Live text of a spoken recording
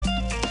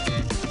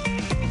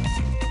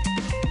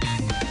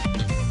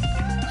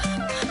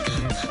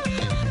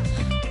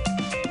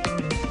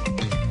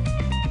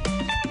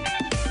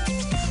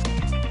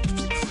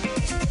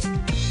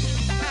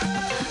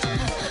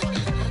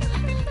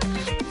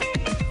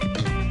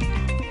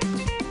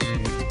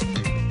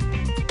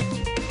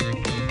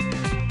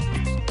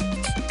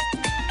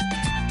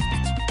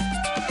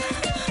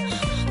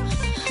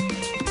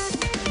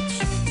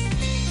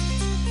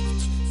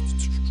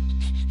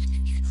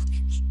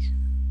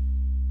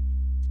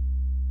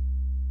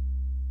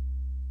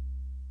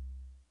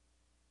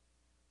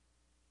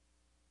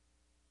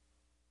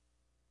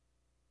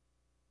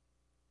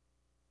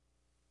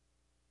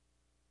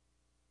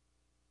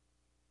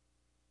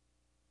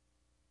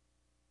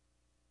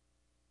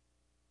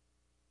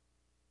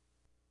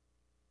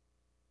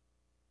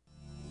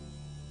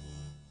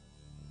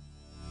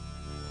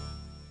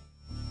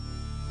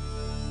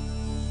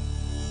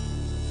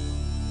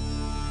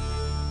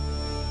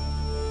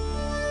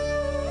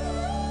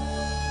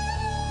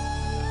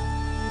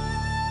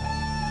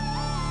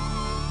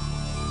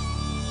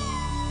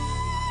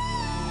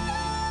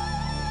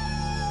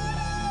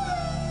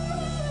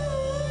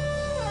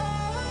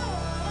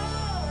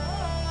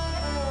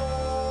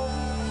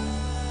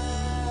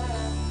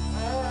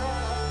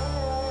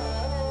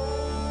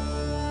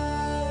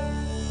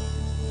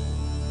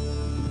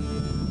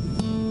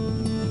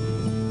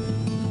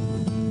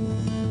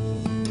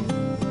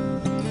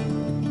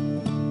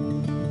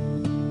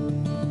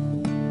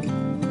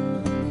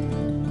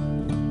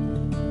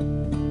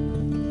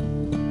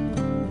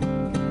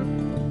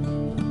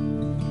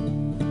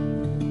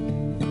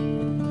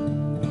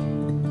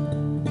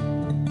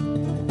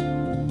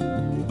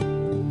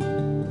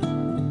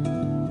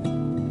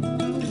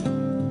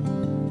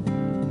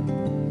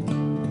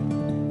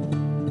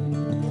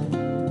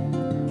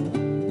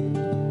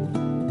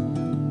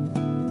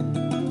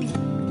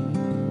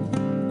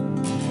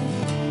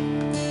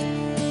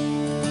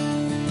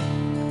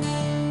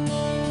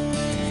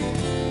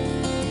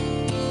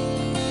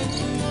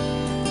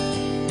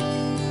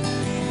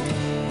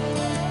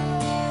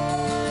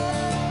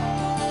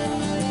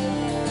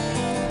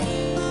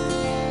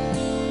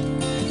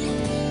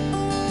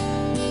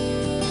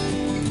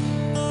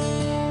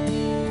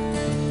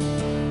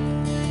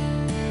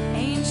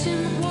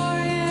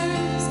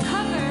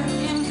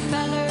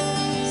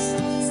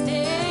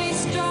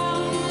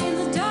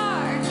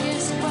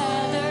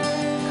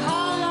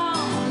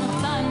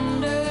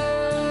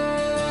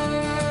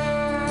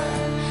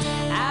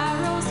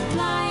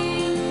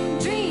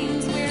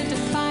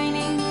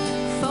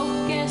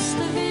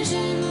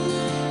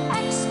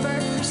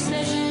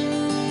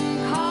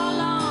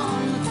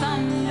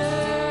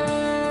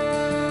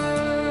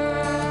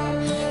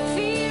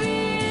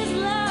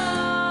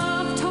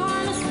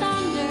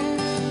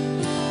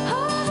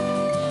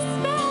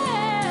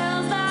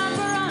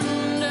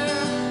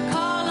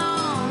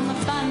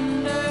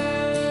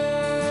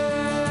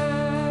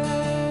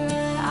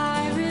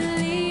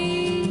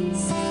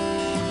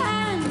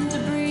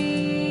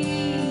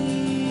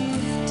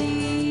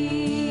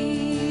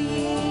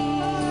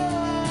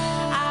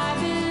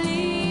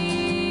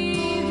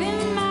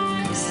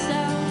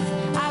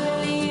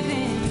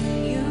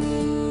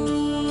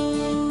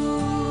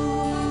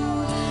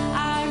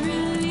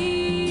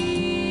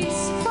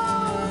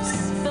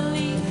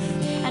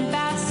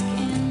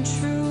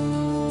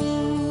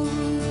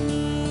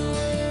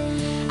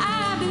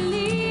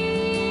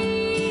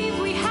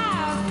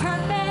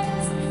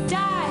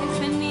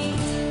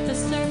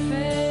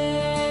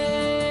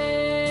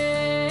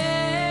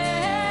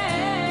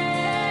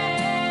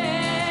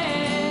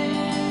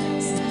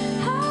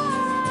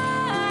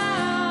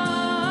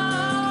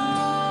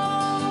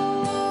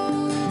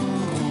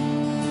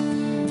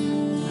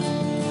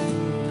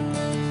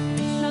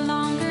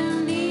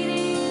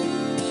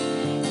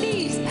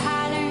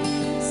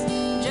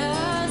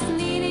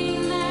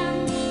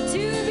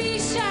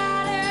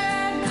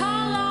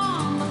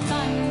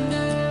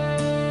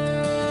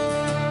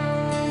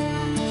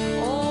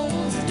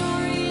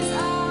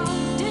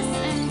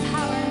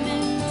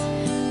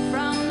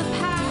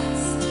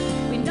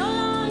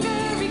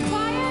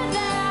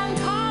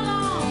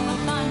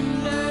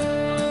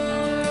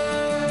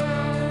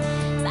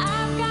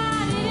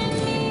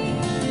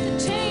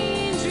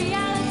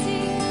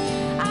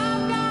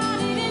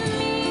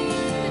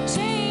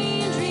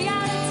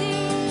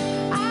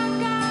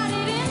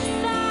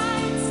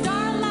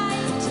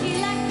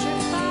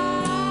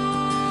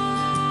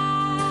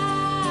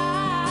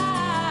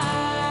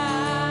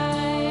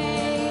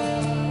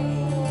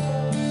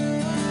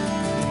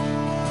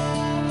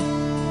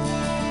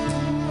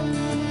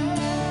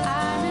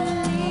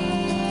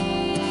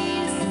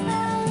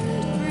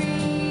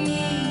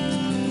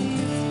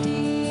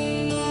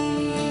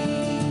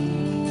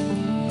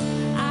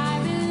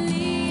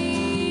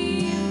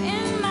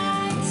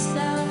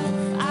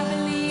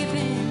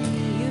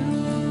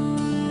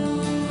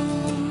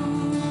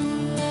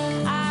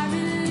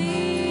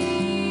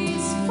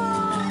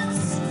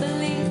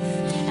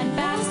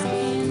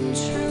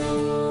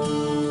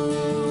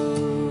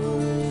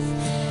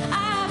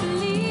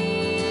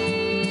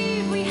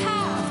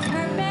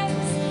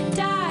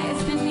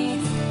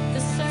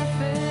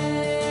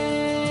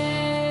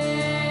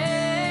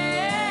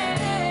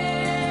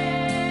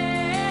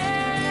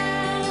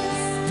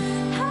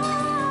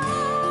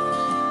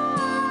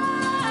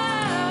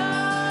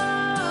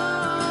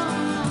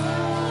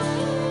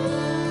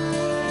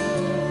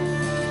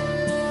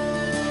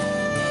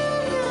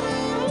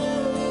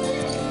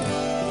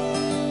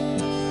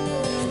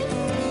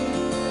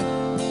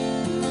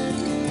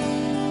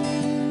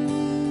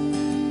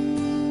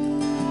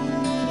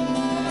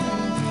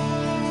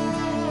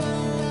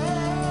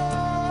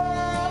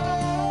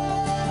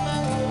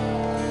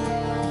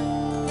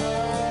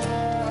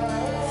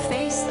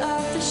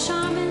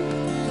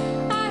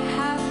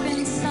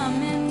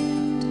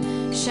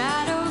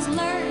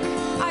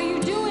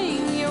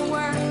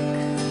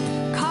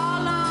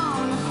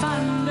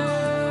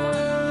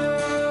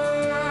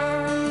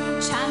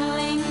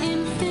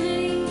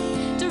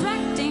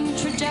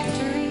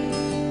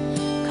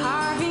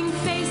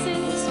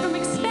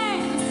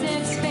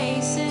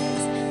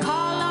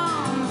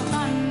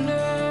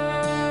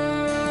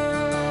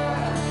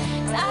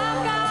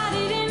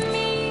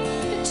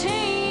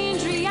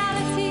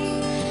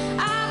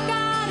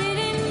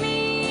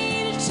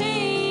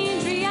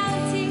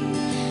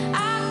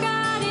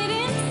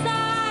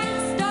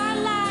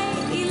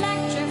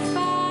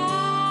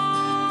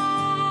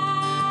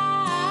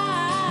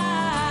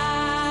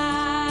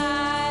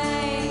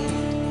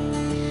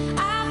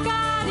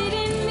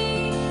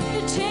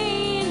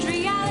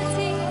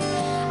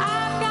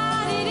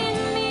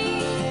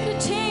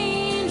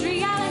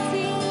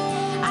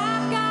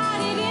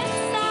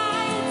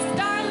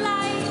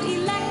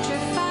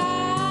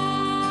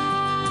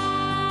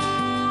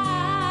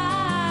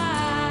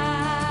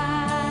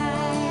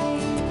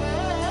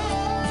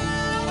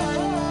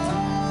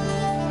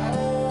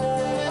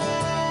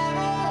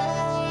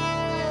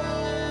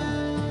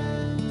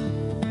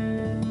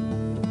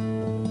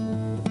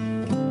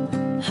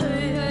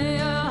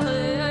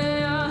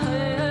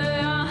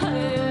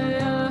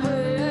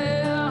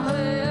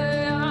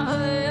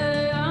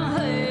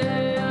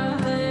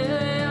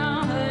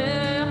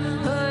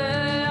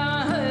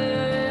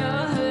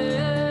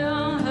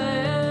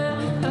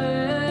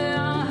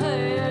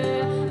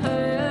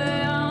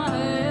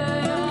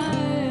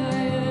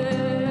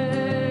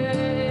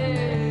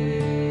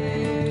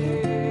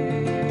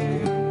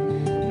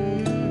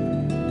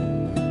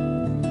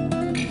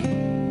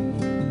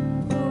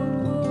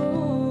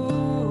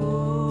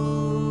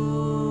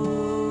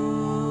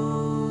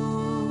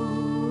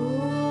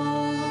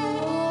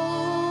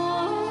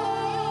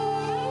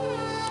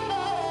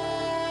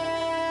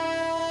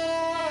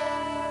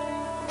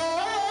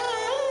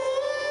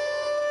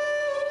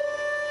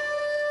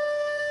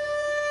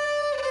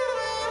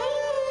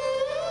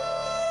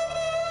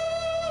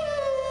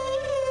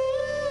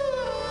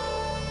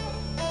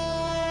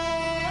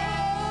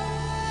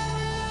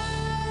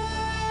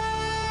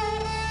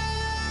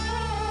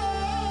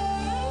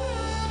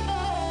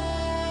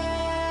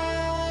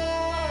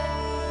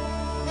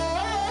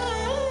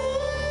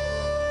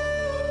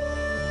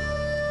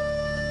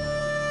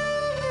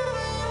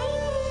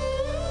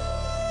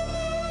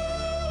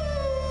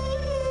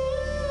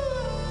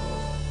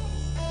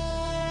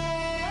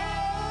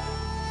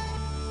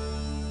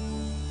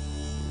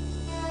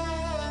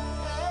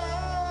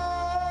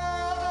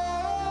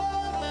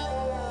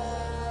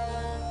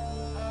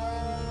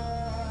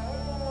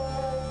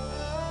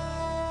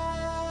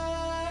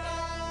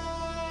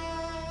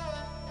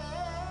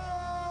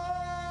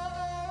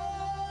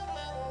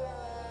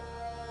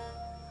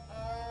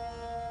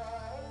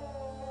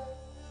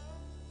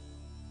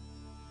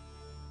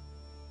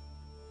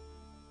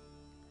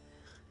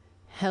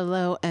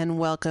Hello and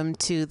welcome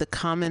to the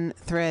Common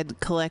Thread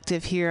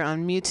Collective here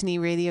on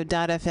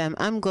MutinyRadio.fm.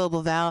 I'm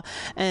Global Val,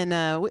 and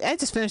I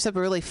just finished up a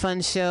really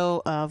fun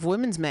show of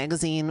Women's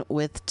Magazine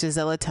with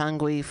Gisela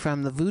Tanguy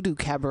from the Voodoo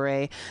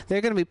Cabaret. They're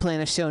going to be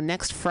playing a show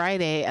next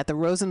Friday at the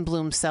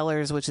Rosenblum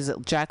Cellars, which is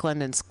at Jack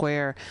London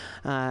Square,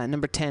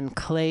 number 10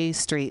 Clay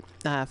Street,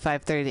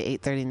 5:30 to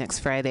 8:30 next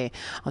Friday.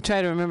 I'll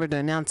try to remember to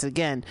announce it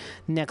again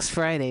next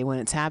Friday when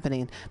it's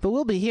happening. But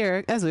we'll be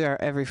here, as we are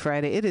every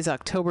Friday. It is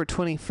October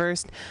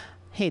 21st.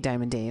 Hey,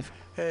 Diamond Dave.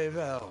 Hey,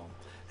 Val.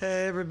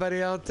 Hey,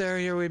 everybody out there.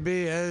 Here we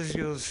be, as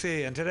you'll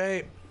see. And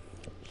today,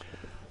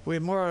 we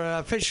more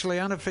officially,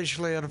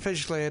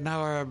 unofficially,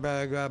 now are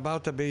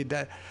about to be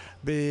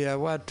thanks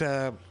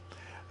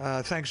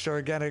to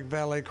Organic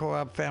Valley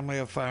Co-op Family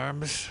of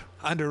Farms,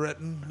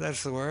 underwritten,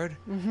 that's the word.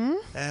 Mm-hmm.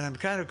 And I'm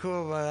kind of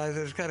cool.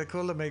 It's kind of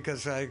cool to me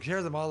because I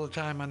hear them all the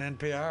time on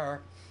NPR.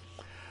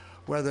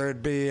 Whether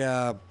it be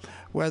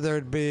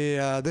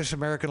This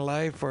American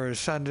Life or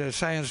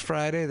Science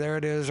Friday, there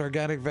it is,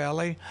 Organic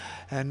Valley,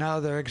 and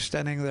now they're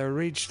extending their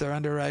reach, their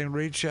underwriting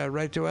reach,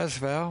 right to us,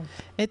 Val.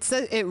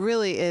 It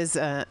really is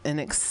an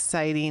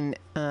exciting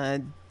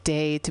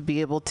day to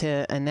be able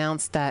to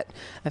announce that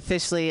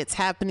officially it's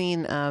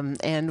happening.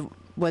 And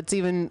what's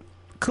even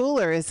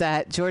cooler is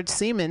that George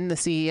Seaman, the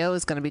CEO,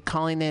 is going to be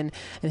calling in,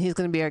 and he's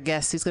going to be our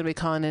guest. He's going to be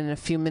calling in a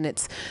few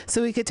minutes,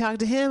 so we could talk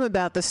to him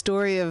about the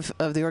story of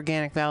the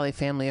Organic Valley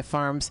family of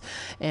farms,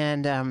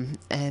 and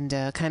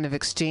kind of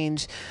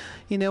exchange,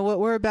 what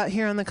we're about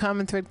here on the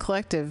Common Thread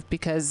Collective,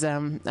 because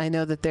I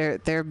know that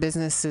their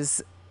business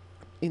is,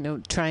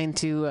 trying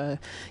to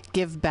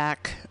give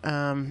back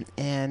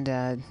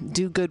and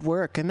do good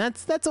work, and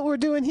that's what we're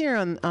doing here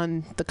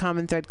on the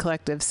Common Thread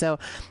Collective. So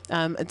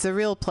it's a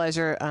real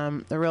pleasure,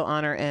 a real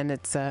honor, and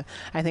I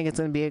think it's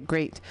going to be a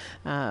great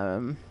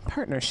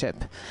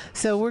partnership.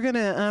 So we're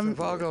gonna.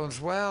 If all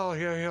goes well,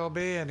 here he'll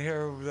be, and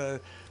here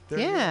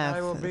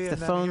I will be, the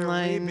and phone then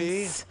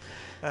lines.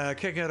 We be,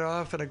 kicking it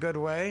off in a good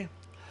way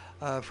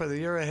for the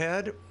year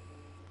ahead.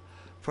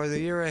 For the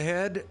year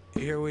ahead,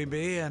 here we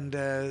be, and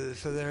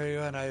so there you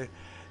are.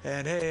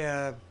 And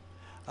hey,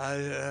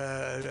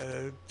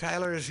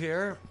 Tyler is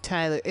here.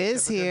 Tyler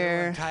is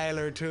here.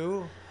 Tyler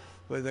too,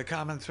 with the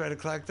Common Thread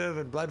Collective,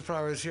 and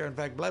Bloodflower is here. In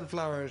fact,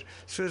 Bloodflower, as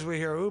soon as we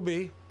hear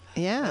Ubi,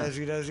 as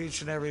he does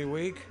each and every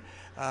week,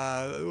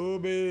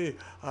 Ubi,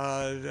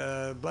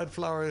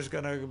 Bloodflower is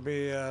going to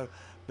be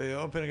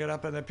opening it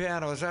up on the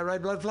piano. Is that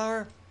right,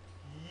 Bloodflower?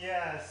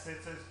 Yes,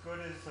 it's as good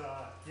as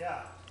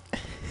yeah.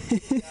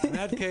 In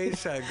that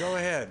case, go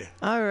ahead.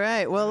 All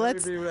right. Well,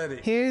 let's be ready.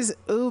 Here's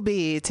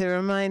Ubi to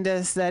remind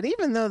us that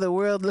even though the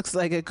world looks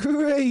like a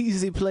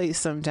crazy place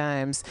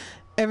sometimes,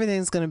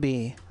 everything's going to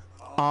be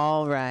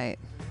all right.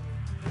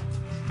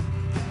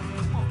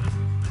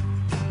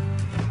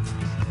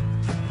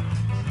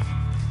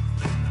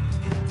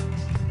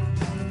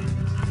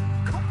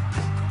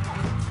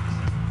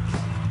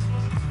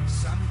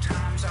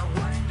 Sometimes I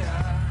wonder,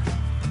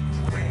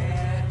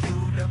 where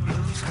do the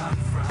blues come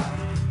from?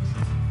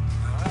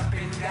 Up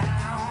and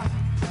down,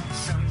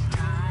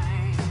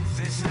 sometimes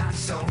it's not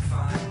so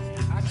fun.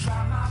 I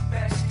try my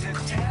best to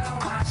tell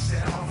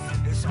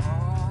myself it's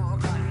all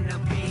gonna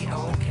be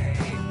okay.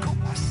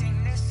 I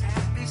sing this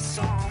happy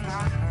song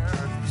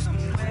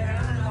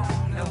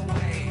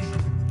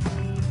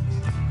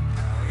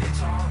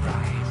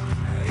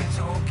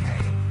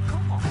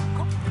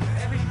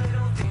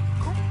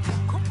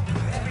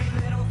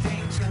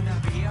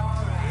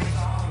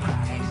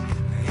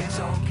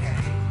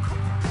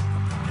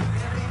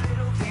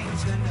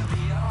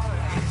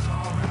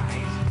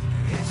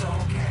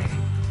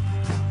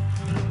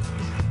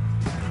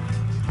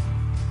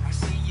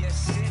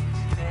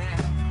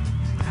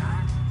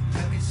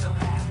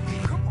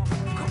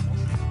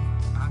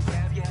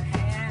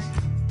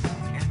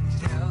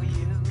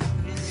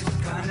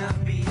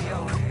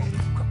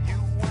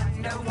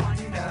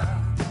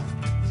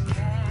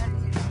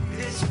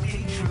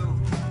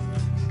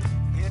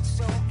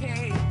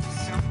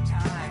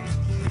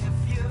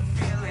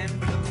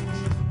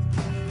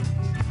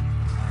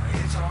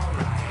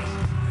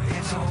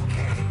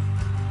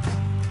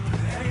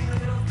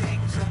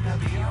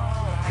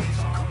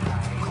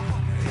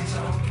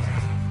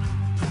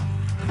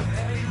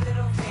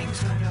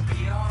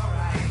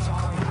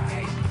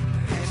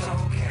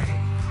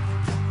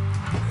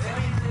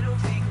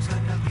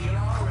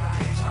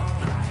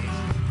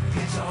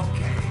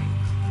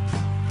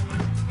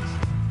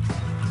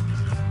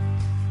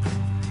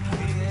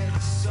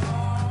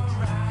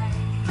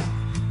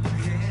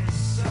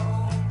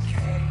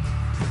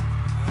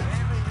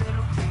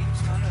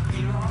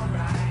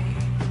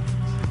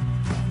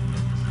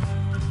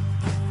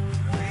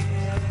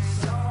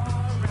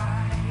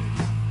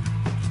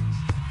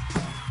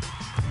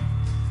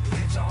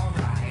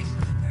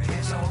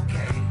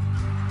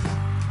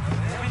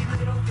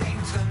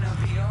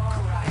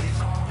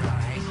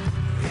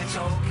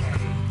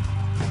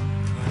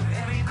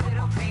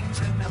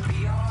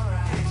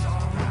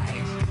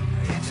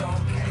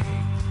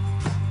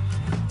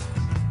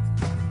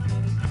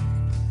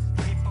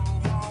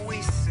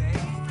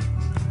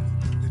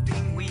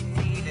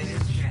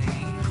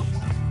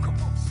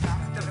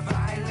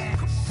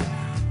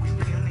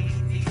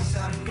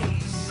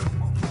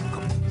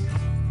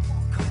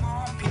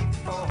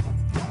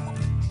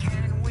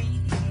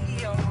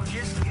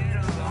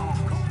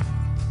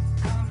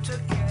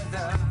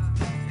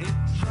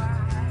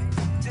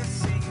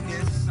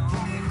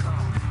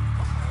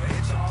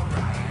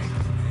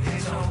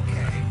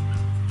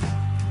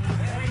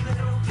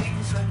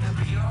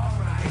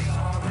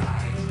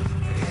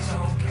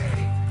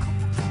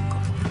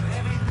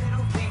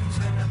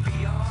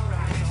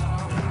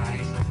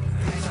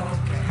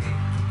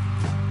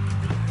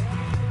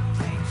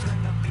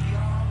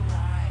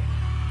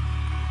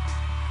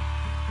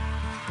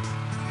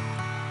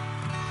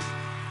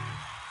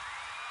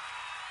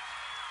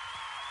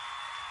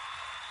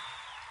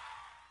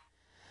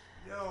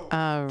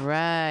All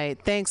right.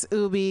 Thanks,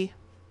 Ubi.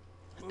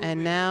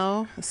 And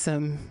now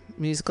some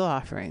musical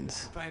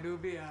offerings Find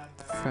Ubi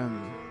on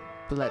from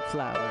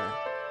Bloodflower.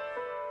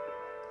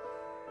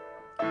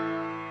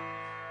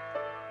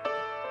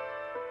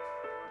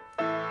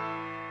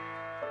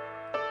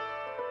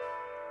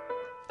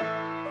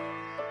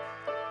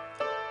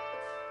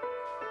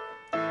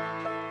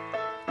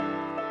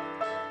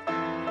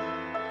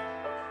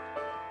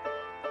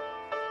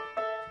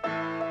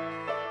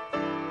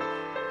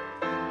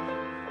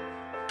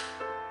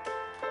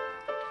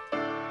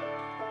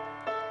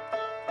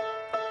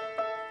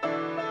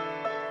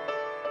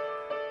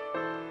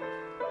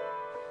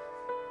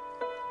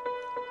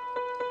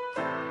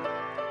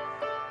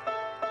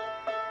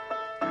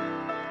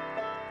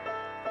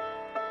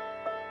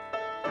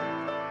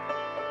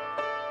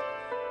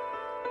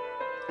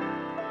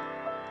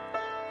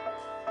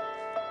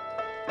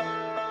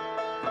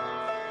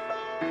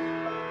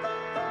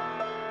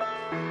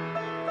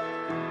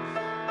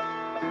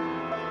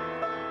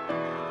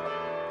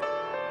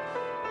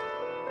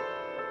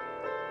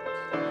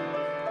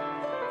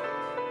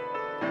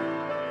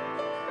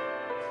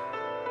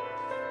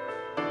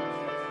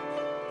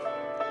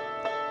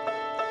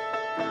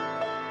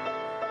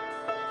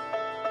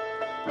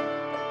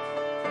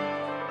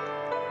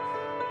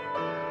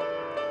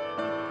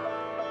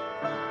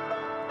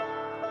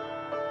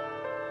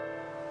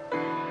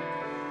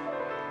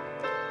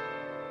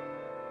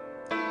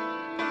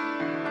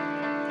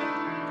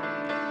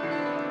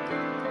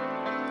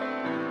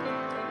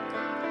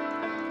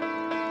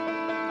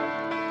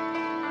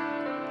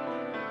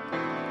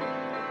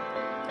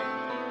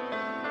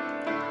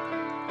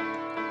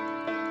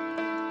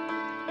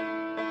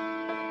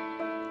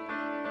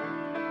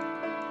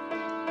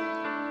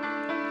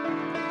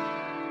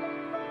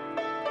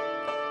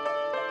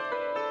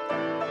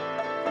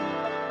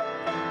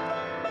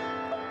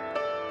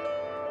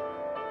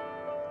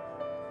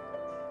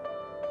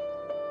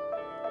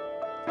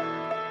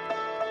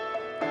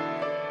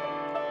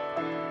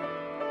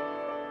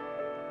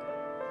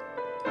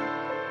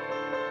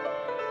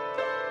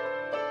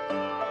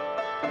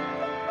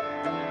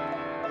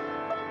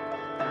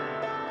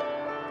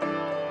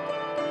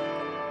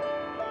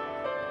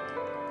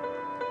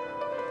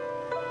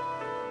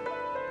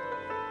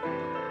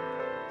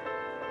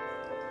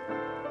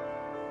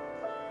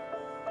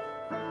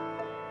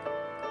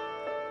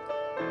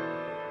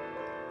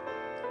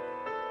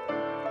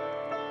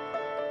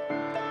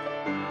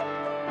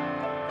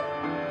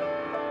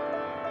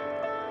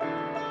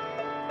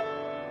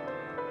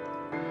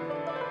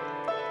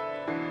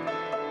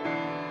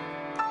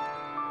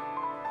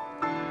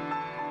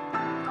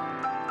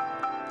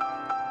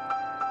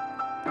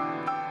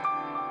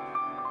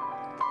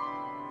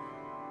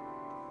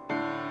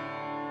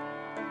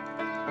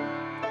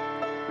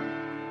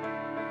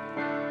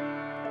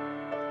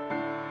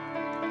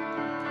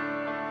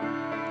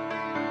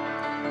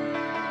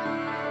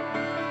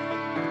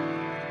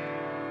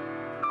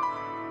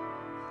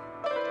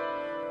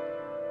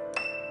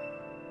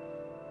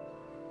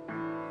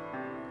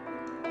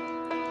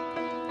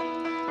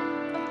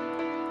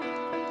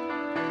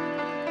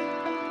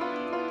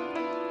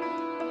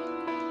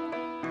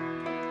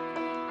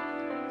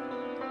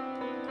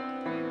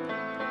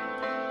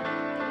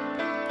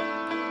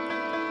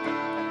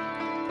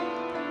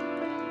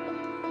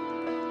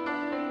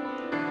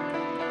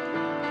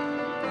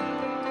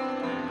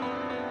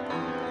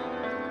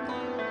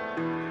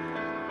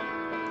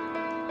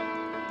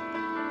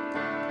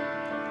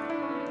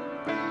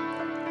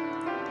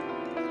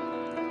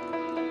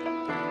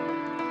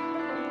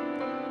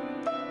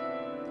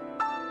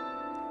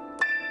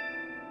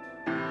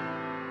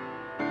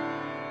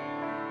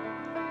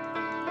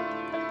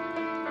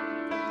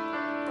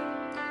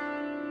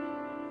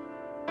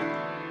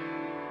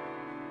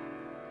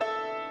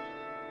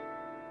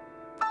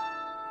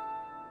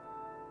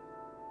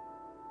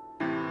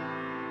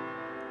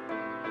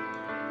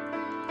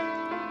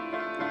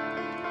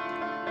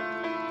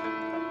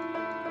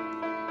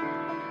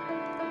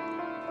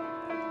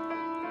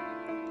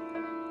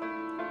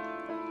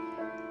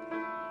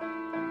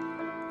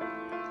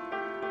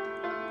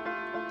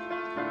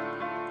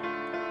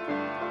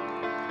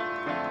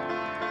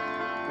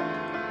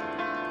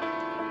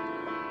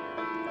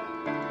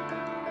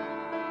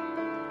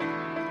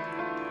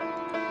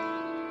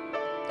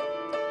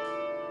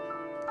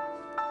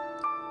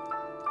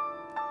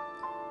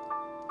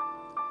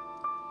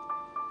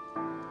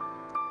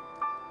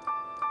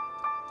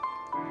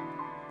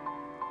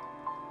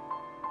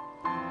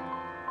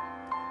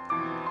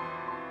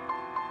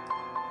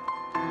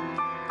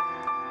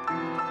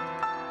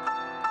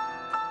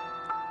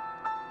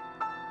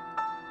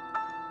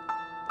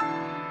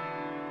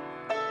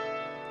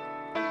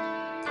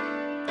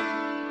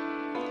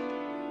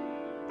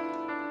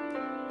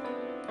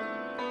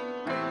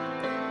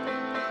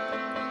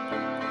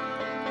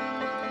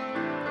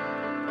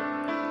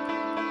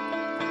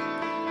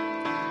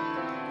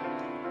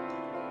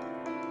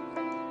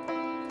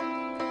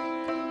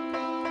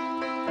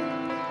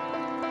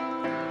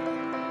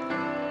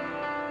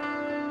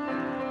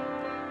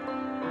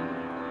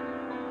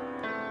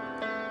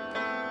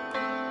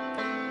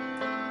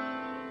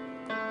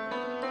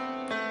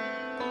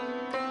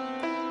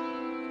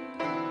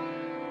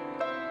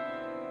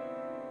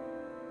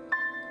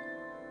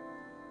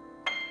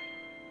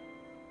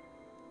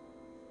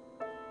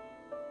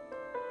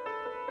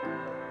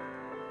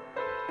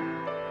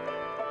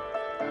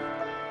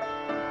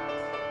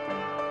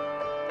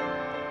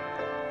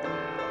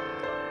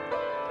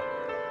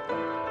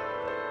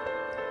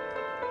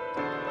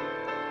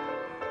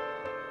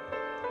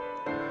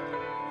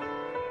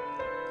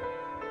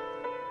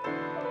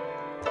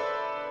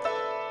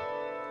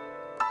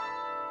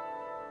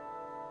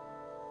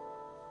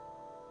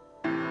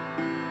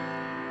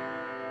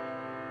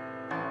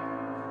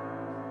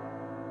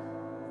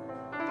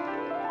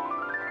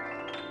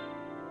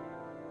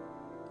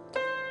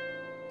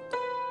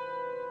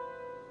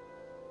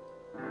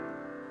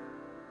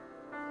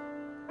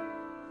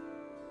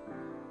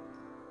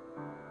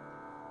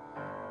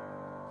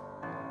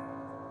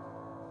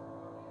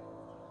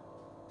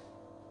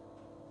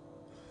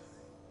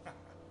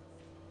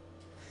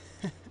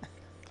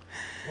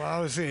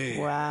 Wowzy.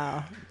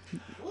 Wow.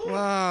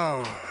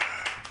 Wow.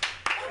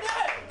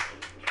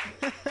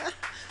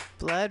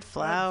 Blood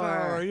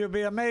flower. You'd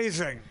be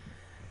amazing.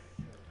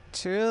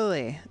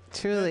 Truly.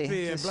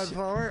 Blood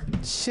flower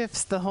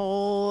shifts the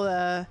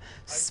whole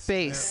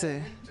space.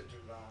 Oh,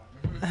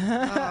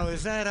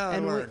 is that how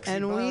it works?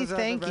 And we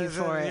thank you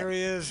for it. Here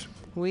he is.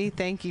 We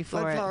thank you for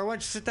it. Blood flower, why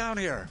don't you sit down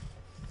here?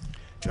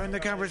 Join the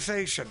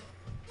conversation.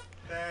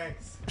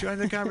 Thanks. Join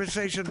the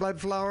conversation, Blood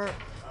flower.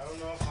 I don't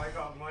know if I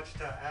got much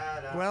to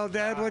add. Well,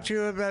 Dad, what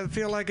you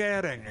feel like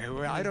adding?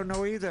 I don't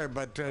know either,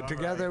 but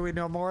together we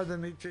know more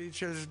than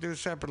each of us do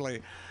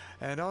separately.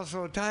 And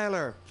also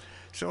Tyler.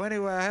 So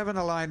anyway, I have on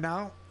the line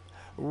now.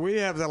 We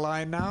have the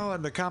line now,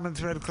 and the Common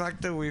Thread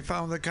Collective. We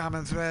found the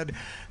Common Thread.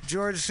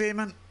 George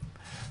Seaman,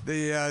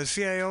 the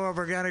CIO of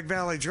Organic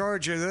Valley.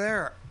 George, you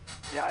there?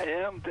 Yeah, I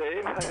am,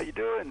 Dave. How you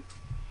doing?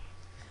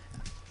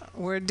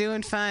 We're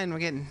doing fine.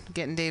 We're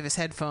getting Dave his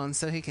headphones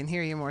so he can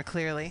hear you more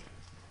clearly.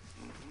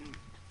 Mm-hmm.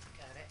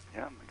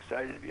 Yeah, I'm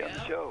excited to be on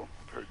the show.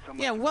 I've heard so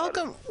much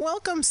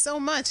welcome so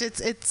much.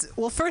 It's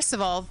well, first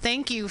of all,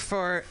 thank you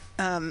for.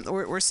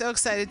 We're so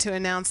excited to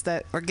announce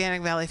that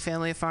Organic Valley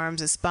Family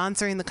Farms is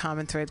sponsoring the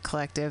Common Thread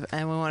Collective,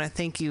 and we want to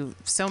thank you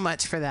so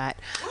much for that.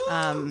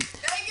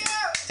 Thank you.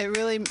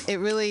 It's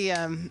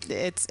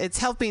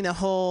helping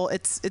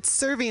it's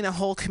serving a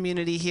whole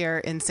community here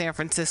in San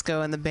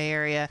Francisco and the Bay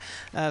Area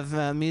of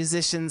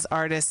musicians,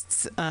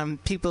 artists,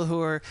 people who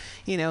are,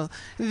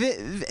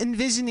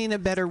 envisioning a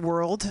better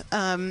world,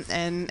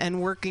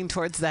 and working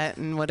towards that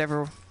in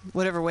whatever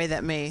way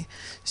that may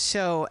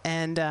show,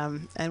 and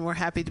we're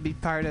happy to be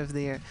part of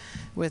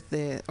with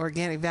the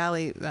Organic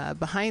Valley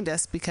behind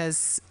us,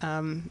 because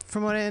from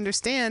what I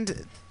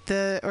understand,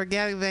 the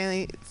Organic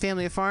Valley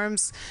Family of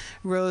Farms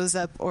rose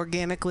up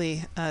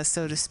organically,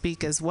 so to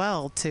speak, as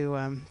well,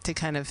 to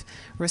kind of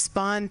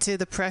respond to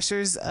the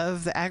pressures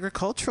of the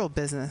agricultural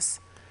business.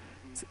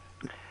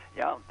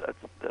 Yeah, that's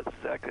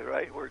exactly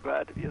right. We're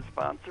glad to be a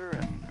sponsor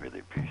and really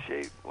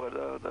appreciate what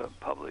the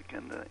public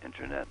and the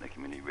internet and the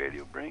community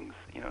radio brings,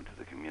 to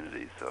the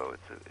community. So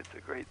it's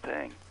a great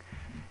thing.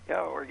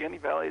 Yeah,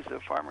 Organic Valley is a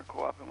farmer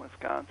co-op in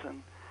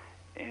Wisconsin,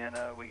 and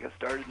we got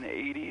started in the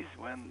 80s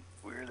when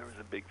there was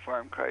a big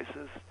farm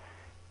crisis,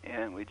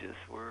 and we just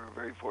were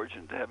very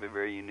fortunate to have a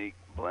very unique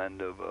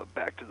blend of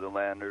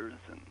back-to-the-landers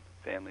and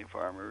family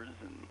farmers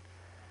and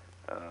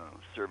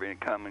serving a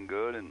common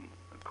good and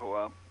a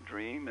co-op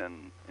dream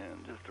and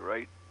just the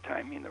right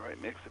timing, the right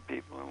mix of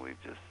people, and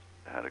we've just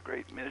had a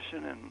great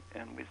mission,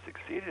 and we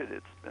succeeded.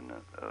 It's been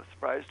a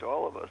surprise to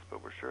all of us,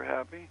 but we're sure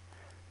happy.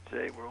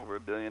 Today we're over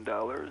 $1 billion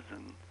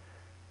and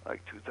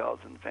like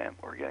 2,000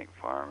 organic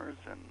farmers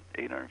and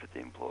 850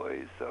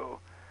 employees. So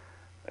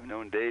I've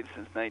known Dave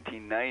since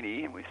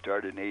 1990, and we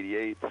started in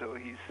 '88. So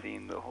he's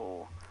seen the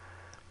whole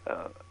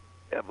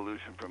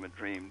evolution from a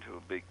dream to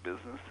a big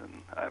business,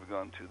 and I've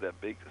gone through that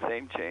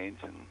same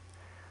change. And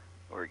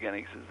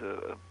organics is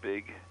a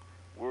big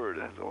word.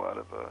 It has a lot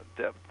of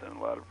depth and a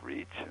lot of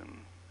reach,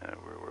 and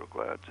we're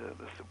glad to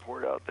the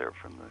support out there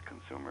from the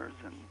consumers,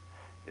 and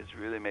it's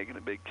really making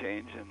a big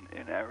change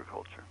in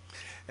agriculture.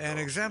 And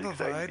so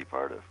exemplified to be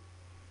part of.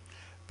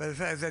 by the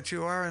fact that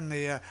you are in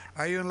the.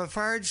 Are you in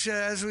Lafarge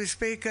as we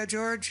speak,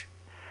 George?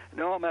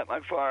 No, I'm at my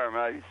farm.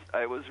 I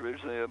was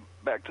originally a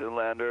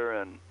back-to-the-lander,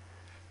 and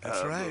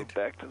that's right. Moved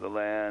back to the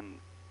land,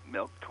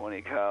 milked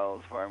 20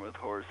 cows, farmed with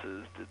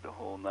horses, did the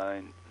whole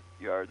 9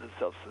 yards of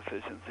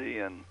self-sufficiency,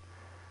 and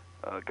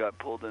got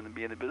pulled into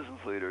being a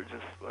business leader.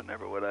 Just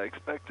never what I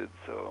expected.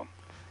 So,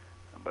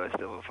 but I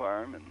still have a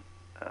farm, and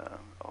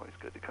always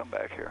good to come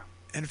back here.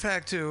 In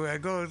fact, to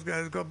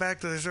go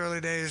back to those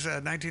early days,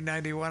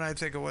 1991, I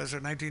think it was, or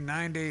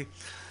 1990,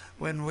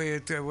 when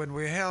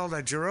we held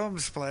at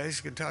Jerome's place.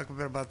 You can talk a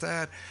bit about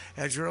that.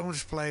 At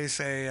Jerome's place,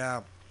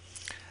 a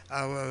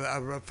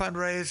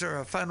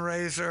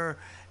fundraiser,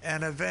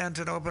 an event,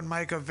 an open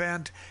mic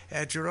event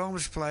at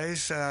Jerome's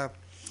place.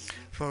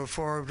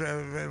 For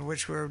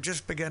which we're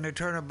just beginning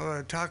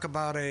to talk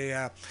about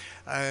a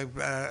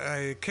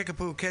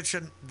Kickapoo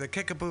kitchen, the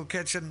Kickapoo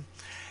kitchen,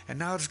 and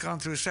now it's gone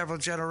through several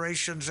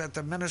generations at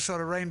the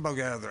Minnesota Rainbow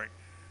Gathering.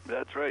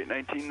 That's right,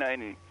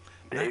 1990.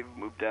 Dave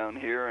moved down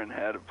here and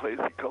had a place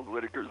he called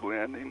Whitaker's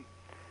Landing,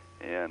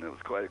 and it was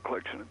quite a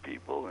collection of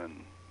people,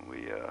 and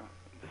we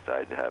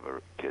decided to have a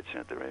kitchen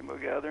at the Rainbow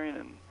Gathering,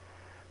 and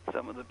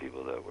some of the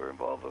people that were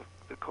involved with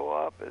the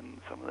co-op and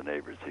some of the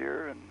neighbors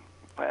here, and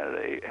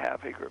planted a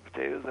half acre of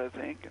potatoes, I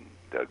think, and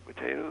dug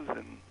potatoes,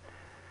 and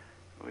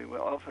we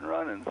went off and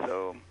running.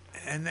 So,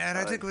 and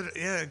I think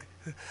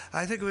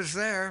it was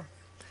there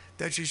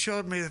that you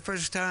showed me the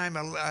first time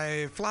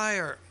a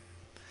flyer,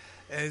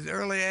 an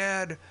early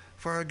ad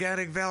for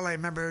Organic Valley. I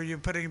remember you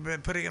putting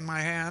it in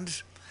my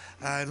hands.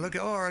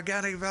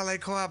 Organic Valley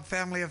Co-op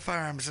Family of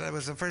Farms. That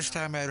was the first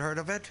time I'd heard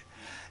of it.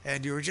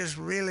 And you were just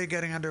really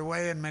getting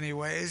underway in many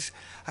ways.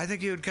 I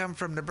think you had come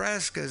from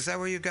Nebraska. Is that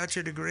where you got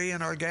your degree in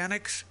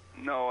organics?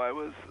 No, I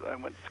went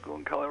to school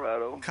in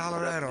Colorado.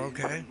 Colorado,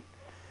 okay.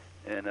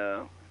 And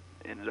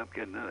ended up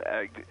getting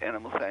an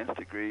animal science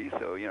degree.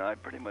 So, I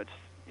pretty much,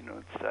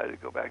 decided to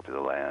go back to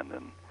the land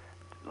and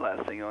the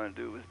last thing I want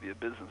to do was be a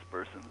business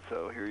person.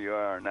 So here you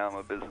are. Now I'm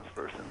a business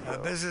person. So. A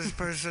business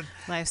person.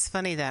 Life's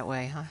funny that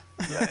way, huh?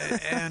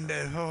 And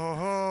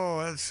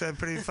that's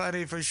pretty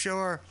funny for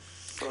sure.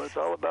 Well, it's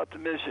all about the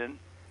mission.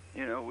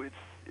 You know,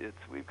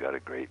 we've got a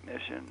great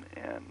mission,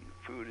 and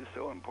food is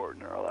so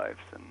important in our lives.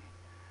 And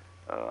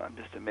I'm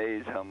just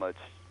amazed how much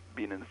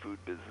being in the food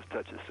business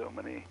touches so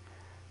many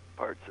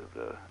parts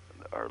of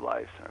our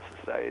lives and our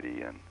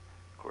society. And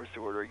of course,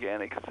 the word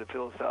organic is a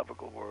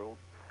philosophical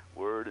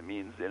word. It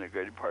means the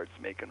integrated parts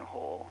making a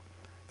whole.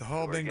 The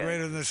whole being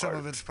greater than the sum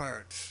of its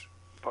parts.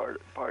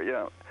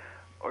 Yeah.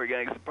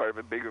 Organic is part of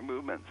a bigger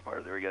movement. It's part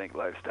of the organic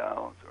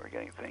lifestyle. It's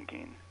organic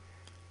thinking.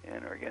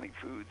 And organic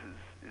foods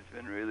has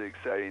been really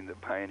exciting. The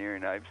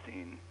pioneering I've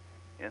seen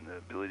in the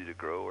ability to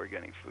grow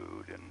organic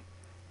food and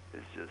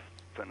is just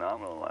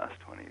phenomenal the last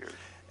 20 years.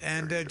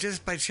 And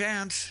just by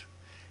chance,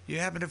 you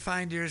happen to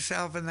find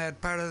yourself in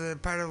that part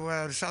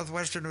of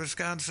southwestern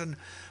Wisconsin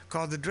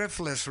called the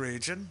Driftless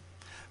region,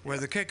 where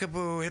the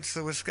Kickapoo meets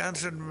the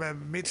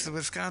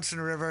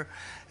Wisconsin River,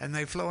 and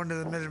they flow into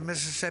the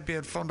Mississippi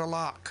at Fond du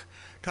Lac.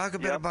 Talk a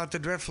bit about the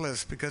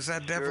Driftless, because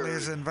that definitely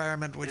is an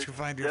environment which you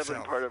find yourself.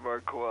 Definitely part of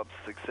our co-op's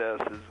success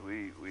is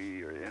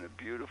we are in a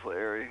beautiful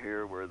area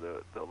here where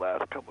the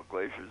last couple of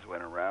glaciers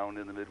went around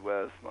in the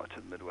Midwest. Much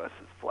of the Midwest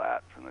is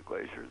flat from the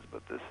glaciers,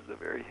 but this is a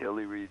very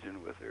hilly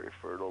region with very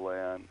fertile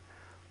land,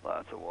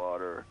 lots of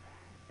water,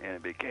 and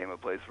it became a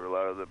place where a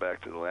lot of the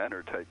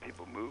back-to-the-lander type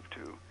people moved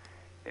to.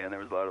 And there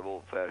was a lot of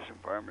old-fashioned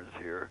farmers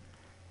here,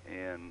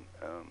 and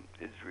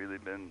it's really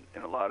been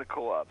in a lot of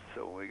co-ops.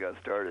 So when we got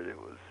started, it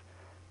was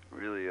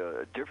really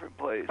a different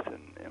place,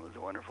 and it was a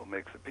wonderful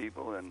mix of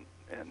people. And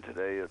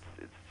today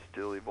it's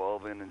still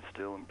evolving and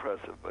still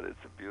impressive, but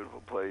it's a beautiful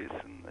place.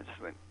 And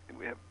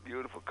we have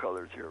beautiful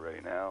colors here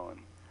right now, and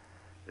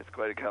it's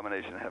quite a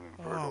combination of having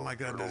fertile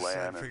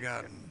land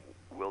and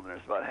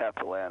wilderness. About half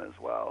the land is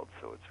wild,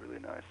 so it's really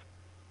nice.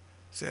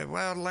 So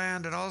wild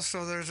land, and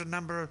also there's a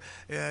number.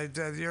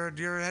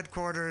 Your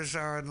headquarters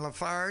are in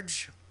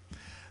Lafarge,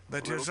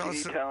 but there's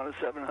also a town of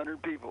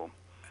 700 people.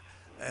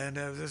 And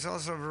there's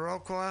also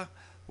Viroqua,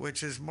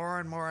 which is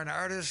more and more an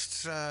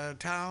artist's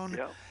town,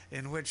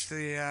 in which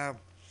the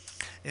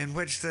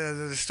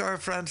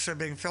storefronts are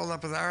being filled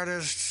up with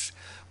artists,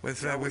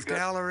 with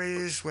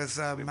galleries, with.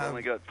 We've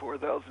only got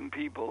 4,000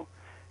 people,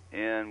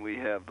 and we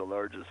have the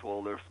largest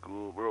Waldorf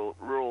school,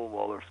 rural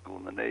Waldorf school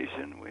in the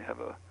nation. We have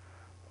a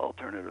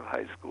alternative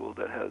high school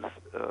that has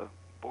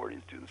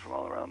boarding students from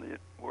all around the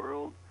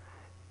world,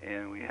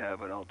 and we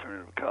have an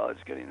alternative college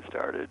getting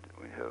started.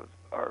 We have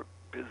our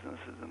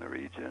businesses in the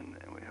region,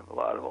 and we have a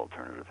lot of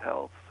alternative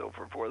health. So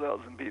for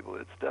 4,000 people,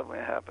 it's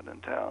definitely happened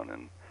in town,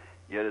 and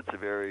yet it's a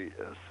very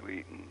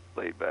sweet and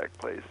laid-back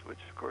place, which,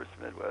 of course,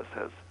 the Midwest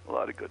has a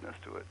lot of goodness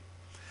to it.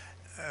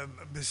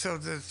 So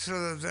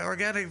the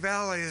Organic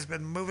Valley has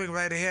been moving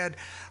right ahead.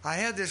 I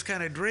had this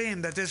kind of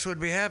dream that this would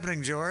be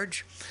happening,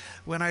 George.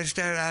 When I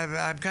started,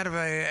 I'm kind of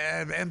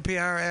an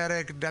NPR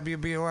addict,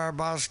 WBOR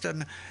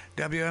Boston,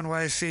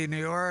 WNYC New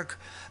York,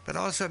 but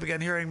also began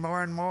hearing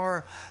more and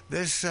more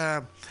this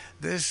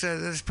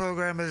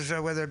program is,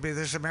 whether it be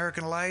This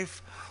American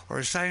Life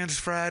or Science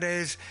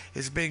Fridays,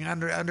 is being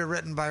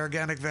underwritten by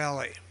Organic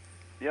Valley.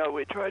 Yeah,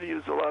 we try to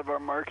use a lot of our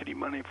marketing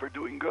money for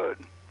doing good.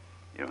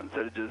 You know,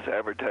 instead of just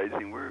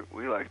advertising,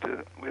 we like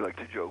to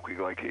joke. We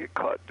like to get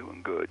caught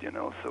doing good. You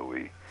know, so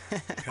we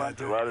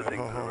sponsor a lot of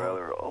things that are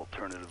rather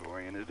alternative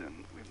oriented,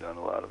 and we've done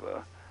a lot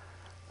of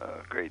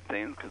great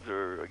things because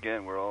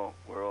we're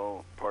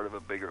all part of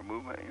a bigger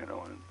movement. You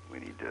know, and we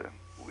need to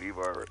weave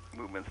our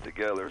movements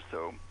together.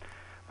 So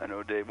I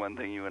know, Dave, one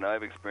thing you and I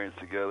have experienced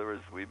together is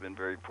we've been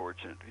very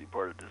fortunate to be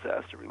part of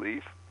disaster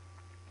relief,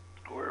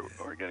 where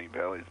Organic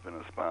Valley has been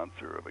a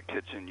sponsor of a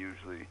kitchen,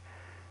 usually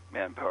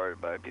manpowered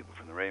by people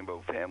from the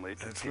Rainbow family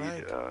to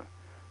feed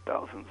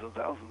thousands and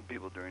thousands of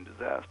people during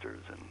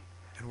disasters. And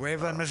in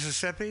Waveland,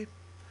 Mississippi?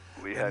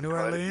 We had New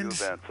Orleans? A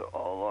few events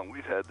all along.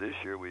 We've had this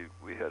year, we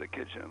had a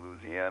kitchen in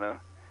Louisiana,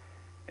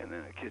 and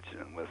then a kitchen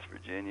in West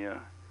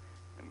Virginia,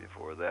 and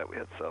before that we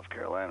had South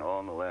Carolina, all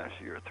in the last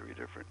year, 3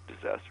 different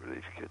disaster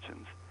relief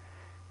kitchens.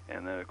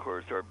 And then, of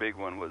course, our big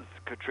one was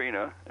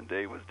Katrina, and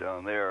Dave was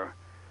down there.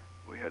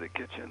 We had a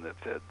kitchen that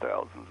fed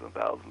thousands and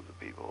thousands of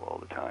people all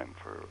the time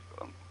for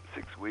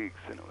 6 weeks,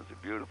 and it was a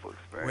beautiful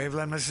experience.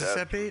 Waveland,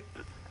 Mississippi?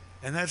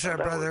 And that's our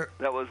brother.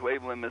 That was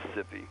Waveland,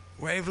 Mississippi.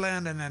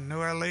 Waveland, and then New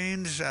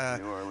Orleans,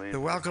 the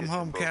Welcome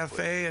Home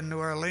Cafe in New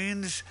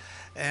Orleans,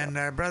 and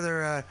our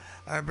brother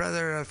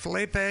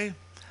Felipe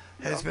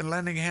has been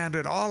lending a hand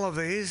in all of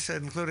these,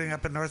 including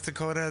up in North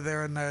Dakota.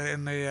 They're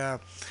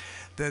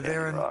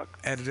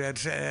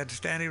at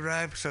Standing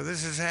Rock. So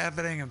this is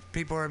happening, and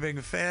people are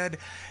being fed,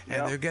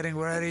 and they're getting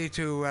ready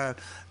to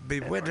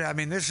be winter. I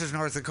mean, this is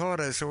North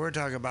Dakota, so we're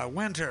talking about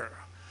winter.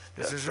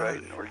 That's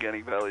right.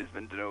 Organic Valley's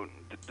been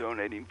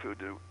donating food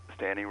to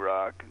Standing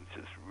Rock, and it's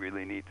just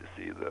really neat to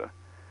see the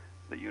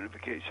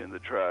unification of the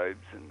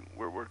tribes, and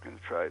we're working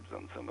with tribes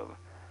on some of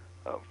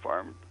the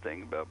farm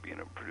thing about being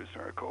a producer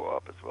in our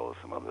co-op as well as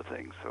some other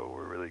things. So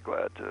we're really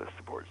glad to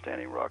support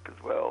Standing Rock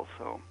as well.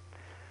 So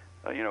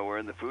we're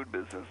in the food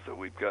business, so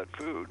we've got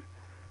food.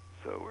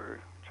 So we're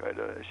trying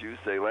to, as you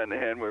say, lend a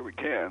hand where we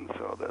can.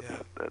 So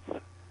that's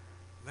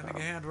lending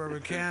a hand where we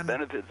can.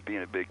 Benefits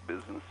being a big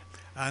business.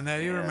 And now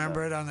you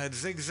remember it on that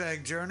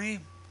zigzag journey.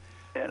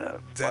 And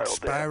that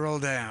spiral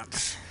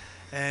dance.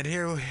 And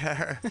here we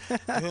are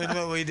doing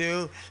what we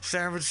do.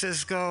 San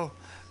Francisco,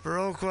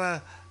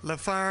 Viroqua,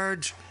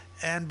 Lafarge,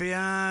 and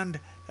beyond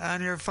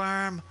on your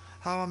farm.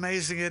 How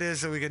amazing it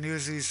is that we can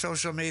use these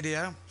social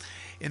media.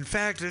 In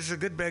fact, this is a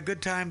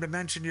good time to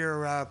mention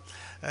your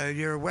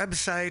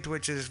website,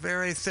 which is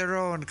very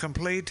thorough and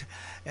complete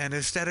and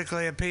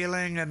aesthetically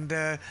appealing,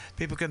 and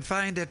people can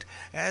find it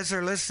as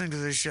they're listening to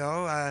the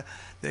show.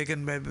 They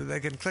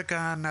can click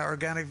on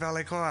Organic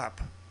Valley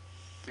Co-op.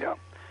 Yeah,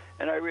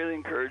 and I really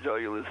encourage all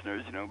your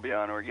listeners,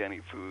 beyond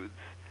organic foods,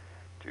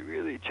 to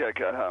really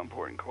check out how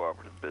important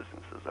cooperative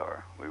businesses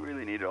are. We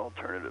really need an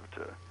alternative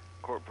to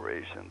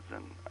corporations,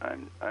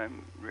 and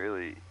I'm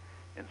really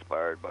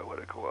inspired by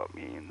what a co-op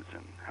means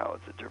and how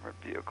it's a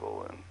different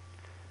vehicle, and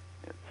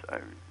it's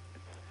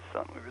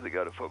something we really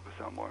got to focus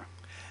on more.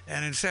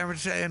 And in San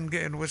Francisco,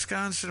 in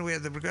Wisconsin, we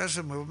had the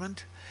Progressive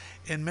Movement.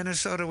 In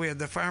Minnesota, we had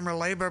the Farmer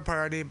Labor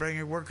Party,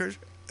 bringing workers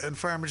and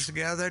farmers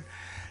together.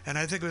 And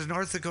I think it was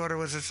North Dakota,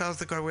 was it South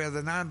Dakota? We had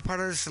the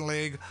Nonpartisan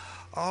League.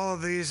 All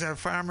of these are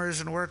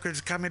farmers and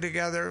workers coming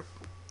together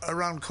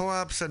around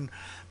co-ops. And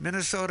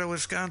Minnesota,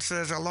 Wisconsin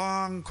has a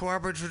long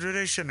cooperative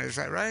tradition. Is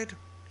that right?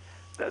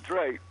 That's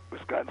right.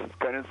 Wisconsin's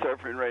kind of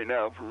suffering right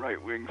now from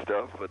right-wing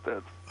stuff, but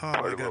that's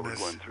part of what we're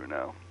going through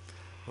now.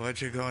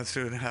 What you're going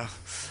through now.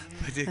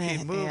 But you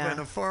keep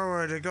moving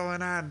forward and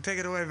going on. Take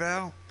it away,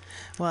 Val.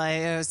 Well,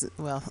 I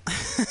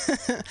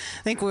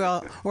think we're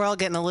all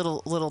getting a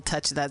little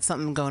touch of that,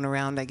 something going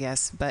around, I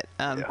guess. But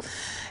but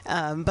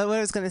what I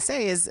was going to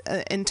say is,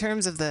 in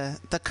terms of the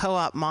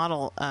co-op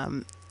model,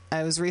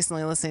 I was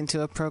recently listening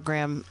to a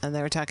program, and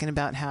they were talking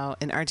about how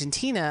in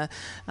Argentina,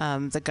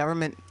 the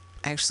government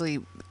actually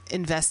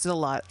invested a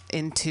lot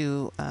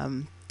into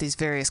these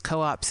various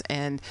co-ops,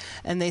 and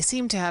they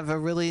seem to have a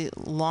really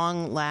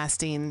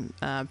long-lasting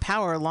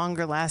power,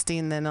 longer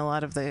lasting than a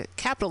lot of the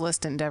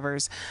capitalist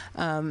endeavors,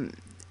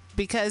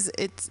 because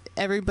it's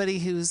everybody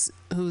who's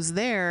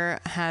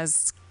there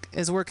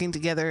is working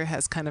together,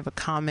 has kind of a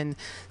common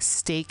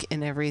stake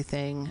in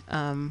everything.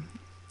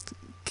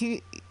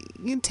 Can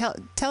you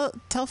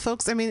tell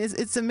folks? I mean,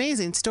 it's an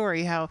amazing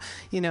story how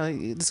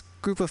this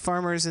group of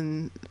farmers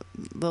in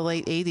the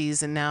late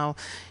 '80s, and now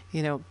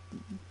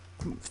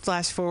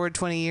flash forward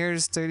 20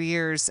 years, 30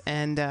 years,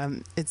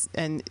 and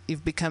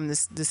you've become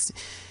this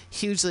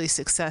hugely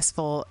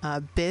successful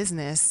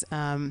business.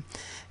 Can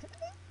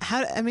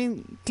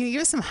you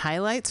give us some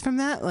highlights from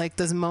that, like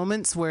those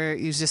moments where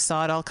you just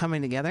saw it all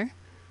coming together?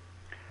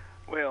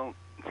 Well,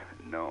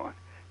 no,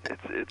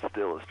 it's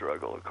still a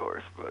struggle, of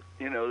course, but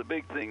the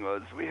big thing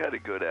was we had a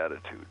good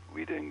attitude.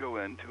 We didn't go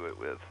into it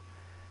with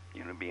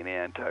being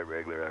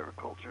anti-regular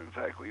agriculture. In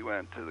fact, we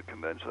went to the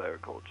conventional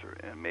agriculture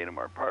and made them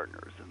our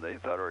partners, and they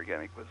thought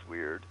organic was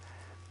weird.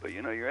 But,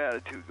 your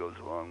attitude goes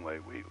a long way.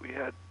 We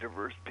had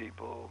diverse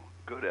people,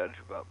 good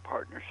attitude about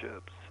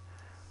partnerships,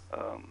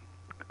 a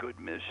good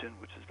mission,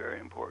 which is very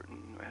important.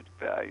 We had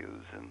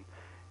values, and,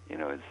 you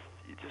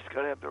just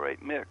got to have the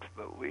right mix.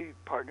 But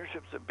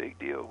partnerships are a big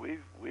deal.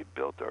 We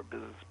built our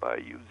business by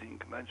using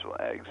conventional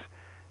ag's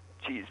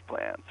cheese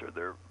plants or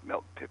their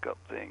milk pickup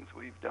things.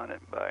 We've done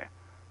it by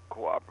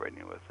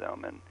cooperating with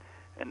them, and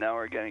now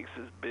Organics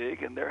is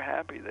big, and they're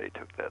happy they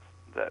took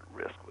that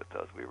risk with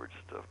us. We were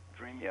just a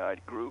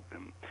dreamy-eyed group,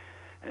 and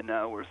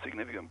now we're a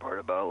significant part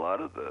about a lot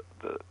of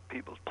the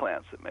people's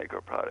plants that make our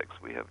products.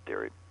 We have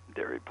dairy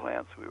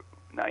plants,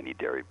 90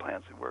 dairy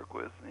plants we work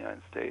with in the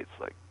United States,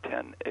 like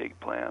 10 egg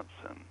plants,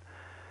 and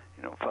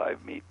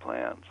 5 meat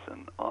plants,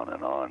 and on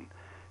and on.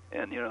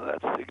 And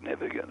that's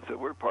significant. So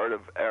we're part of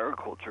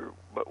agriculture,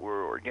 but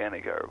we're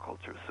organic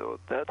agriculture. So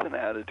that's an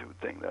attitude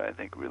thing that I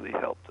think really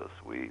helped us.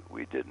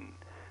 We didn't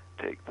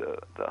take the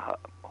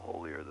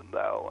holier than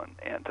thou and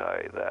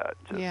anti that.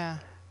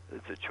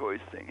 It's a choice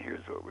thing.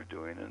 Here's what we're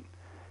doing,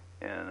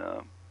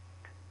 and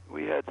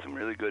we had some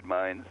really good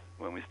minds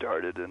when we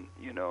started, and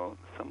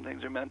some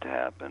things are meant to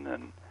happen,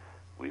 and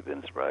we've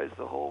been surprised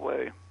the whole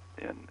way,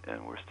 and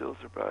we're still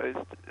surprised.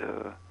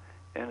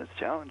 And it's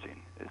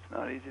challenging. It's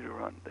not easy to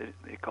run.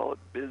 They call it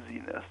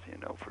busyness,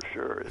 for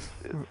sure. It's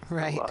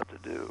right. A lot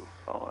to do.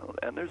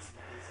 And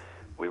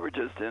we were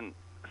just in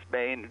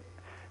Spain,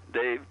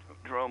 Dave,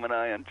 Jerome, and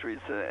I, and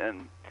Teresa,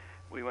 and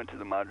we went to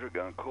the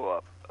Madrigal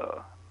Co-op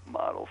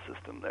model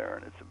system there,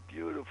 and it's a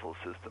beautiful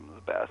system.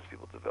 The Basque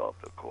people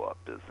developed a co-op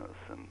business,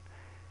 and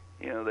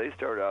they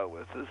start out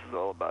with, this is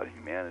all about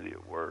humanity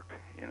at work.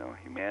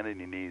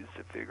 Humanity needs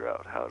to figure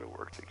out how to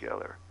work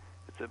together.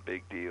 It's a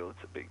big deal.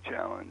 It's a big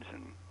challenge,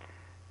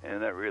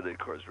 and that really, of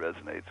course,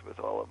 resonates with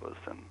all of us.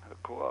 And a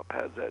co-op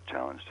has that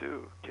challenge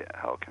too.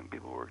 How can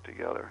people work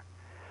together?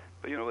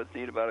 But what's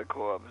neat about a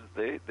co-op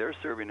is they're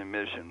serving a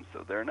mission,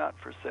 so they're not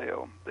for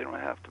sale. They don't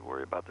have to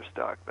worry about their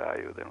stock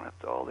value. They don't have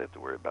to. All they have to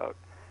worry about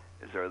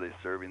is, are they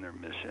serving their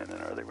mission,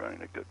 and are they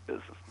running a good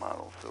business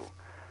model? So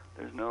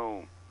there's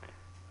no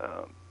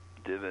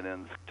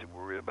dividends to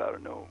worry about or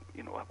know,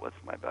 what's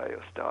my value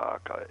of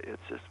stock.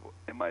 It's just,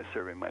 am I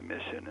serving my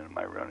mission and am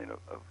I running a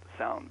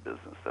sound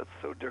business? That's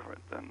so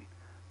different than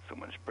so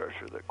much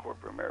pressure that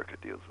corporate America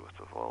deals with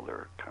all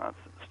their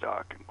constant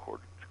stock and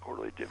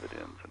quarterly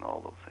dividends and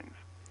all those things.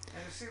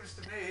 And it seems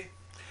to me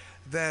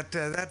that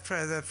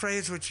the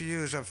phrase which you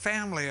use, a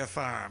family of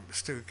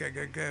farms, to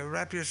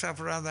wrap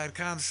yourself around that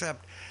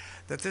concept,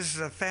 that this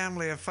is a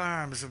family of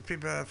farms, of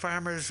people,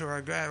 farmers who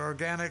are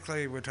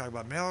organically, we're talking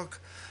about milk,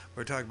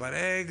 we're talking about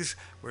eggs,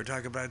 we're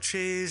talking about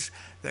cheese,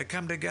 that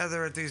come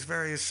together at these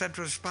various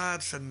central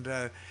spots and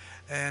get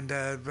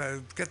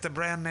the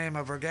brand name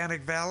of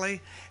Organic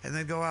Valley, and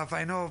then go off.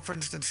 I know, for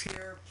instance,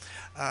 here,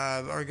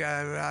 I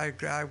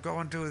go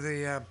into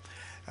the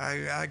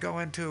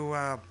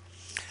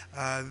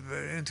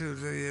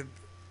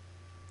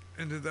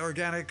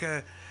organic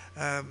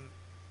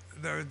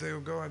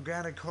the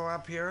organic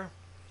co-op here.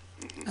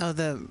 Oh,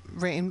 the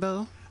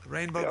Rainbow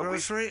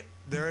Grocery.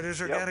 There it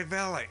is, Organic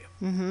Valley.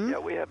 Mm-hmm. Yeah,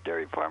 we have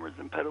dairy farmers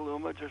in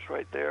Petaluma just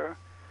right there.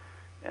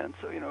 And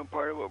so,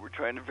 part of what we're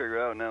trying to figure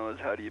out now is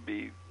how do you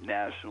be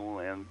national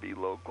and be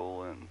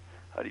local, and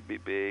how do you be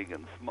big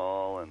and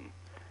small, and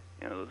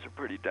those are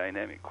pretty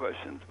dynamic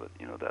questions. But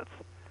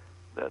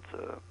that's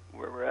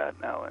where we're at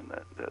now, and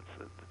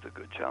that's a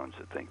good challenge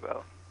to think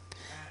about.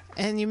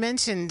 And you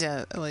mentioned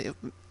a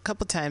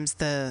couple times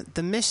the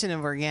mission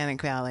of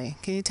Organic Valley.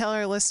 Can you tell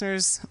our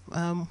listeners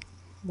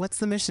what's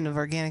the mission of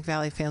Organic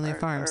Valley Family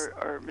Farms?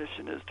 Our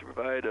mission is to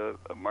provide a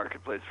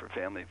marketplace for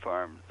family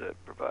farms that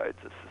provides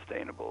a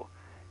sustainable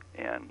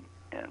and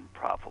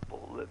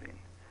profitable living.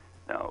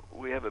 Now,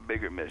 we have a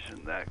bigger mission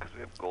than that because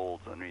we have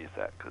goals underneath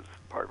that, because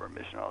part of our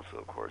mission also,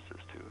 of course, is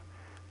to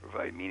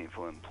provide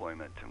meaningful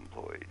employment to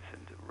employees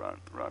and to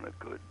run a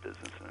good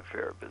business and a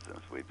fair business.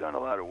 We've done a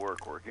lot of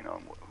working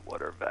on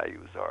what our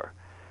values are,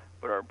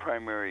 but our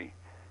primary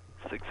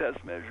success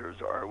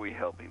measures are we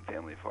helping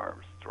family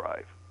farms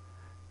thrive?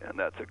 And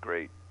that's a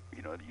great,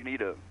 you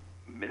need a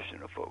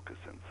mission of focus,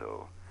 and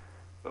so,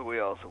 but we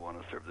also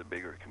want to serve the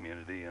bigger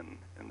community, and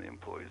the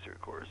employees, of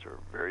course, are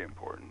very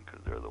important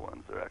because they're the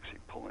ones that are actually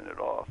pulling it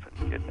off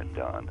and getting it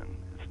done, and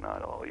it's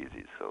not all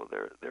easy, so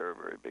they're a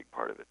very big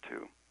part of it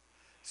too.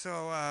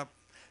 So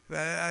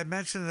I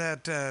mentioned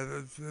that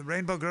the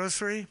Rainbow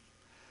Grocery,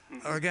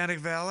 Organic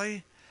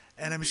Valley,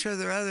 and I'm sure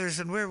there are others,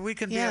 and where we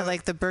can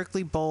like the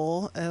Berkeley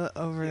Bowl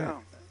over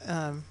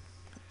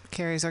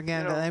carries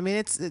Organic Valley. I mean,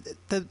 it's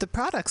the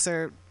products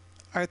are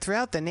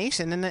throughout the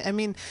nation, and I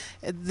mean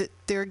the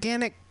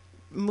organic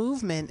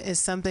movement is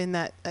something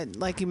that,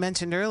 like you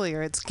mentioned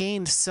earlier, it's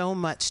gained so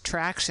much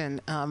traction,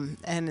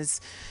 and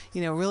is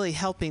really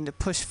helping to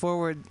push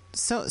forward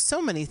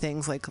so many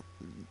things, like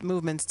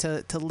movements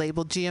to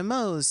label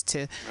GMOs,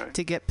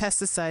 to get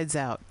pesticides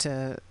out,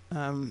 to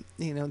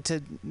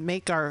to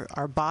make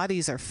our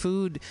bodies, our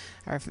food,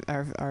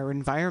 our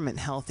environment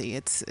healthy.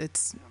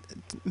 It's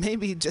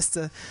maybe just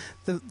the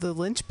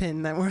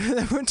linchpin that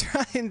we're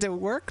trying to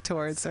work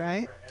towards,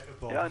 right?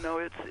 Yeah, no,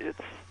 it's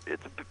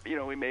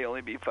we may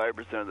only be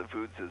 5% of the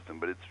food system,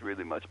 but it's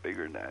really much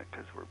bigger than that,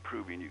 because we're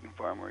proving you can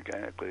farm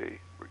organically.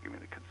 We're giving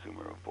the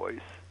consumer a voice.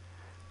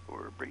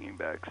 We're bringing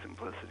back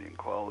simplicity and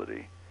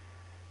quality.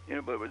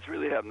 But what's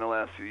really happened in the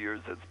last few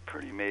years that's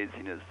pretty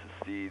amazing is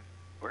to see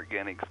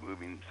organics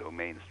moving so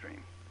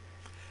mainstream.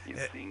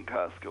 Seeing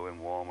Costco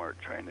and Walmart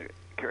trying to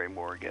carry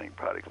more organic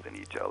products than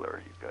each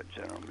other. You've got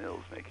General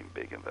Mills making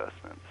big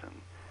investments,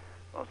 and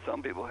while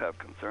some people have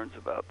concerns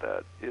about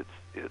that, it's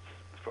as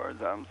far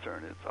as I'm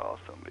concerned, it's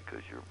awesome,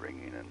 because you're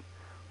bringing in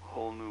a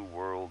whole new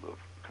world of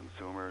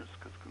consumers,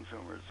 because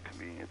consumers'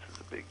 convenience is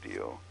a big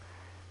deal,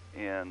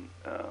 and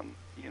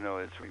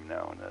it's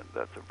now, and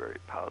that's a very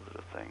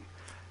positive thing.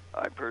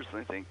 I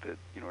personally think that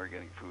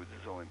organic foods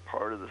is only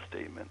part of the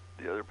statement.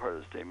 The other part of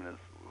the statement is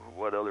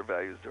what other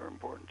values are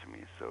important to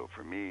me. So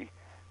for me,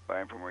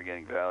 buying from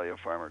Organic Valley, a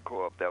farmer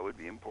co-op, that would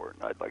be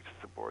important. I'd like to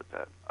support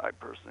that. I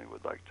personally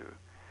would like to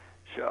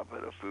shop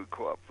at a food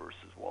co-op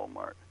versus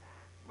Walmart,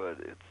 but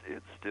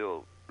it's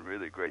still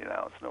really great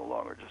now. It's no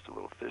longer just a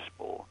little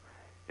fishbowl.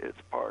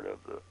 It's part of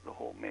the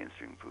whole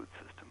mainstream food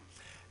system.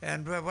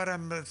 And what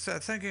I'm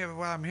thinking of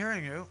while I'm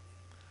hearing you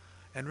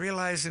and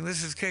realizing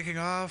this is kicking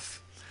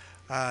off,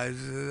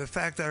 the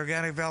fact that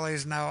Organic Valley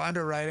is now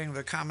underwriting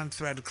the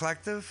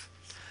CommonThreadCollective,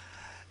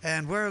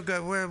 and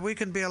where we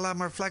can be a lot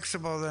more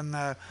flexible than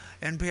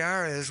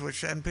NPR is,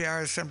 which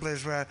NPR is simply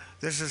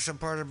this is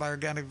supported by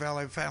Organic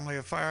Valley Family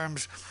of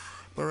Farms.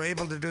 We're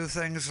able to do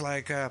things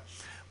like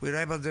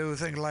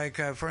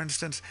for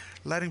instance,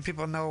 letting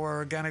people know where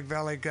Organic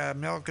Valley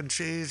milk and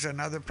cheese and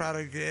other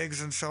product,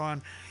 eggs and so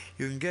on,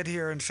 you can get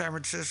here in San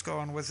Francisco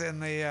and within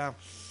the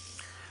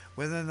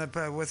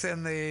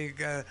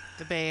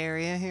Bay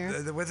Area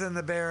here, within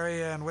the Bay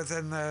Area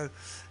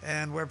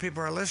and where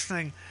people are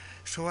listening.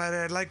 So what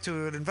I'd like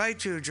to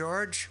invite you,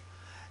 George,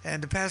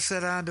 and to pass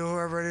that on to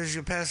whoever it is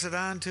you pass it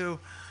on to,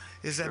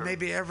 is that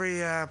maybe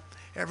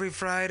every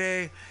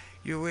Friday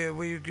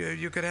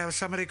you could have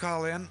somebody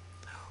call in,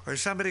 or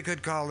somebody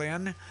could call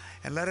in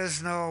and let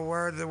us know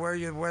where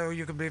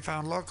you can be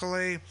found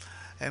locally,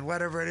 and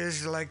whatever it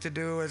is you like to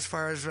do as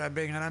far as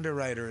being an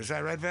underwriter. Is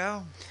that right,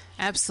 Val?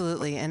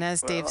 Absolutely. And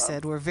as Dave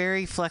said, we're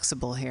very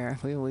flexible here.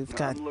 We've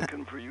got. I'm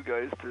looking for you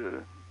guys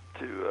to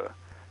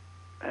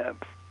have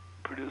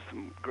produce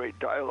some great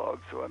dialogue,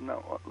 so I'm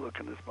not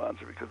looking to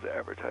sponsor because of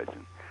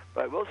advertising.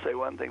 But I will say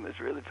one thing that's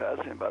really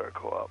fascinating about our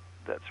co-op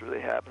that's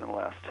really happened in the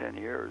last 10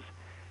 years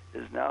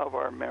is now of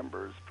our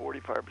members,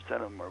 45%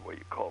 of them are what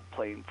you call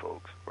plain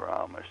folks or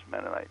Amish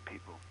Mennonite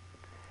people.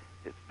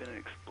 It's been an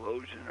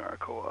explosion in our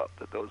co-op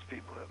that those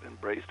people have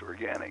embraced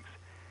organics,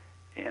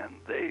 and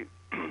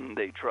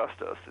they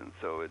trust us, and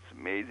so it's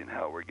amazing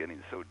how we're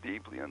getting so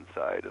deeply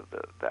inside of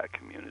that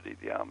community,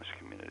 the Amish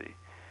community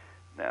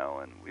now,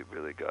 and we've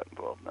really got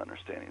involved in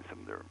understanding some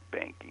of their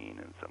banking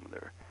and some of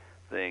their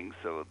things.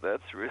 So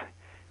that's really,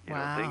 you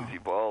know, things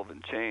evolve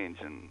and change,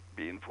 and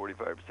being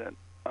 45%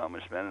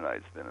 Amish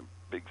Mennonite has been a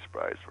big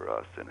surprise for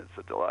us, and it's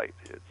a delight.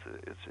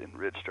 It's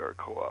enriched our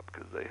co-op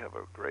because they have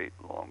a great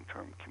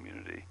long-term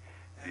community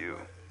view.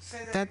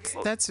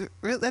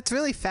 That's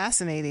really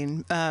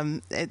fascinating.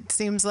 It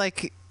seems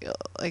like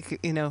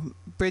you know,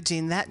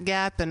 bridging that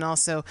gap, and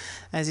also,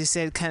 as you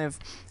said, kind of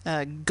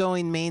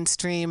going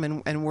mainstream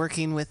and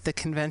working with the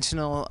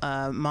conventional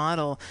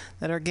model.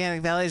 That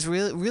Organic Valley is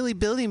really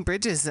building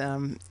bridges,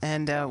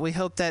 and we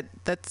hope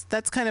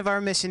that's kind of our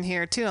mission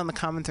here too on the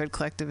Common Thread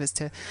Collective is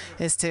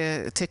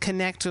to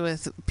connect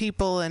with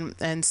people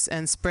and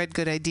spread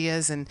good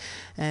ideas and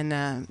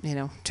you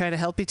know, try to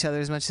help each other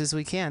as much as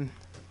we can.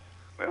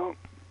 Well,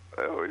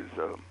 I always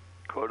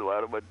quote a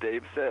lot of what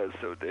Dave says.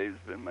 So Dave's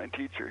been my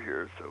teacher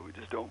here, so we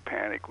just don't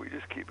panic. We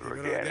just keep it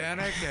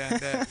organic.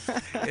 And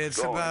it's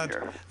about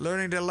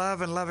learning to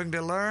love and loving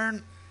to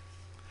learn.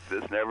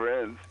 This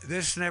never ends.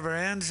 This never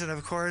ends. And,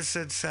 of course,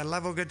 it's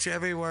love will get you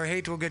everywhere,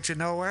 hate will get you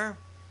nowhere.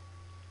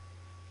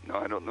 No,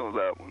 I don't know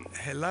that one.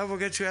 Hey, love will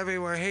get you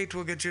everywhere, hate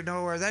will get you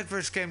nowhere. That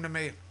verse came to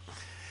me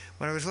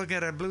when I was looking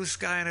at a blue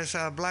sky and I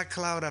saw a black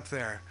cloud up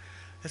there.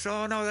 I said,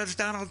 oh, no, that's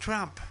Donald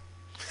Trump.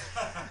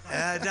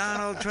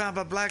 Donald Trump,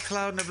 a black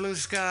cloud in the blue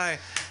sky.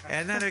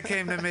 And then it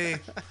came to me.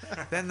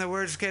 Then the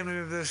words came to me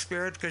of the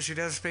Spirit, because she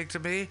does speak to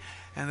me.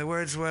 And the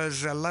words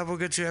was, love will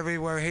get you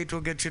everywhere, hate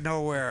will get you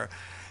nowhere.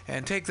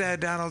 And take that,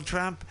 Donald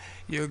Trump.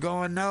 You're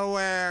going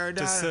nowhere.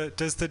 Does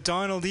the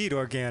Donald eat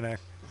organic?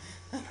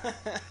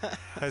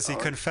 Has he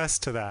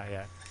confessed to that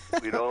yet?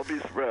 We'd all be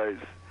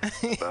surprised.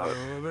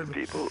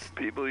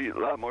 People eat, a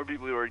lot more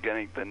people eat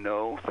organic than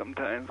no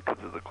sometimes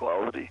because of the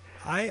quality.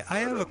 I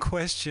have a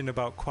question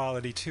about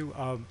quality too.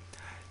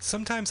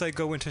 Sometimes I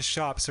go into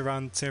shops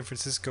around San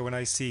Francisco and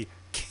I see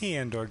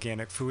canned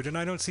organic food, and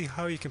I don't see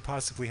how you can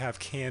possibly have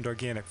canned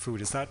organic food.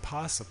 Is that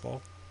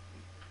possible?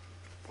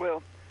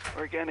 Well,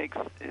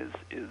 organics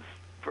is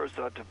first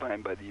off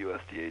defined by the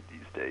USDA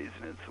these days,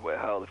 and it's the way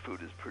how the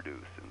food is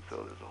produced. And so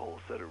there's a whole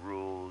set of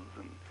rules,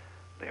 and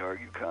they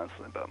argue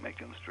constantly about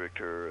making them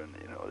stricter, and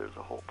you know, there's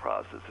a whole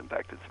process. In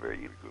fact, it's a very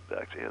unique group that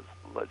actually has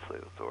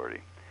legislative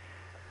authority.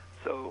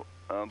 So,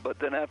 but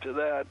then after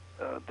that,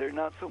 there are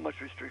not so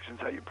much restrictions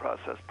how you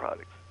process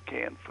products,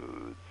 canned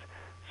foods.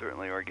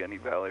 Certainly,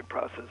 Organic Valley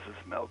processes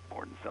milk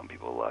more than some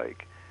people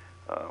like.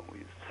 We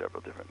use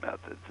several different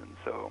methods, and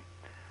so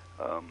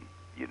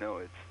you know,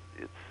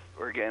 it's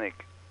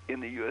organic in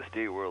the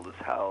USDA world is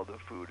how the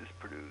food is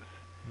produced.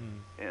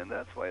 And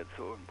that's why it's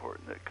so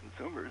important that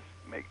consumers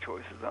make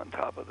choices on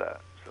top of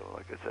that. So,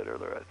 like I said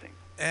earlier, I think.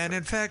 And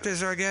in fact,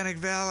 as Organic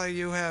Valley,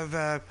 you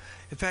have,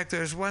 in fact,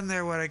 there's one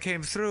there when I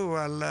came through,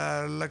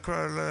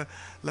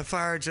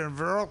 Lafarge and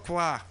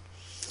Viroqua.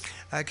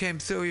 I came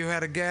through, you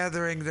had a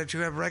gathering that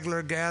you have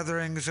regular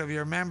gatherings of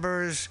your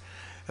members,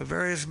 of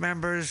various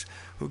members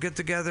who get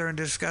together and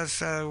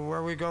discuss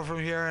where we go from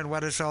here and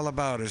what it's all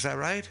about. Is that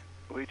right?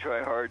 We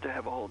try hard to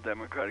have a whole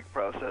democratic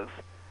process.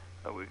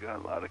 We got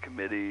a lot of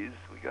committees.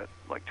 We got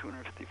like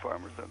 250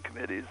 farmers on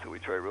committees, so we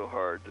try real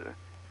hard to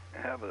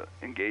have an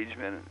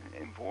engagement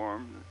and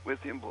inform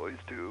with the employees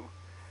too,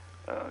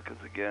 because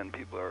again,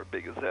 people are our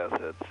biggest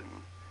assets,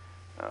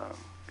 and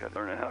got to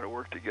learn how to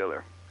work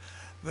together.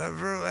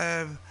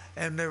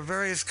 And there are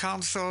various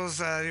councils.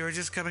 You were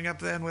just coming up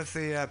then with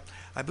the,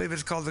 I believe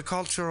it's called the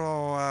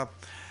Cultural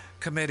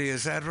Committee.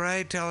 Is that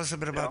right? Tell us a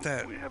bit about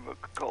that. We have a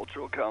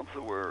cultural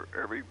council where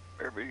every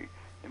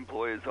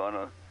employee is on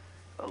a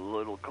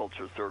little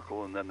culture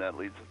circle, and then that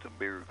leads to a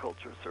bigger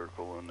culture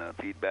circle, and that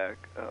feedback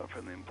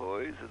from the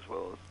employees as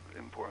well as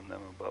inform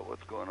them about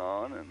what's going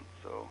on, and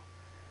so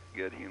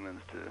get humans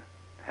to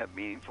have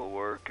meaningful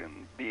work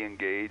and be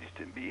engaged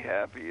and be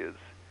happy is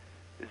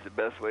the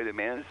best way to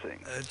manage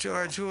things.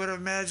 George, who would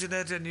imagine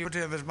it? And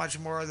cooperative is much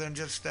more than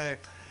just a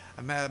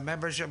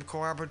membership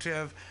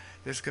cooperative.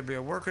 This could be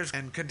a workers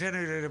and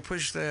continue to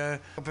push the,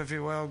 if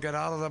you will, get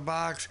out of the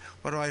box.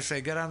 What do I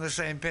say? Get on the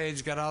same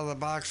page, get out of the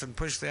box, and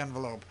push the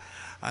envelope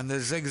on the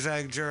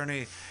zigzag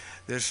journey,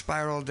 this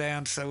spiral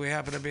dance that we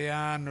happen to be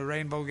on, the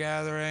Rainbow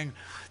Gathering.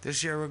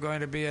 This year we're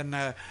going to be in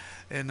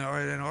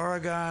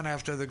Oregon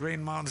after the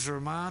Green Mountains,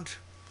 Vermont,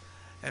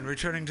 and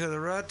returning to the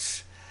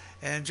roots.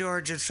 And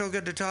George, it's so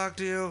good to talk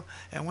to you.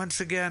 And once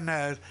again,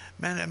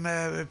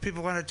 if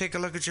people want to take a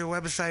look at your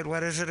website,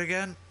 what is it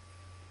again?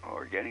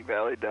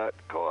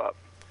 organicvalley.coop.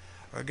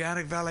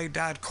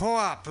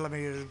 organicvalley.coop. Let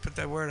me put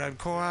that word on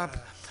co-op.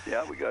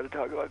 Yeah, we got to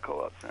talk about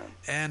co-ops, man.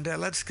 And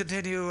let's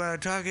continue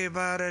talking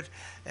about it.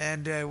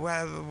 And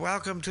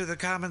welcome to the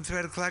Common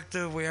Thread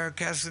Collective. We are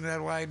casting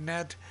that wide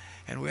net,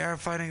 and we are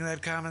finding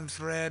that common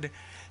thread.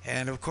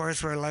 And, of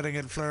course, we're letting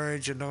it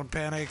flourish, and don't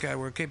panic.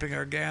 We're keeping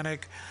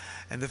organic.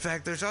 And the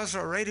fact there's also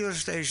a radio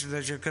station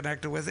that you're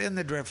connected with in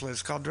the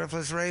Driftless called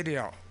Driftless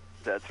Radio.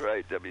 That's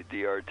right,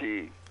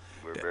 WDRT.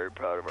 We're very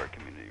proud of our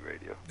community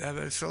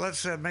radio. So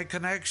let's make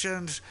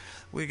connections.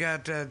 We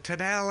got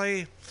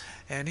Tenali,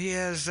 and he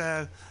is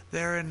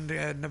there in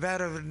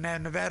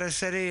Nevada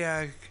City.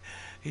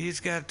 He's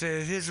got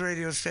his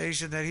radio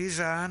station that he's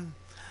on.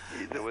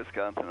 He's a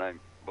Wisconsinite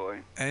boy.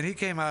 And he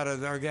came out of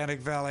the Organic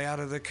Valley,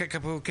 out of the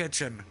Kickapoo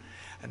Kitchen.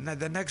 And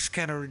the next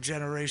kind of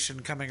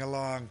generation coming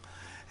along.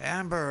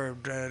 Amber,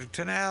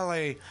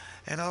 Tenali,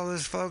 and all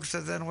those folks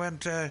that then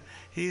went,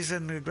 he's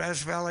in the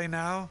Grass Valley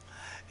now,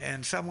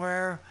 and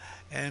somewhere.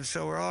 And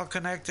so we're all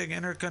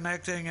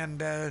interconnecting,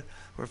 and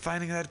we're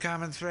finding that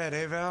common thread.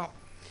 Hey, Val?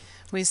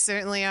 We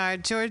certainly are.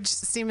 George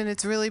Seaman,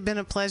 it's really been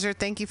a pleasure.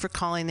 Thank you for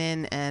calling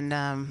in.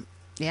 And,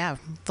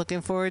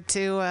 looking forward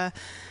to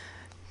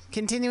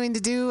continuing to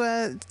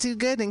do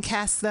good and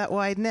cast that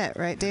wide net.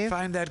 Right, Dave?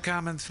 Find that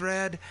common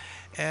thread.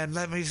 And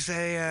let me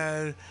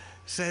say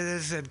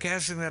this, and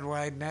casting that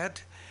wide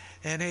net.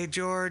 And, hey,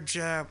 George,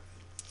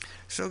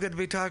 so good to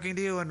be talking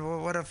to you.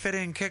 And what a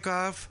fitting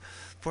kickoff.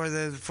 We're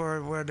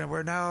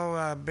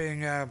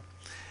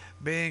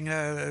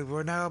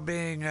now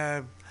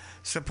being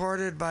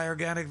supported by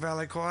Organic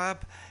Valley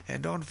Co-op,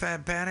 and don't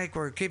panic.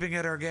 We're keeping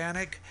it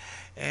organic,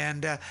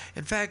 and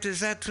in fact,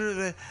 is that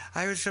true?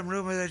 I heard some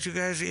rumor that you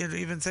guys are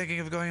even thinking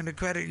of going into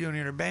credit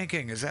union or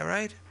banking. Is that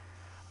right?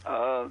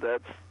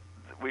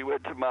 We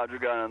went to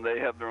Madrigal, and they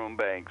have their own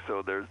bank,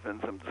 so there's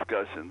been some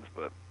discussions,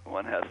 but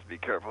one has to be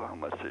careful how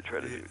much they try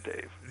to do,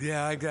 Dave.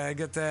 Yeah, I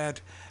get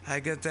that.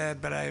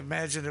 But I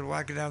imagine it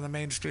walking down the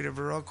main street of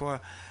Viroqua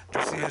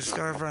to see a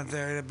storefront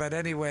there. But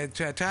anyway,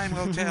 time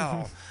will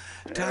tell.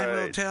 Time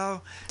will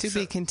tell. To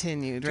be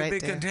continued, right? To be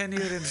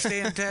continued, and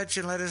stay in touch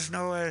and let us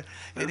know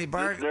any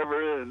bark. This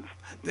never ends.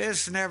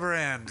 This never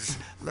ends.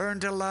 Learn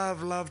to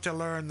love to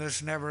learn.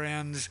 This never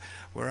ends.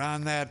 We're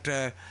on that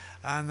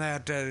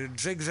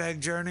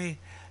zigzag journey,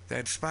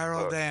 that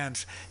spiral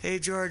dance. Hey,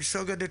 George,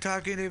 so good to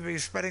talk to you. Be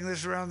spreading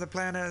this around the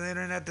planet and the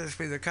internet. This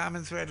be the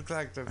Common Thread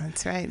Collective.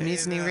 That's right.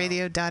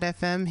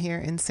 MutinyRadio.fm here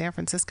in San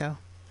Francisco.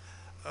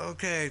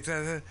 Okay,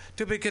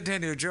 to be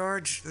continued,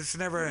 George. This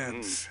never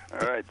ends.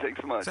 All right,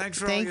 thanks so much. Thanks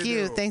for all you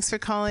do. Thanks for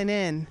calling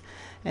in,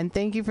 and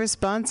thank you for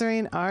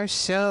sponsoring our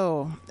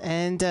show.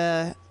 And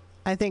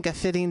I think a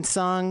fitting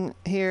song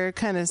here,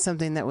 kind of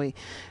something that we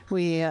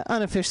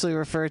unofficially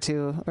refer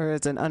to, or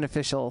as an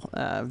unofficial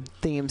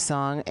theme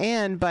song.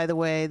 And by the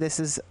way, this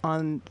is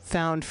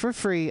found for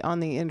free on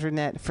the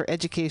internet for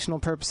educational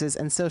purposes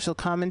and social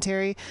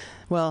commentary.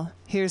 Well,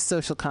 here's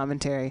social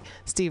commentary.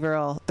 Steve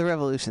Earle, The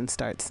Revolution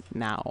starts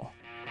now.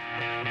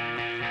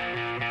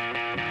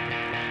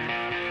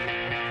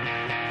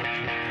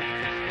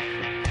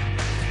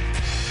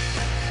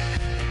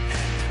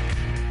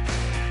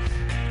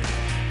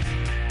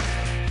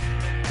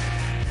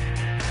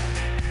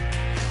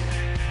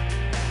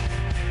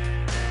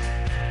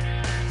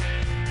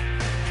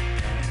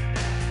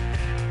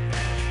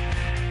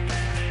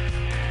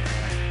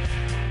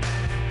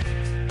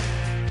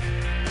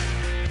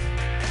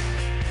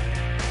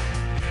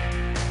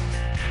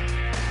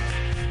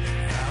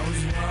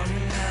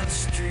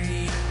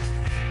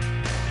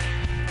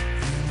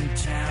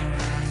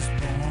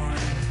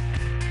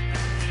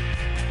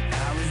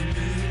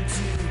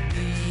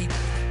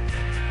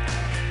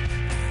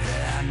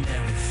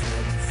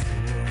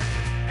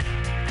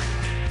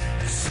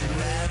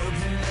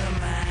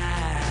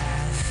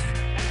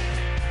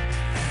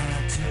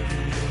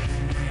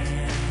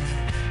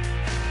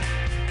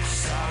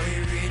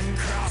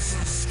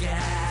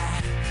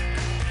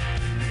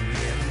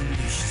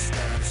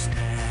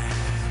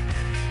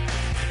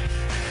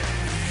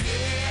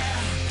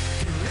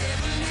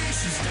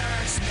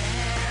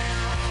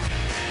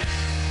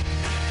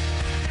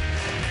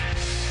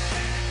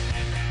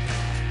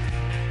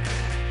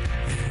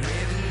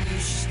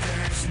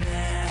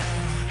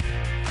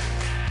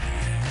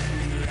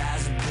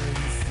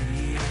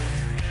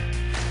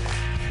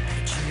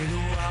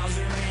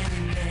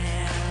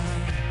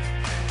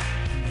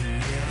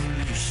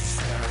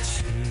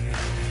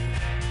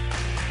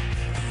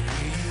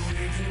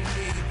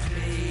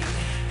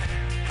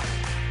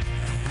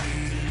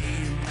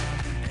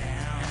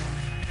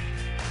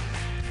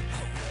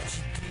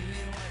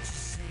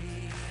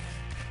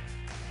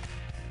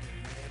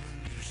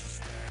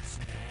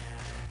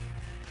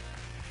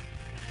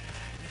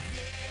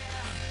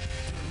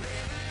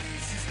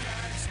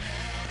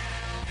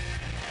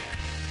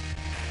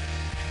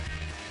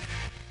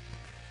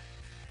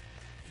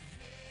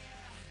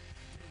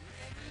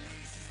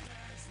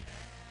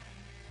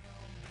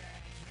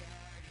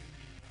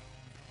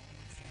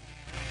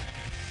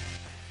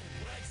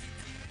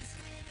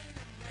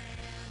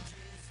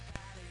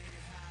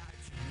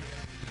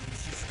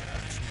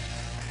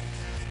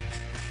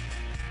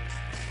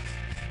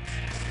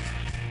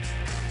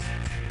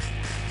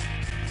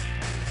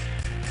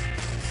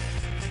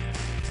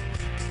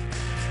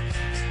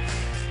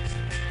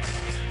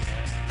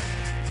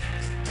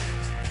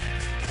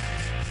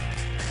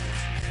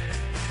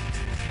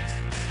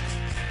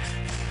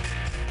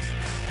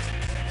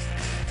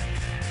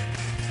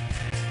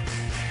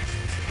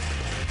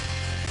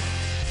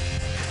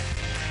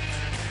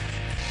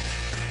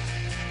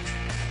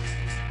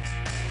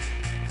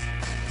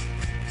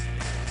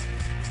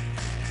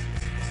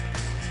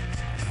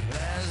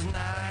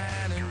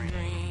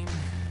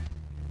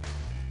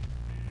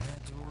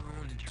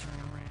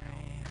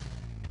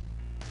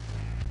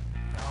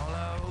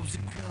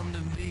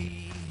 come to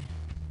be.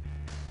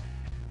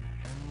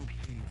 And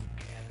people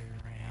gather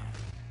around.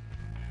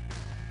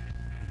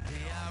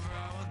 They have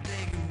all what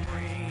they can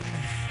bring.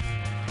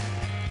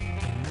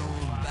 Ain't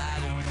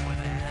nobody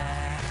winning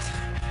that.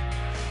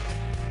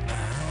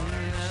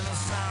 Other than a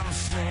sound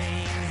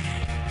sing.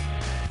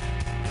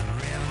 The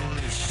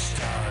revolution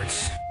starts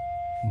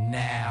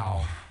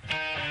now.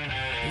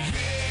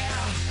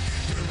 Yeah,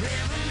 the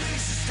revolution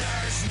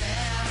starts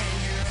now in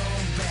your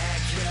own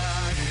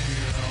backyard, in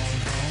your own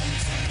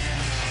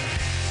hometown.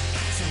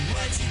 So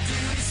what you do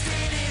is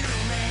standing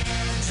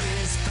around,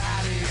 just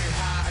follow your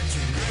heart.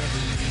 The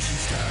revolution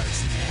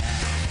starts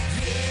now.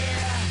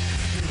 Yeah,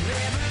 the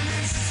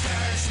revolution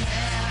starts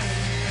now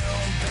in your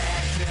own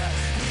backyard,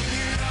 in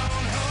your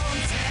own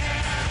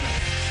hometown.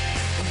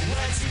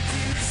 What you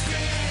do is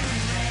stand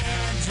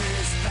around,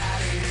 just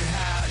follow your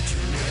heart. The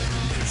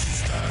revolution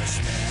starts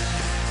now.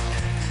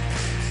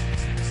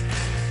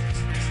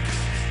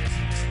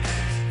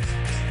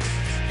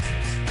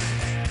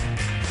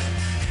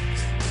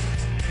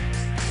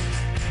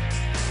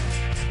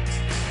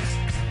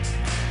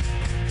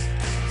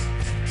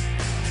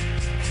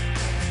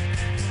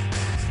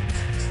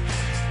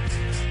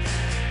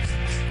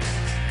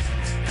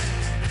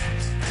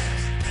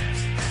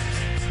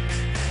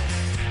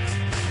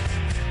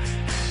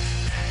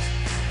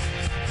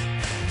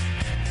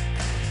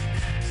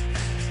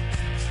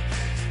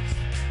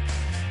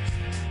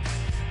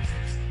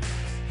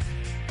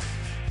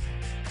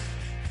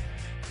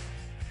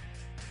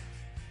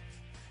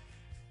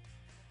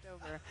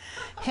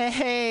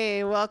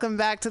 Hey, welcome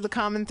back to the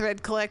Common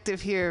Thread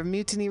Collective here,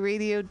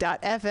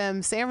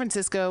 MutinyRadio.fm, San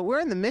Francisco. We're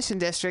in the Mission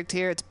District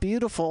here. It's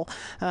beautiful,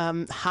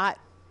 hot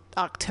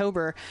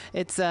October.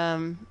 It's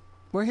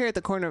we're here at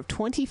the corner of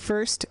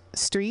 21st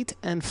Street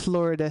and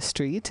Florida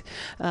Street.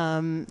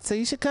 So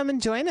you should come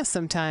and join us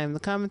sometime. The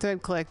Common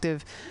Thread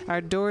Collective.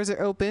 Our doors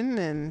are open,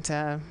 and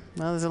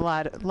well, there's a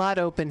lot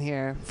open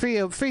here.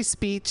 Free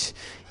speech,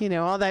 you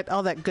know, all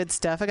that good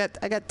stuff. I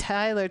got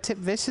Tyler Tip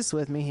Vicious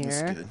with me here.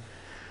 That's good.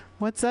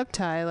 What's up,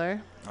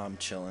 Tyler? I'm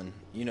chilling.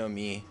 You know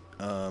me.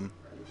 I'm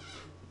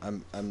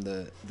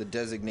the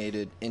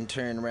designated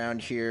intern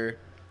around here,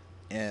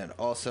 and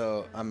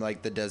also I'm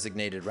like the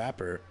designated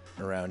rapper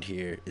around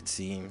here. It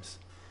seems.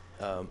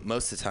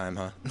 Most of the time,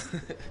 huh?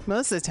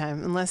 Most of the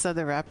time, unless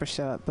other rappers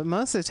show up. But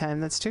most of the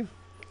time, that's true.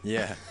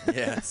 Yeah.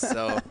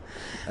 So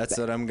that's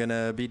what I'm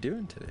gonna be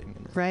doing today.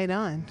 Right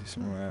on. Do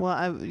some rap.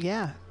 Well,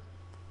 yeah.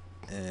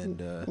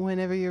 And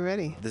whenever you're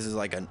ready. This is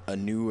like a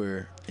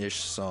newer-ish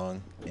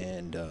song,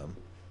 and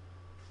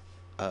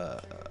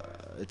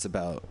it's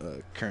about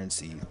a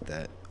currency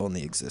that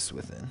only exists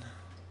within.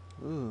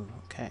 Ooh,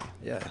 okay.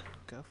 Yeah.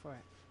 Go for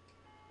it.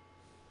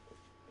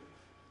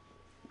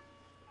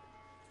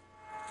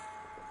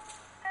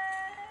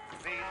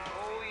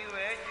 Before you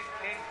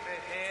educate the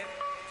head,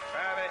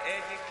 try to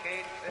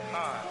educate the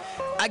heart.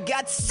 I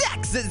got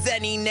sex as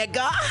any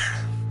nigga.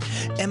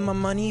 And my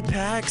money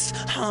packs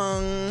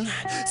hung.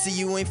 See,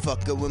 you ain't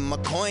fucking with my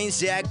coins,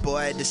 Jack. Boy,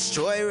 I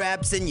destroy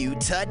raps and you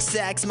touch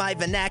sacks. My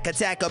vernac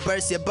attack, I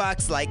burst your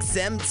box like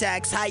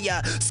Semtax.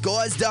 Higher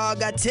scores,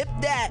 dog, I tip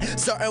that.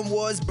 Starting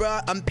wars,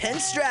 bruh, I'm pen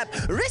strap.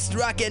 Wrist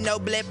rocking, no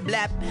blip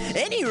blap.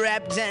 Any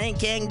rap tank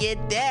can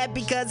get that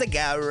because I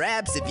got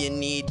raps. If you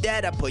need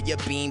that, I put your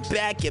bean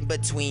back in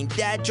between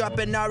that.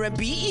 Dropping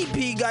R&B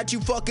EP, got you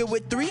fucking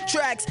with 3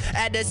 tracks.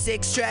 Add the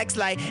 6 tracks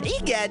like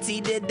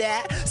Egati did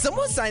that.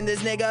 Someone sign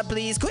this nigga,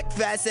 please, quick,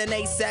 fast, and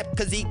ASAP,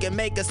 cause he can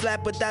make a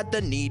slap without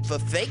the need for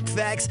fake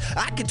facts.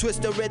 I can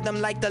twist the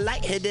rhythm like the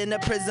light hidden a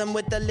prism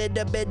with a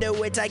little bit of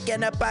which I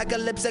can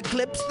apocalypse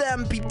eclipse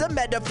them. Peep the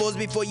metaphors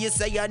before you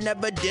say I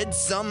never did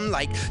some.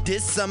 Like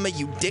this some of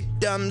you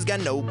dickdums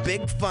got no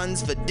big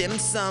funds for dim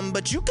sum,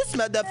 but you can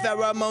smell the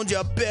pheromones,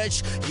 your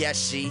bitch. Yeah,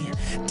 she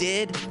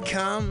did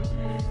come.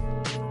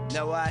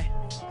 Know why?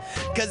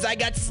 Cause I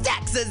got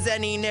stacks as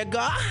any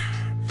nigga.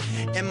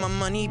 And my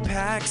money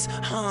packs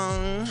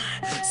hung.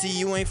 See,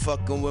 you ain't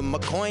fucking with my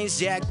coins,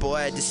 Jack. Boy,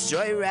 I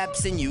destroy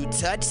raps and you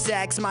touch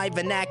sacks. My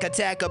vernac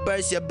attack, I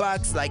burst your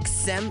box like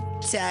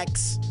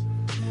Semtax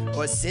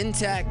or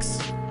syntax.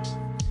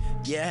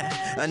 Yeah,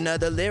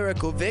 another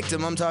lyrical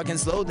victim. I'm talking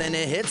slow, then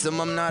it hits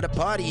him. I'm not a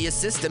part of your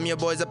system. Your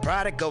boy's a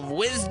product of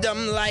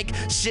wisdom. Like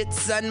shit,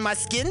 son, my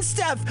skin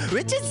stuff.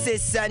 Richard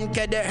says, son,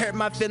 could it hurt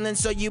my feelings?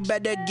 So you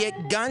better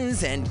get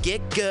guns and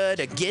get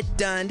good or get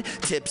done.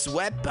 Tip's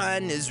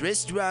weapon is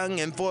wrist rung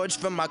and forged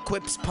from my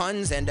quips,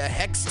 puns, and a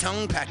hex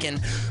tongue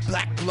packing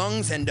black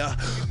lungs and a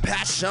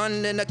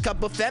passion. And a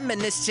couple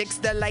feminist chicks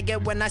that like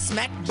it when I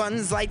smack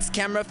buns. Lights,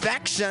 camera,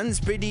 factions.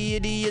 Pretty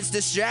idiots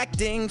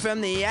distracting from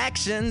the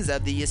actions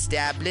of the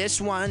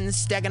established ones,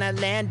 stacking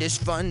outlandish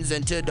funds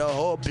until the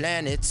whole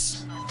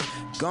planet's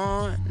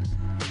gone,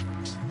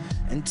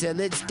 until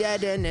it's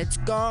dead and it's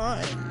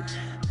gone,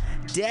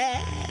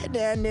 dead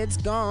and it's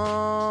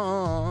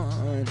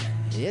gone,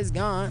 it's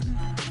gone.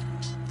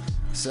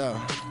 So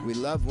we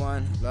love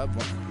one,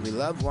 we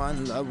love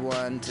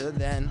one, till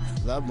then,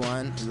 love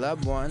one,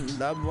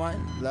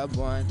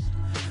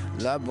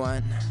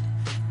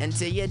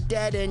 until you're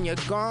dead and you're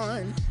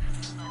gone.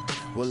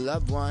 Well,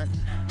 love one,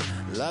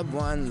 love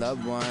one,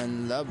 love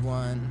one, love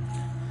one,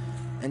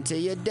 until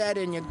you're dead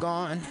and you're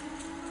gone.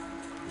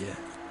 Yeah.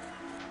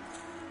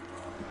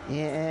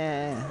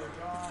 Yeah.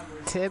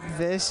 Tip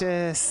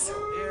Vicious.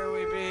 Here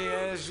we be,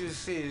 as you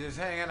see, just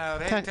hanging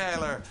out. Hey,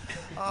 Taylor.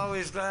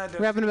 Always glad to...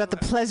 Rapping about the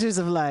pleasures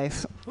of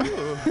life.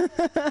 Ooh.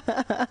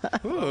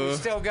 Well, we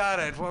still got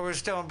it. Well, we're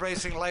still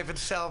embracing life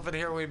itself, and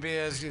here we be,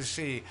 as you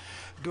see,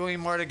 doing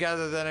more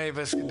together than any of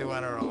us can do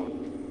on our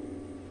own.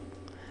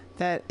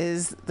 That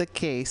is the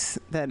case.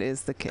 That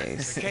is the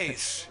case. The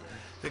case.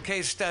 The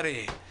case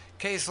study.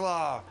 Case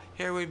law.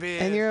 Here we be.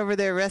 And you're over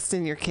there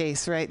resting your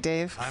case, right,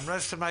 Dave? I'm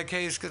resting my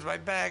case because my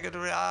back is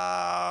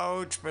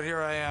ouch. But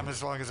here I am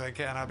as long as I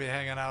can. I'll be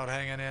hanging out,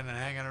 hanging in, and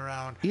hanging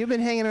around. You've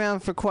been hanging around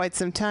for quite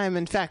some time.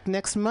 In fact,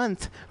 next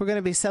month, we're going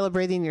to be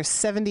celebrating your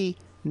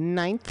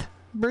 79th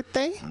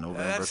birthday.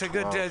 That's a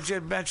good,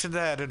 you mentioned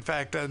that. In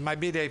fact, my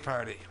B-Day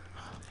party.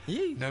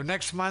 Yee. No,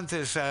 next month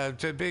is,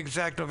 to be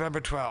exact, November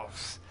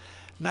 12th.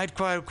 Not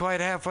quite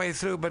halfway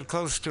through, but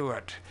close to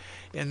it.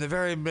 In the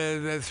very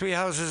the three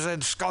houses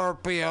in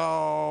Scorpio.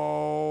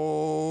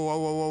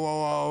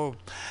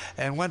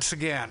 And once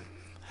again,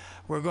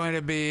 we're going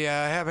to be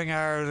having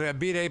our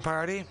B-Day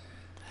party,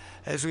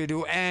 as we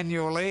do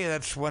annually.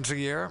 That's once a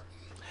year,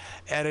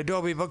 at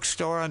Adobe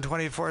Bookstore on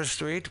 24th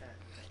Street.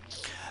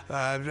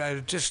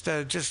 Just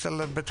a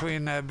little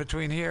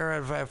between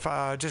here,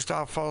 just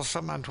off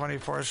Folsom on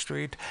 24th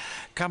Street.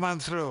 Come on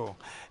through.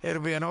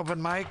 It'll be an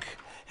open mic.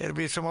 It'll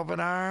be some open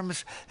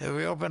arms. It'll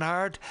be open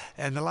heart.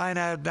 And the line,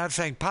 I'm not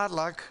saying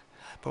potluck,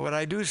 but what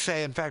I do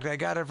say, in fact, I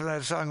got it from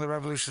that song, The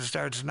Revolution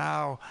Starts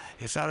Now.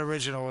 It's not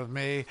original with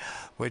me,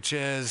 which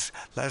is,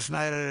 last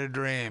night I had a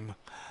dream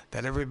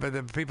that everybody,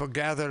 the people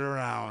gathered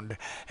around,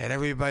 and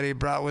everybody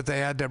brought what they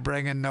had to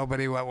bring, and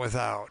nobody went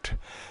without.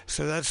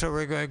 So that's what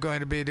we're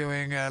going to be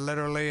doing,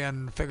 literally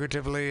and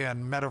figuratively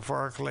and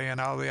metaphorically and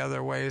all the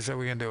other ways that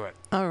we can do it.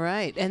 All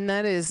right. And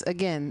that is,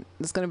 again,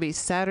 it's going to be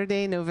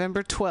Saturday,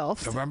 November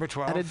 12th. November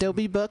 12th. At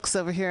Adobe Books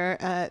over here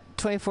at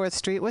 24th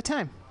Street. What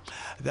time?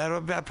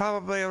 That'll be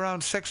probably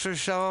around 6 or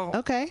so.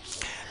 Okay.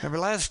 Remember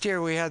last year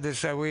we had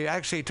this, we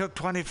actually took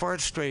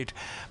 24th Street,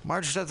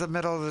 marched up the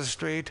middle of the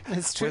street.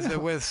 It's true.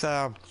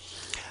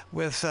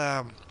 With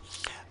our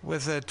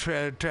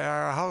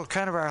whole,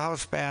 kind of our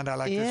house band, I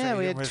like to say. Yeah,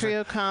 we had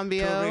Trio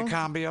Cambio.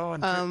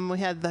 And we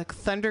had the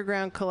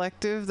Thunderground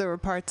Collective. There were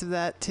parts of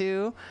that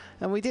too.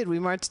 And we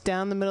marched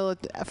down the middle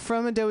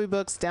from Adobe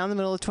Books down the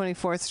middle of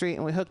 24th Street,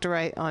 and we hooked a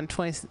right on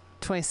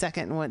 22nd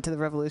and went to the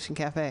Revolution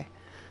Cafe.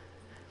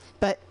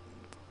 But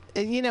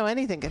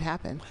anything could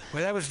happen.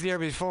 Well, that was the year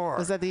before.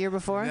 Was that the year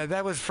before?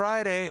 That was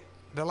Friday.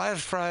 The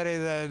last Friday,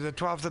 the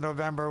 12th of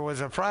November,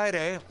 was a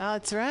Friday. Oh,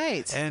 that's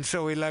right. And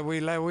so we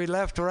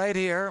left right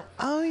here.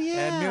 Oh, yeah.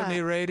 At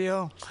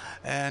MutinyRadio.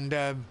 And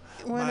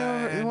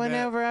went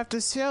over after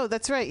the show.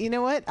 That's right. You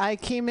know what? I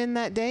came in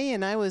that day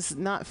and I was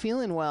not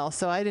feeling well,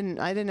 so I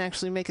didn't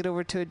actually make it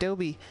over to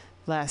Adobe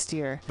last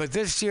year. But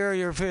this year,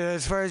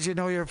 as far as you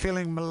know, you're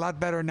feeling a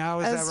lot better now.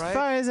 Is that right? As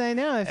far as I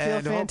know, I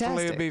feel fantastic. And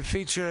hopefully you'll be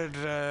featured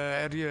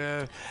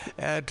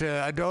at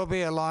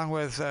Adobe along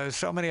with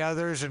so many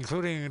others,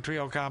 including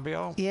Trio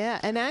Cambio. Yeah,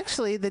 and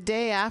actually the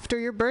day after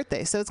your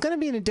birthday. So it's going to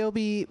be an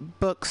Adobe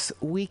Books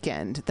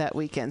weekend that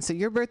weekend. So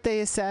your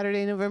birthday is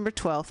Saturday, November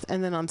 12th.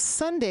 And then on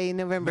Sunday,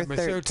 November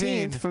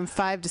 13th, from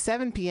 5 to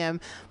 7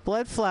 p.m.,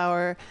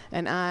 Bloodflower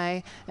and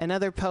I and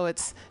other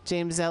poets,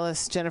 James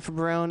Ellis, Jennifer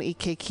Barone,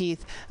 E.K.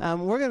 Keith,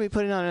 we're going to be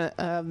putting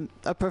on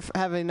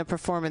having a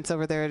performance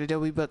over there at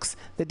Adobe Books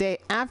the day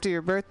after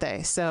your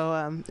birthday.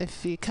 So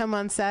if you come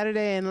on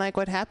Saturday and like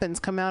what happens,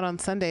 come out on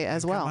Sunday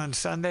as well. Come on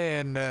Sunday,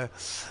 and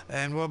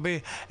we'll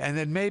be, and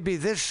it may be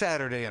this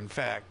Saturday, in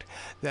fact,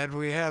 that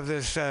we have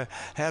this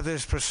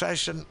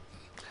procession.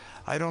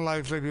 I don't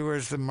like to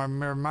use the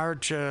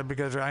march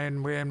because we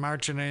ain't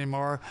marching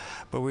anymore,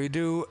 but we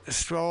do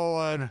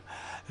stroll and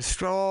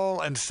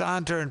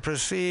saunter and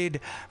proceed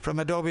from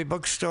Adobe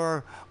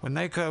Bookstore when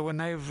they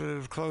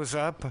close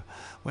up.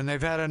 When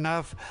they've had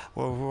enough,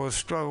 we'll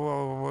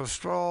stroll,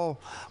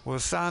 we'll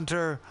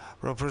saunter,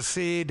 we'll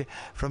proceed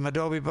from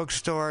Adobe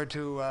Bookstore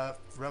to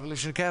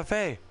Revolution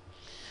Cafe.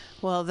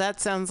 Well,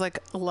 that sounds like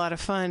a lot of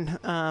fun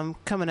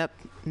coming up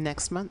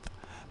next month.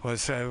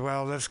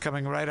 Well, that's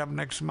coming right up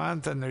next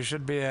month, and there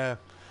should be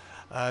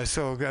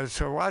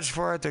so watch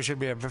for it. There should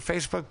be a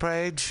Facebook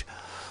page.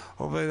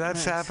 Hopefully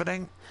that's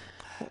happening.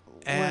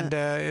 And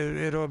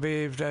there'll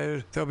be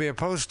a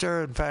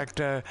poster. In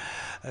fact,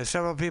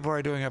 several people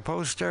are doing a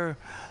poster.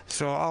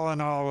 So all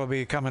in all, we'll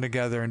be coming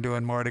together and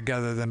doing more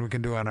together than we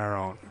can do on our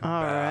own.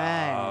 All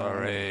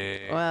right.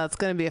 Well, it's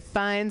going to be a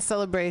fine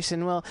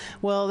celebration.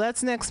 Well,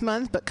 that's next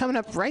month. But coming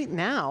up right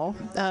now,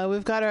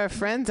 we've got our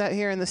friends out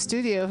here in the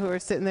studio who are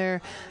sitting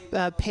there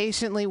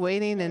patiently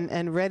waiting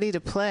and ready to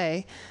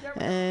play.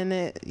 And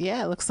it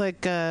looks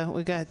like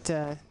we got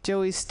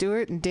Joey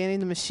Stewart and Danny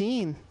the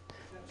Machine.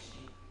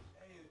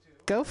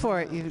 Go for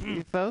it,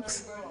 you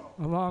folks.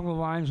 Along the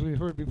lines we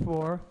heard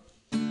before.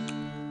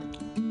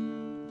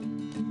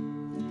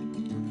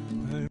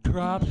 The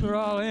crops are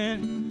all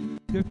in,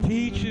 the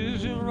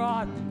peaches are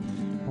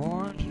rotten,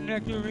 Orange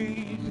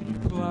nectarines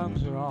and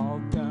plums are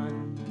all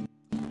done.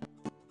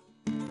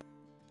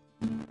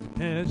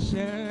 Let's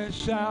send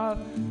south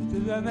to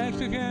the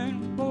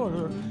Mexican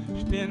border.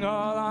 Spend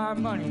all our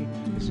money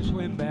just to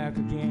swim back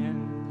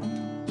again.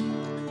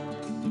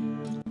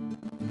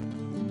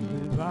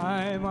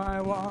 Goodbye,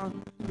 my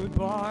Juan.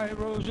 Goodbye,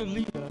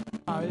 Rosalita.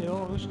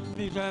 Adios,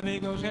 mis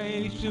amigos,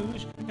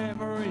 Jesus and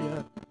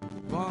Maria.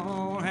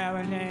 Won't have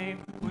a name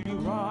when you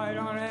ride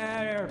on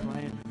that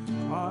airplane.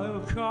 All they'll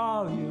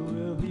call you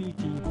will be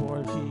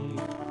deportee.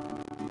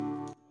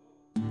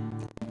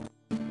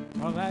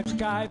 Well, that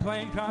sky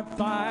plane caught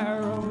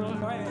fire over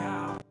the way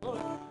out.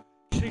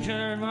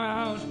 600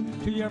 miles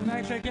to your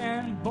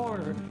Mexican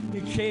border.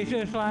 It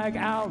chases like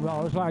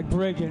outlaws, like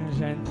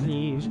brigands and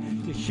thieves.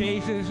 It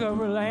chases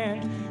over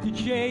land, it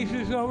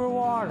chases over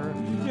water.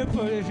 You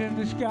put us in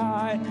the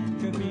sky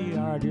to meet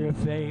our dear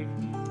fate.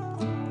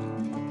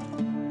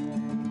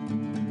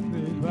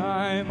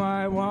 Goodbye,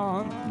 my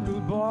Juan.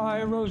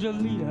 Goodbye,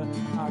 Rosalita.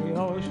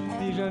 Adios,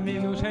 mis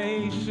amigos,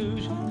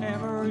 Jesus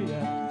and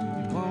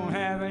Maria. You won't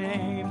have a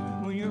name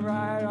when you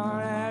ride on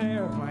that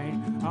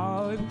airplane.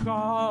 All they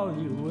call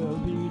you will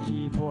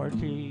be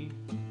deportee.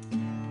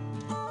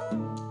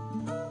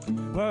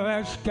 Well,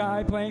 that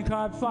sky plane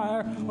caught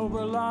fire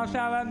over Los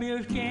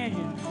Alamos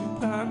Canyon.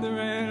 Thunder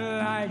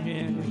and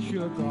lightning, it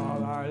shook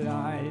all our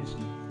lives.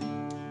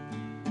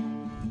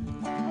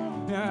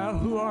 Now,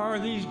 who are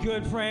these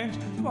good friends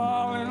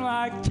falling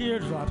like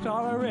teardrops?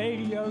 All the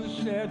radio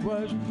said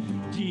was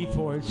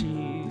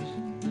deportees.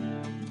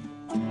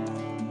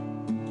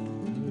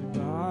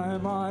 Goodbye,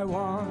 my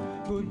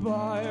Juan.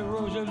 Goodbye,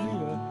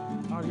 Rosalita.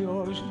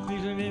 Adios,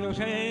 mis amigos,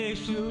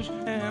 Jesus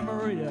and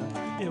Maria.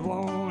 It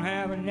won't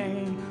have a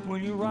name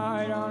when you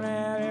ride on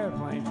that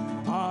airplane.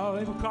 All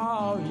they will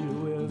call you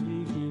will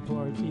be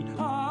deportee.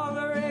 All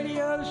the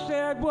radio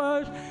said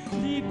was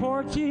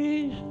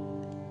deportees.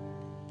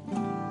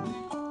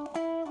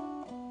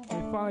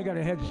 They finally got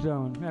a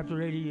headstone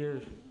after 80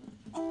 years.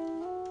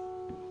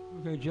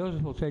 Okay,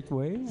 Joseph will take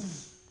away.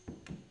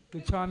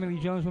 The Tommy Lee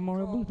Jones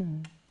Memorial Booth.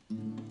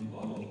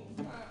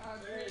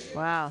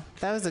 Wow,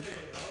 that was a...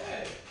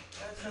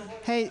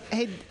 Hey,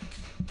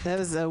 that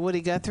was a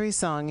Woody Guthrie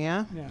song,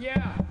 yeah?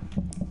 Yeah.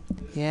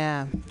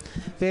 Yeah.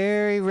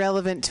 Very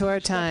relevant to our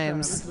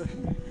times.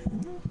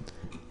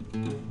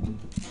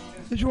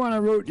 This one I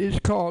wrote is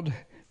called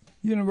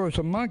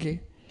Universal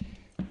Monkey.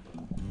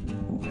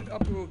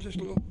 Up a little, just a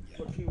little.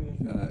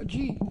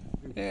 G.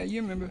 Yeah,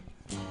 you remember.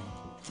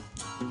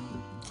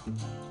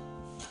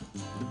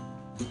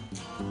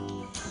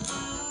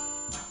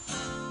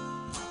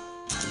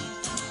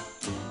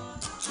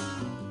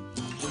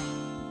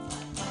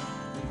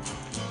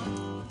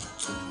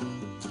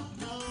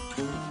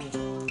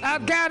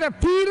 I've got a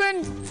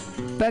feeling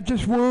that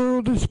this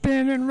world is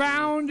spinning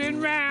round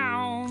and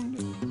round.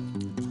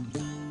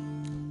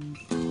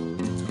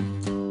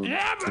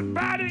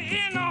 Everybody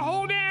in the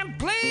whole damn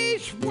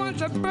place wants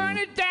to burn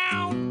it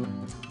down.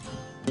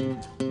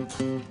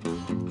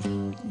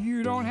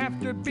 You don't have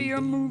to be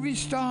a movie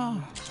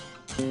star.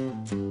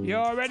 You're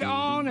already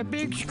on a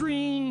big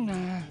screen.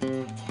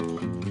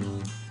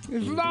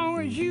 As long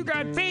as you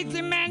got faith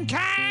in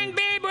mankind,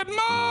 babe, what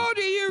more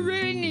do you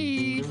really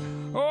need?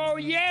 Oh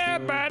yeah,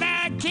 but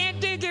I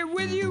can't take it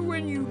with you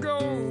when you go.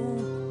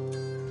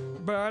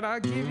 But I'll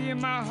give you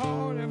my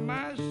heart and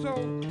my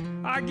soul.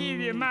 I'll give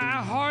you my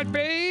heart,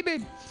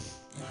 baby.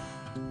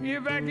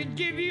 If I could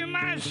give you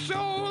my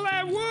soul,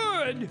 I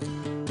would.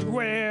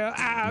 Well,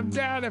 I've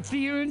got a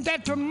feeling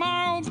that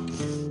tomorrow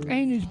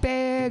ain't as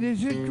bad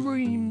as it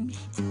dreams.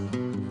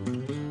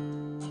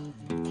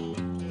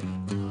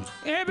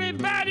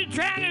 Everybody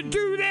trying to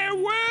do their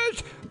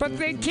worst, but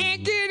they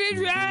can't get it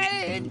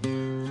right.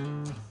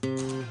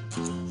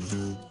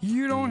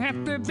 You don't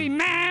have to be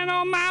man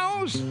or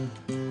mouse.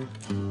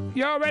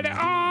 You're already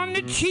on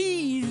the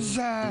cheese.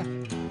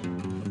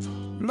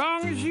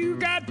 Long as you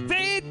got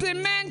faith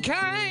in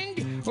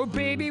mankind, oh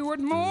baby, what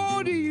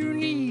more do you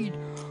need?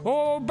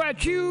 Oh,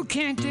 but you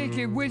can't take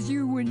it with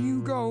you when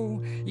you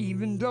go.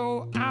 Even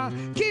though I'll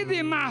give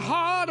you my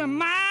heart and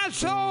my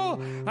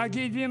soul, I'll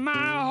give you my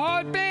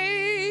heart,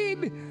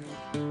 babe.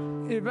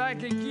 If I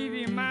could give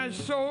you my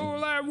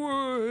soul, I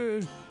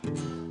would.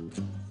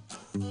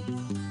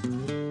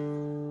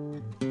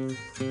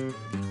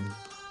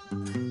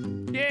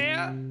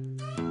 Yeah.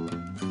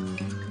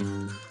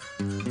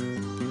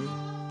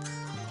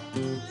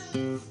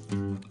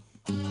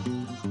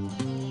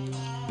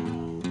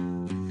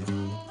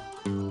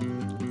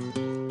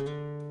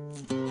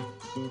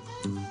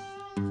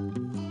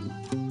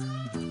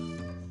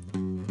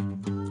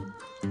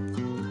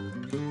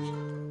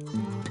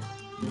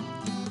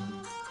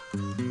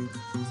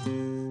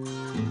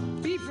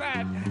 B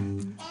flat.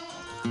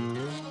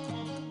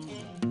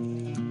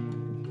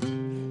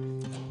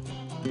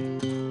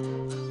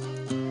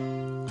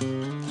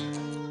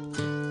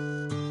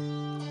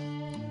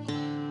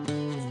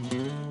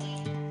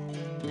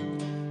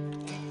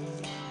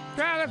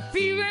 Got a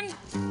feeling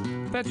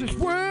that this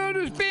world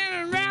has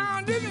been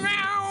round and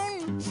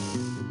round.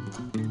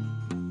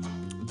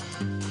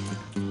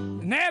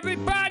 And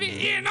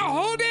and the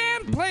whole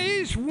damn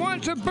place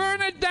wants to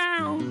burn it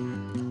down.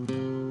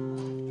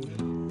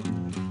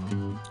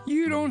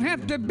 You don't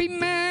have to be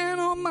man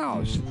or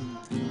mouse.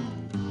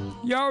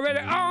 You're already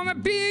on a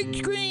big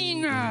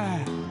screen.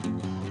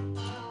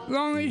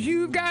 Long as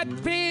you've got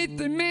faith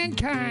in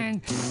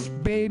mankind,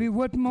 baby,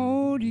 what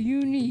more do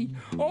you need?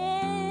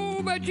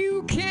 Oh, but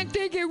you can't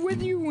take it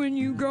with you when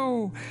you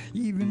go.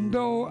 Even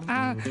though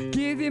I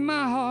give you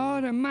my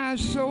heart and my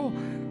soul,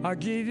 I'll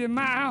give you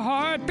my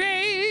heart,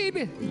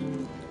 baby.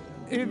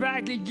 If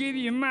I could give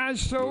you my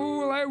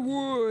soul, I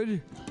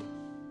would.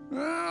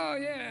 Oh,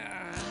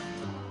 yeah.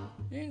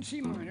 In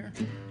C minor.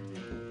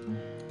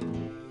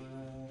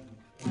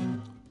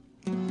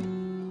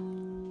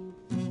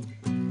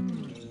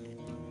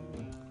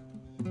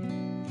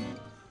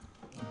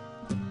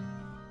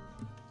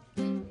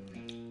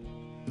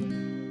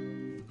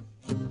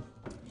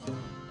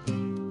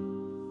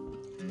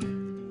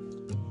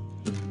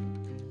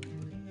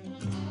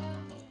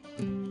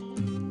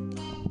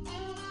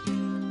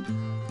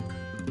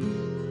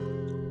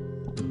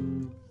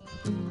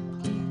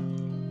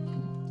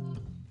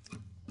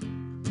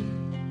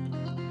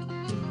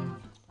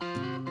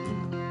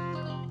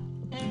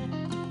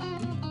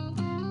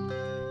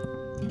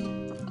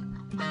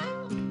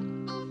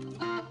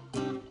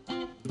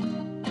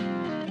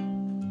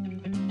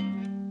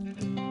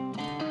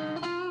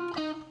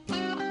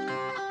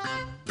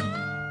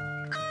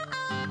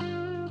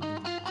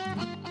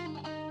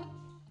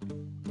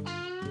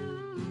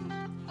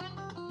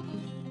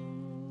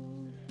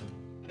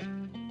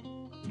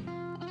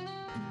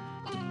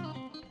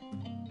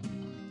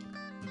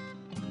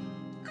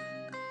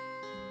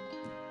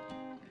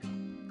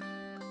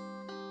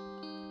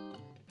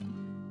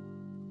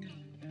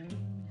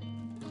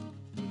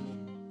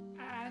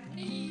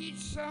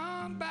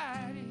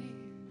 Somebody,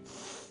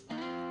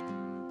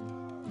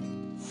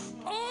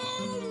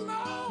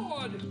 oh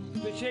Lord,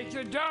 to take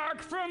the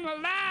dark from the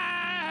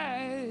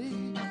light.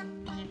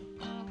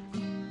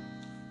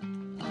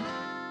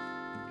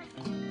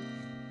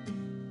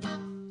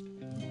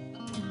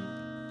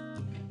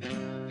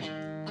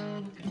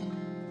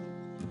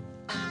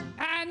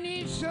 I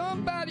need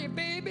somebody,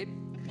 baby,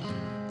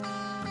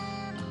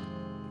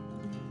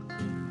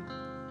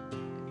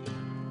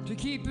 to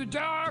keep the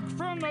dark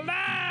from the light.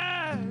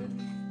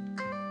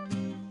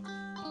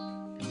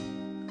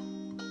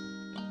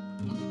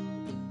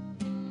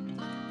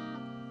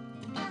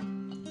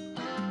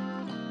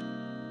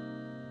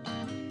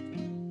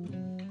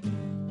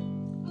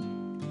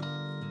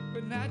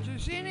 Not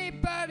just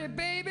anybody,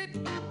 baby.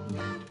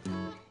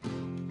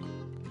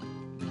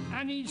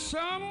 I need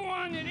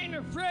someone that ain't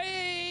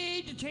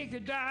afraid to take a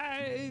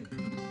dive.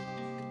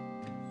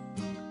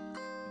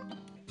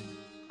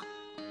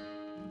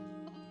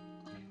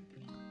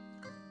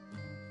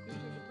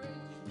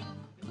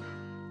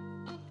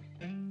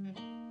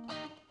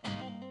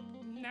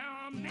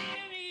 Now a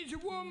man needs a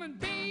woman,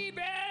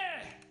 baby,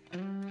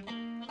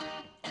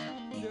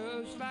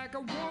 just like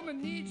a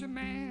woman needs a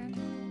man.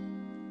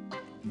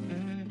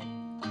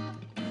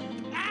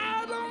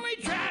 I've only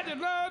tried to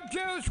love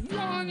just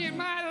one in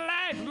my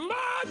life,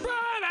 Lord,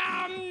 but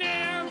I'll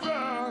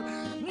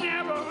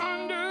never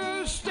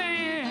understand.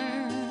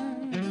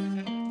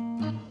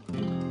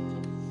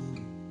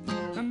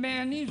 A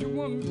man needs a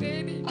woman,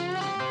 baby,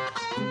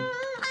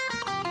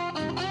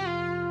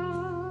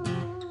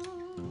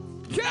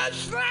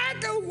 just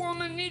like a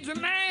woman needs a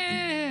man.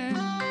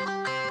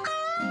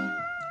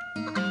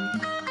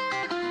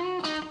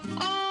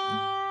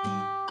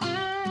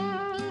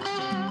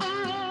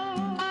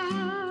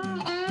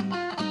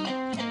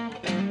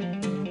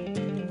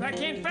 I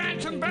can't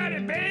find somebody,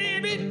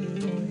 baby.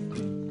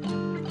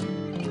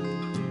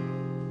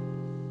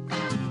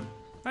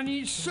 I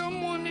need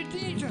someone that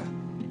needs to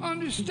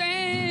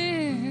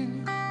understand.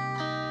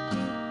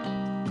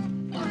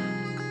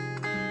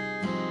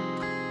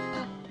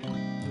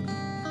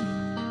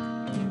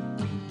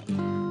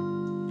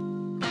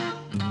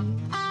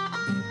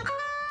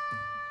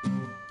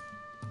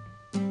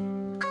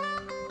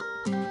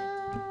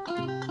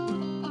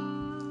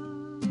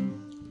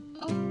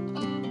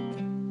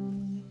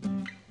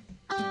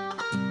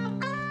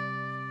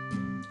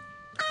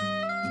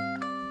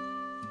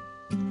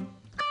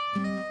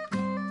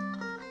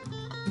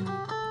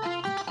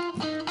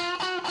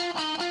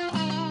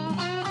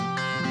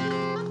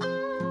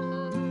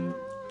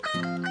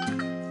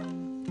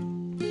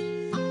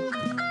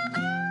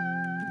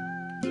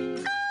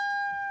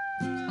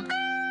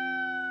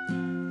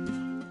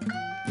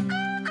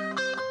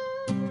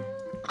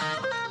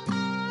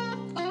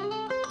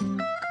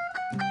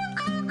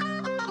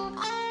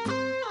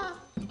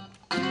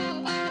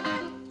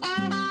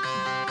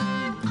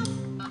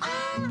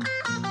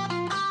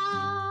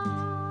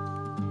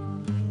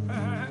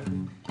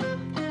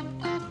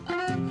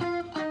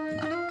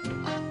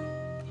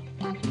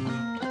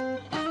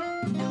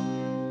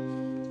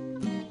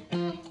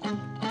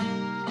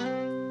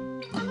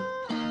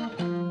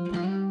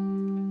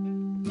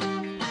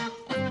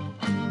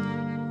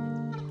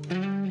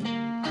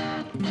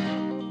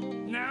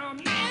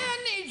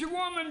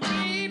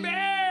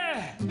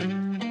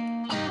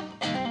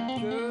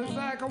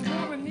 like a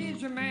woman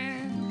needs a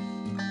man.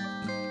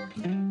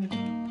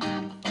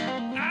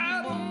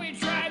 I've only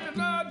tried to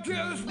love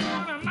just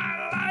one in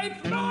my life,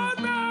 Lord,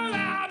 but I'll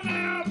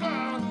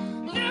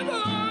never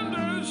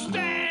understand.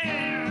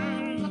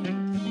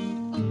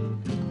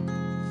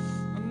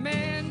 A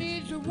man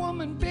needs a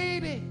woman,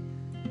 baby,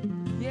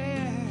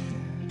 yeah.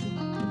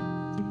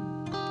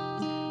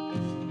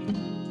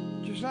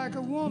 Just like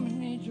a woman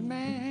needs a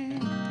man.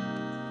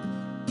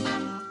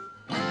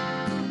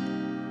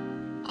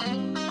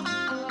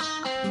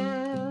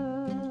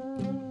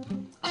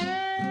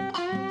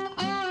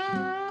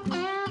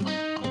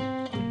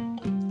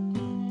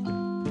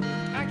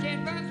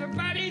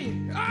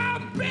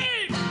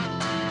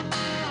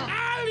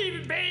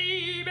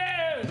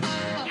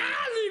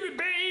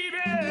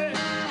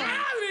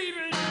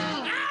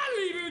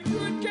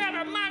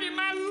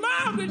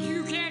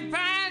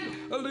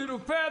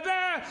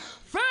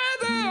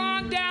 Further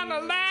on down the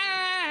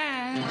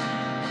line.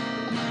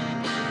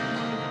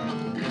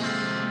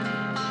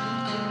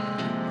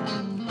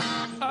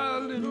 A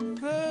little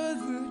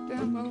further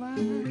down the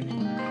line.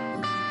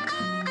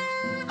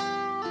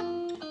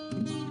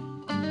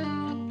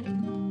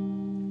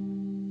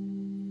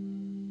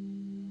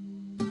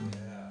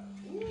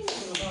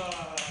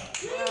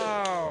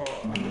 Wow.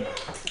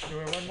 Do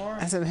we one more?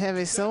 That's some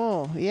heavy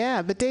soul.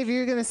 Yeah, but Dave,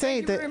 you're going to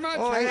say that.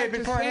 Oh, hey,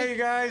 before I hear you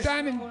guys,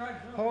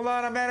 hold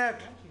on a minute.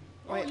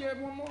 Wait, you have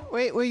one more?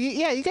 Wait, well,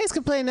 you guys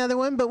could play another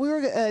one, but we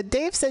were.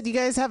 Dave said you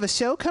guys have a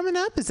show coming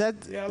up. Is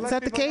that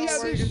the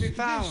case? Where you can be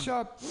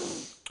found.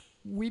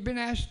 We've been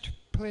asked to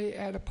play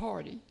at a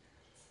party.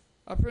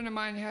 A friend of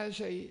mine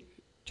has a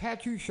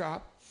tattoo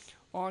shop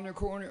on the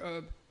corner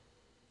of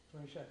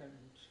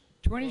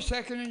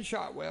 22nd and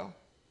Shotwell,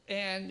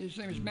 and his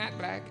name is Matt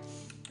Black,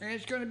 and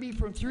it's going to be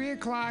from 3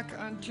 o'clock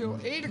until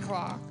 8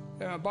 o'clock,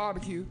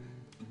 barbecue,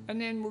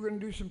 and then we're going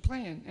to do some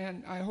playing,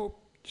 and I hope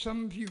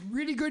some of you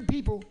really good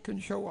people can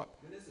show up.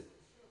 When is it?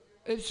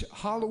 It's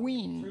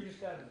Halloween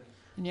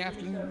in the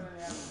afternoon.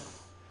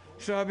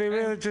 So I'll be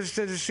really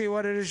interested to see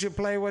what it is you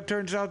play, what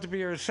turns out to be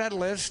your set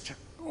list.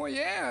 Oh,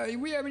 yeah.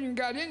 We haven't even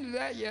got into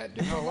that yet.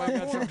 Oh, I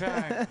got some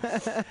time.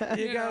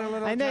 You got a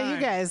little time. I know you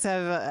guys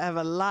have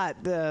a lot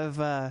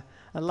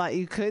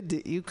you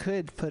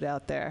could put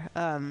out there.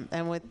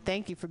 And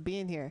thank you for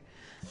being here.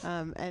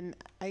 And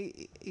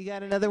you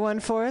got another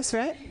one for us,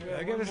 right?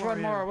 Yeah, give us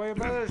one more. Wait,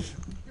 brothers.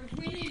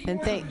 And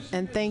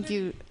thank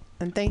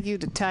you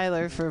to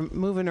Tyler for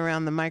moving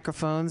around the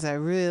microphones. I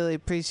really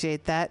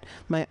appreciate that.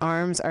 My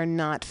arms are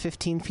not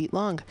 15 feet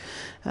long,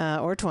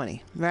 or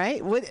 20.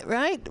 Right?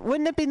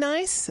 Wouldn't it be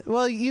nice?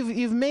 Well,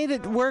 you've made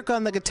it work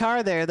on the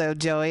guitar there, though,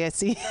 Joey. I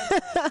see.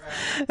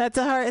 It's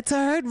a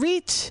hard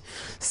reach.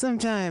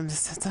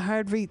 Sometimes it's a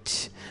hard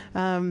reach.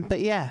 But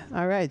yeah,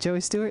 all right,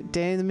 Joey Stewart,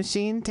 Danny the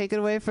Machine, take it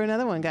away for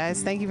another one,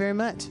 guys. Thank you very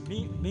much.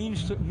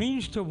 Means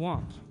to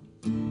want.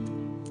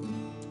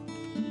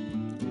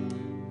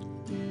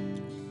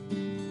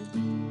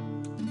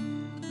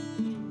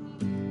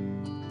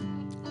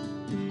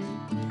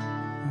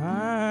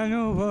 I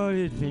know what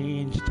it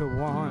means to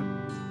want.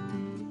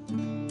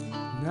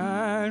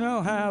 I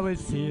know how it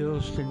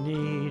feels to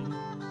need.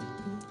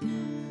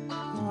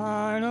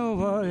 I know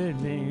what it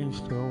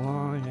means to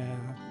want, yeah.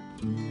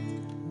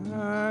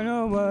 I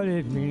know what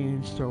it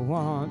means to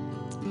want.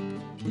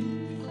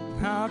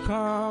 How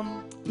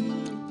come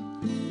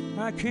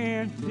I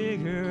can't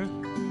figure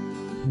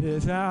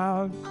this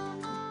out?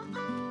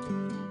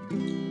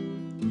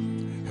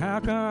 How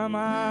come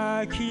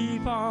I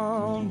keep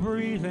on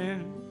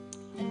breathing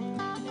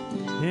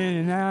in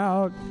and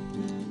out?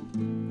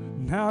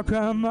 How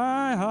come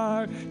my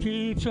heart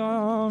keeps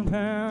on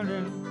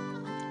pounding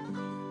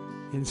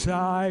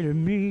inside of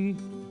me?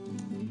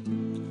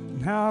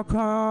 How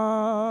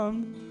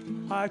come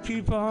I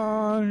keep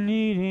on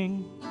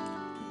needing?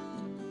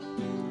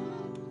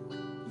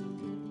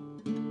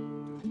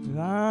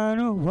 I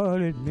know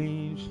what it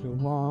means to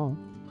want.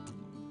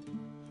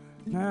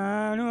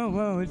 I know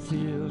what it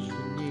feels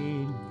to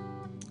need.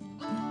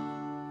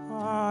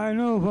 I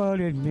know what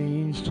it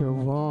means to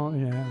want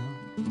now.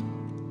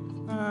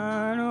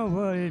 I know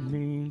what it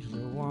means to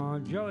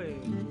want. Joey.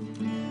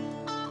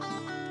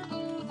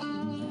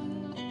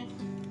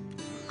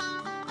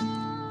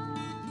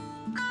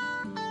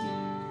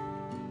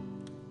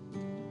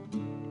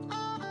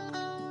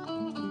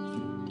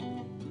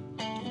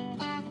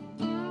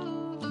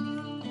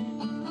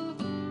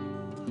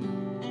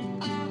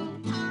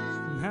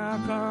 How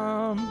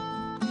come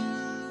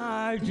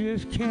I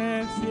just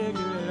can't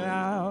figure it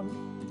out?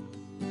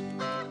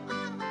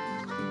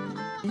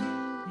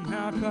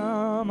 How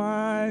come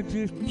I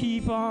just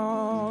keep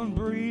on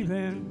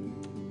breathing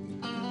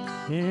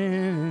in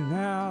and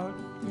out?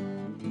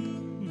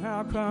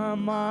 How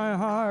come my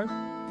heart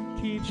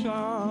keeps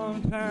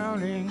on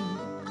pounding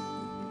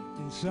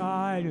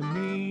inside of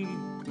me?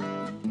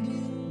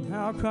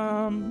 How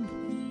come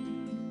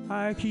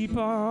I keep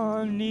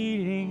on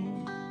needing?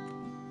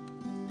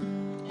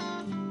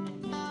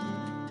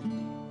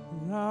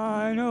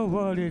 I know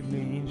what it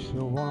means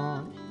to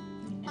want.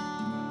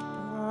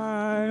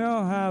 I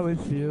know how it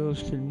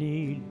feels to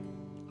need.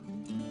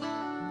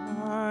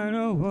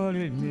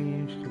 it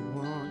means to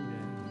want.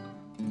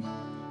 Yeah.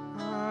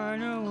 I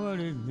know what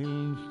it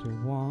means to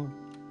want.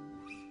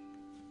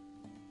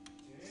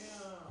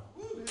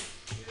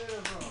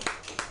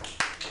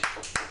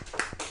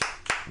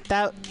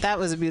 That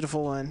was a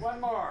beautiful one.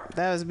 One more.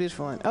 That was a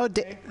beautiful one. Oh,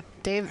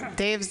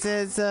 Dave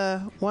says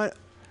what?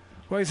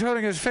 Well, he's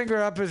holding his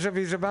finger up as if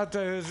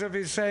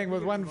he's saying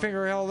with one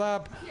finger held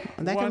up.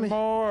 One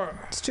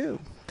more. It's true.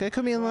 It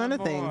could mean a lot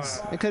of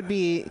things. It could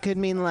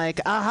mean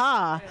like,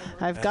 aha,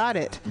 I've got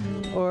it.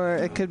 Or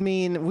it could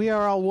mean we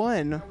are all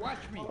one.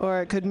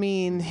 Or it could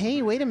mean,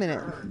 hey, wait a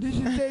minute. This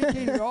is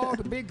dedicated to all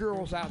the big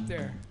girls out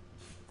there.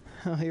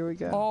 Oh, here we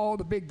go. All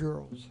the big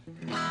girls.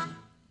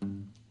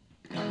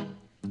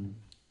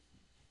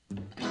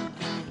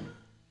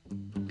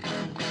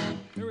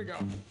 Here we go.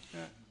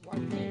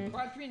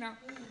 Watch me now.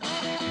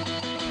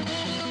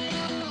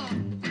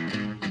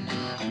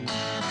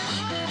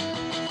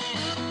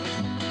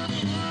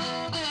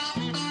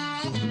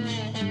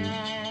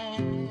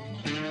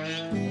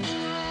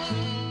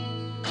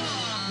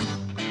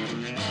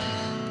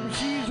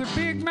 She's a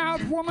big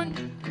mouth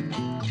woman,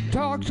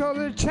 talks all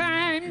the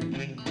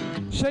time.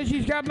 Says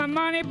she's got my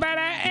money, but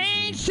I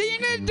ain't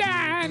seen a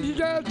dime. She's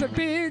just a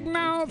big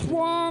mouth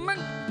woman,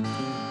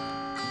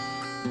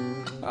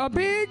 a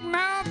big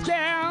mouth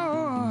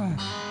gal.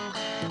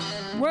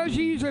 Well,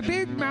 she's a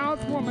big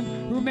mouth woman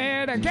who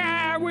met a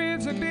guy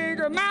with a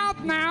bigger mouth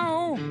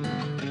now.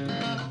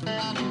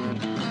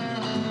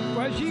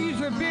 Well, she's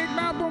a big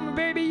mouth woman,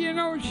 baby, you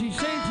know, she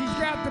says she's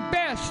got the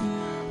best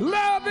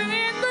loving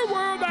in the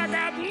world. I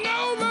got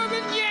no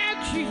loving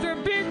yet. She's a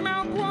big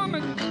mouth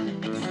woman,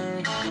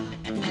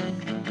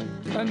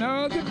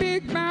 another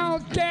big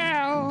mouth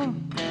gal.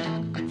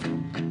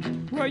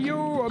 Well,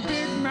 you're a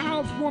big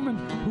mouth woman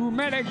who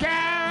met a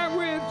guy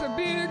with a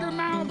bigger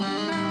mouth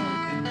now.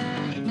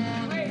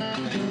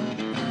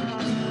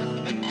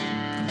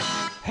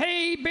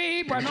 Hey,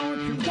 babe, why don't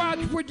you watch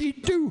what you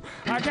do?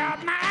 I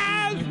got my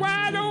eyes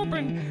wide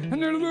open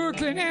and they're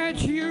looking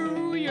at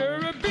you. You're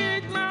a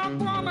big mouth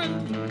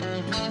woman,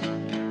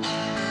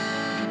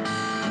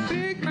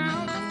 big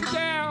mouth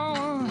gal.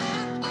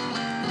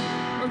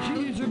 Well,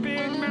 she's a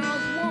big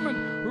mouth woman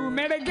who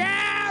met a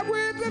guy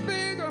with a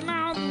bigger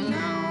mouth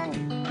now.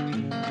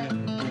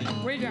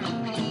 Way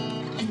down.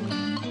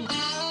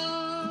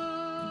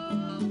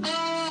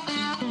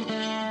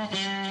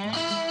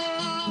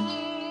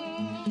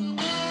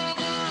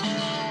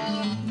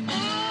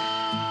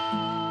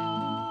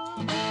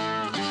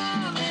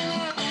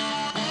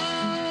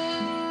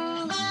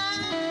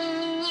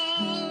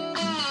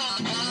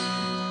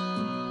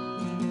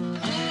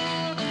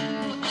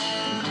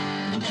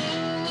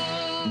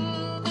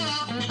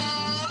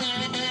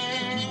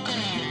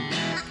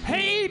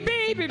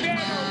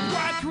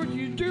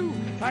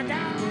 I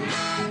got my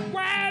eyes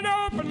wide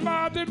open,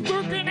 Lord, they're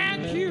looking at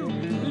you.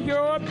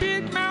 You're a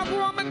big mouth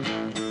woman,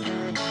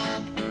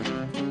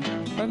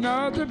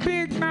 another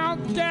big mouth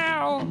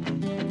gal.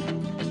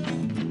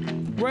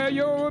 Well,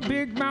 you're a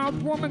big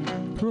mouth woman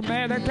who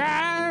met a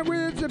guy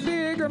with a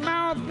bigger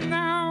mouth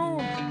now.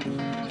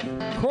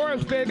 Of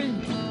course, baby,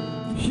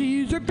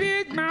 she's a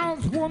big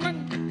mouth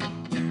woman,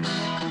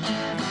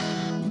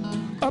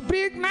 a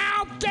big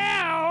mouth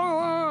gal.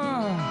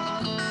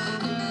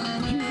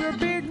 She's a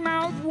big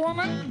mouth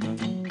woman,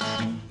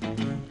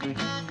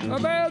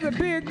 about a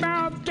big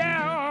mouth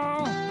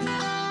gal.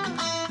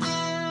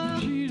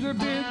 She's a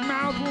big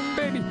mouth woman,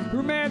 baby,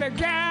 who met a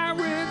guy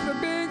with a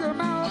bigger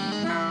mouth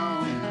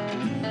now.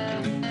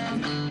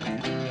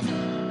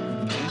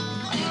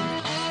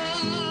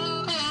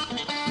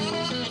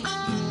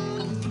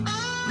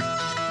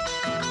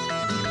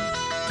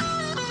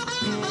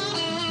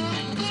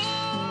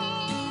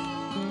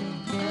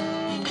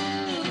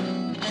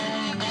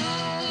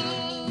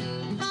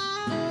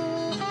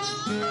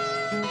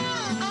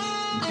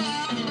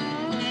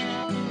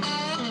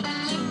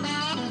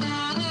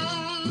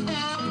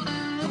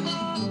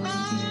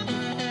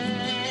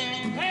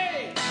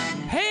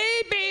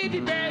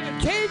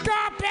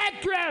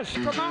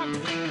 Come on,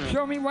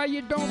 show me why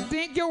you don't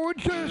think you're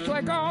just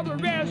like all the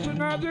rest.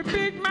 Another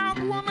big mouth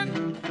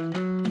woman,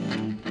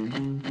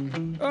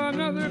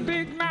 another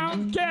big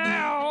mouth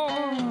gal.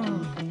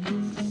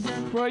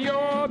 Well,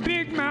 you're a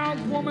big mouth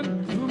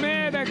woman who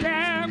met a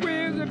guy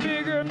with a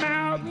bigger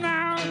mouth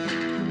now.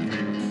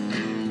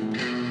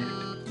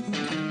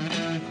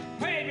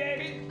 Hey,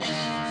 baby.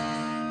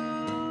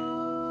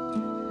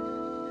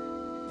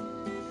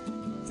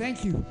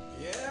 Thank you.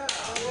 Yeah.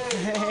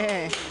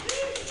 Hey.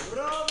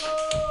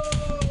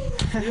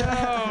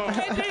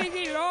 I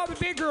dedicated all the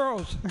big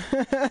girls.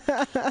 There it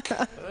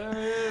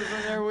is,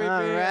 and there we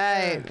All be.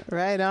 right,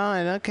 right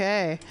on.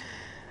 Okay,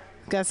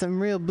 got some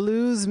real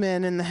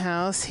bluesmen in the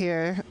house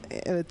here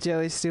with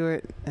Joey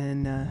Stewart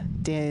and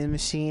Danny the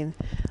Machine.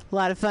 A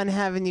lot of fun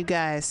having you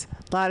guys.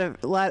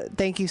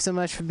 Thank you so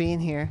much for being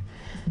here.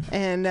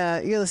 And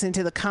you're listening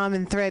to the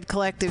Common Thread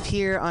Collective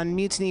here on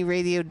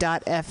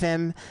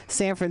MutinyRadio.fm,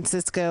 San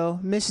Francisco,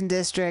 Mission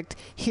District.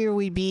 Here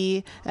we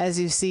be, as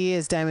you see,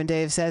 as Diamond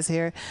Dave says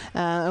here.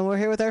 And we're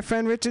here with our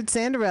friend Richard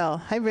Sanderell.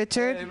 Hi,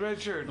 Richard. Hey,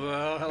 Richard.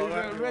 Well, hello,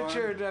 everyone.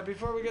 Richard,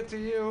 before we get to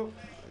you...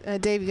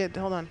 Dave,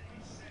 hold on.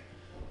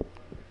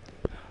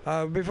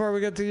 Before we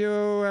get to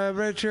you,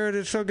 Richard,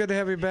 it's so good to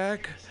have you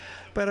back.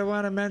 But I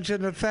want to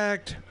mention the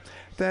fact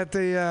that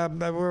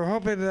we're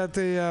hoping that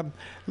the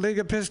League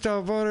of Pissed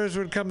Off Voters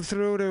would come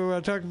through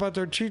to talk about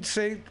their cheat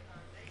sheet.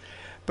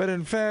 But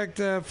in fact,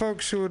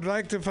 folks who would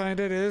like to find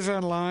it is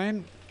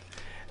online.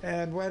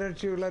 And why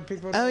don't you let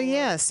people know? Oh,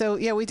 yeah. So,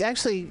 yeah, we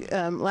actually,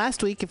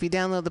 last week, if you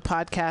download the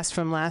podcast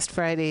from last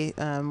Friday,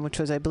 which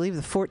was, I believe,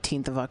 the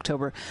 14th of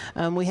October,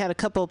 we had a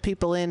couple of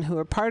people in who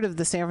are part of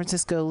the San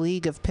Francisco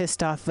League of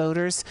Pissed Off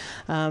Voters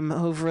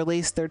who've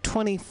released their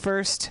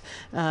 21st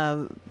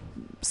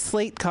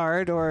slate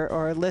card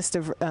or list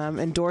of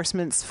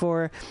endorsements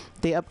for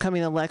the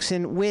upcoming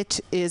election, which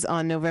is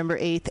on November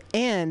 8th.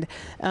 And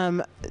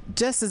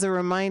just as a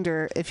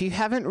reminder, if you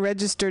haven't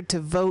registered to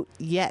vote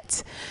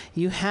yet,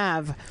 you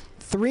have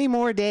 3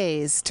 more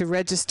days to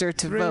register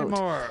to vote. 3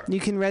 more. You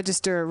can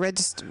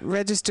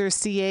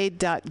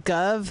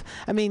registerca.gov.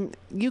 I mean,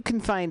 you can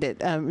find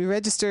it. You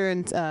register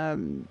in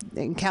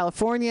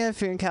California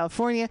if you're in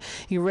California.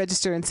 You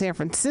register in San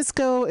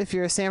Francisco if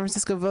you're a San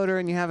Francisco voter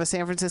and you have a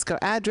San Francisco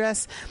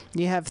address.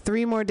 You have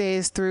 3 more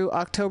days through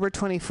October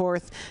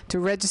 24th to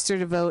register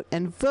to vote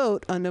and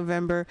vote on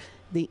November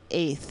the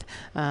 8th.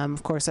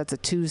 Of course, that's a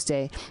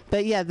Tuesday.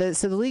 But yeah,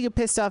 so the League of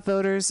Pissed Off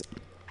Voters,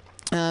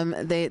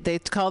 they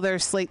call their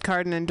slate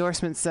card and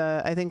endorsements,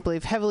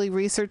 believe heavily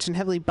researched and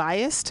heavily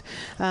biased,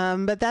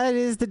 but that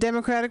is the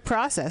democratic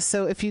process.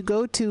 So if you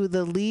go to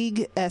the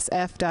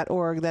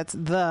leaguesf.org, that's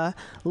the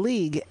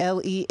League,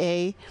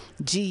 LEAGUE,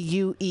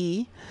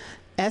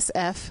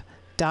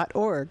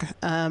 SF.org,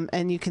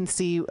 and you can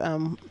see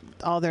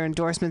all their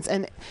endorsements.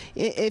 And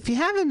if you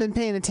haven't been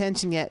paying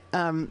attention yet,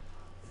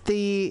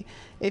 if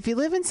you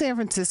live in San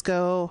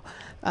Francisco,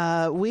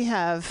 we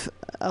have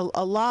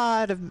a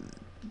lot of,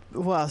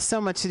 so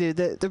much to do.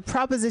 The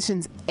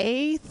propositions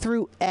A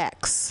through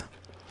X,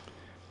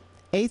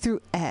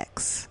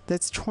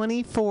 that's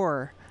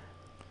 24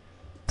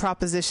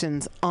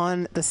 propositions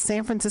on the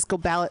San Francisco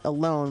ballot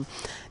alone,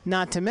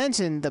 not to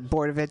mention the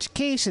Board of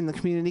Education, the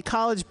Community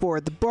College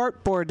Board, the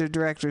Board of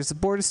Directors, the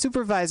Board of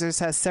Supervisors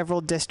has several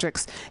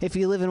districts. If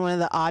you live in one of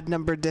the odd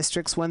numbered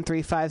districts, 1,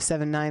 3, 5,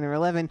 7, 9, or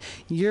 11,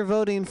 you're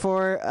voting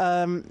for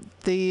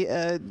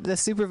the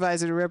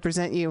supervisor to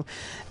represent you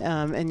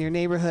in your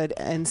neighborhood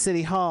and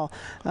City Hall.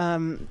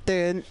 And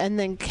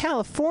then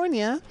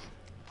California,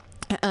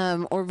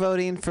 or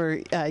voting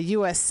for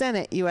U.S.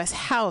 Senate, U.S.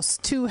 House,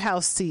 2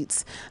 House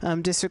seats,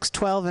 Districts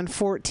 12 and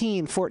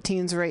 14.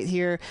 14's right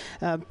here,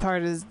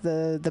 part of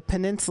the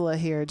peninsula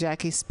here.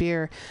 Jackie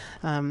Spear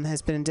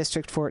has been in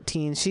District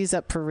 14. She's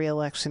up for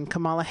re-election.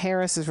 Kamala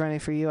Harris is running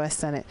for U.S.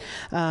 Senate.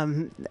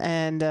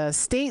 And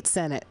State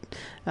Senate,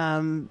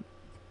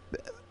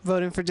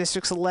 voting for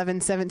Districts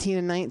 11, 17,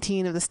 and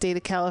 19 of the state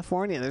of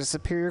California. There's a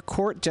Superior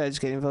Court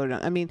judge getting voted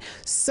on. I mean,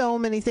 so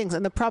many things.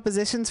 And the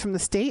propositions from the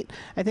state,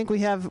 I think we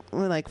have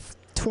like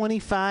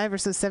 25 or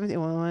so, 17,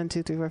 1,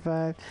 2, 3, 4,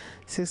 5,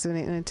 6, 7,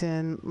 8, 9,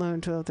 10,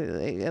 11, 12,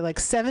 13, like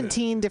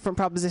 17 different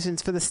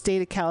propositions for the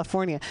state of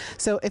California.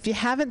 So if you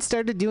haven't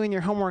started doing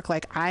your homework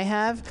like I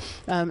have,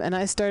 and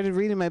I started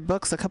reading my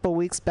books a couple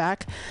weeks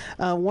back,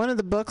 one of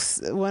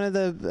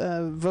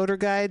the voter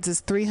guides is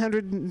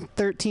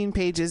 313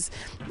 pages,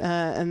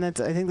 and I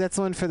think that's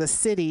one for the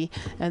city,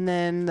 and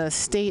then the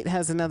state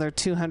has another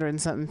 200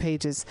 and something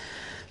pages.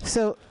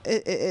 So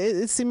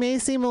it may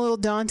seem a little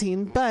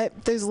daunting,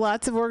 but there's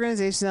lots of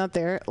organizations out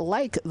there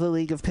like the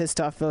League of Pissed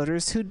Off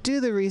Voters who do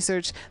the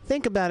research,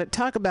 think about it,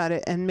 talk about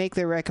it, and make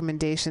their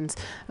recommendations.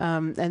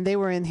 And they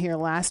were in here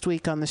last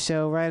week on the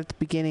show right at the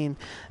beginning.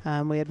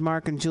 We had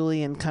Mark and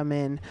Julian come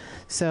in.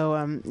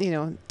 So,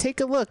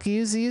 take a look.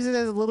 Use it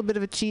as a little bit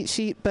of a cheat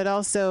sheet, but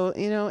also,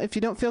 if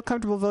you don't feel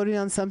comfortable voting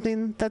on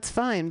something, that's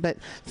fine. But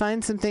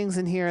find some things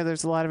in here.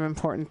 There's a lot of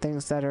important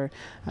things that are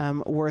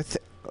worth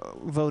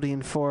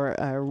voting for,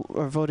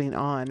 or voting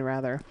on,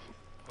 rather.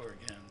 Or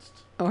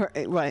against. Or,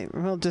 right.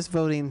 Well, just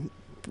voting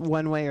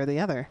one way or the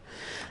other.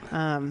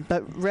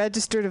 But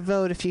register to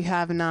vote if you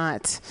have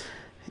not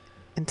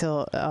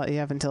until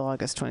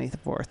August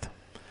 24th.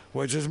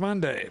 Which is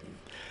Monday.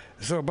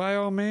 So by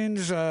all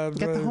means... get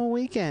the whole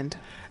weekend.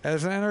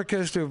 As an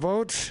anarchist who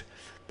votes,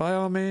 by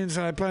all means,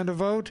 I plan to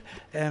vote,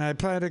 and I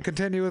plan to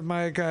continue with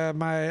my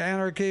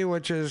anarchy,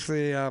 which is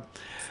the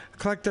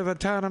collective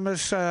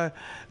autonomous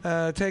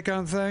take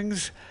on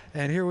things.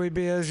 And here we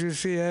be, as you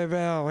see. Hey,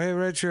 Val. Hey,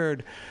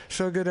 Richard.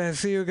 So good to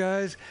see you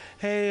guys.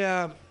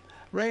 Hey,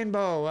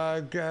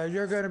 Rainbow,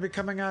 you're going to be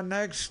coming on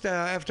next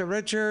after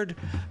Richard,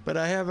 but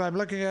I'm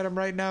looking at him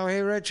right now.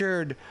 Hey,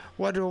 Richard,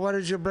 what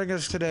did you bring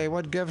us today?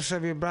 What gifts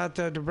have you brought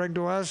to bring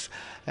to us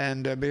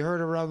and be heard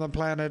around the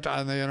planet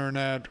on the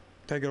internet?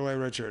 Take it away,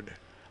 Richard.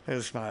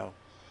 There's a smile.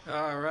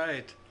 All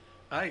right.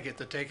 I get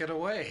to take it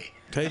away.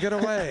 Take it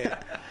away,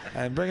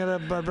 and bring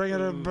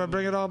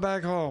it all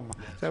back home.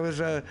 That was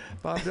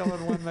Bob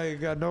Dylan won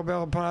the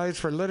Nobel Prize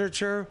for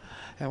Literature,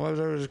 and what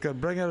it was going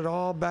to bring it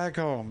all back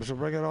home. So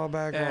bring it all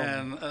back home.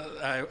 And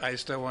I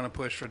still want to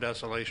push for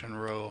Desolation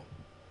Row.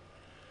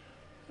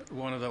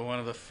 One of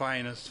the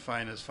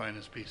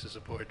finest pieces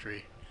of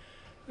poetry.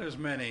 There's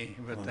many,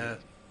 but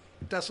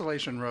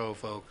Desolation Row,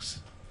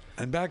 folks.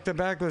 And back to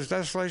back was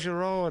Desolation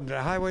Row and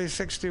Highway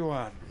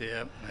 61.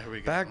 Yep, there we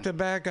go. Back to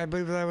back, I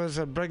believe that was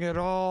Bring It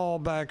All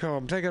Back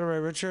Home. Take it away,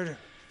 Richard.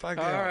 All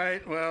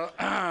right, well,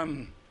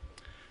 I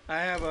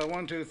have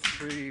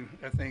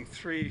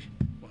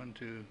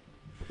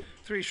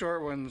three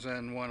short ones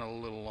and one a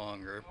little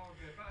longer.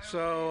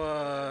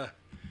 So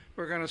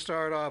we're going to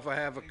start off. I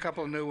have a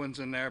couple of new ones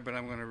in there, but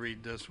I'm going to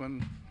read this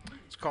one.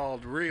 It's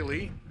called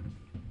Really.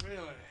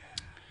 Really?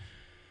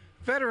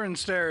 Veteran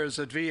stares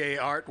at VA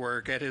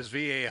artwork at his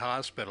VA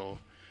hospital.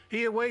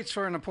 He awaits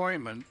for an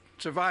appointment,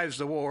 survives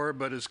the war,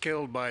 but is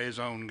killed by his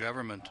own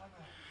government.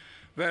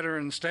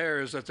 Veteran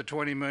stares at the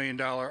 $20 million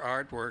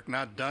artwork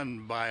not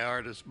done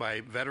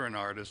by veteran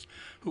artists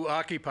who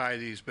occupy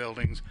these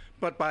buildings,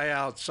 but by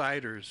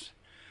outsiders.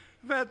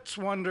 Vets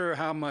wonder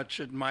how much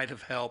it might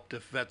have helped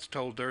if vets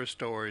told their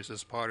stories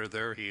as part of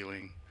their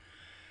healing.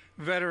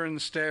 Veteran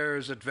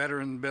stares at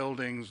veteran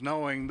buildings,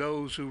 knowing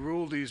those who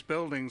rule these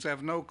buildings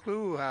have no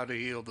clue how to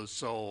heal the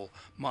soul,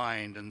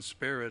 mind, and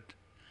spirit.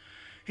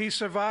 He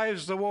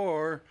survives the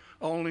war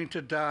only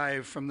to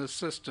die from the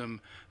system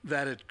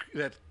that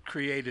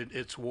created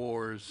its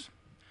wars.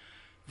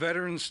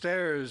 Veteran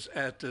stares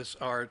at this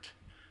art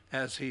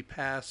as he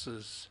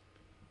passes,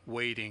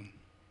 waiting.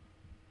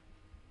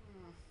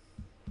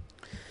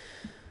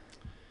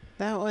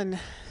 That one,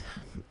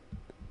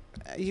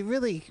 you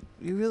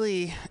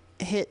really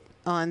hit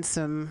on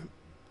some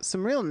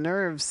real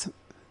nerves,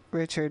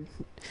 Richard.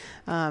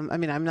 I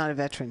mean, I'm not a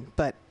veteran,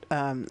 but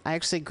I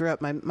actually grew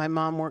up. My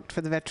mom worked for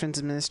the Veterans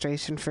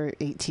Administration for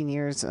 18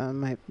 years.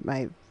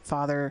 My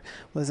father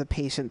was a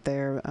patient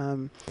there.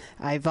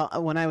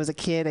 When I was a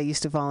kid, I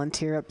used to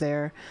volunteer up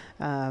there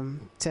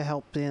to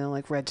help,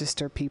 like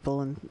register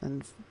people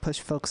and push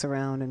folks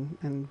around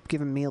and give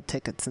them meal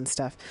tickets and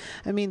stuff.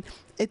 I mean,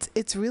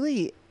 it's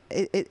really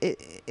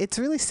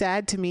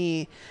sad to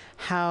me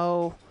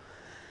how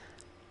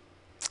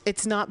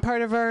it's not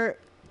part of our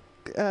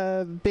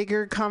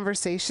bigger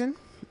conversation.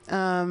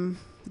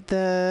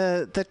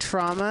 The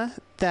trauma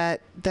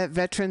that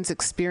veterans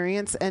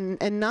experience,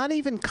 and not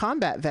even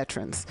combat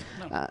veterans,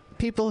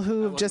 people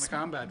who have just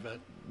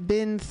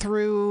been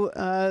through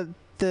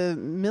the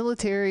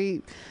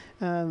military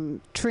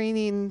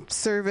training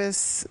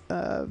service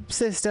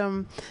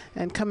system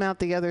and come out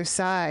the other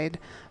side,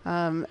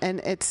 and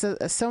it's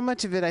so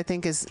much of it I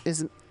think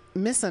is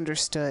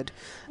misunderstood.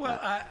 Well,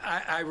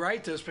 I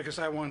write this because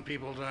I want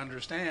people to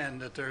understand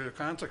that there are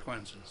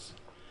consequences.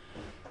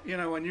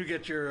 When you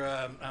get your,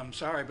 I'm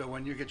sorry, but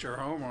when you get your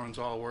hormones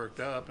all worked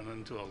up and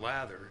into a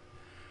lather,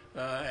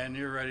 and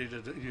you're ready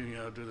to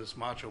do this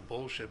macho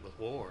bullshit with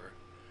war,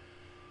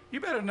 you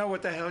better know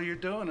what the hell you're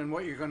doing and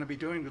what you're going to be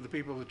doing to the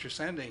people that you're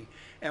sending,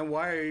 and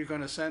why are you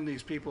going to send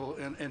these people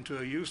into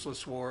a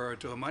useless war or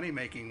to a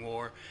money-making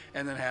war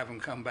and then have them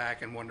come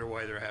back and wonder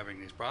why they're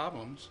having these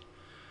problems.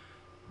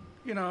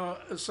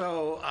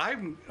 So I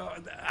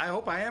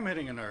hope I am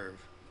hitting a nerve.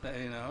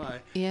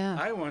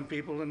 I want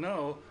people to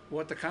know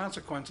what the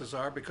consequences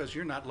are, because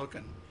you're not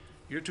looking.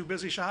 You're too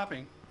busy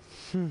shopping.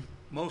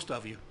 Most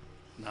of you,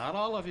 not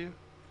all of you.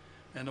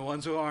 And the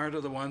ones who aren't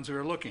are the ones who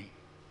are looking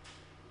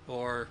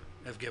or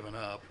have given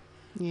up.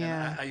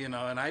 Yeah.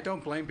 And I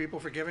don't blame people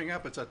for giving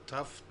up. It's a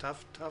tough.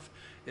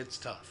 It's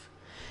tough.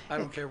 I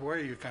don't care where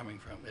you're coming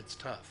from. It's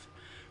tough.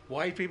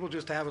 White people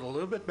just have it a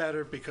little bit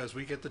better because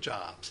we get the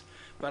jobs.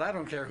 But I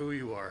don't care who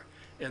you are.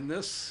 In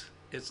this,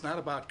 it's not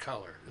about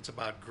color. It's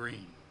about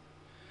green.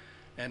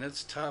 And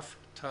it's tough,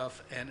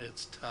 and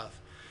it's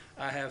tough.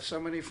 I have so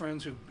many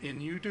friends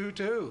and you do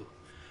too.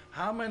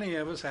 How many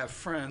of us have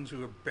friends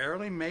who are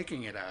barely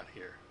making it out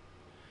here?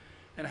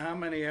 And how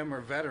many of them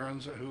are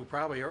veterans who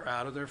probably are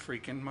out of their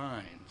freaking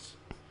minds?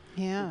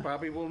 Yeah. Who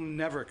probably will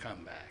never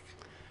come back.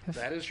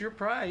 That is your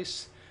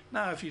price.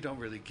 Now, if you don't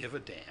really give a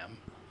damn,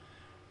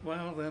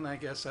 well, then I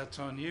guess that's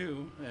on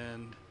you,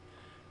 and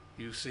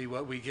you see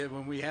what we get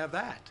when we have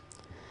that.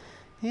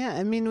 Yeah,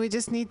 I mean, we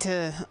just need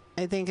to,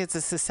 I think it's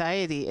a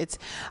society.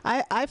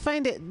 I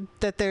find it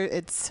that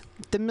it's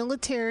the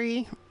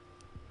military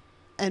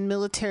and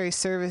military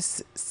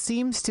service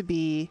seems to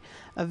be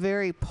a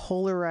very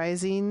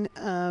polarizing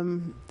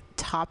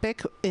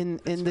topic in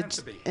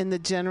the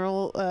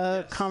general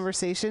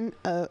conversation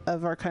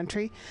of our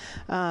country.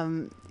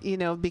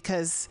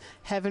 Because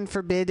heaven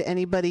forbid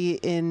anybody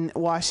in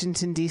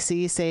Washington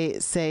D.C.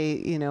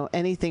 say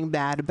anything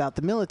bad about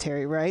the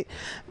military, right?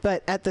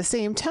 But at the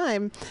same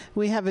time,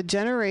 we have a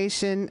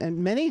generation and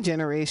many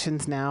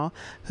generations now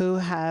who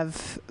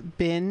have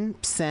been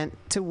sent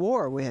to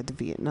war. We had the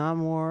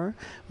Vietnam War,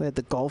 we had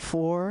the Gulf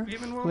War,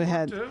 even World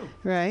War II.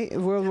 Right,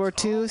 World War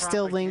II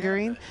still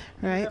lingering,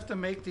 right? You have to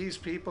make these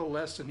people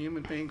less than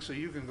human beings, so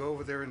you can go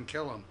over there and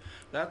kill them.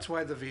 That's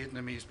why the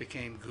Vietnamese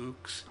became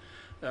gooks,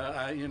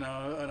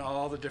 and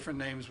all the different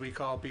names we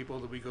call people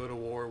that we go to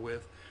war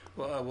with.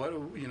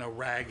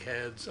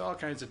 Ragheads, all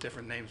kinds of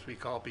different names we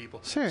call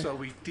people. Sure. So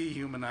we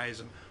dehumanize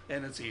them,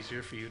 and it's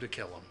easier for you to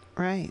kill them.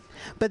 Right.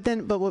 But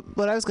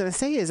what I was going to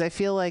say is I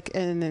feel like,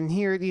 and then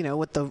here,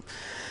 with the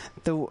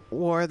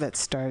war that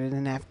started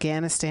in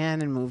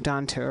Afghanistan and moved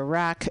on to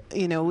Iraq,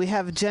 we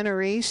have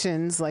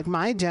generations, like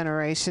my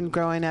generation,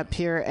 growing up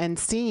here and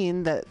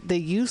seeing the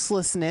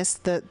uselessness,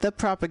 the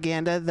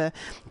propaganda,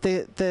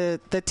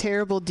 the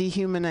terrible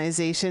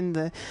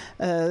dehumanization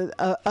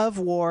of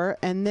war,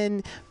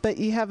 but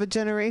you have a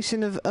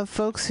generation of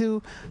folks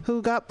who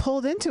got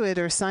pulled into it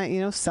or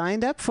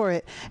signed up for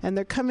it, and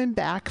they're coming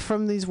back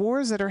from these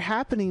wars that are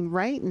happening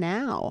right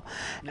now.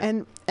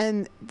 Yeah.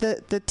 And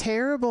the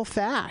terrible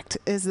fact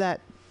is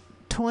that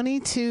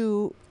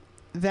 22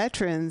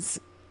 veterans,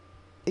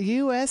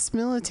 U.S.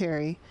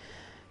 military,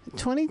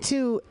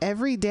 22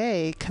 every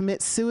day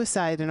commit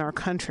suicide in our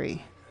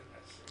country.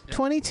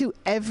 22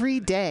 every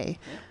day.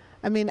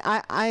 I mean,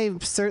 I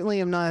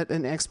certainly am not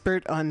an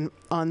expert on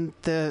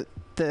the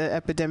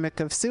epidemic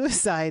of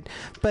suicide,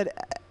 but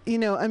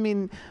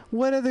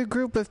what other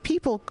group of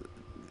people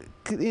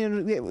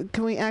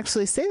can we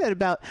actually say that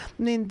about?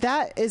 I mean,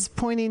 that is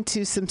pointing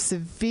to some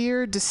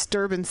severe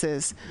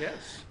disturbances. Yes.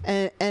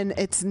 And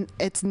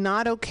it's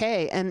not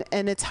okay. And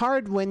it's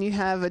hard when you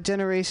have a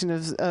generation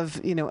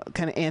of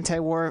kind of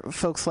anti-war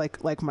folks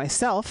like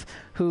myself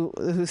who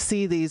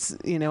see these,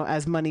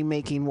 as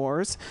money-making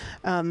wars,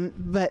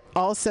 but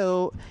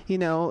also,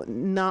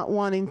 not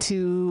wanting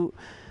to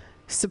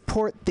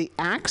support the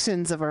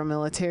actions of our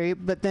military,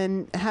 but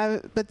then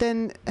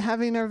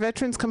having our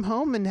veterans come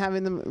home and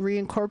having them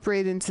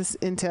reincorporate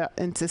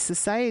into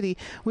society.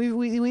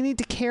 We need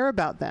to care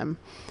about them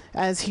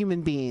as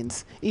human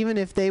beings, even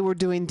if they were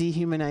doing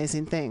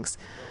dehumanizing things.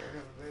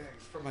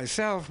 For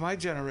myself, my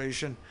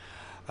generation,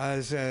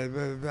 I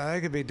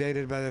could be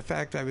dated by the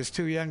fact I was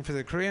too young for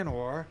the Korean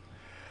War.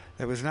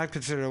 It was not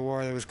considered a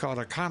war. It was called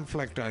a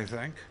conflict, I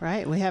think.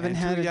 Right. We haven't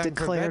had a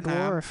declared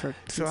war for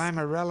so I'm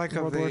a relic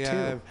of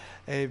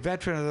a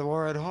veteran of the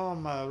war at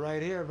home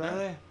right here,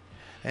 brother.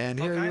 And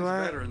all here you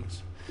are.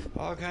 Veterans.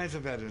 All kinds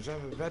of veterans.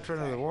 I'm a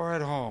veteran of the war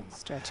at home.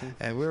 Stretching.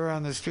 And we were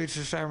on the streets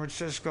of San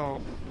Francisco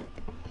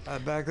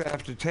back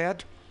after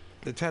Tet,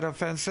 the Tet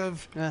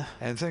Offensive,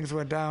 and things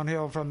went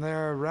downhill from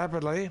there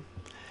rapidly.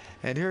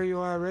 And here you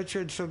are,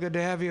 Richard. So good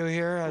to have you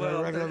here on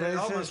a regular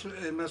basis.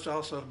 It must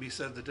also be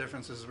said the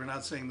difference is we're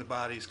not seeing the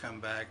bodies come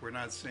back. We're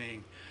not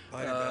seeing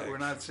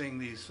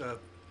these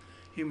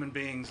human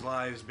beings'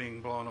 lives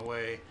being blown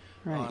away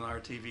on our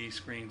TV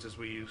screens as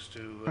we used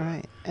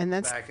to and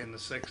that's, back in the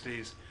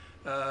 60s.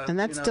 And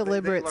that's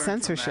deliberate they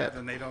censorship.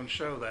 and they don't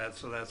show that,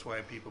 so that's why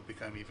people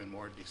become even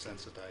more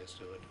desensitized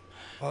to it.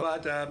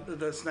 But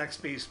this next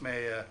piece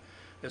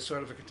is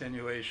sort of a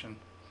continuation.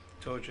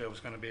 Told you it was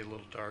going to be a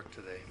little dark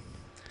today.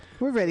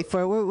 We're ready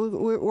for it.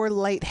 We're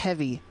light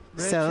heavy.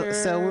 Richard,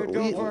 so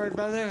go for it,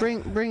 brother.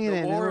 Bring it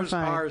in. The wars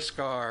are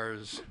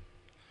scars.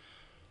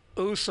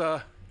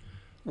 USA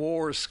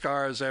war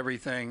scars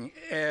everything.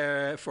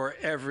 For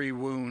every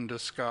wound a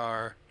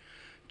scar.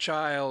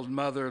 Child,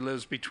 mother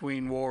lives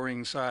between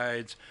warring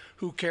sides.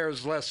 Who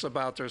cares less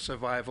about their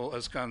survival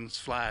as guns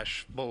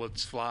flash,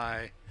 bullets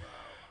fly?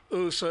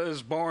 USA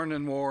is born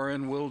in war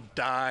and will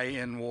die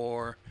in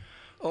war.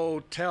 Oh,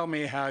 tell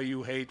me how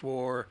you hate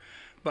war.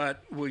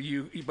 But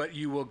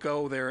you will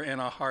go there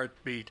in a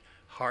heartbeat.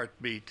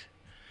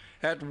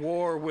 At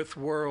war with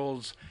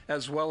worlds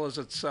as well as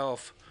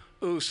itself,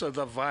 USA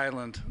the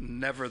violent,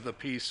 never the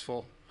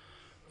peaceful.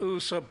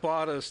 USA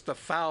bought us the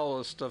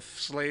foulest of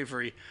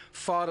slavery,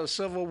 fought a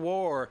civil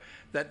war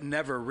that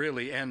never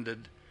really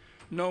ended.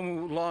 No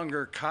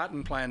longer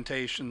cotton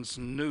plantations,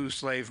 new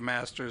slave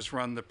masters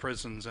run the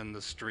prisons and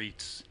the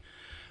streets.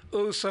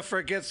 USA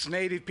forgets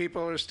native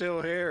people are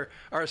still here,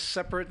 are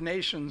separate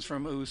nations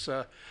from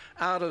USA,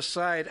 out of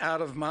sight, out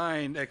of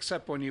mind,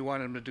 except when you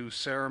want them to do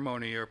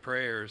ceremony or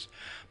prayers,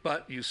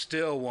 but you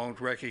still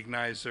won't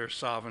recognize their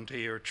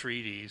sovereignty or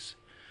treaties.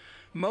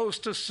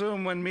 Most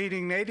assume when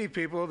meeting native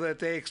people that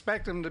they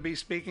expect them to be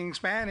speaking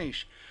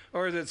Spanish,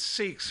 or that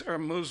Sikhs or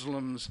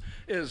Muslims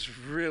is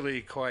really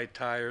quite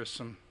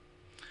tiresome.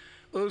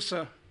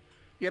 USA,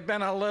 you've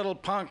been a little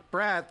punk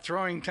brat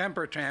throwing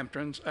temper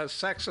tantrums, a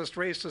sexist,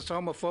 racist,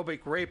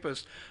 homophobic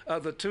rapist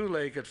of the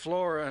two-legged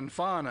flora and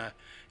fauna.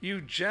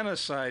 You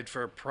genocide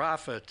for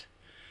profit.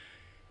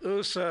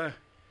 USA,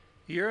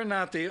 you're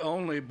not the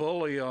only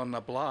bully on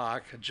the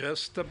block,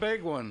 just the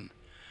big one.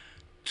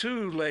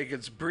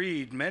 Two-leggeds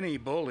breed many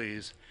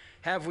bullies.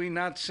 Have we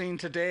not seen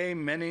today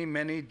many,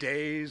 many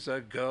days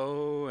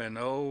ago and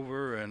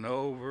over and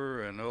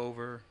over and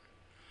over?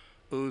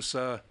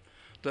 USA,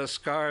 the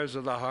scars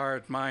of the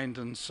heart, mind,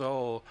 and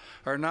soul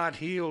are not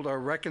healed or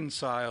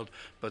reconciled,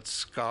 but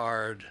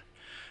scarred.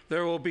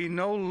 There will be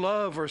no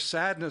love or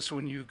sadness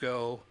when you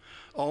go,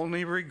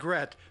 only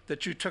regret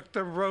that you took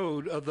the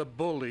road of the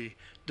bully,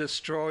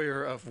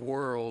 destroyer of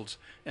worlds,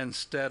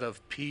 instead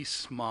of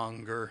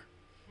peacemonger.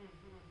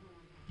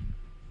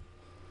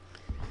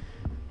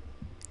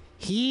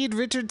 Heed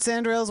Richard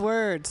Sandrell's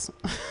words.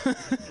 I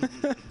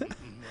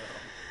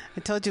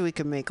told you we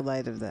could make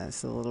light of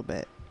this a little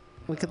bit.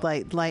 We could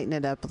lighten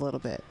it up a little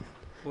bit.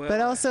 Well,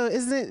 but also,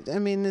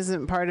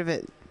 isn't part of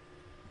it,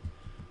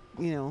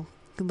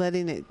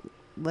 letting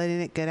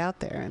it get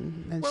out there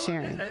and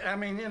sharing? I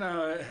mean,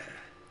 I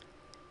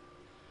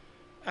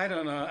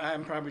don't know.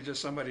 I'm probably just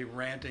somebody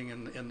ranting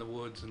in the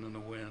woods and in the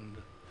wind.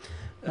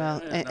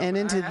 Well,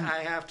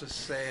 I have to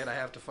say it. I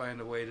have to find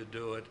a way to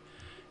do it.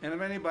 And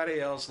if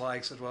anybody else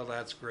likes it, well,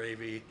 that's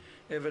gravy.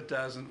 If it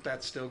doesn't,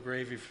 that's still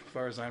gravy as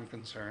far as I'm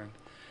concerned.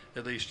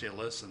 At least you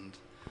listened.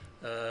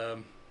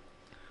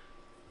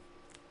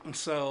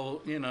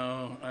 So,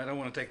 I don't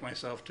want to take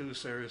myself too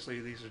seriously.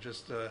 These are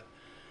just,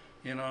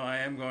 I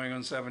am going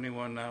on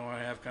 71 now. I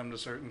have come to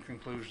certain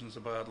conclusions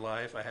about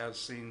life. I have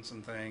seen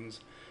some things.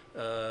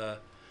 So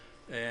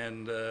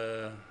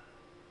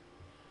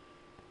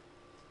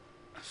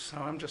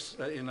I'm just,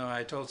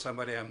 I told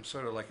somebody I'm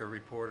sort of like a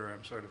reporter.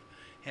 I'm sort of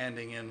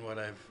handing in what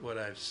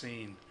I've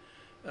seen.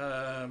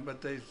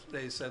 But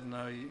they said,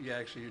 no,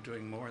 you're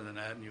doing more than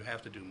that, and you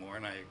have to do more.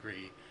 And I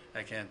agree.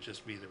 I can't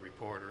just be the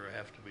reporter. I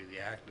have to be the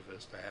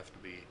activist. I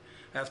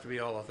have to be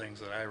all the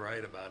things that I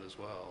write about as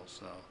well.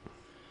 So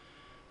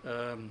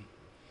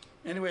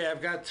anyway,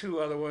 I've got two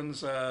other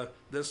ones.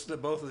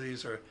 Both of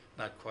these are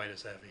not quite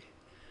as heavy.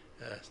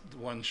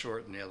 One's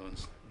short, and the other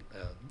one's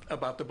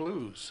about the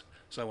blues.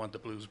 So I want the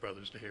Blues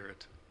Brothers to hear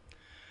it.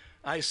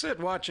 I sit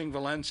watching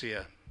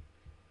Valencia.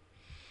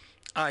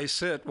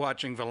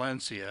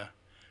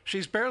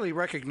 She's barely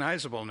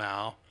recognizable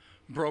now,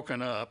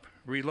 broken up,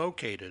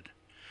 relocated.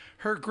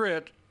 Her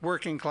grit,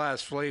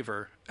 working-class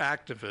flavor,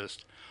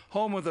 activist,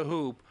 home of the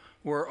hoop,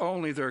 where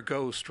only their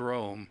ghosts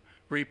roam,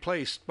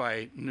 replaced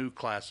by new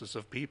classes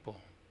of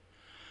people.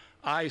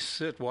 I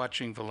sit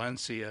watching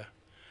Valencia,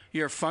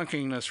 your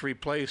funkiness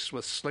replaced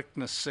with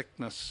slickness,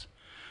 sickness.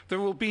 There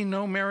will be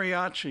no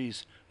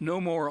mariachis, no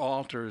more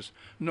altars,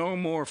 no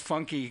more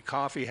funky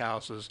coffee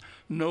houses,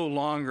 no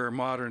longer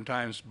Modern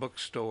Times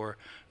bookstore,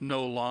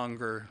 no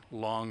longer.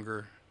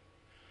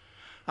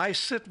 I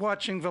sit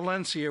watching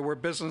Valencia where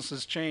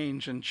businesses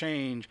change, and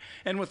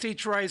with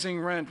each rising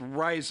rent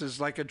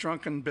rises like a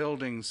drunken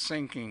building,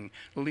 sinking,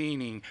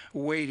 leaning,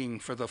 waiting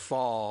for the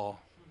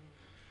fall.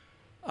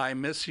 I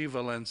miss you,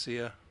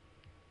 Valencia.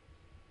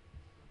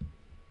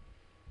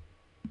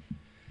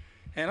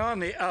 And on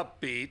the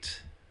upbeat,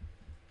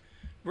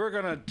 we're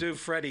going to do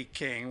Freddie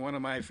King, one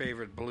of my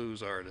favorite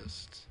blues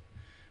artists.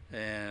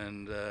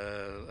 And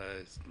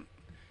it's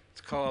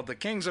called The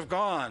Kings Have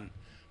Gone.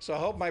 So I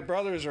hope my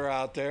brothers are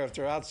out there. If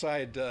they're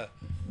outside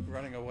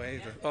running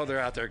away. They're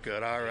out there.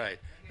 Good. All right.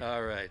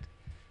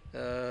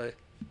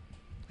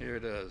 Here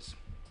it is.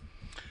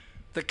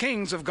 The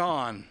Kings have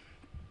gone.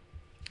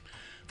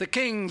 The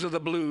kings of the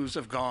blues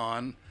have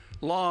gone.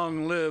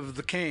 Long live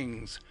the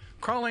kings.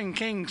 Crawling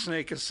king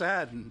snake is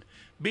saddened.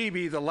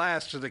 BB, the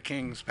last of the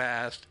kings,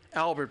 passed,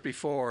 Albert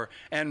before,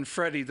 and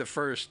Freddie the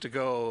first to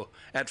go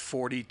at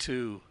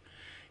 42.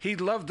 He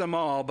loved them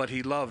all, but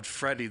he loved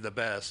Freddie the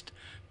best.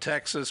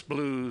 Texas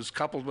blues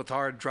coupled with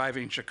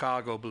hard-driving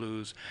Chicago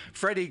blues.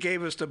 Freddie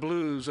gave us the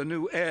blues, a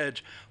new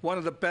edge, one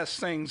of the best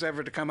things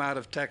ever to come out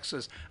of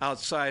Texas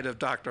outside of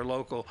Dr.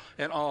 Local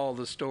and all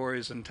the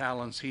stories and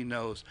talents he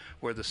knows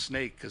where the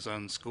snake is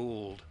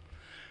unschooled.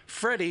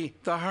 Freddie,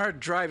 the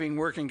hard-driving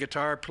working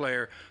guitar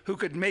player who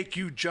could make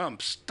you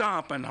jump,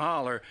 stomp and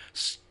holler,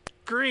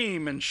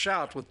 scream and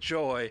shout with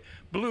joy,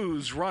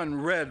 blues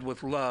run red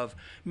with love,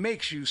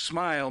 makes you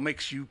smile,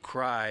 makes you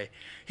cry.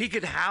 He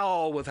could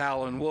howl with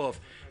Howlin' Wolf.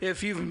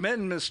 If you've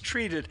been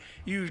mistreated,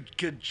 you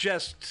could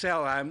just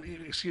tell,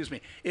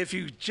 if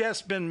you've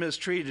just been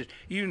mistreated,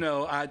 you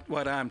know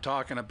what I'm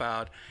talking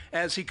about.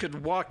 As he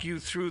could walk you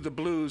through the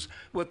blues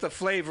with the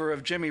flavor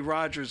of Jimmy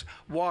Rogers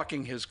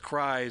walking his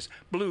cries,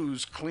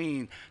 blues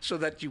clean, so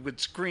that you would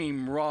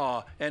scream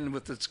raw and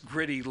with its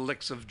gritty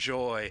licks of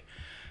joy.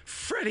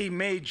 Freddie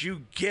made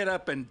you get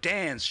up and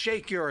dance,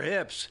 shake your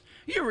hips.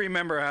 You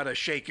remember how to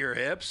shake your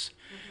hips.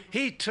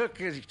 He took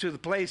it to the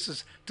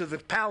places, to the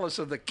palace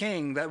of the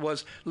king that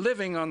was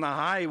living on the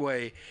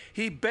highway.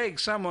 He begged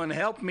someone,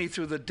 help me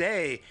through the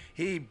day.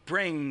 He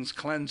brings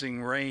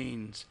cleansing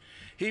rains.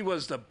 He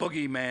was the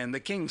boogeyman, the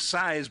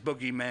king-size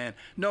boogeyman.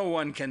 No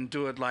one can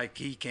do it like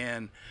he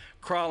can.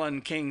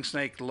 Crawlin' king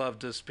snake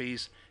loved this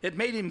piece. It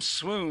made him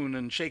swoon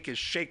and shake his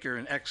shaker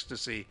in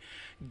ecstasy.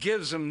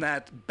 Gives him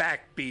that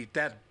backbeat,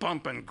 that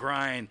bump and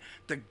grind,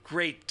 the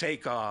great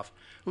takeoff.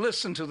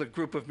 Listen to the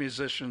group of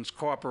musicians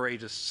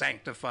cooperate as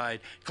sanctified,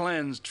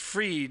 cleansed,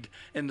 freed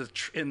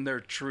in their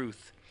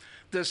truth.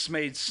 This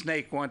made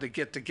Snake want to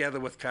get together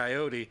with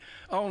Coyote.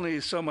 Only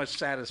so much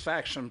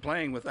satisfaction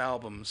playing with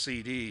album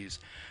CDs.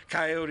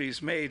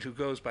 Coyote's maid, who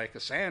goes by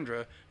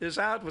Cassandra, is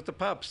out with the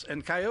pups,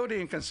 and Coyote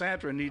and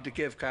Cassandra need to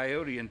give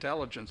Coyote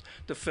intelligence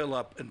to fill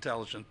up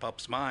intelligent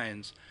pups'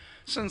 minds.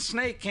 Since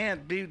Snake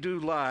can't do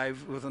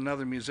live with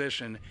another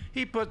musician,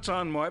 he puts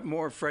on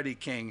more Freddie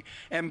King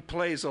and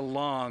plays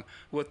along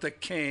with the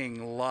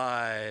King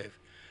live.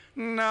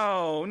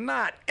 No,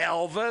 not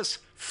Elvis,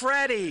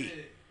 Freddie.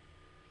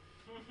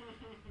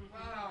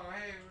 Wow,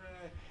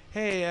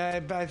 Hey, I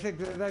think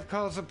that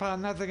calls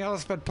upon nothing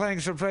else but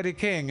playing some Freddie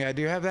King.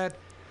 Do you have that?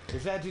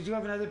 Did you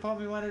have another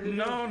poem you wanted to do?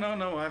 No.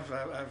 I've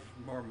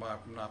more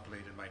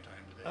monopolied my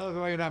time today. Oh,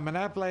 well, you're not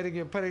monopolizing.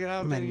 You're putting it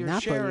out there. You're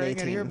sharing,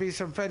 and here'll be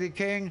some Freddie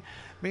King.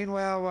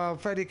 Meanwhile, while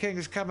Freddie King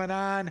is coming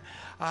on,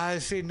 I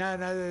see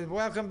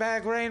welcome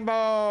back,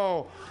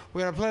 Rainbow.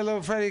 We're gonna play a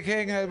little Freddie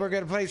King. We're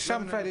gonna play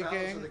some Freddie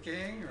King. Of the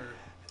King, or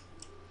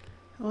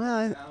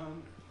well,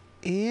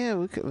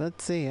 yeah.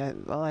 Let's see.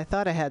 I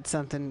thought I had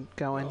something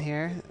going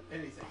here.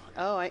 Anything.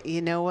 Oh,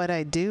 you know what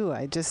I do?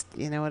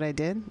 You know what I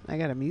did? I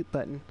got a mute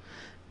button,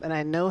 and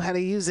I know how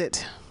to use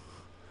it.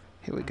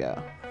 Here we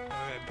go.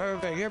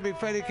 Perfect. Here be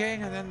Freddie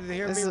King, and then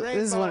here be Rainbow.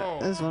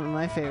 This is one of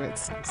my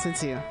favorites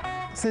since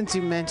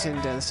you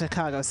mentioned the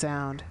Chicago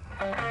sound,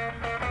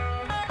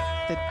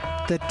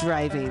 the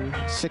driving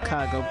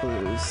Chicago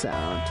blues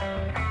sound.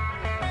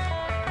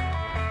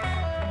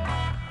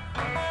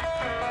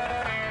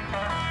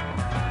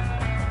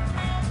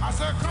 I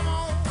said, come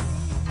on,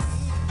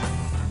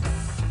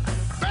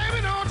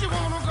 baby, don't you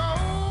wanna go?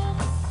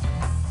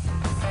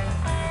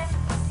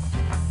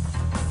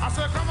 I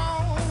said, come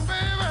on,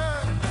 baby,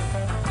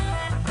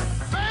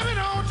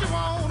 don't you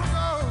wanna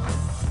go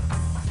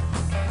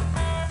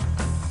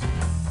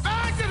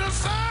back to the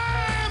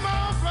same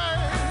old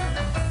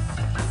place,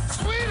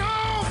 sweet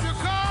home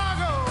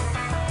Chicago?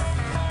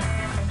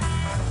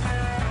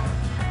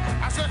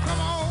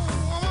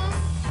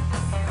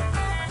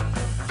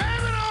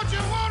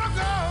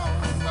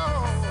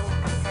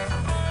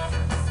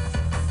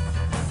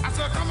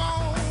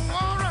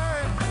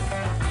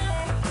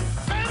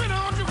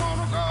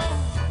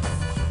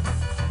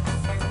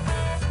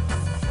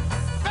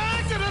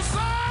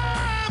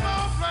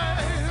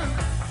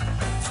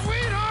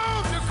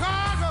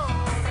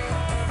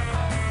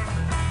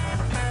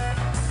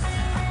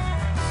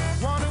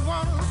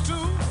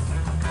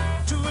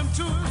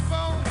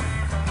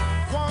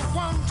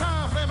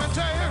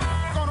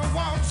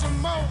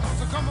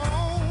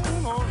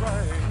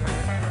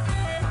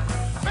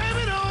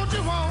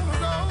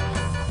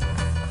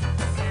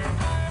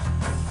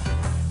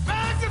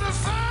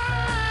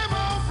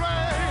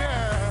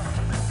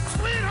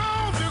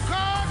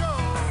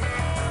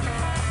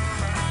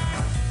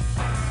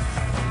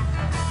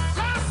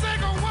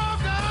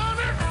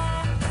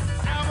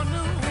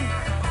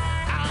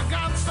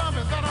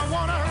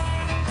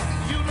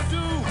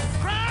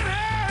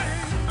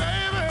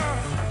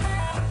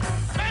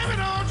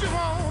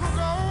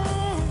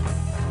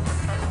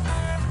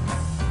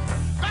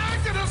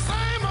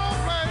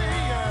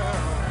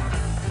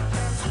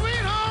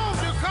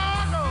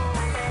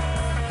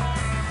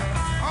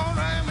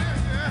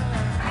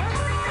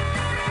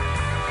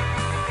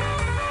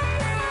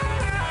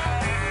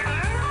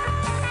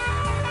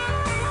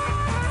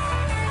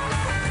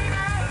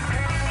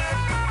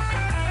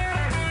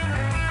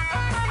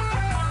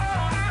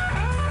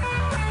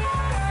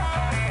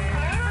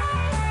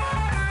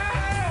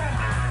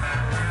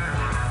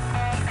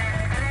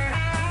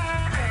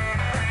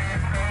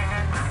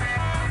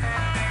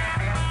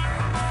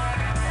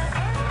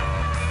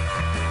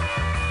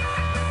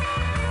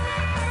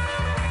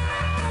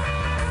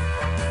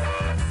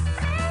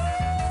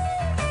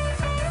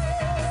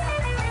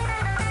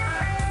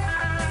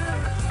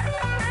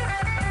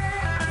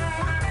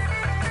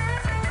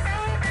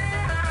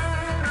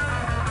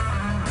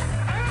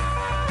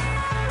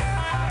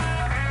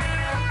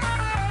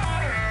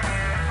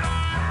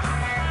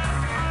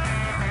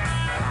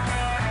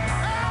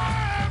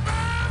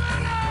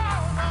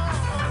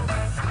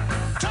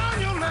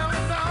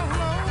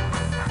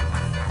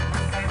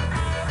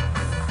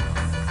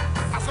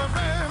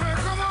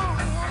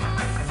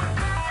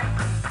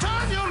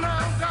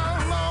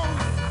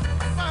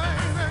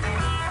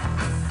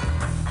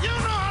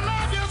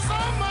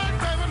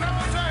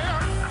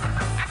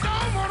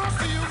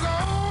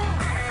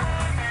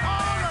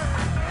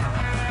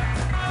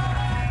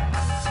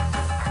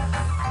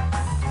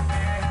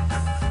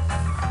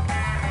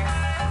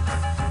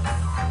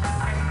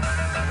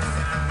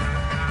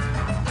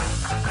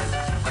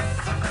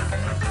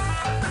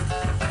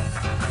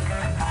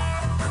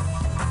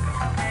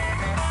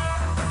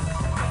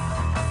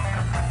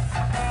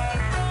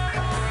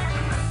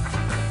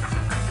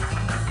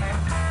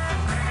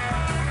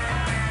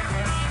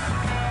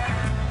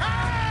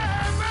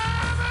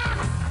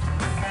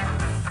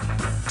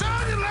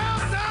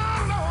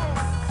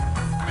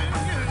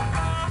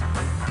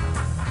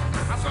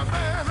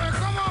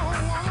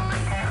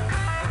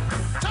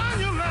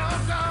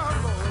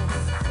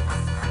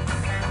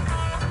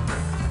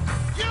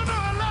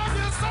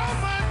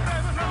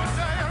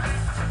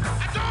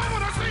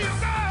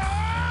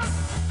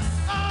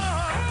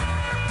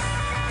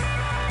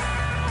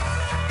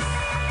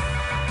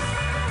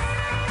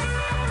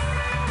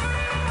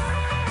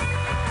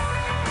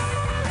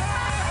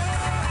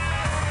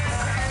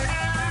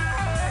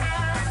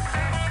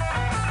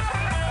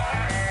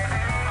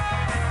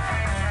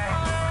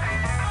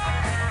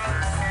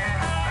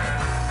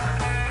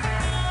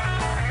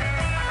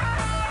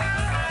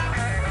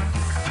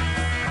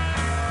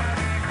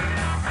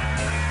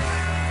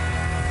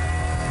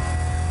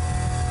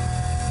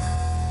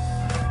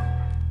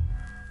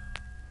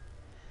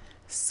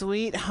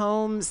 sweet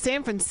home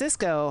San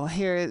Francisco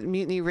here at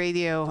Mutiny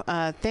Radio.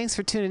 Thanks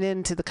for tuning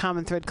in to the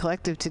Common Thread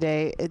Collective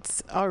today.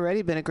 It's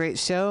already been a great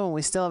show, and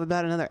we still have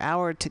about another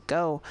hour to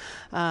go.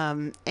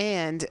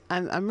 And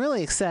I'm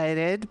really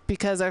excited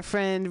because our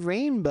friend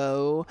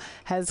Rainbow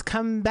has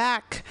come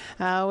back.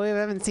 We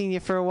haven't seen you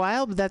for a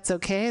while, but that's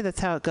okay. That's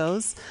how it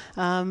goes.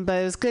 But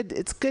it was good.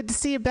 It's good to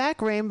see you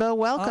back, Rainbow.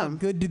 Welcome.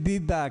 Good to be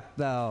back,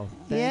 Val.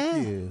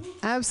 Thank you.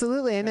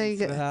 Absolutely. I know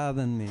Thanks for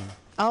having me.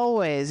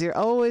 Always. You're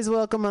always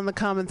welcome on the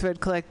Common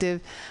Thread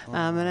Collective.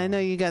 And I know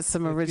you got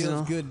some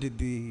original. It feels good to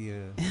be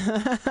here.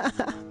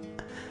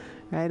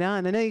 Right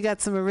on. I know you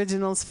got some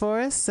originals for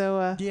us,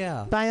 so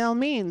yeah. By all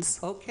means.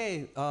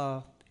 Okay,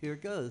 here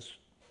it goes.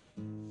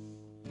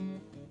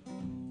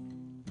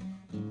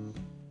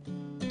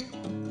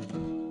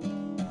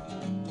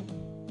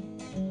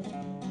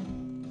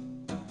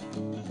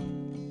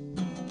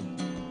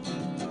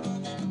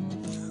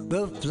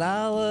 The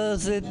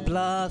flowers that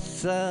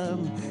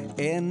blossom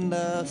in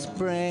the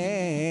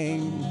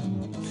spring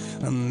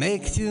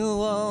makes you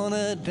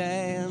wanna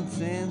dance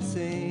and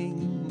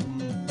sing.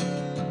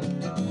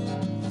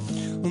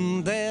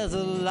 There's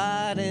a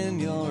light in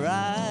your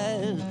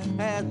eyes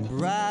as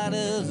bright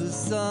as the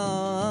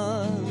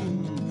sun.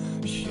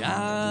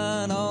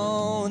 Shine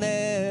on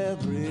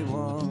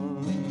everyone.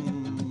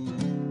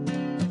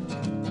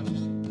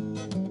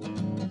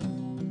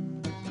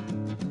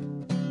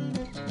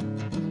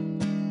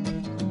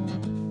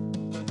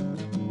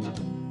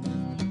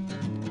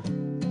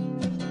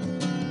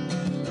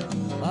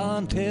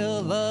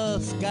 Until the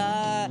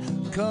sky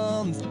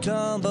comes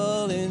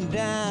tumbling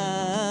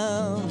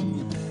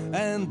down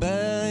and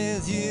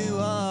buries you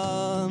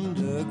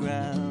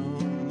underground.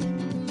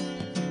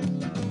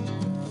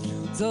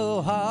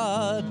 So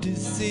hard to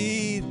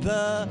see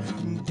the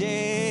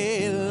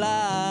daylight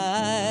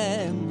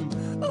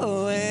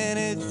when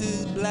it's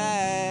as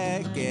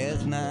black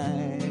as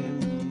night.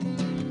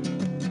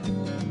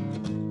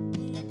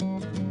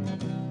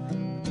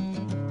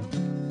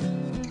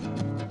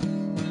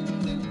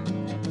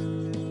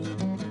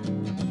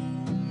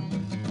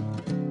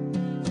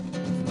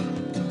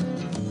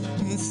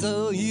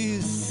 So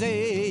you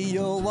say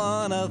you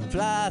wanna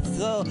fly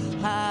so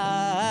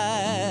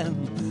high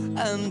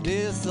and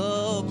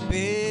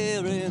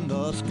disappear in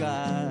the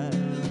sky.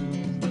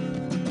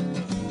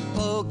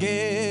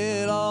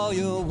 Forget all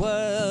your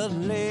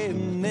worldly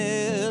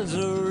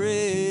misery.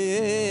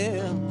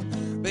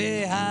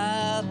 Be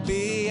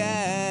happy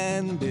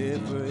and be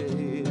free.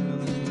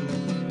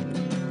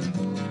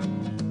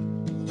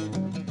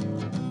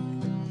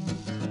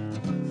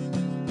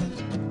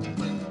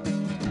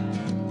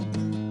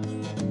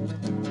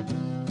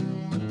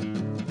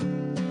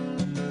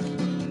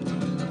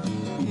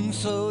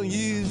 So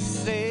you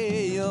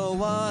say you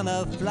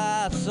wanna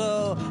fly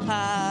so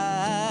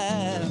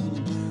high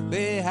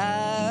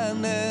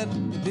behind that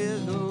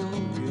dismal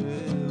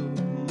girl.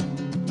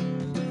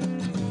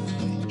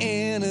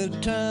 In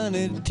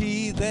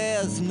eternity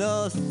there's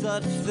no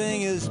such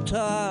thing as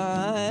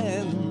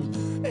time.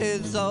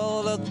 It's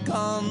all a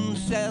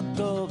concept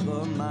of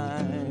the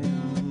mind.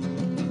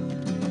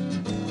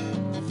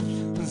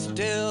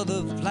 Still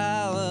the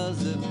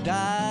flowers have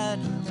died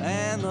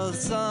and the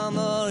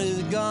summer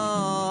is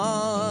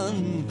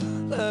gone.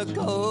 The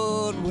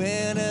cold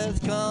winter's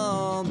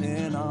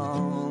coming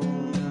on.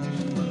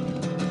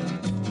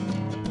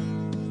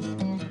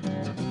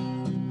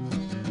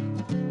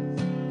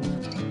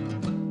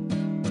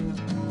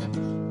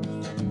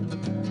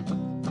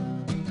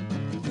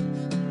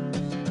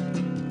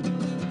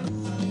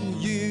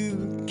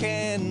 You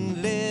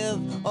can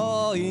live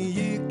or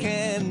you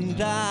can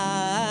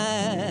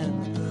die.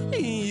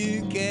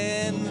 You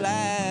can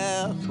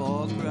laugh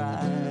or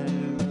cry.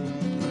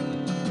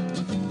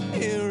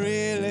 It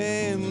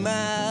really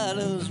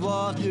matters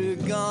what you're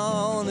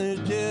gonna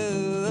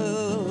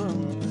do.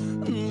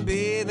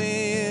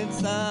 Baby,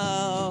 it's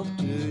up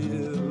to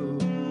you.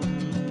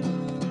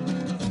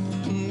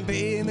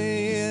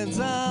 Baby, it's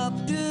up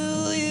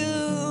to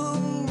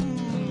you.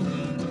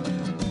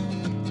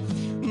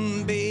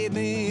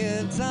 Baby,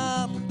 it's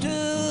up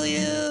to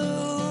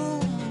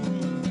you.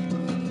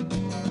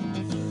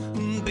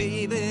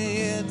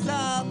 Baby, it's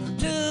up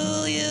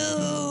to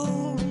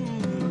you.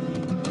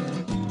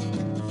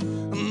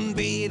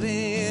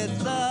 Baby,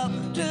 it's up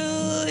to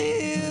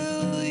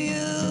you,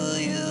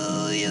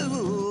 you.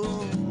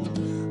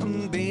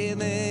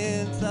 Baby,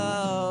 it's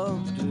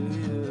up to you.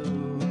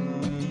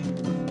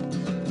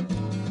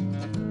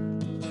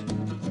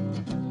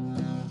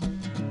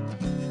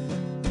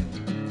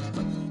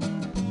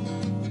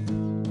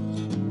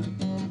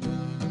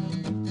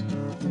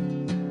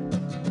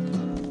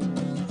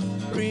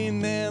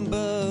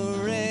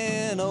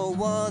 Remembering a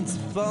once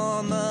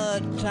former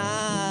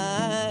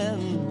time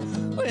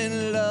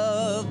when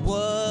love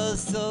was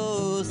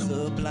so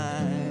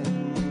sublime.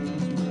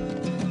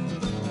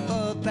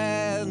 But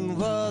that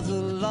was a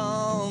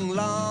long,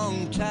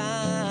 long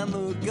time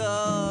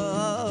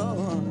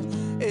ago.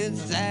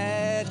 It's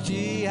sad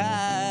she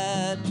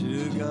had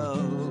to go.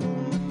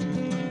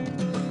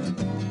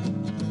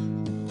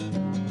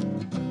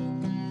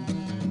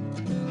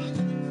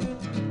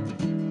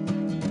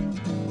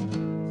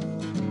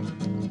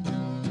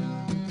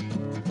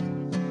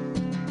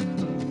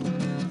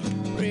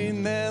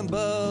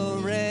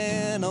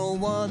 remembering a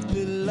once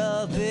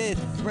beloved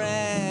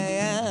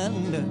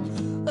friend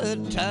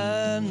who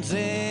turns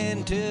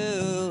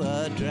into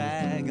a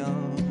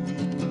dragon,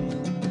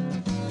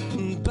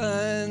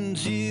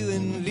 burns you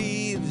and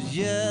leaves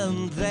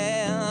you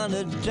there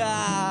to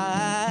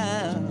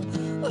die.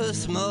 The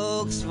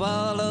smoke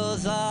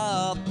swallows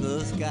up the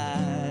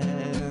sky.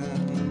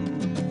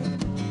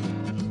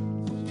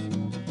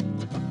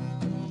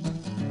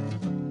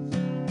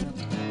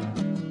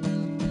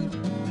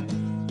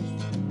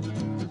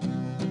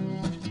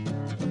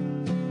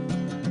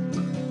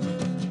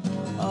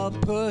 A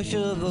push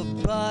of a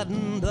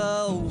button,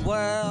 the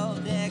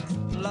world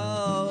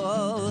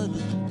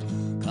explodes,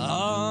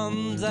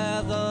 comes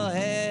as a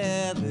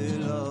heavy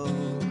load.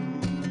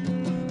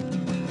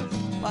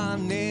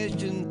 One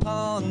nation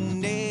upon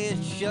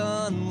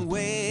nation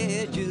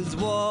wages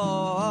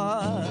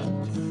war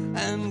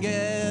and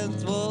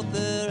gets what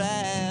they're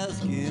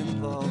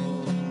asking for.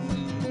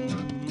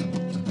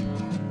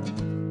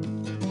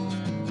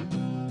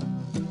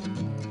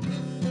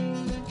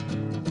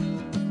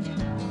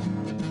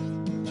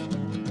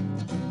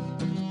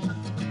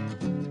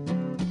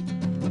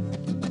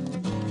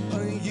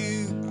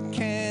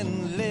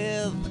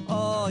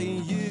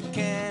 You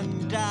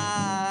can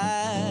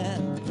die,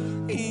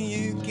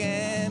 you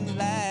can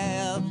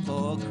laugh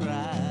or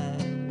cry.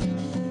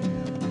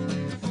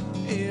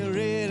 It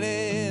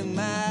really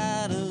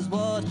matters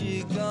what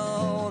you're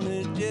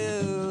gonna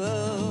do,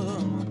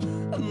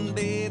 and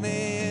baby,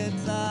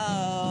 it's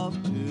up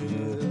to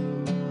you.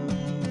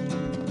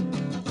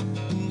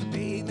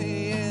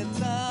 Baby,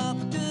 it's up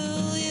to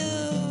you.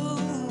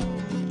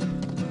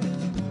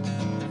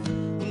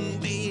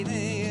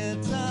 Baby,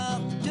 it's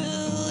up to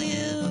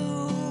you.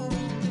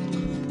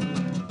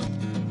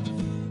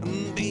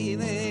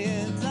 Baby,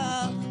 it's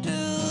up to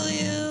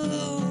you.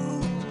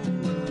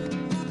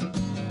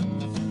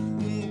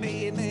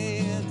 Baby,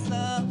 it's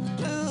up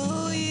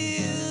to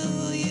you,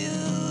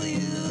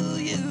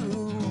 you.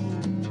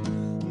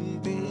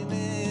 Baby,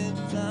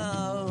 it's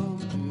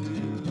up to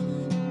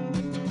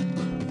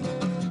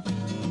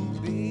you.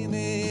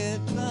 Baby,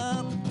 it's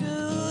up to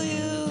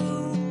you.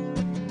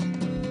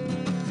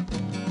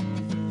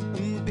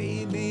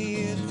 Baby,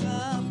 it's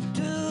up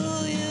to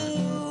you.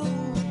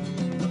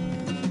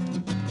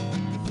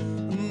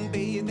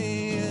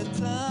 Baby,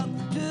 it's up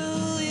to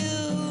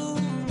you.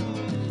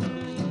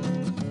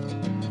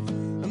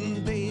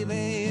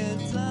 Baby,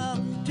 it's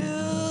up to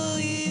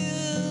you.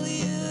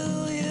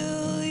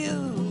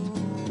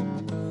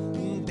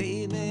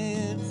 Baby,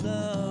 it's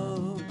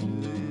up to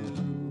you.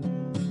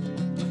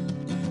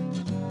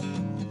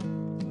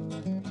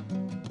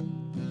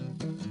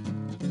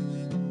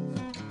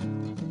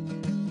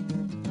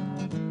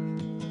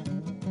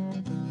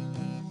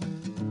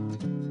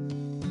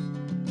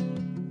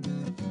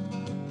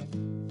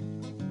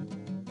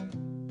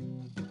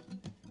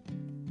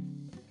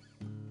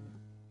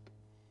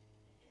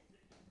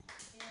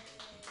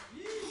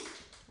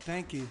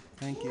 Thank you,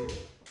 thank you.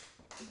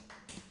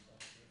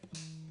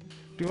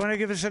 Do you want to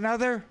give us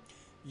another?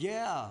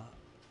 Yeah.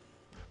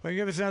 Well,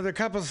 give us another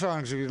couple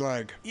songs if you'd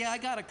like. Yeah, I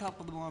got a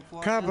couple more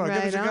for Couple, you.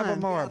 give us a couple on.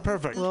 more.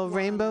 Perfect. Well,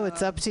 Rainbow,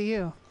 it's up to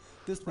you.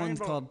 This one's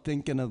called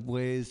Thinking of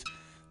Ways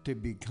to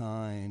Be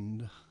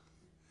Kind.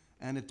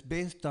 And it's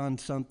based on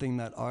something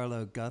that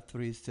Arlo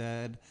Guthrie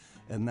said.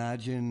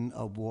 Imagine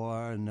a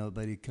war and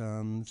nobody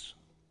comes.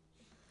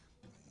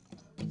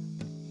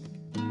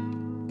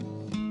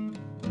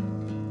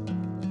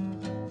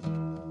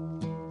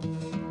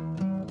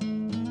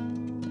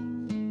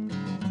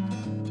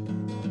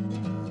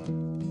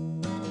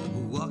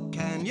 What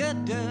can you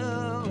do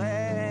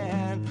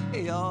when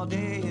your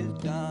day is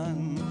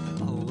done?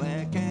 Oh,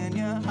 where can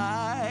you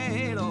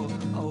hide? Oh,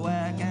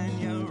 where can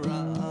you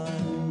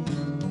run?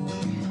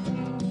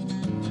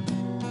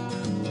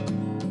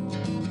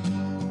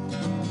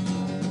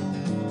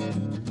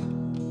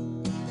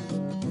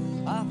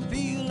 I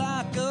feel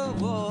like a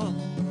wolf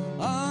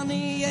on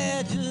the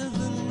edge of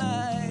the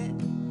night,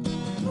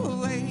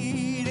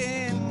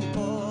 waiting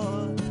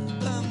for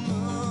the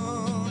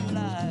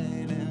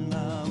moonlight, and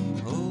I'm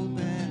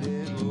hoping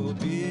it will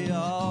be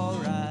all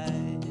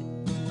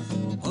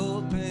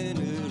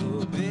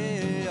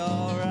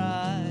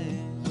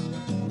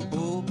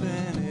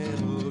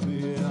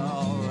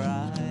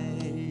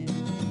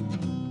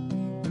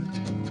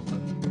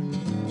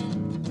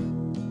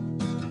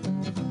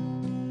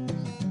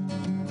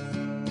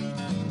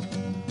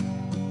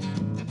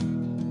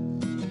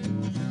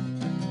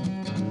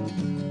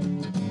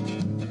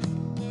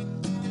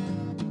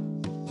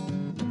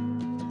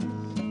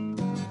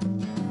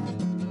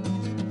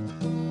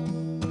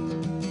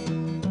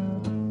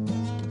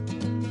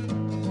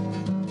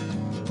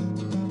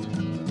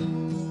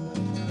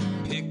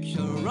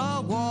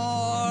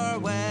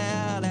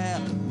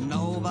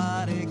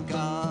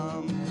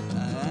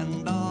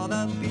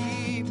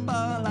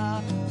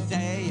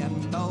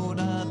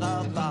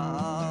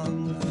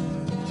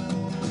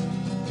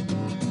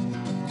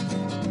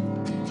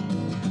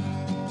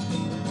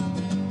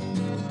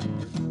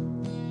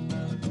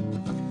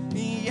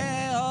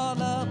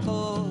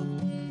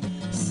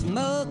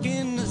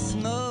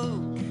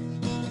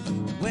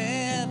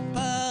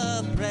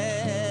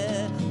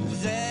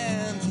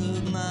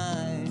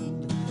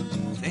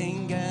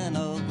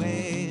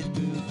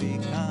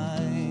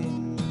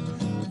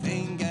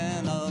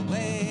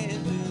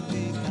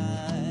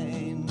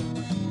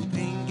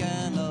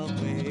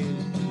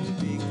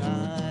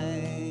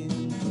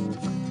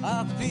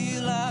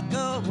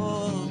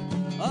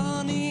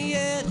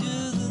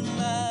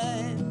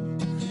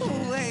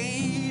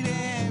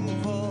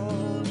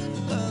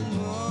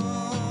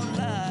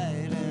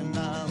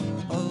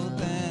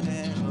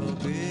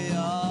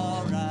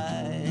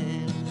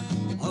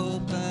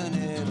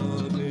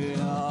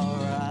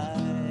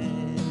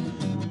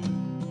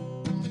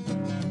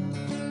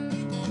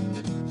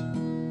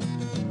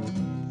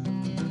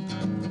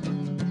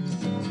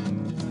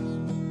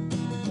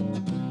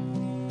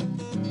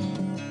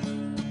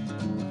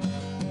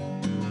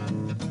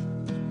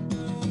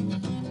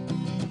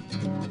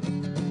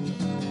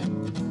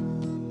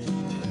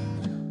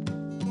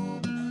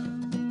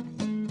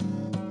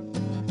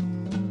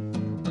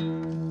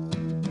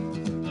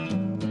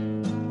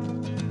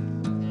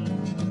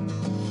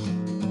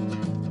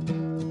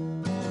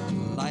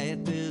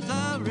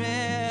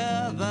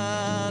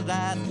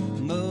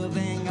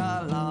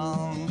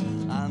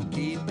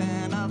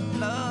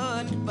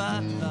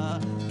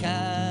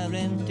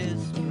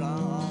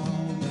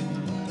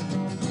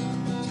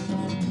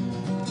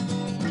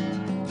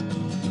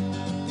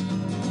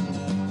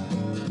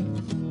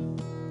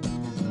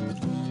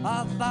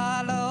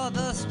follow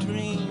the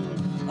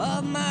stream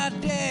of my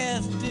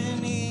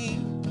destiny.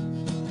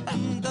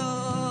 And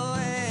though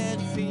it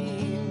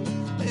seems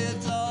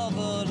it's all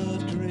but a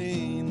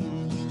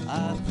dream,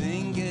 I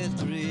think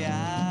it's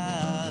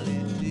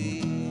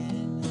reality.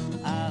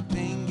 I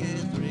think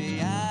it's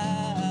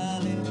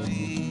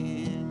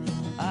reality.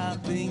 I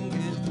think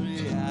it's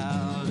reality.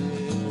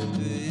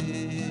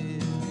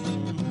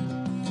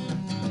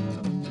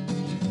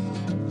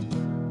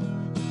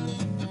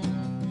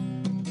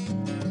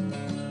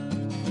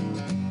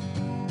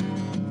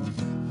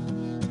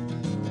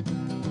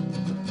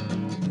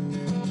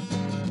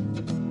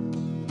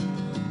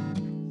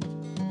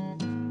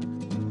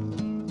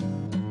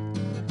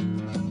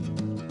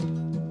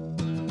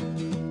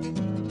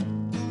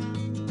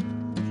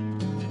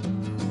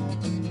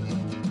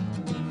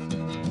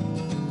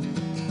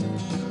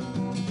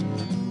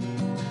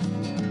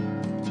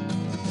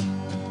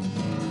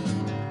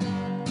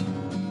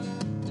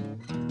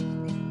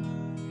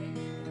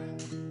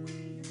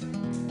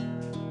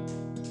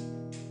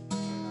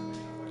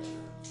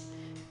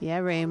 Yeah,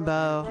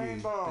 Rainbow.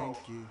 Rainbow. Thank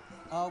you.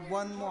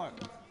 One more.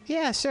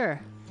 Yeah, sure.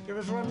 Give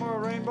us one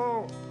more,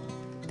 Rainbow.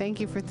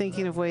 Thank you for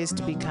thinking of ways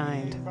to be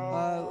kind.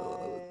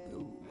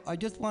 I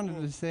just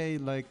wanted to say,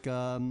 like,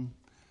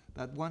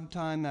 that one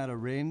time at a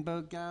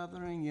rainbow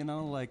gathering, you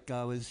know, like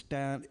I was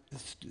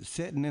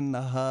sitting in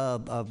the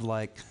hub of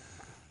like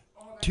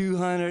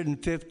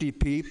 250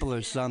 people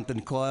or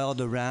something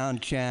coiled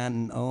around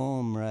chanting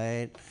Om,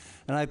 right?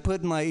 And I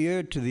put my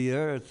ear to the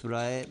earth,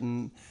 right?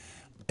 And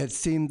it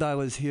seemed I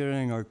was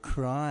hearing her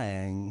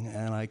crying,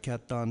 and I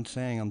kept on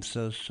saying, I'm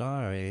so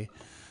sorry.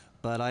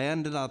 But I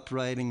ended up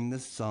writing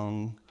this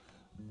song.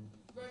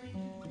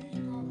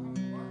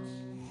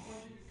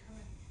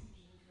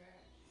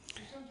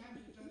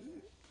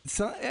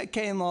 So it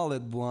came all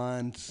at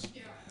once.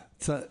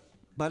 So,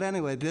 but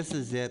anyway, this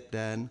is it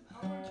then.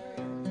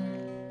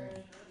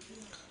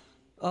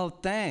 Oh,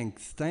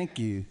 thanks. Thank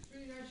you.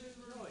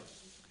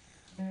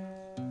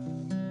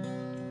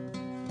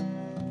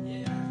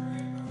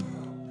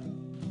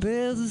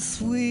 There's a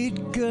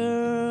sweet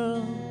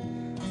girl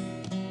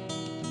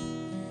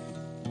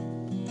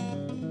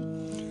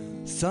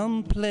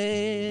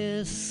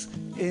someplace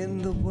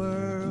in the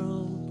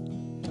world,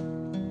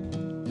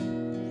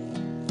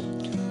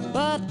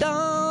 but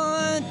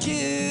don't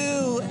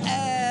you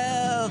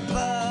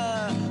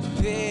ever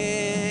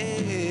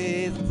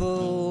be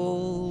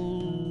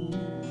fooled.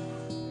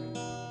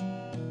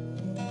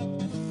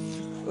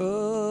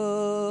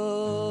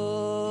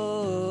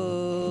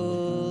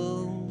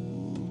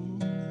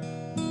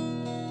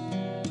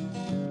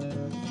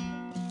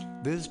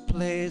 This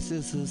place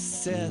is a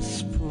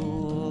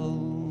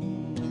cesspool.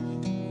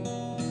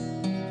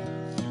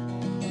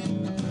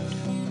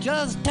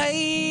 Just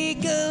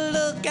take a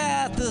look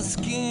at the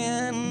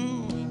skin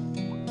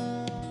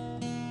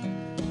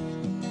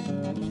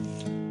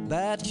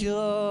that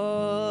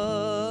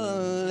you're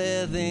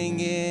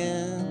living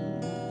in.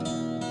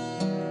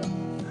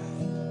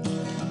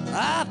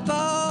 I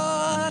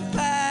thought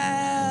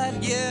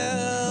that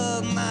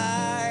you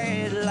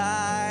might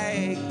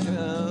like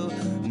to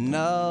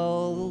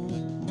know.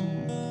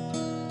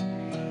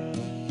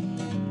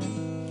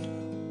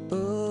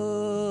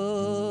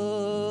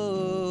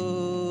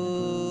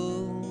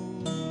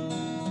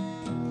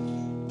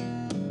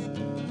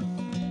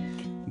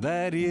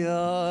 That you're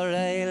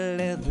a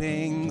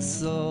living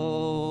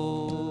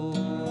soul.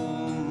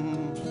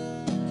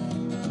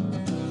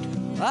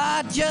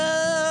 I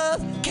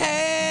just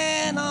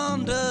can't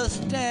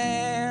understand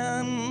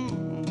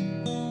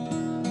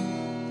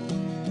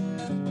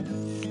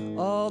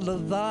all the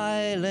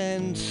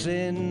violence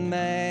in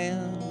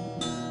man,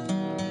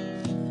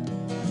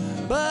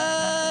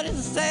 but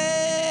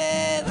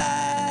say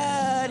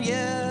that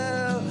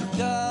you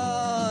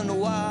don't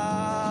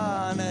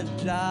wanna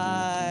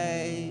die.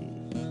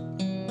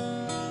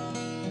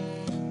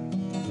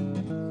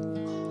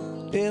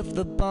 If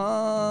the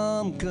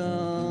bomb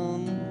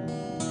comes,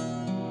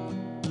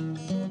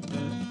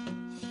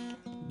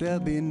 there'll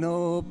be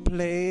no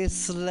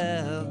place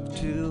left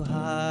to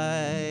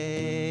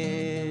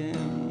hide.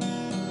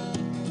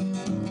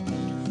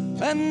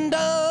 And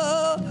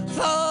oh,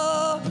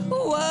 for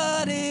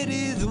what it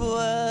is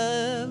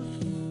worth,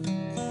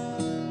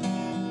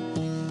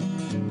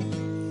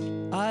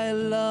 I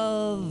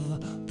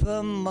love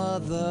the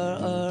Mother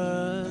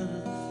Earth.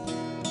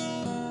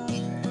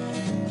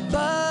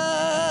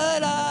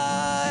 But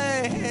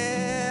I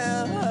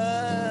hear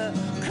her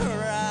crying.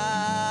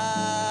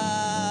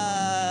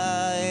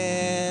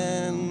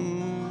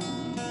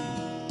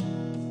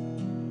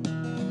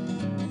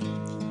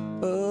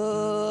 Oh,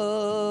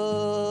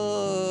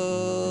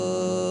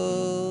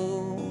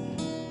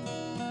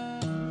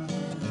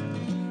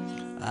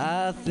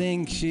 I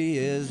think she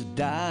is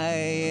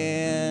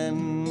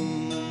dying.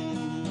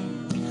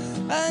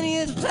 And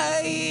you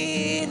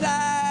say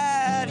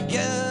that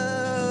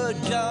you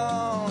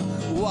don't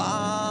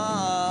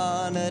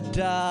wanna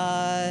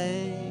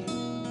die,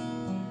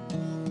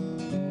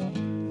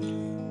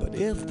 but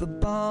if the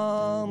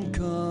bomb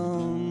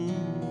comes,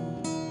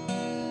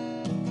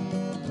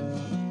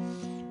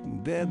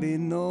 there'll be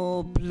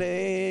no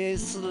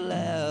place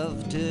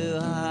left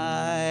to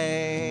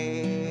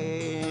hide.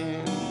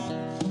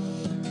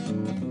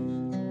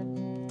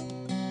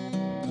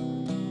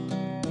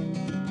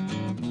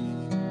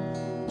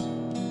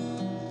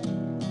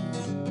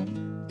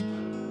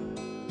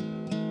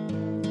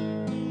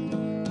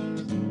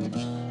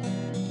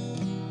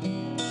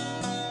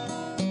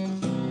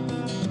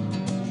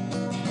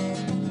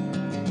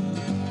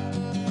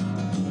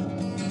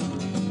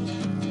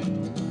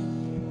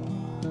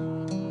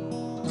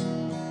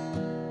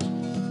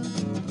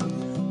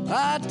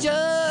 I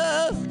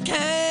just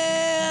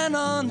can't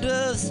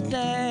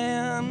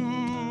understand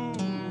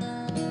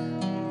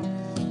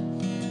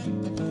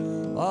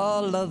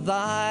all the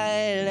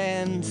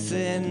violence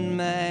in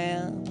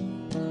man.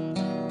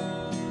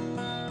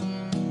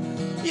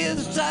 You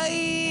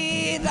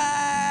say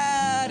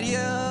that you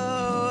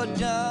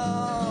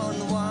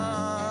don't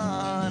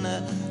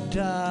wanna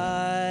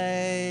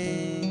die,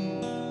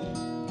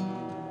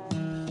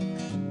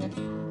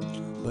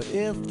 but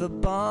if the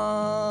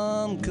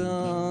bomb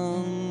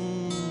comes,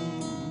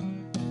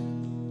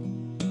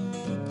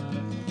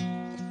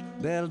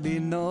 there'll be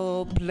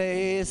no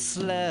place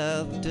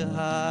left to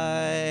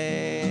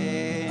hide.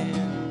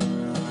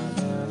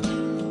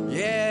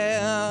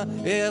 Yeah,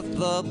 if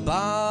the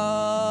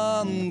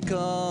bomb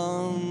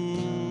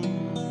comes,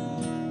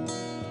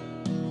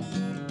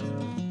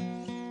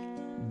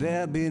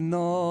 there'll be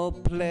no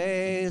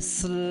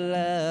place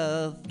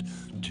left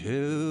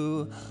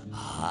to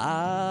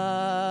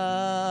hide.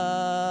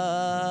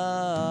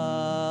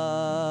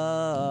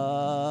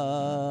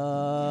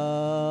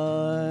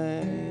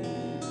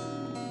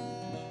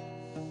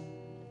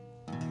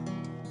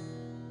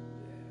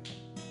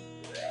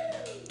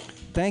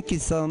 Thank you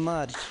so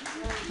much.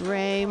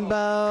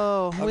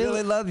 Rainbow. I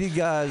really love you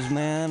guys,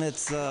 man.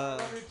 It's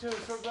Love you too.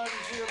 So glad to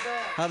see you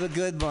back. have a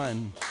good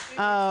one.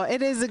 Oh,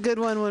 it is a good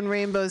one when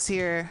Rainbow's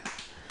here.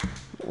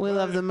 We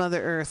love the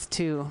Mother Earth,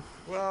 too.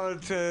 Well,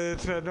 it's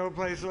no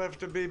place left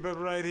to be but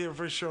right here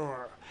for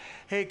sure.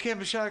 Hey,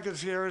 Kim Shuck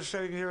is here,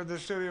 sitting here in the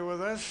studio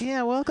with us.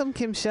 Yeah, welcome,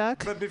 Kim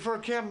Shuck. But before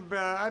Kim,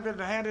 I've been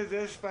handed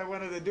this by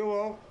one of the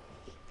duo.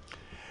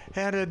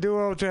 Handed a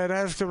duo to and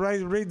asked to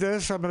read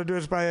this. I'm going to do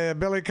this by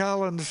Billy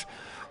Collins,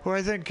 who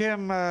I think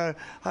I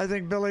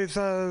think Billy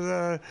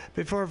thought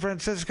before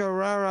Francisco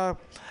Rara.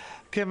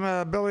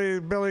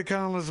 Billy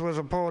Collins was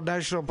a poet,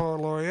 national poet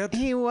laureate.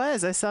 He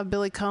was. I saw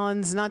Billy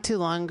Collins not too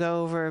long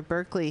ago over at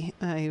Berkeley.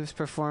 He was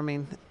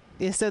performing.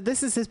 Yeah, so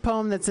this is his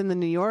poem that's in the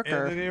New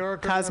Yorker. In the New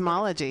Yorker.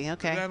 Cosmology.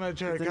 Okay. Then I'll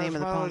turn,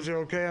 Cosmology.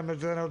 Okay.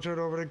 Then I'll turn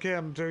it over to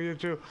Kim. To you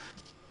too.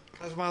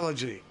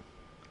 Cosmology.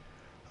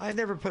 I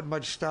never put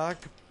much stock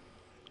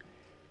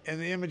in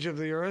the image of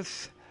the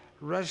earth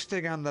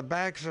resting on the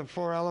backs of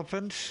 4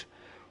 elephants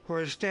who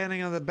are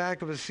standing on the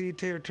back of a sea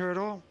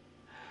turtle,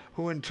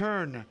 who in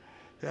turn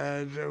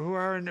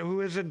who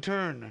is in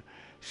turn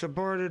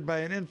supported by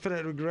an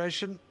infinite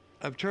regression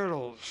of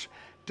turtles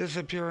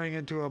disappearing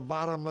into a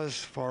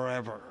bottomless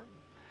forever.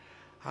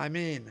 I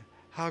mean,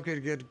 how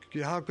could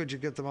you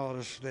get them all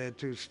to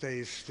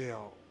stay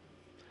still?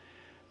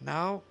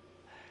 Now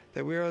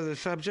that we are the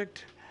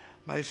subject,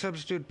 my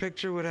substitute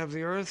picture would have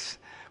the earth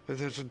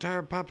with its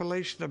entire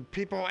population of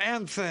people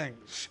and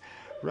things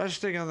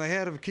resting on the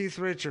head of Keith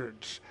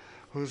Richards,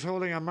 who's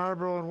holding a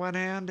Marlboro in one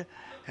hand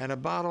and a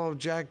bottle of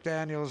Jack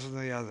Daniels in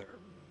the other.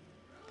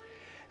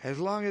 As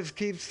long as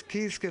Keith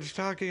gets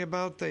talking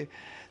about the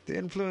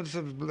influence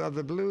of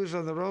the blues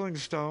on the Rolling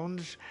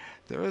Stones,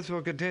 the earth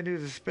will continue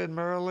to spin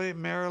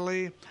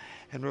merrily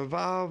and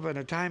revolve in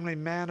a timely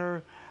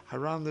manner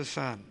around the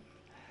sun.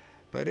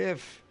 But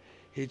if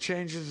he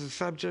changes the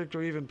subject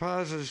or even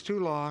pauses too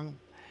long,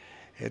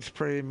 it's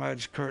pretty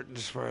much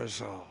curtains for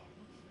us all.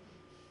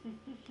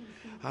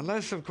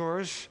 Unless, of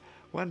course,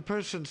 one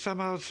person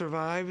somehow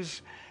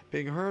survives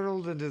being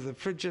hurtled into the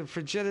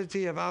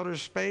frigidity of outer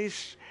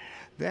space,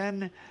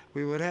 then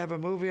we would have a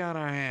movie on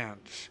our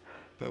hands.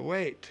 But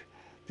wait,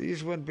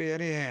 these wouldn't be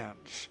any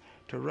hands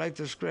to write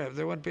the script.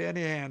 There wouldn't be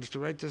any hands to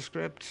write the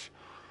scripts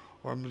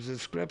or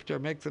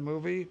make the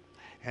movie,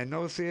 and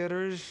no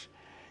theaters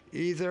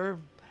either,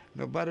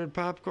 no buttered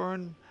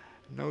popcorn,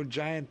 no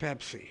giant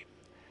Pepsi.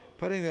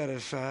 Putting that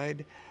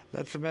aside,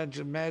 let's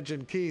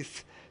imagine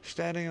Keith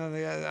standing on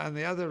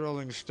the other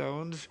Rolling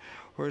Stones,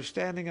 who are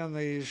standing on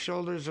the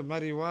shoulders of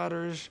Muddy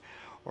Waters,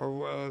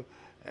 or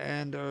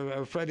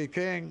Freddie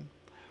King,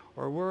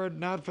 or were it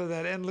not for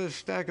that endless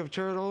stack of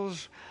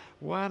turtles,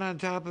 one on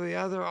top of the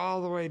other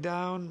all the way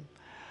down,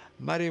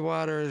 Muddy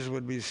Waters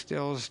would be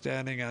still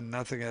standing on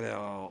nothing at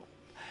all.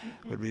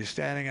 Would be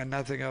standing on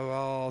nothing at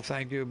all.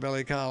 Thank you,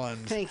 Billy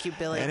Collins. Thank you,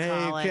 Billy and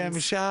Collins. Hey, Kim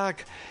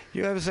Shuck,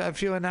 you have a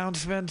few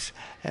announcements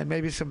and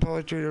maybe some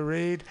poetry to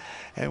read.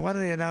 And one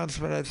of the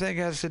announcements, I think,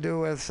 has to do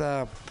with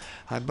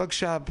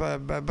Bookstore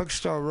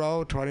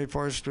Row,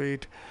 24th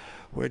Street,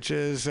 which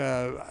is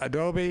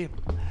Adobe,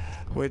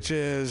 which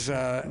is...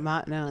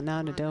 not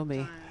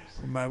Adobe.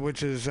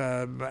 Which is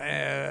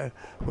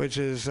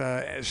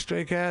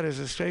Stray Cat. Is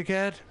it Stray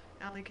Cat?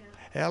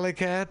 Alley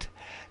Cat,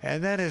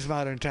 and then his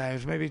Modern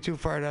Times. Maybe too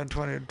far down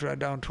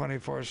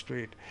 24th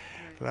Street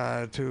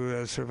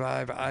to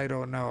survive. I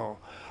don't know.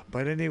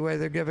 But anyway,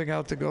 they're giving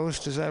out the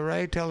Ghost. Is that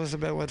right? Tell us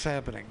about what's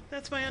happening.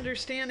 That's my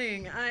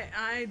understanding.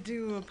 I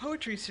do a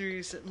poetry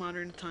series at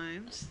Modern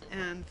Times,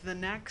 and the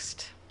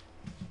next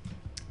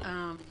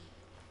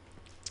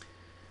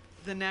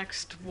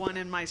one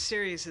in my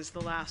series is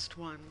the last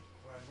one.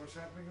 What's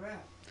happening then?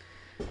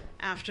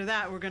 After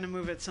that, we're going to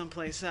move it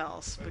someplace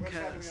else. What's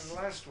happening on the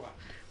last one?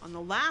 On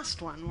the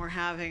last one, we're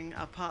having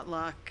a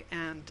potluck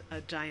and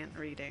a giant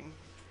reading.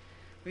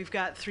 We've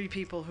got 3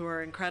 people who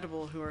are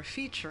incredible who are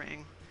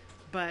featuring,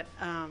 but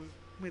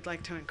we'd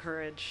like to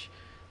encourage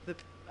the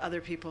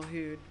other people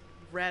who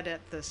read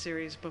at the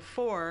series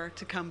before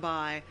to come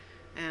by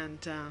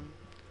and,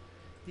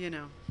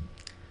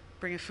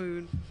 bring a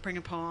food, bring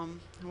a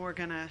poem. And we're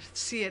going to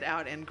see it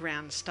out in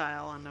grand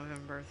style on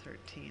November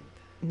 13th.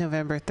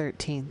 November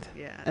 13th.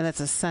 Yeah. And that's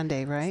a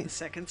Sunday, right? It's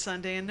the second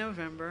Sunday in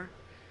November.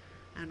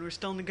 And we're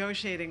still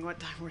negotiating what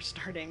time we're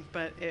starting,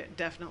 but it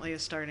definitely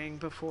is starting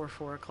before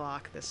 4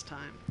 o'clock this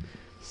time.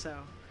 So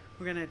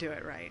we're going to do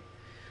it right.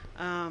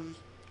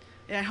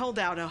 I hold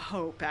out a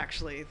hope,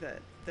 actually,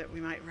 that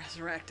we might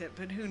resurrect it,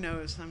 but who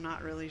knows? I'm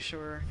not really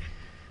sure.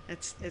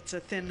 It's a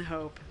thin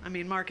hope. I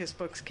mean, Marcus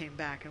Books came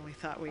back, and we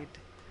thought we'd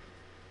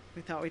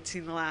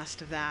seen the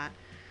last of that.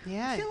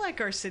 Yeah. I feel like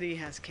our city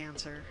has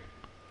cancer.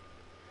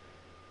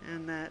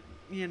 And that,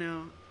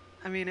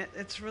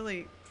 it's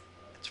really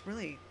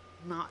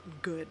not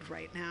good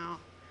right now.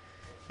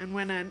 And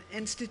when an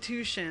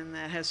institution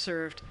that has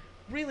served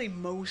really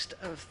most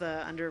of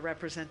the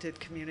underrepresented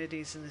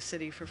communities in the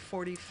city for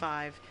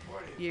 45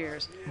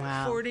 years.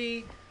 Wow.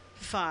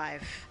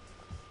 45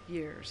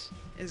 years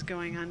is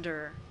going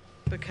under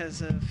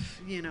because of,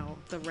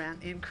 the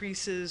rent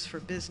increases for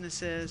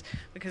businesses,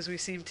 because we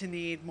seem to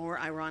need more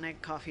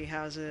ironic coffee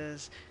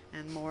houses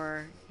and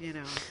more,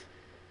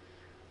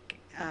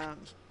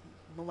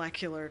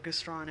 molecular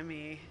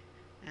gastronomy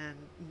and,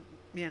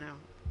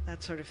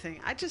 that sort of thing.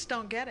 I just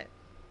don't get it.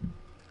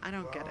 I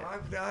don't get it.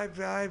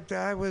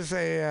 I was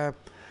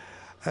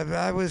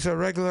a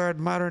regular at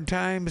Modern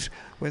Times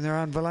when they're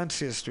on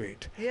Valencia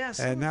Street. Yes.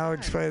 And now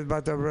explain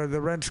about the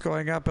rents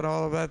going up and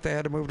all of that. They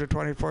had to move to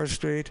 24th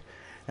Street,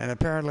 and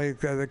apparently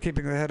the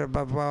keeping the head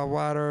above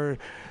water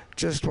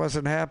just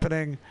wasn't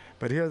happening.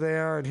 But here they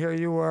are, and here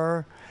you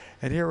are,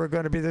 and here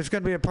there's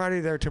going to be a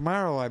party there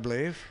tomorrow, I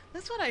believe.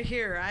 That's what I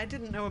hear. I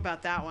didn't know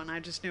about that one. I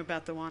just knew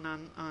about the one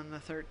on the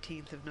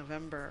 13th of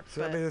November.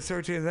 So that'll be the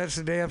 13th. That's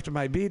the day after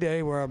my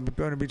B-Day, where I'm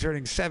going to be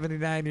turning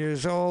 79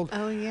 years old.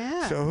 Oh,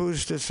 yeah. So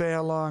who's to say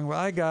how long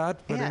I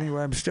got? But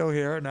anyway, I'm still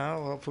here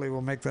now. Hopefully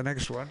we'll make the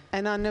next one.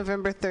 And on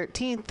November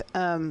 13th,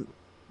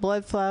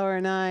 Bloodflower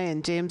and I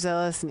and James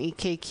Ellis and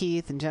E.K.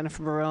 Keith and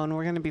Jennifer Barone,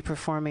 we're going to be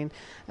performing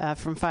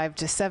from 5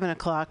 to 7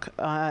 o'clock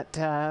at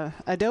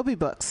Adobe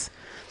Books.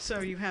 So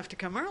you have to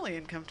come early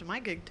and come to my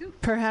gig, too.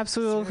 Perhaps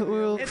we will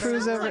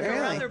cruise over like early.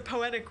 A rather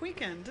poetic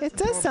weekend. It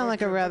does sound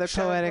like a rather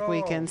poetic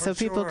weekend, so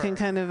people can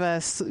kind of,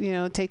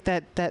 take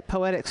that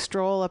poetic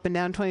stroll up and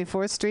down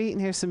 24th Street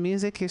and hear some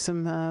music, hear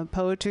some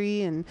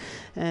poetry, and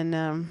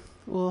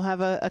we'll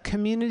have a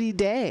community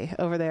day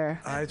over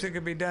there. I think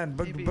it'd be done.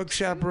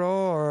 Bookshop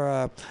Row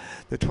or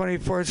the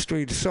 24th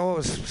Street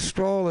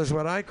stroll is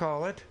what I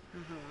call it.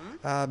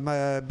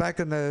 Back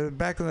in the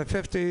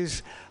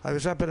 50s, I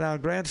was up and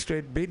down Grant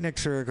Street.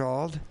 Beatniks are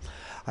called.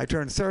 I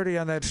turned 30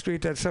 on that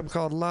street that some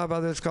called Love,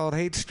 others called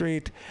Hate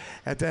Street.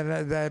 At the end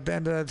of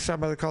that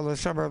summer, they called the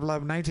Summer of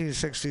Love,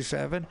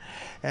 1967.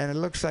 And it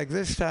looks like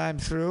this time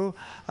through,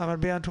 I'm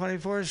going to be on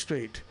 24th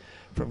Street,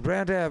 from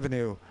Grant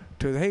Avenue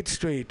to Hate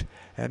Street,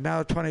 and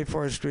now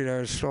 24th Street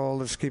are sold.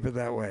 Let's keep it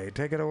that way.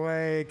 Take it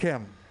away,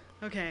 Kim.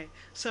 Okay,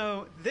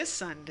 so this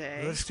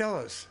Sunday, let's tell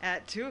us,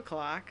 at 2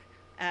 o'clock,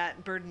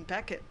 at Bird and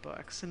Beckett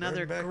Books,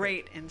 another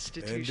great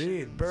institution.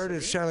 Indeed. Bird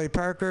is Charlie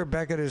Parker,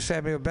 Beckett is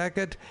Samuel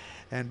Beckett,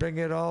 and bring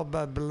it all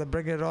back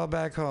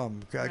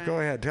home. Right. Go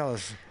ahead, tell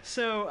us.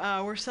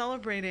 So we're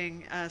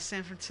celebrating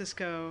San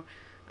Francisco,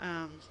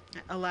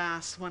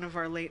 alas, one of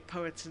our late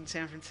poets in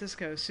San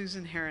Francisco,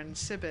 Susan Heron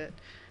Sibbett.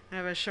 I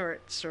have a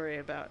short story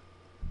about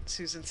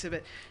Susan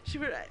Sibbett.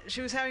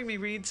 She was having me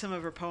read some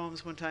of her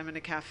poems one time in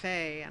a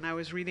cafe, and I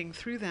was reading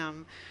through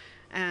them,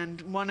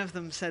 and one of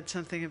them said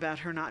something about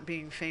her not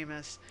being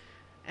famous,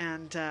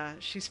 and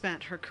she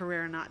spent her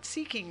career not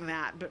seeking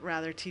that, but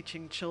rather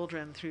teaching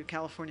children through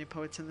California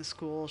Poets in the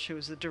School. She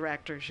was a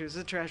director, she was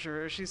a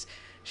treasurer,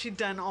 she'd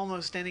done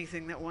almost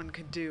anything that one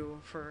could do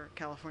for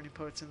California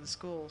Poets in the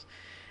Schools.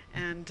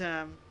 And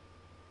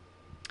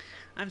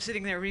I'm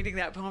sitting there reading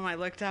that poem. I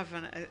looked up,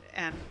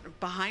 and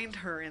behind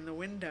her in the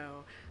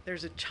window,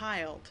 there's a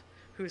child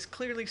who is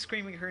clearly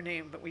screaming her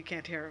name, but we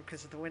can't hear him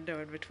because of the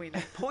window in between,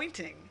 and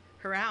pointing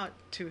her out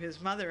to his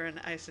mother.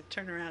 And I said,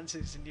 "Turn around,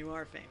 Susan, you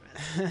are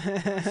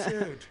famous."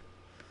 Shoot.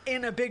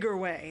 In a bigger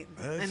way,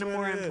 That's in a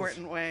more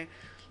important way.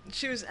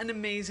 She was an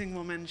amazing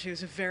woman. She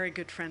was a very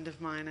good friend of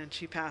mine, and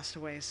she passed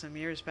away some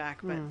years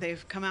back. But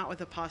they've come out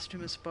with a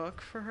posthumous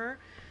book for her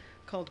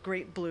called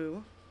Great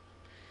Blue.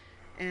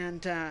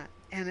 and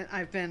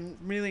I've been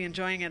really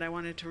enjoying it. I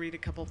wanted to read a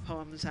couple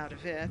poems out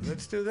of it.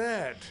 Let's do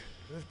that.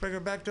 Let's bring her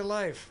back to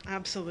life.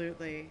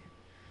 Absolutely.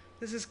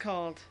 This is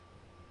called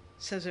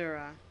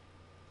Caesura.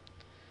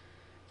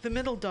 The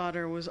middle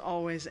daughter was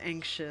always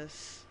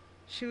anxious.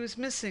 She was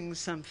missing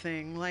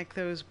something, like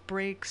those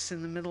breaks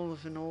in the middle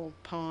of an old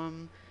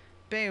poem.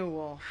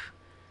 Beowulf.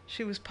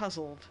 She was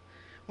puzzled.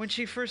 When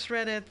she first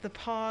read it, the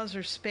pause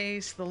or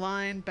space, the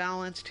line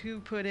balanced, who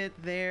put it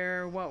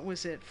there, what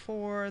was it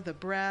for, the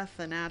breath,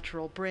 a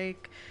natural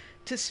break,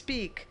 to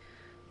speak,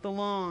 the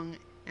long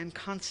and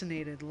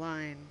consonnated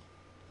line.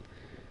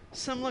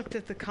 Some looked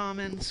at the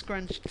common,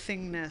 scrunched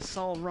thingness,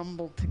 all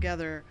rumbled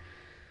together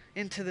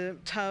into the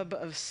tub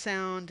of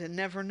sound, and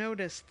never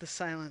noticed the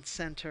silent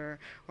center,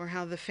 or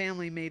how the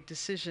family made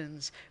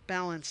decisions,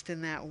 balanced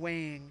in that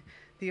weighing.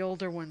 The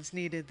older ones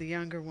needed the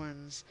younger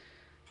ones.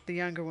 The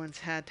younger ones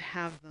had to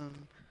have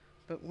them,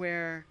 but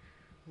where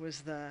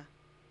was the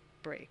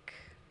break?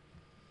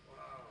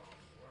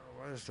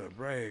 Where was the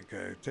break?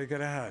 Take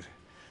it out.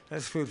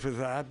 That's food for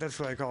thought. That's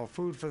what I call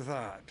food for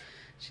thought.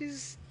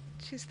 She's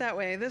that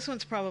way. This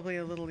one's probably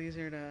a little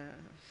easier to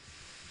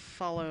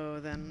follow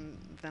than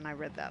I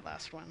read that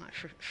last one.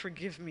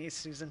 Forgive me,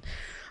 Susan.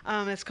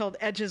 It's called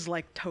Edges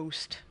Like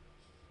Toast.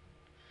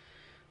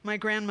 My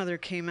grandmother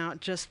came out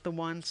just the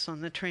once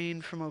on the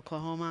train from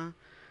Oklahoma,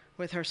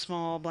 with her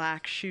small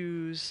black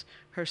shoes,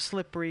 her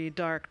slippery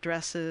dark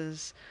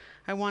dresses.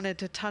 I wanted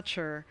to touch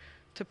her,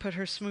 to put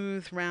her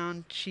smooth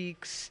round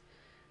cheeks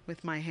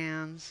with my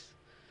hands.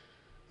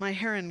 My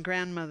Heron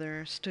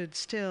grandmother stood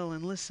still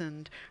and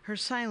listened. Her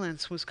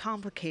silence was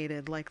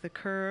complicated, like the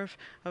curve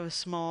of a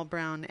small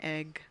brown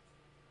egg.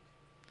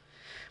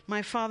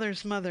 My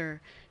father's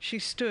mother, she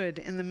stood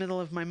in the middle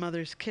of my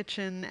mother's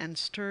kitchen and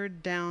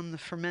stirred down the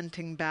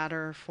fermenting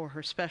batter for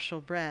her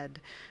special bread,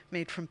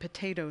 made from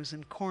potatoes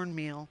and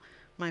cornmeal,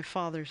 my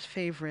father's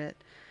favorite,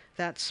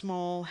 that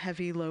small,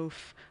 heavy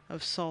loaf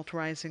of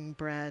salt-rising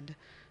bread,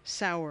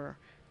 sour,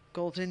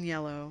 golden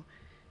yellow,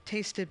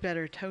 tasted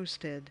better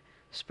toasted,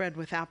 spread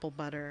with apple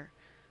butter.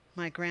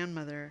 My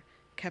grandmother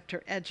kept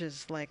her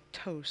edges like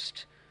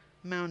toast,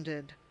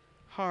 mounded,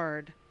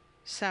 hard,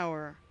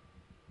 sour,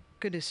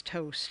 good as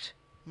toast,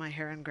 my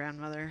Heron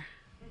grandmother.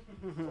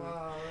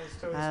 Wow,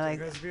 that's toasting.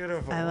 That's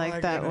beautiful. I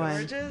like that one.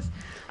 Gorgeous.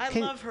 I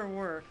love her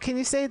work. Can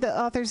you say the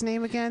author's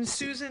name again?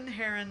 Susan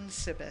Heron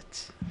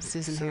Sibbett.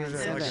 Susan Heron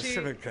Sibbett. Like a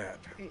civet cat.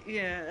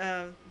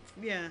 Yeah,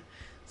 yeah.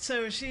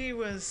 So she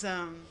was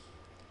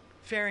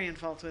very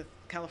involved with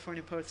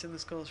California Poets in the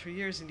Schools for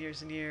years and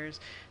years and years.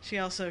 She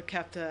also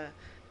kept a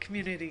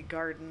community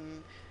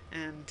garden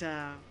and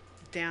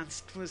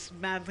danced, was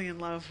madly in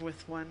love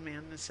with one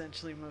man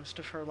essentially most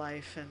of her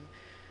life,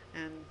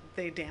 and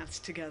they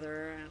danced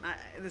together.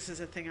 And this is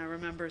a thing I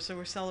remember. So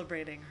we're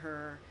celebrating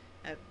her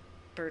at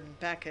Bird and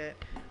Beckett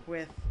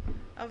with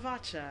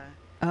Avacha.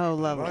 Oh,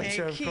 lovely.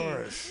 Avacha, of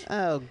course.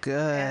 Oh,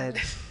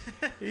 good.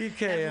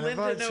 EK and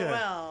Linda Avacha.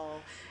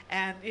 Noel.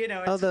 And, you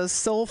know, those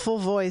soulful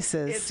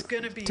voices. It's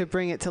going to be to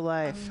bring it to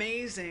life.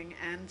 Amazing.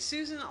 And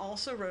Susan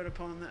also wrote a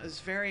poem that was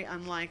very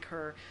unlike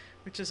her,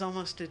 which is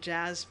almost a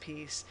jazz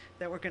piece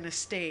that we're going to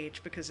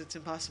stage because it's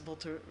impossible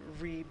to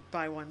read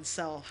by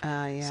oneself.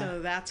 Yeah. So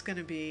that's going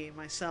to be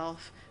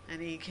myself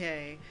and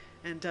EK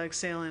and Doug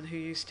Salen, who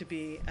used to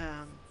be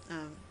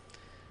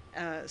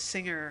a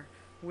singer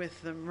with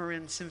the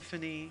Marin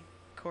Symphony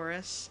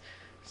Chorus,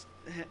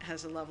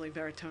 has a lovely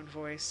baritone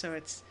voice. So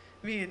it's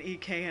me and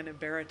EK and a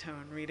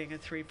baritone reading a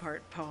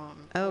 3-part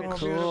poem. Oh, which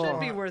cool. should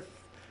be worth.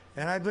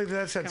 And I believe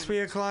that's at 3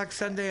 o'clock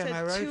Sunday, am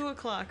I right? 2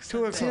 o'clock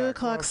Sunday. 2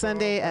 o'clock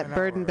Sunday at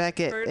Bird and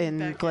Beckett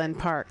in Glen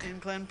Park. In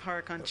Glen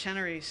Park on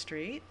Chenery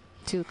Street.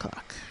 2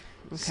 o'clock.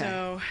 Okay.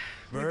 So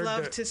we'd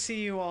love to see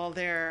you all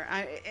there.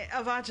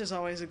 Avacha's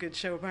always a good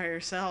show by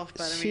herself,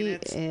 but I mean,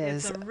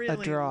 it's a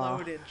really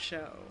loaded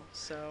show.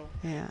 So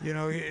yeah, you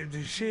know,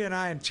 she and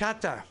I and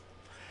Chata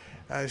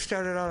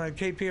started out on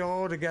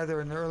KPOO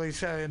together in the early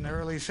 70s.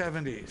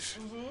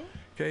 Mm-hmm.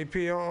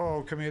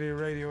 KPOO, Community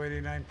Radio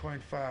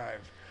 89.5.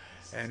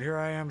 And here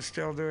I am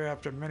still doing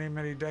after many,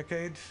 many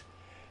decades.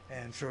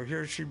 And so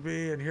here she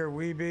be, and here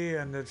we be,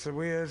 and it's the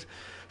we is.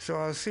 So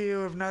I'll see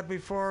you, if not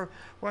before.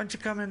 Why don't you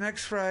come in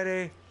next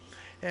Friday,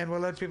 and we'll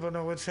let people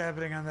know what's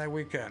happening on that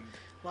weekend.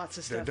 Lots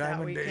of stuff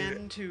that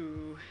weekend,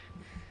 too.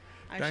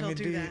 I shall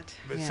do that.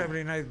 But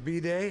 79th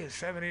B-Day,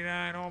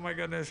 79, oh my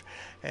goodness.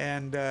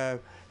 And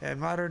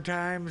Modern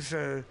Times,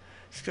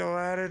 still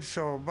at it.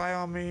 So by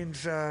all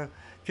means,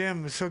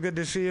 Kim, it's so good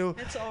to see you.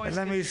 It's always and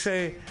let me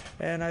say,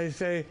 and I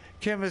say,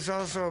 Kim has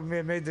also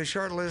made the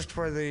short list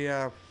for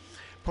the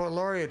Poet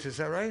Laureate. Is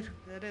that right?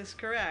 That is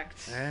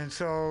correct. And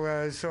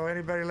so, so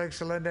anybody likes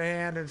to lend a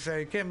hand and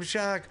say, Kim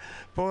Schock,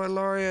 Poet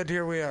Laureate,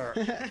 here we are.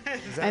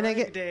 And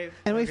right, Dave?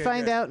 And we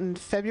find out in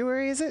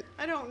February, is it?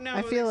 I don't know.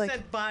 I feel they like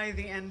said by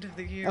the end of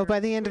the year. Oh, by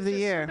the end of the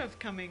year. Sort of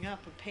coming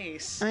up a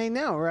pace. I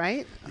know,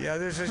 right? Yeah,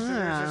 there's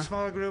a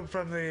small group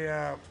from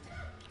the.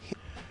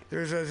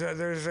 There's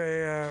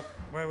a.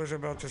 What I was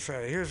about to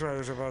say. Here's what I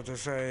was about to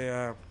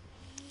say.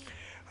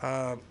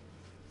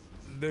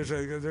 there's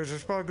a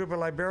small group of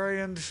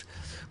librarians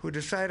who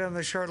decide on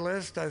the short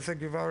list. I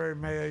think you've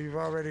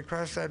already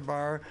crossed that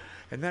bar,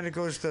 and then it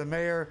goes to the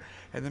mayor,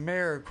 and the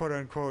mayor, quote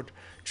unquote,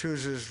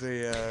 chooses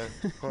the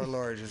poet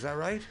laureate. Is that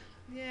right?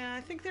 Yeah,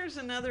 I think there's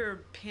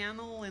another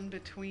panel in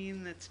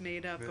between that's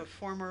made up of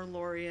former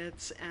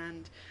laureates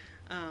and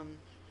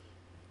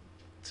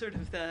sort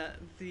of the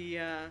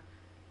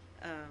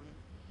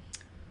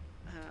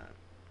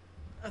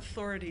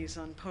authorities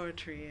on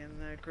poetry in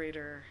the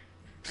greater.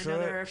 I know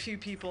there are a few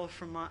people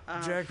from.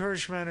 Jack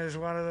Hirschman is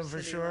one of them for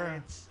City sure.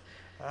 Lights.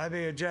 I'd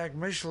be a Jack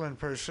Michelin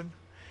person.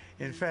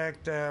 In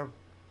fact, have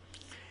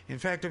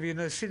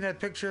you seen that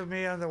picture of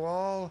me on the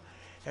wall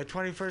at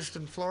 21st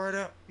in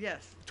Florida?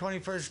 Yes.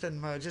 21st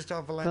and just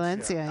off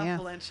Valencia.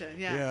 Valencia,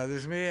 yeah. Yeah,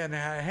 there's me, and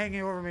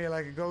hanging over me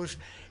like a ghost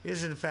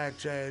is in fact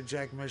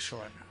Jack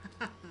Michelin.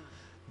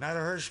 Not a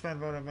Hirschman,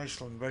 but a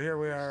Michelin. But here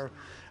we are.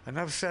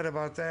 Enough said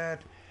about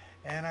that.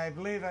 And I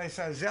believe I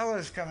saw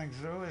Zealous coming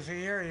through. Is he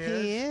here?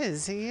 He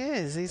is.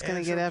 He's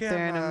going to get up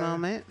there in a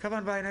moment. Come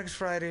on by next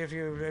Friday if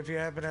you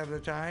happen to have the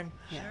time.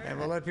 Yeah. And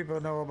we'll let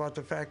people know about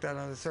the fact that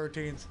on the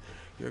 13th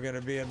you're going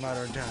to be in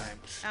Modern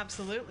Times.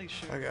 Absolutely,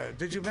 sure. Okay.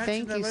 Did you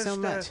mention Thank the you list? So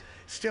much.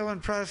 Still in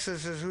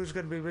process is who's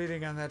going to be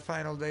reading on that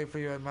final day for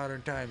you at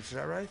Modern Times. Is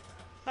that right?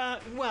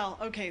 Well,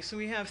 okay, so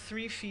we have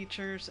 3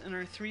 features, and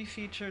our 3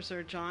 features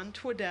are John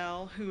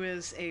Twaddell, who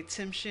is a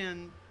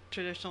Tsimshian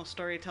traditional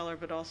storyteller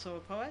but also a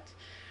poet.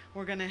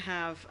 We're going to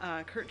have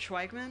Kurt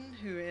Schweigman,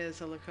 who is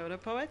a Lakota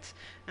poet,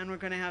 and we're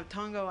going to have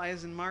Tongo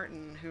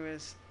Eisen-Martin, who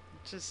is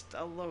just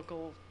a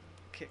local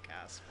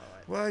kick-ass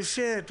poet. Well,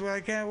 shit. Well, I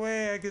can't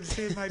wait. I can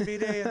see my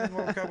B-Day, and then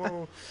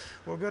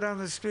we'll go down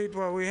the street.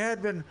 Well, we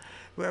had been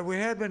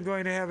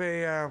going to have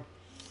a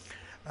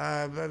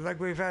like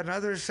we've had on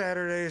other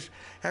Saturdays,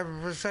 have a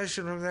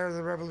procession from there to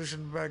the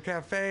Revolution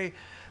Cafe,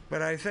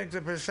 but I think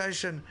the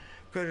procession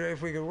could,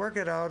 if we could work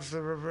it out,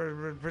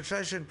 the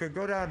procession could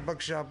go down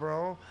Bookshop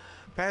Row,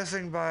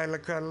 passing by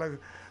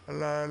Ellicat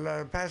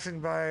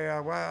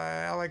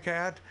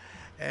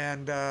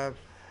and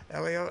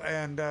Elio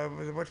and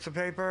what's the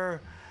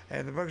paper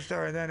and the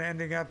bookstore, and then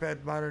ending up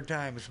at Modern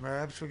Times.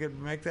 Perhaps we could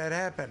make that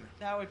happen.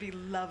 That would be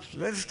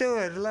lovely. Let's do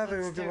it. Lovely.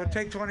 We'll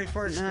take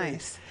 24th Street.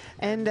 Nice.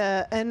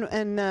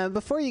 And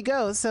before you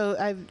go,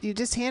 so you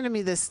just handed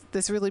me this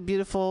really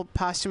beautiful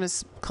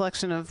posthumous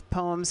collection of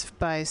poems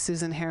by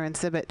Susan Heron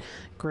Sibbett,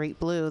 Great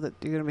Blue, that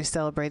you're going to be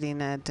celebrating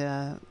at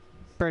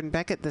Bird and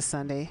Beckett this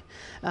Sunday.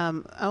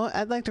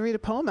 I'd like to read a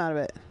poem out of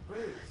it.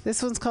 Please.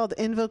 This one's called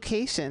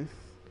Invocation,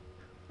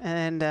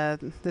 and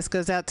this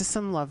goes out to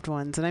some loved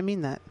ones, and I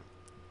mean that.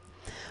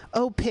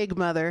 Oh, pig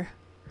mother,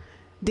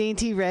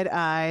 dainty red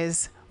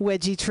eyes,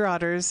 wedgie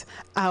trotters,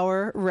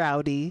 our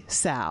rowdy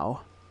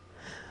sow.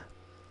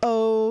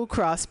 Oh,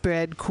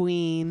 crossbred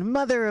queen,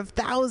 mother of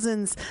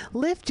thousands,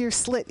 lift your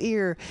slit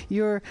ear,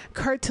 your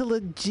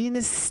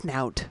cartilaginous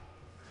snout.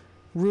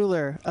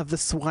 Ruler of the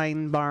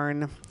swine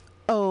barn,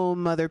 oh,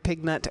 mother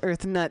pignut,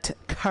 earth nut,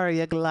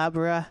 caria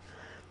glabra.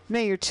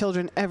 May your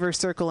children ever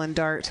circle and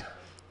dart.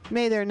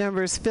 May their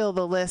numbers fill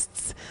the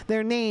lists,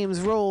 their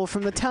names roll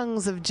from the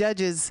tongues of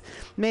judges.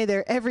 May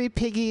their every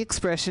piggy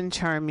expression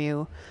charm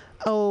you.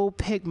 Oh,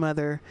 pig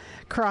mother,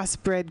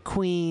 crossbred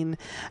queen,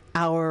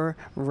 our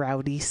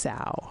rowdy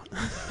sow.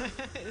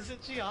 Isn't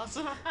she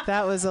awesome?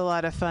 That was a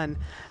lot of fun.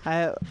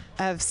 I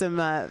have some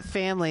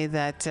family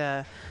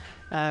that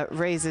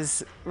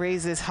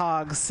raises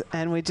hogs,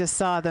 and we just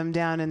saw them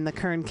down in the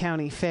Kern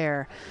County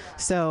Fair.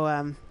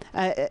 So,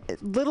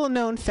 little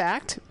known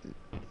fact.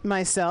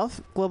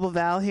 Myself, Global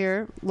Val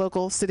here,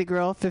 local city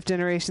girl, 5th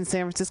generation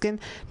San Franciscan.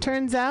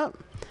 Turns out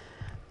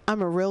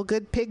I'm a real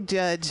good pig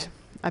judge.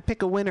 I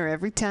pick a winner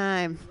every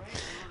time.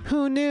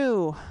 Who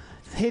knew?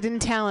 Hidden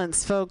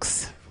talents,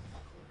 folks.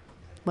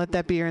 Let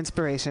that be your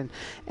inspiration.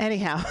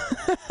 Anyhow,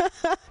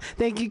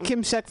 thank you,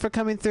 Kim Shuck, for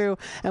coming through,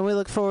 and we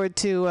look forward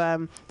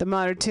to the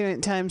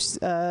Modern Times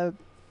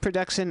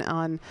production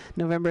on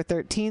November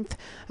 13th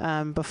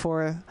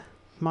before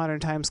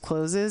Modern Times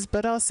closes,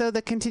 but also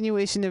the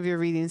continuation of your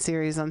reading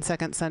series on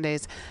second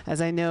Sundays,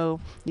 as I know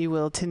you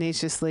will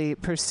tenaciously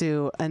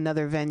pursue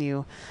another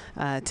venue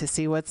to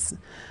see what's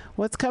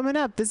coming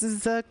up. This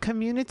is a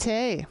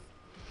community.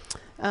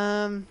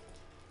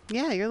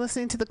 You're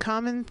listening to the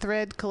Common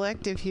Thread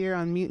Collective here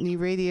on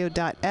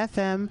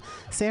MutinyRadio.fm,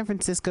 San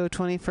Francisco,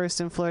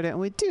 21st in Florida. And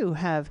we do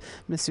have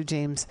Mr.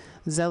 James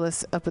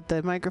Zealous up at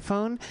the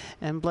microphone,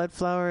 and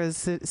Bloodflower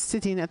is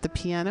sitting at the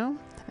piano.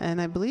 And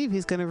I believe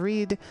he's going to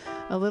read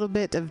a little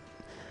bit of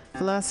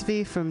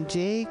philosophy from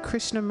J.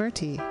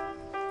 Krishnamurti.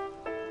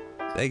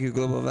 Thank you,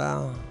 Global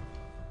Val.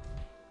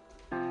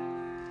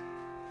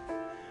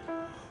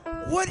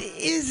 What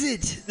is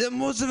it that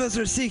most of us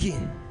are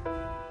seeking?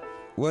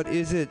 What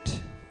is it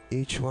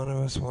each one of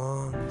us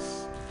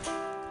wants?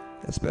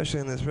 Especially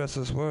in this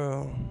restless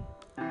world,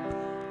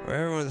 where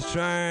everyone's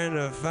trying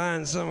to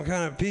find some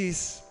kind of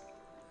peace,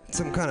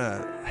 some kind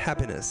of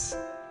happiness,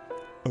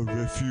 a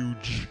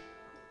refuge.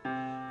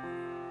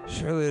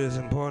 Surely it is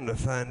important to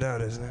find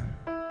out, isn't it?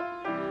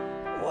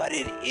 What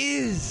it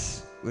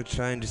is we're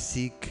trying to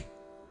seek.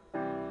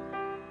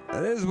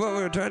 That is what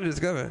we were trying to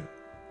discover.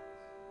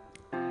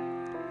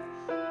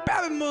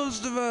 Probably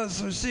most of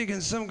us are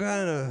seeking some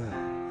kind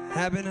of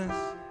happiness,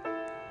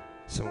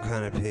 some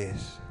kind of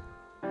peace.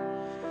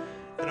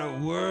 In a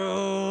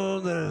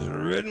world that is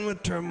ridden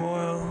with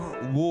turmoil,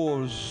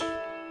 wars,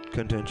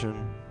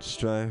 contention,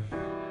 strife,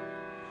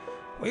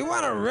 we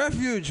want a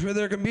refuge where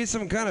there can be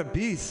some kind of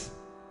peace.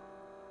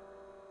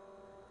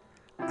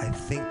 I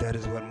think that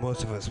is what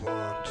most of us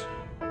want.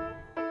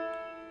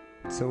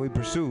 So we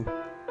pursue.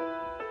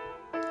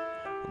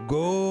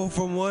 Go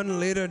from one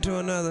leader to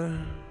another,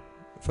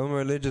 from a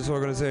religious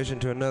organization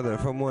to another,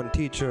 from one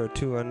teacher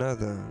to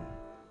another.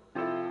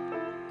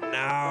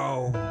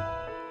 Now,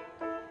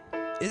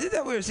 is it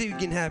that we're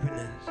seeking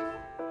happiness?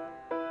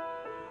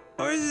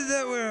 Or is it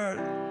that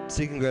we're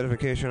seeking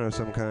gratification of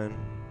some kind,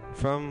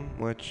 from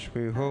which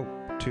we hope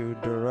to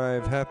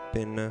derive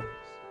happiness?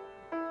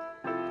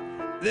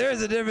 There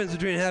is a difference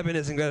between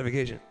happiness and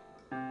gratification.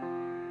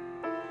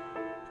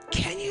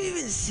 Can you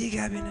even seek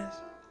happiness?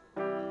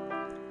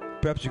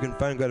 Perhaps you can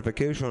find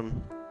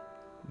gratification,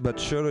 but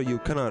surely you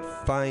cannot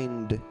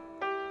find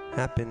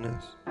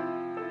happiness.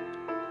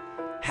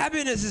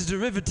 Happiness is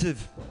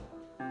derivative.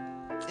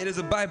 It is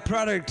a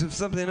byproduct of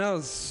something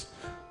else.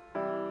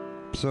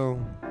 So,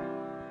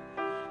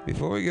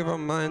 before we give our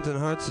minds and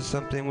hearts to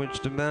something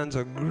which demands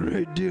a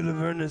great deal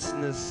of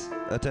earnestness,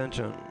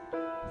 attention,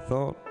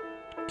 thought,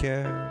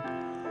 care,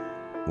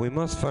 we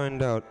must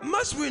find out,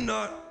 must we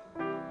not,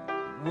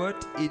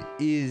 what it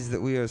is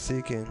that we are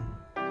seeking.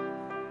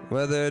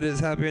 Whether it is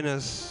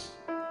happiness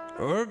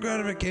or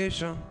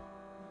gratification.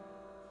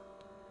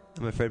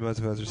 I'm afraid most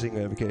of us are seeking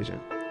gratification.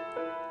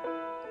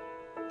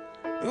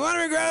 We want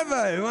to be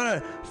gratified. We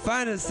want to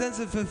find a sense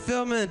of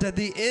fulfillment at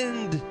the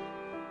end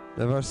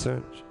of our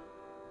search.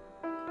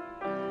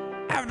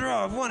 After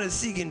all, if one is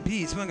seeking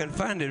peace, one can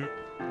find it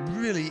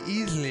really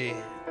easily.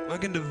 One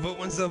can devote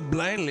oneself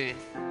blindly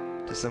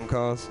to some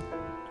cause,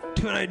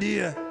 to an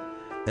idea,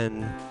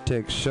 and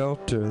take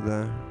shelter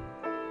there.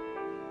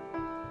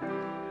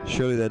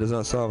 Surely that does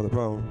not solve the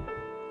problem.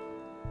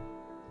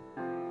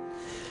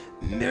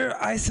 Mere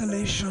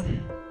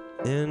isolation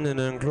in an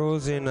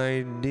enclosing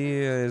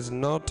idea is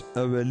not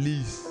a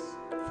release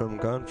from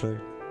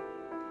conflict.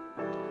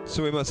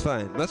 So we must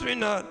find, must we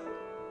not,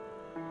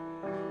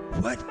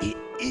 what it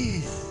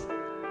is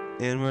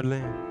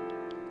inwardly,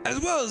 as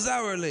well as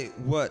outwardly,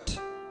 what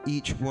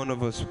each one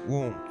of us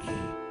wants.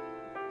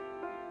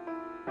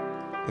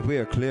 If we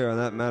are clear on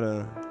that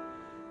matter,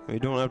 we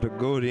don't have to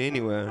go to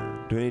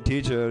anywhere, to any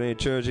teacher, any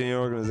church, any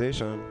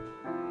organization.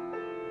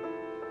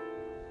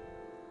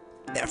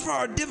 Therefore,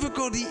 our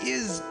difficulty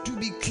is to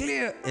be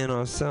clear in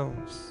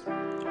ourselves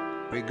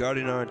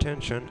regarding our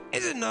intention,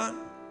 is it not?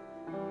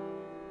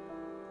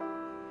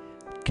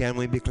 Can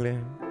we be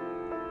clear?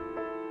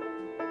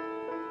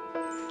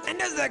 And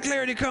does that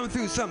clarity come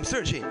through some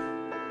searching,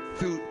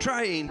 through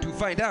trying to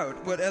find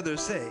out what others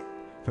say,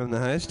 from the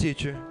highest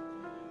teacher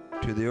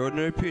to the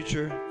ordinary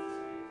preacher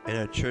in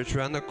a church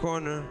around the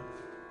corner?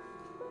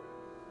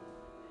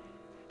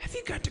 Have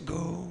you got to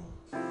go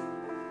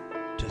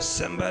to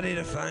somebody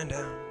to find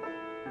out?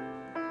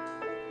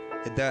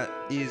 That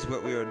is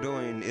what we are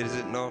doing, is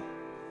it not?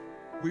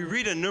 We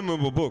read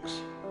innumerable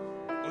books.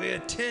 We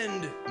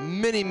attend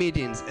many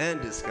meetings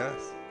and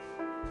discuss.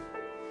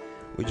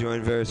 We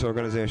join various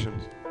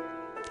organizations,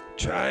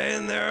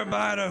 trying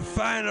thereby to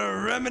find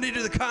a remedy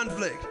to the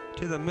conflict,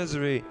 to the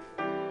misery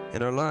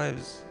in our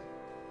lives.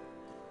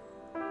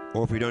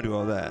 Or if we don't do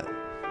all that,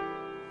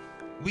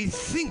 we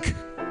think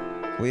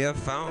we have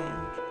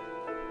found.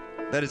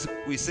 That is,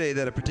 we say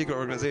that a particular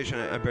organization,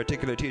 a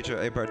particular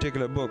teacher, a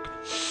particular book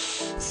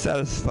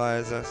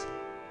satisfies us.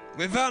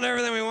 We found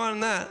everything we want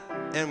in that,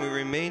 and we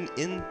remain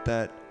in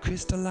that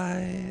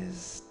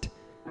crystallized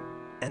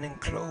and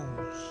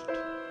enclosed.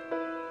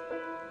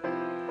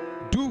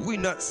 Do we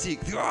not seek,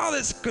 through all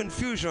this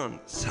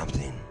confusion,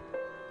 something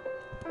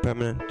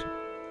permanent,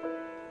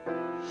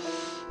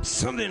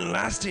 something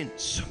lasting,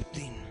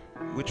 something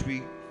which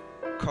we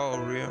call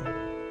real?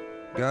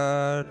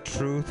 God,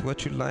 truth,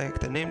 what you like,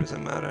 the name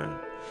doesn't matter.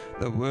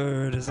 The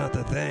word is not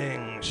the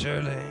thing,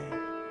 surely.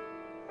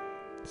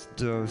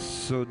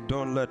 So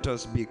don't let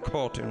us be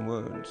caught in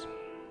words.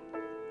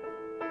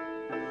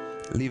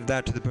 Leave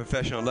that to the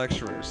professional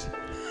lecturers.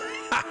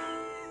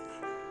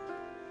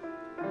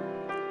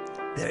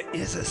 There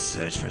is a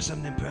search for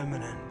something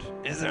permanent,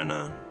 is there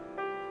not?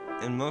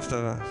 In most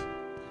of us.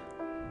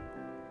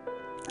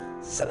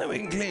 Something we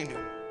can cling to.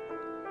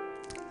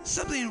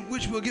 Something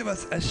which will give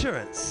us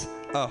assurance,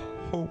 a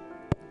hope,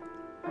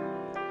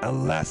 a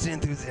lasting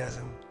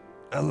enthusiasm,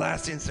 a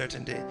lasting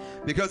certainty.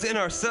 Because in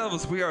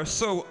ourselves we are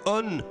so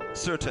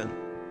uncertain.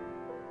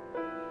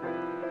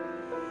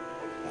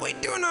 We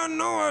do not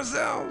know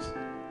ourselves.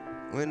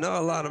 We know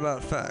a lot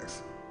about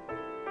facts,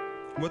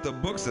 what the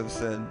books have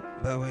said,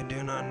 but we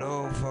do not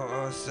know for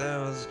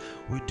ourselves.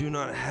 We do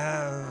not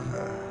have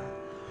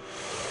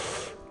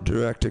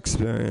direct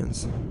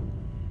experience.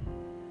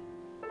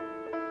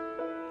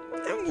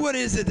 And what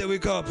is it that we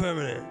call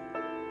permanent?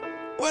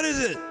 What is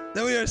it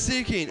that we are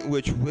seeking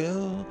which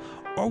will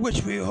or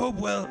which we hope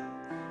will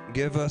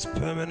give us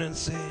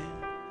permanency.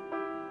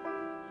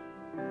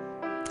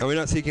 Are we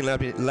not seeking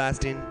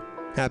lasting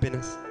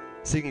happiness,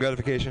 seeking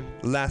gratification,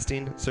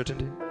 lasting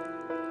certainty?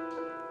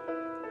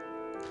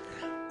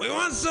 We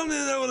want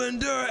something that will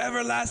endure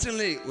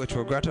everlastingly, which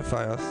will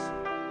gratify us.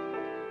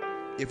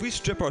 If we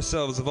strip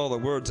ourselves of all the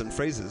words and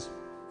phrases,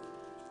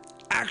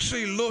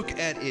 actually look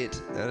at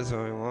it, that is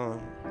what we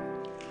want.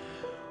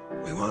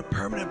 We want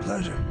permanent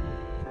pleasure,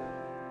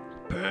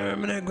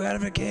 permanent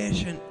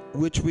gratification,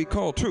 which we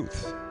call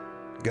truth,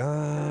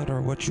 God,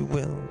 or what you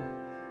will.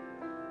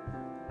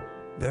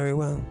 Very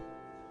well.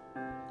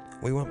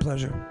 We want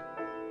pleasure.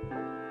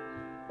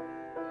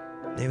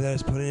 Maybe that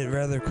is putting it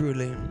rather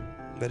crudely,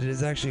 but it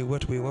is actually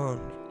what we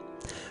want.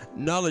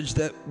 Knowledge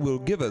that will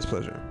give us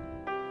pleasure.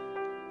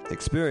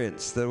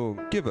 Experience that will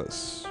give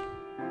us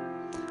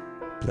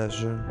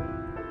pleasure.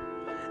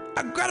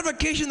 A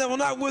gratification that will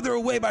not wither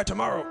away by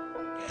tomorrow.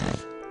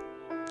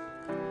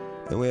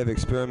 And we have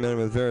experimented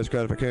with various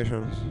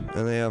gratifications,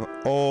 and they have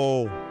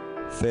all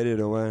faded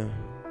away.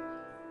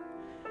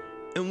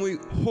 And we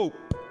hope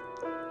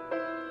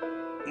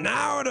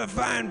now to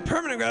find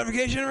permanent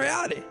gratification in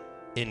reality,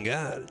 in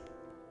God.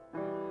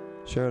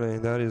 Surely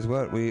that is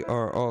what we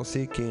are all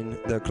seeking,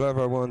 the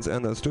clever ones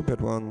and the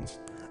stupid ones,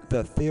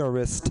 the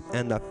theorist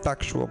and the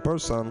factual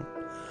person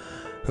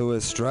who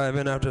is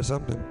striving after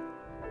something.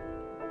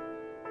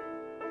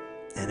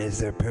 And is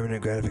there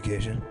permanent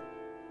gratification?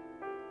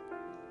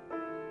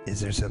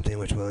 Is there something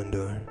which will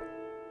endure?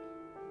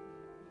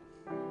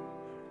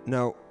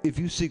 Now, if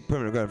you seek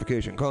permanent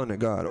gratification, calling it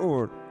God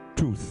or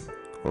truth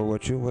or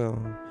what you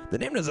will, the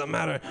name doesn't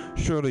matter.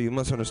 Surely you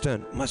must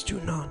understand, must you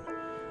not,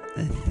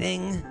 the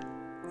thing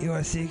you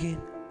are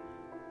seeking?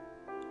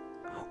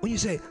 When you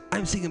say,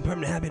 I'm seeking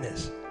permanent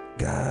happiness,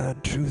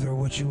 God, truth, or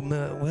what you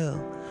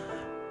will,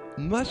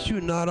 must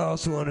you not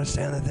also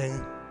understand the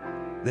thing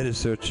that is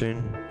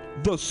searching?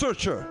 The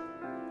searcher,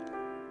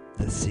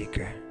 the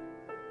seeker.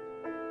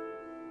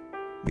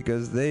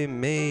 Because there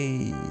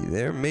may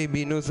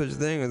be no such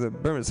thing as a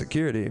permanent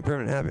security,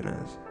 permanent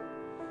happiness.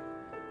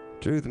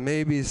 Truth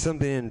may be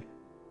something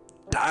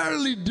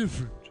entirely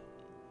different.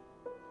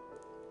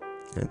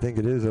 I think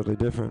it is utterly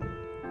different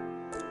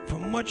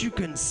from what you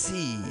can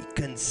see,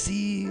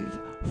 conceive,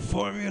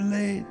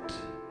 formulate.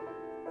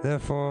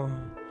 Therefore,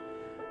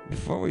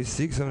 before we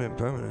seek something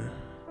permanent,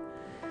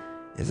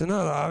 is it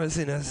not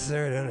obviously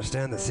necessary to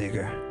understand the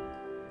seeker?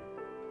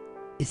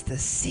 Is the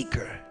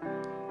seeker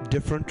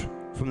different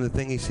from the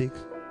thing he seeks?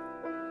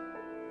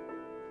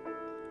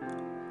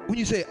 When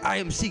you say, I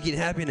am seeking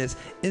happiness,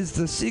 is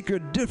the seeker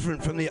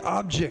different from the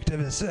object of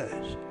his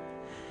search?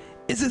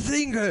 Is the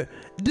thinker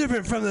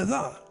different from the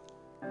thought?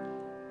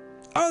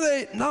 Are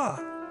they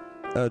not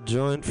a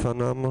joint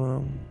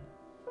phenomenon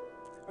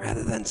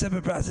rather than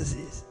separate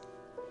processes?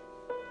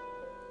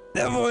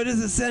 Therefore, it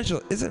is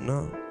essential, is it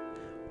not,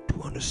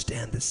 to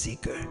understand the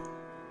seeker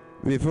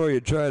before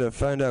you try to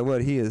find out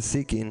what he is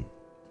seeking.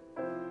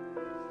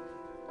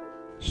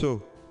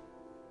 So,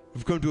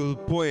 we've come to a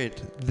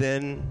point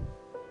then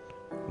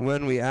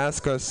when we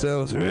ask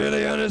ourselves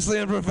really honestly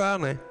and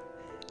profoundly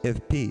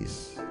if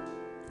peace,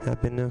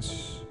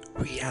 happiness,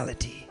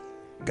 reality,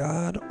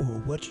 God,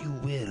 or what you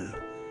will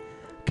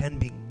can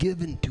be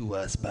given to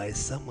us by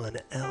someone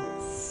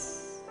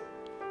else.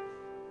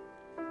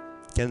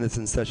 Can this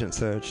incessant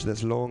search,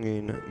 this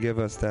longing, give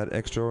us that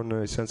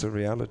extraordinary sense of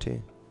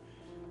reality?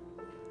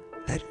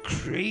 That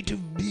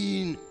creative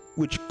being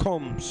which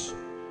comes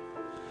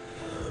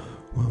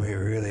when we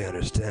really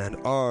understand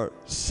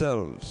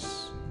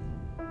ourselves.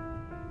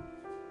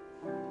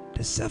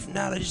 The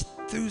self-knowledge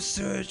through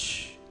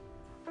search,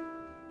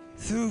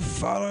 through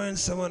following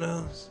someone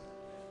else,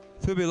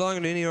 through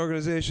belonging to any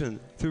organization,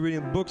 through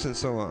reading books and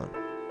so on.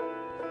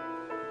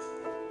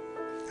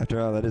 After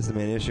all, that is the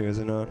main issue, is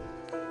it not?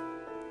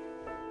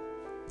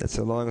 That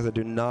so long as I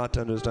do not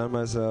understand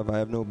myself, I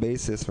have no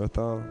basis for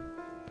thought.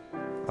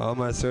 All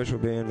my search will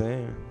be in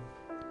vain.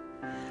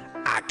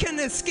 I can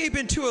escape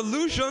into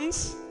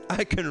illusions.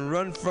 I can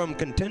run from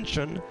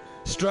contention,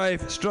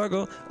 strife,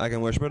 struggle. I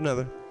can worship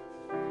another.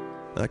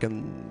 I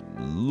can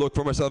look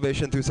for my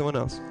salvation through someone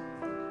else.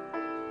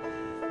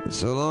 But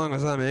so long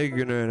as I'm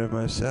ignorant of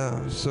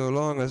myself, so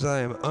long as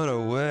I am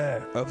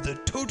unaware of the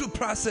total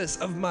process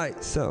of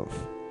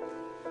myself,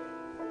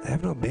 I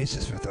have no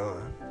basis for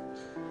thought,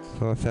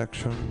 for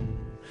affection,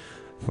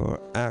 for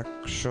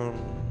action.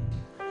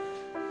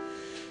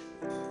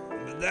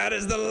 But that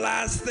is the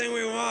last thing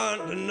we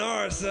want, to know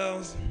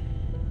ourselves.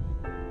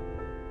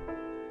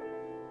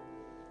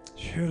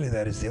 Surely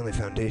that is the only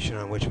foundation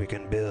on which we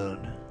can build.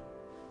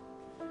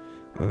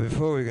 But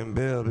before we can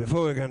build,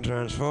 before we can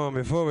transform,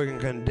 before we can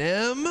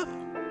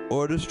condemn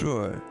or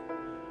destroy,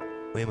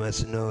 we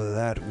must know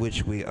that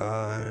which we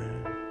are.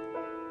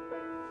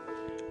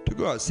 To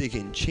go out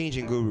seeking,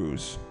 changing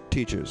gurus,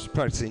 teachers,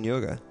 practicing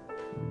yoga,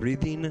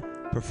 breathing,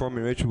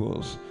 performing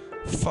rituals,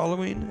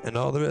 following, and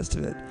all the rest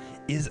of it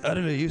is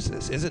utterly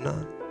useless, is it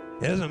not?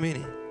 It has no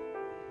meaning.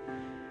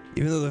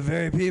 Even though the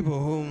very people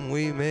whom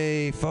we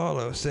may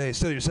follow say,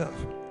 study yourself,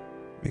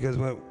 Because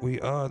what we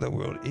are, the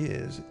world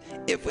is.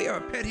 If we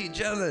are petty,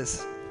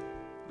 jealous,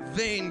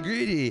 vain,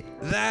 greedy,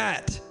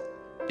 that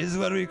is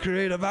what we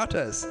create about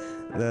us.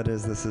 That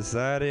is the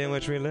society in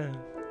which we live.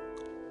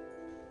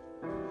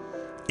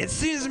 It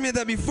seems to me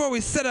that before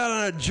we set out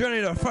on a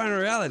journey to find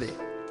reality,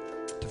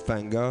 to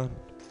find God,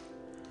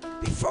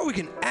 before we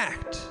can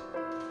act,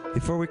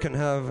 before we can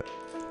have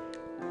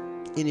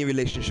any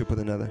relationship with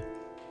another,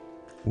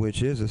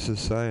 which is a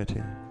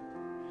society,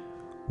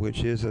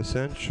 which is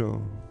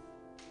essential,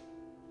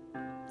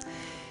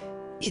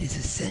 it is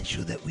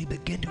essential that we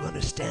begin to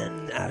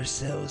understand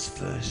ourselves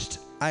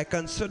first. I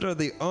consider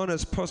the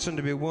honest person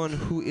to be one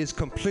who is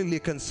completely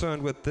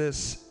concerned with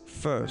this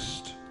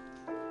first.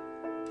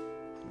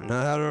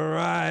 Not how to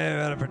arrive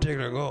at a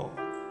particular goal.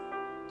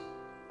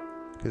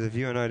 Because if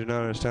you and I do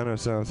not understand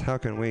ourselves, how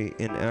can we,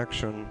 in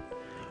action,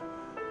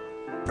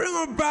 bring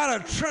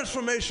about a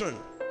transformation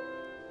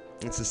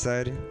in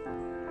society,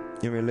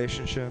 in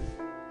relationship,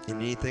 in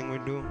anything we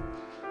do?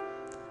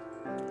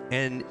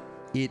 And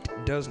it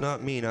does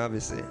not mean,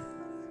 obviously,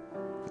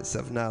 that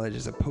self-knowledge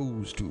is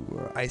opposed to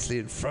or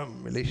isolated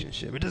from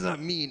relationship. It does not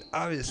mean,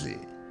 obviously,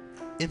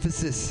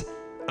 emphasis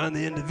on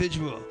the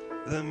individual,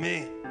 the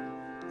me,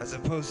 as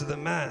opposed to the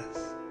mass,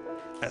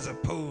 as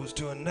opposed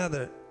to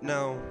another.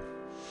 Now,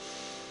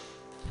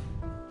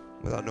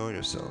 without knowing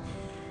yourself,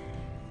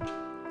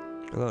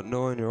 without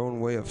knowing your own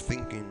way of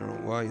thinking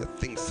or why you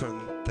think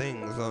certain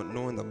things, without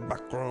knowing the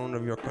background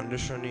of your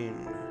conditioning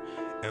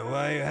and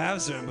why you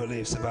have certain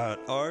beliefs about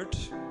art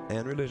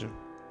and religion,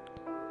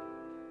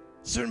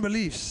 certain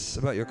beliefs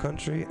about your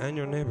country and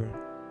your neighbor,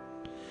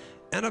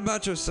 and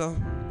about yourself,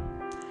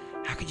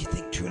 how could you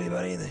think truly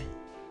about anything?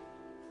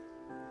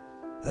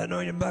 Without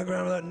knowing your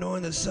background, without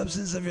knowing the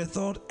substance of your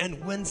thought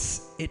and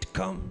whence it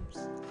comes.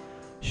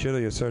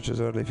 Surely your search is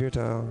utterly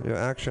futile. Your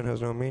action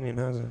has no meaning,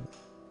 has it?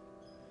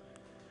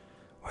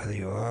 Whether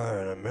you are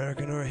an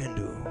American or a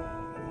Hindu,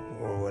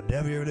 or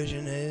whatever your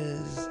religion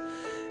is,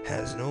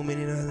 has no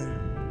meaning either.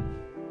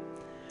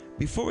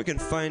 Before we can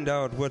find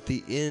out what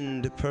the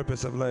end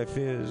purpose of life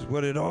is,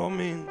 what it all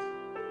means,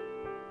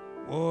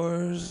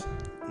 wars,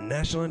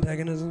 national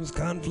antagonisms,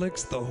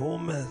 conflicts, the whole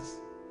mess,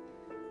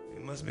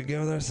 we must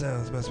begin with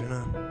ourselves, must we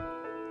not?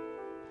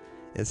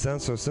 It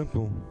sounds so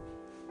simple.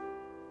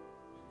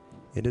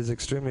 It is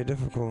extremely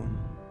difficult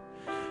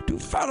to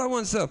follow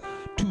oneself,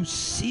 to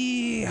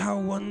see how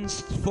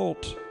one's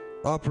thought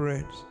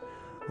operates.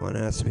 One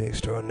has to be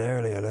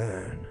extraordinarily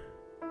alert,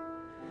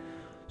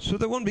 so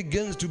that one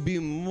begins to be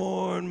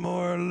more and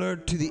more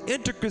alert to the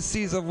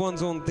intricacies of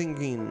one's own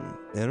thinking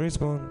and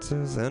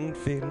responses and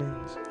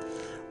feelings.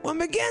 One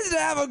begins to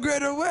have a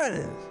greater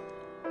awareness,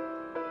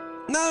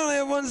 not only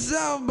of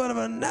oneself, but of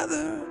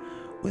another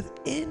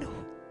within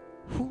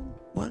whom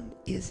one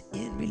is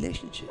in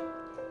relationship.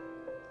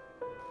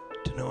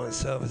 To know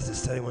oneself is to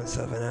study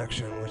oneself in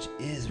action, which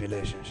is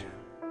relationship.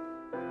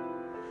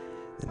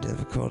 The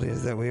difficulty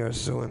is that we are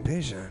so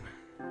impatient.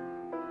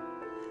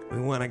 We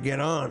want to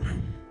get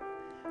on.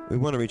 We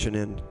want to reach an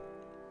end.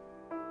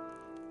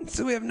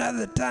 So we have neither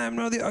the time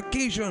nor the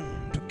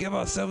occasion to give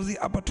ourselves the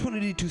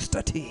opportunity to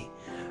study,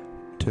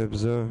 to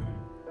observe.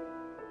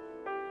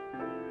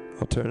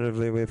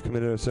 Alternatively, we have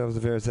committed ourselves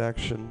to various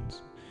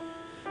actions,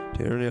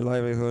 to earn a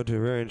livelihood, to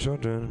rearing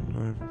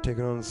children, or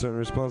taking on certain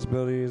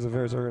responsibilities of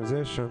various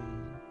organizations.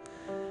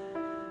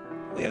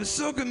 We have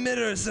so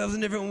committed ourselves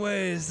in different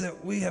ways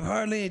that we have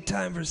hardly any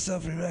time for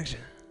self-reflection,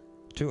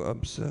 to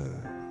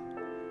observe,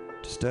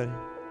 to study.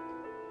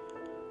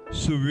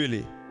 So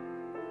really,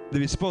 the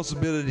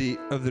responsibility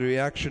of the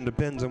reaction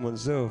depends on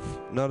oneself,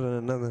 not on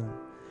another.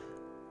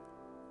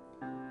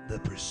 The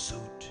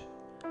pursuit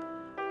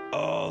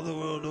all the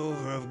world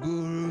over of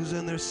gurus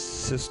and their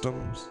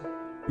systems,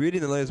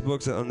 reading the latest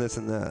books on this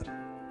and that,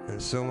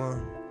 and so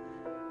on,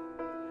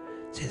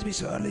 seems to be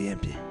so utterly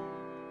empty,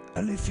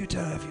 utterly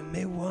futile. If you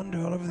may wander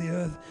all over the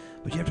earth,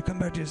 but you have to come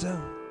back to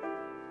yourself.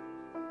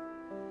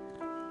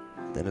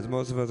 And as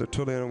most of us are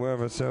totally unaware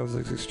of ourselves,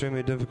 it's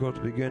extremely difficult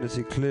to begin to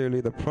see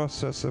clearly the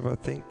process of our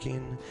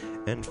thinking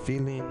and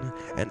feeling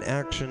and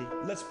action.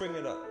 Let's bring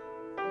it up.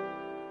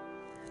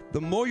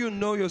 The more you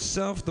know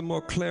yourself, the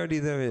more clarity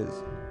there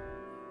is.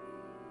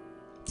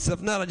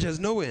 Self-knowledge has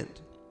no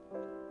end.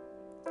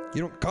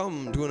 You don't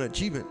come to an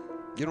achievement.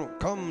 You don't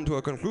come to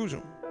a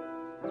conclusion.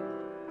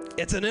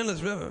 It's an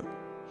endless river.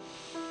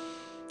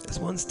 As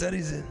one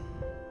studies it,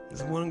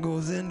 as one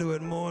goes into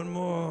it more and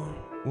more,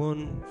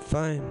 one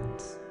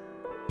finds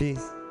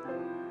peace.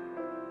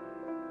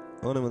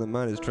 Only when the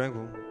mind is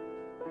tranquil,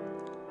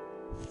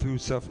 through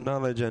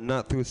self-knowledge and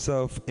not through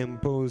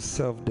self-imposed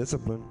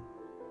self-discipline.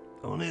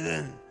 Only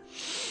then,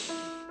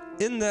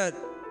 in that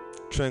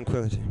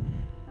tranquility,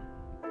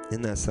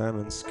 in that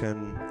silence,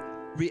 can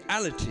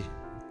reality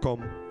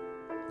come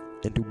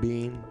into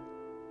being.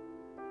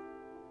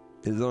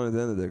 It is only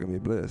then that there can be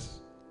bliss,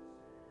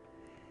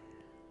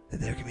 that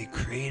there can be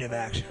creative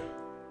action.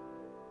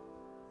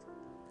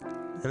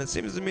 And it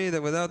seems to me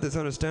that without this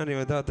understanding,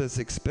 without this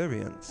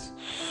experience,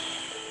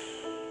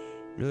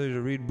 Merely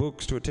to read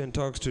books, to attend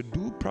talks, to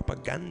do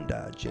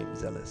propaganda,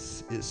 James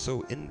Ellis, is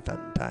so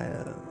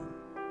infantile.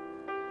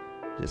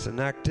 Just an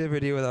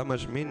activity without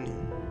much meaning.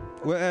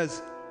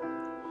 Whereas,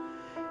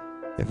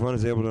 if one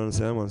is able to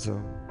understand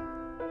oneself,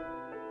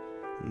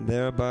 and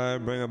thereby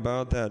bring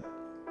about that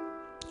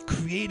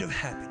creative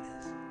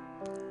happiness,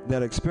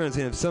 that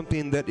experiencing of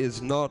something that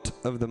is not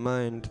of the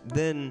mind,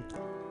 then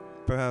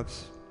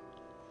perhaps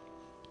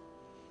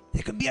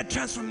there could be a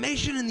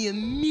transformation in the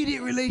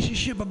immediate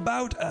relationship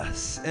about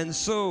us, and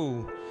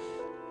so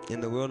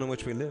in the world in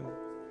which we live.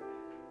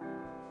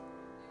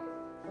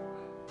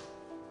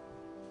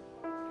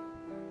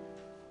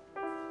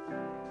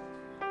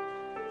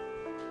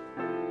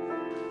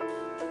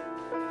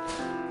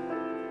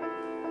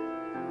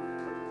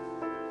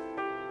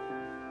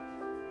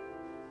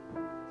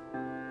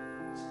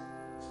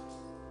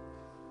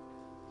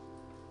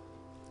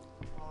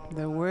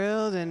 The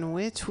world in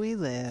which we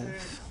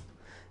live.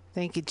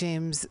 Thank you,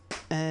 James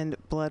and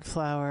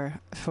Bloodflower,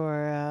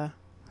 for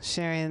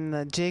sharing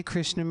the J.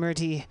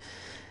 Krishnamurti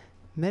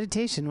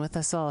meditation with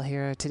us all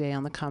here today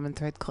on the Common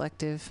Thread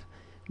Collective,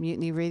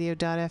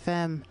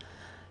 MutinyRadio.fm.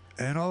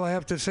 And all I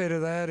have to say to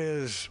that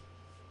is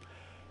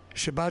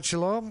Shabbat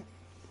Shalom.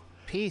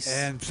 Peace.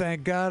 And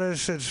thank God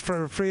it's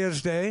for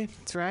Fria's Day.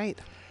 That's right.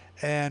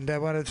 And I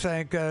want to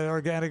thank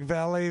Organic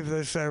Valley.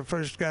 This is our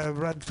first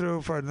run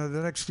through for the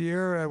next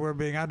year. We're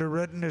being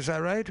underwritten. Is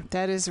that right?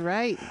 That is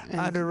right.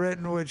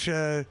 Underwritten, which,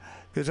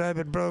 because I've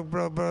been broke.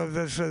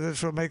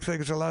 This will make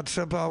things a lot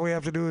simpler. All we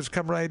have to do is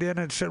come right in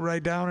and sit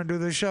right down and do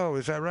the show.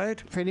 Is that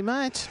right? Pretty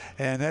much.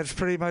 And that's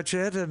pretty much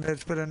it. And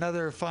it's been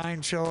another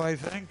fine show, I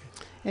think.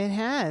 It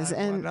has.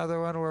 And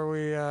another one where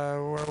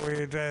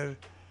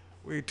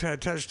we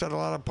touched on a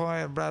lot of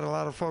points and brought a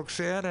lot of folks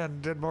in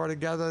and did more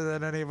together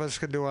than any of us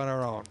could do on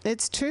our own.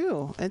 It's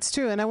true. It's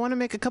true. And I want to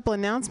make a couple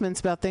announcements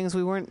about things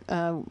we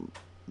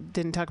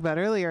didn't talk about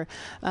earlier.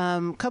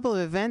 A couple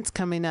of events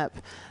coming up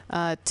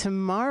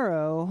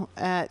tomorrow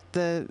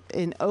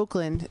in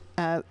Oakland.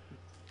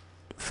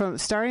 From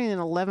starting at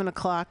 11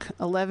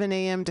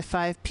 a.m. to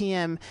 5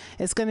 p.m.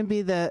 It's going to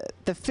be the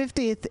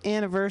 50th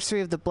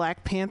anniversary of the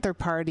Black Panther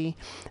Party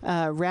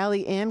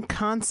rally and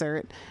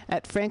concert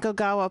at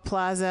Frank-Ogawa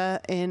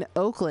Plaza in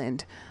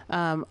Oakland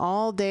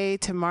all day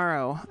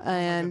tomorrow.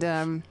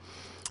 And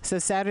so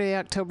Saturday,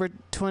 October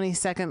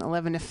 22nd,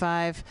 11 to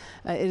 5.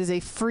 It is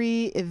a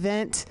free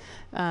event.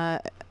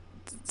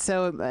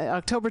 So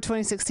October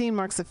 2016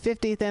 marks the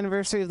 50th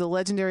anniversary of the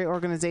legendary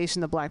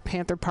organization, the Black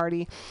Panther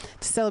Party.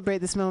 To celebrate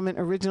this moment,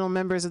 original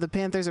members of the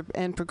Panthers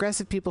and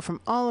progressive people from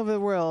all over the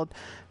world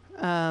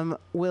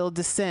will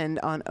descend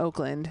on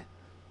Oakland.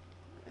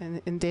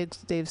 And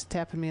Dave's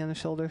tapping me on the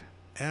shoulder.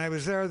 And I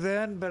was there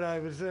then, but I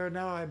was there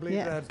now. I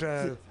believe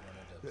that...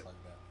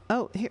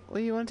 oh, here. Well,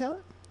 you want to tell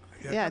it?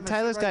 Yeah,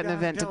 Tyler's got an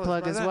event to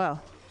plug as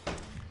well.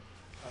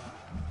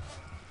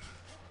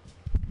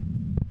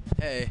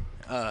 Hey.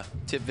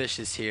 Tip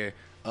Vicious here.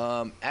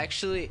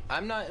 Actually,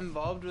 I'm not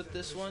involved with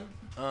this one,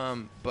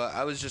 but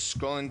I was just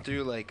scrolling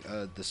through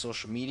the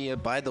social media.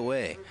 By the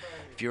way,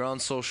 if you're on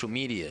social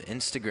media,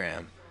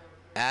 Instagram,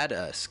 add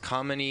us,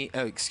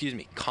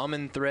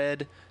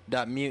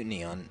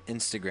 CommonThread.Mutiny on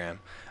Instagram.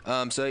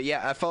 So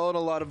yeah, I followed a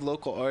lot of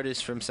local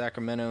artists from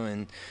Sacramento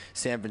and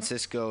San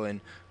Francisco,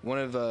 and one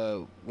of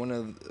a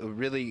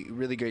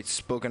really great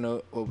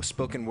spoken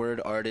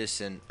word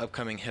artists and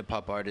upcoming hip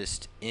hop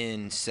artist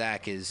in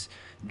Sac is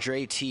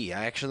Dre T.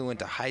 I actually went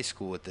to high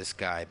school with this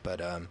guy,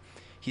 but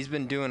he's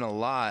been doing a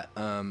lot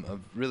of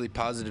really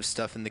positive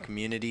stuff in the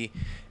community,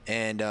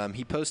 and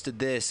he posted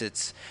this.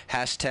 It's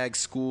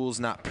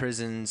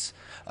 #Schools-Not-Prisons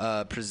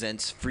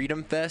presents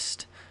Freedom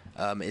Fest.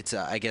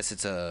 I guess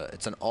it's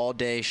an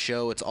all-day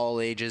show. It's all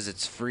ages.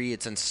 It's free.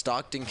 It's in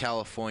Stockton,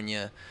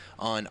 California,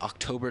 on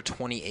October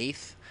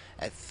 28th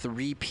at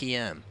 3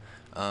 p.m.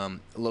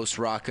 Los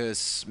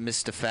Rockas,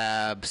 Mr.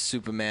 Fab,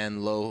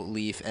 Superman, Low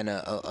Leaf, and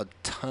a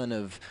ton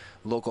of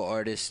local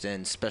artists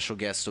and special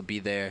guests will be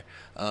there.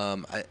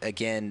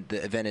 Again,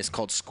 the event is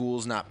called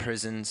Schools Not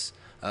Prisons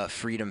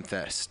Freedom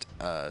Fest.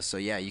 So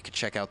yeah, you can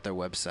check out their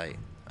website.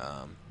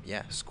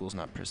 Schools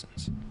Not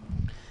Prisons.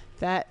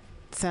 That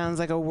sounds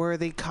like a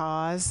worthy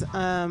cause.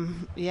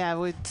 And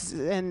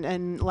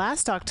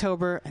last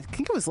October, I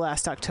think it was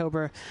last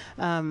October,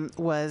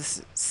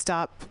 was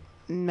Stop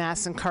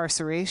Mass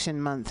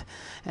Incarceration Month,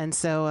 and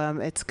so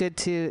it's good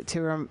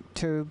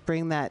to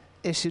bring that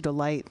issue to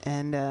light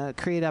and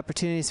create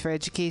opportunities for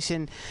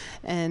education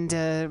and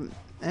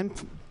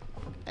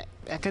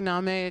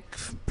economic,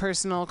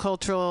 personal,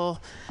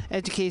 cultural,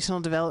 educational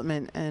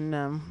development,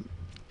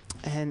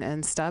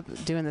 and stop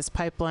doing this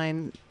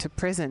pipeline to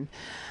prison.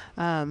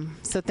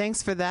 So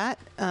thanks for that.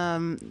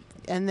 And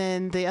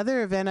then the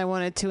other event I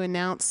wanted to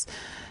announce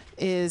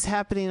is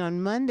happening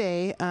on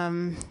Monday.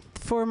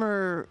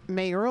 Former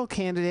mayoral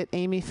candidate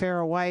Amy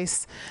Farrah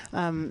Weiss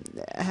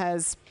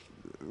has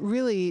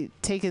really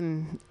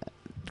taken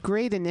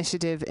great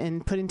initiative in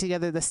putting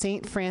together the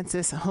St.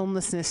 Francis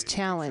Homelessness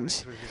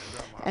Challenge.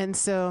 And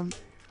so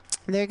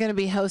They're going to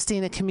be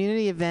hosting a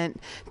community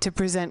event to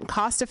present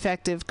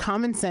cost-effective,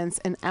 common sense,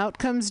 and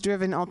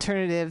outcomes-driven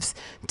alternatives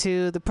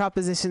to the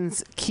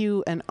propositions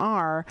Q and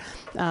R,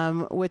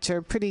 which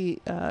are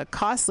pretty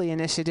costly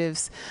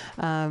initiatives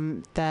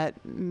that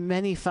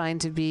many find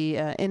to be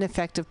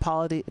ineffective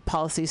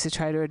policies to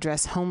try to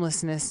address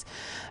homelessness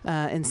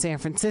in San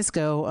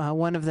Francisco.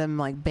 One of them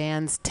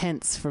bans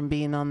tents from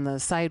being on the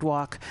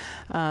sidewalk.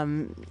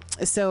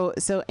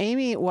 So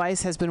Amy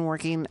Weiss has been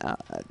working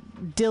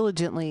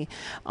diligently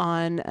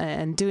on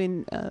and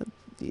doing a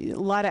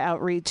lot of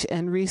outreach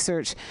and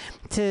research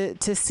to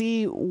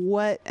see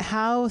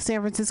how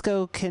San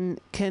Francisco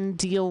can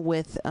deal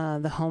with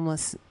the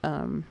homeless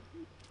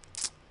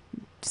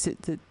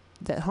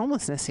the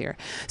homelessness here.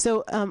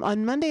 So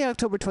on Monday,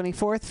 October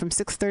 24th, from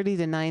 6:30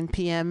 to 9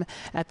 p.m.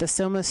 at the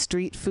Soma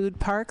Street Food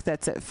Park,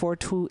 that's at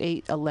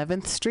 428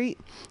 11th Street.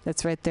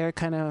 That's right there,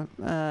 kind of,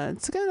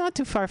 it's not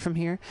too far from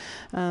here.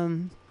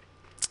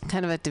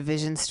 Kind of at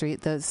Division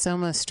Street, the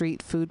Soma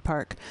Street Food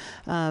Park.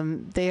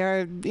 They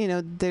are,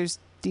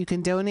 you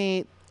can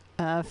donate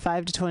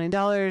 $5 to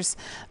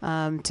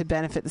 $20 to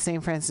benefit the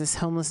St. Francis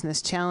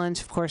Homelessness Challenge.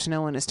 Of course,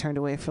 no one is turned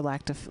away for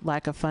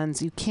lack of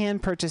funds. You can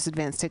purchase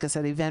advance tickets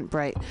at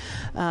Eventbrite.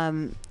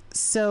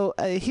 So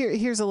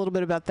here's a little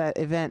bit about that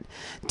event.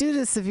 Due to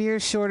the severe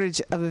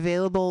shortage of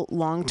available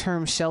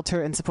long-term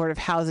shelter and supportive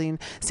housing,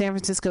 San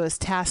Francisco is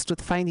tasked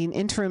with finding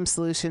interim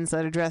solutions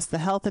that address the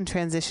health and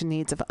transition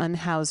needs of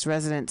unhoused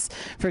residents.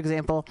 For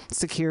example,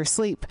 secure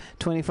sleep,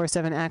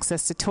 24/7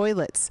 access to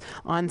toilets,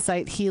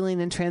 on-site healing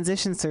and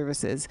transition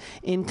services,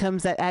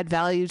 incomes that add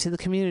value to the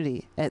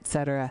community,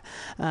 etc.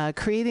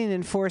 Creating and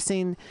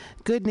enforcing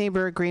good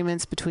neighbor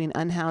agreements between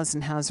unhoused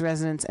and housed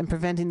residents, and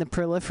preventing the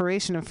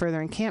proliferation of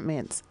further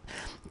encampments.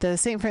 The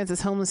St.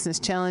 Francis Homelessness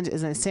Challenge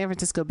is a San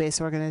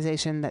Francisco-based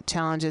organization that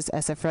challenges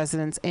SF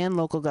residents and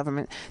local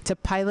government to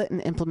pilot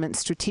and implement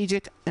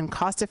strategic and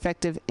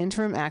cost-effective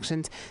interim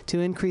actions to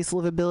increase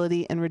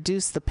livability and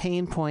reduce the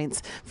pain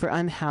points for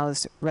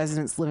unhoused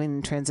residents living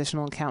in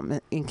transitional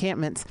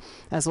encampments,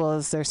 as well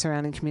as their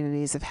surrounding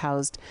communities of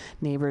housed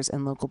neighbors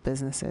and local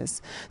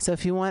businesses. So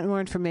if you want more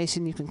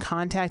information, you can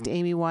contact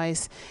Amy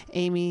Weiss,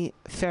 Amy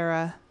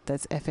Farah,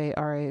 that's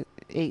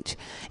F-A-R-A-H,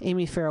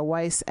 Amy Farah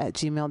Weiss at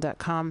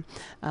gmail.com.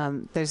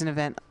 There's an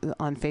event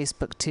on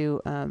Facebook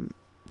too.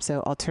 So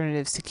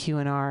alternatives to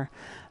Q&R.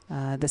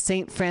 The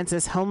St.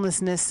 Francis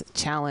Homelessness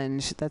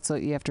Challenge. That's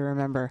what you have to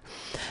remember.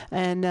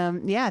 And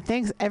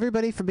thanks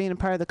everybody for being a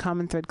part of the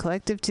Common Thread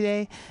Collective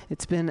today.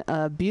 It's been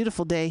a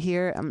beautiful day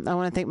here. I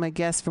want to thank my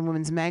guest from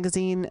Women's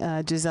Magazine,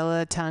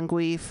 Gisela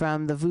Tanguy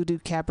from the Voodoo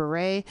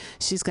Cabaret.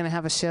 She's going to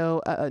have a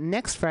show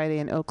next Friday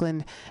in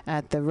Oakland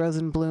at the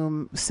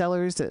Rosenblum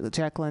Cellars at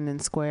Jack London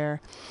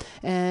Square.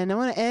 And I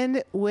want to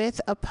end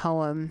with a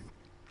poem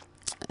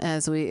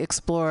as we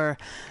explore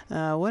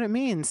what it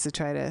means to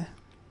try to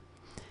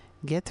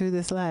get through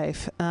this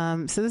life. So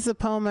this is a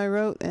poem I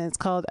wrote, and it's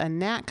called A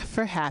Knack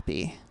for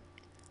Happy.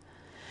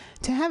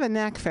 To have a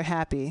knack for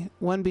happy,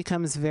 one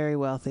becomes very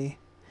wealthy.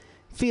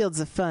 Fields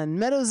of fun,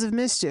 meadows of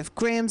mischief,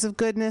 grams of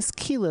goodness,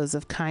 kilos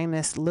of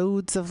kindness,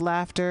 loads of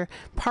laughter,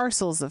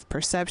 parcels of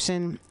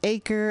perception,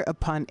 acre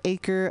upon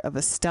acre of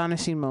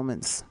astonishing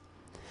moments.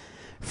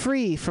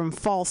 Free from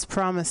false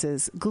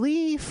promises,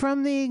 glee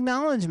from the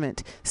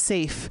acknowledgement,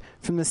 safe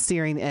from the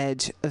searing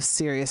edge of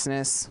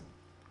seriousness.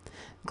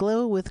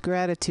 Glow with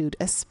gratitude,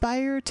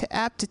 aspire to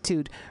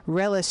aptitude,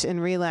 relish in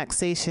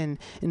relaxation,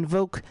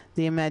 invoke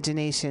the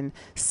imagination,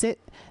 sit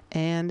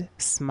and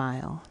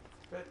smile.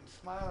 Sit and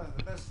smile, and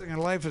the best thing in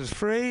life is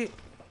free.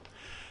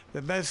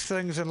 The best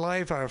things in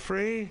life are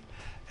free.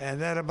 And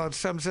that about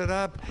sums it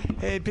up.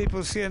 Hey,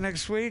 people, see you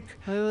next week.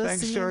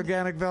 Thanks to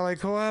Organic Valley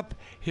Co-op.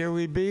 Here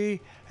we be.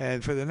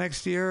 And for the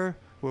next year,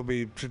 we'll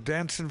be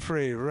dancing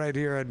free right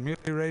here at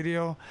Mutiny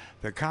Radio.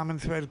 The Common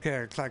Thread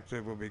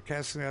Collective will be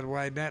casting that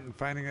wide net and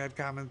finding that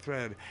common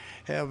thread.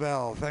 Hey,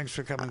 Val, thanks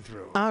for coming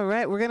through. All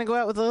right, we're going to go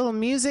out with a little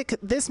music.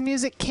 This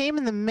music came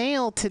in the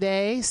mail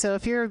today, so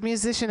if you're a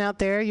musician out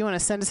there, you want to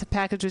send us a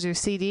package with your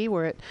CD,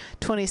 we're at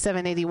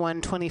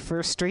 2781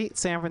 21st Street,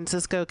 San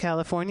Francisco,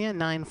 California,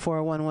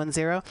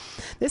 94110.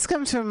 This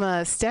comes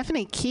from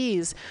Stephanie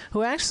Keys,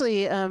 who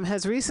actually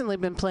has recently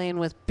been playing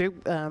with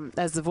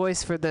as the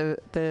voice for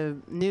the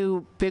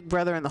new Big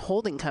Brother and the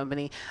Holding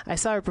Company. I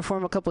saw her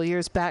perform a couple of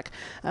years back,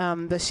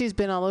 but she's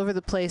been all over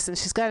the place, and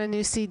she's got a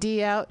new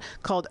CD out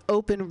called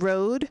Open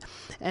Road,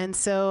 and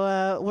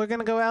so we're going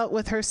to go out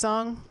with her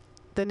song,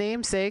 the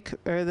namesake,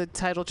 or the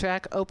title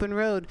track, Open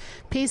Road.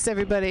 Peace,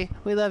 everybody.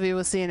 We love you.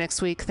 We'll see you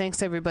next week.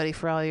 Thanks, everybody,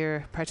 for all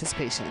your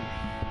participation.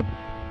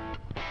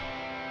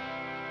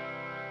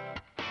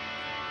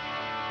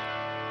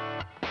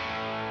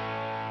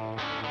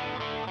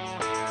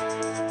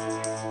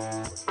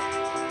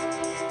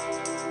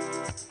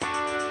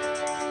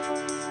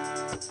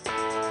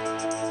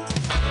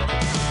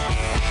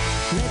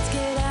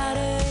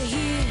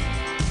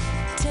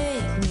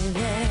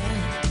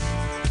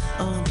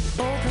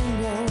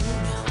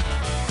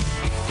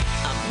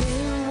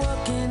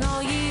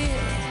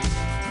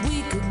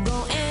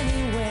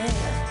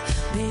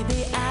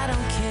 I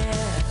don't care.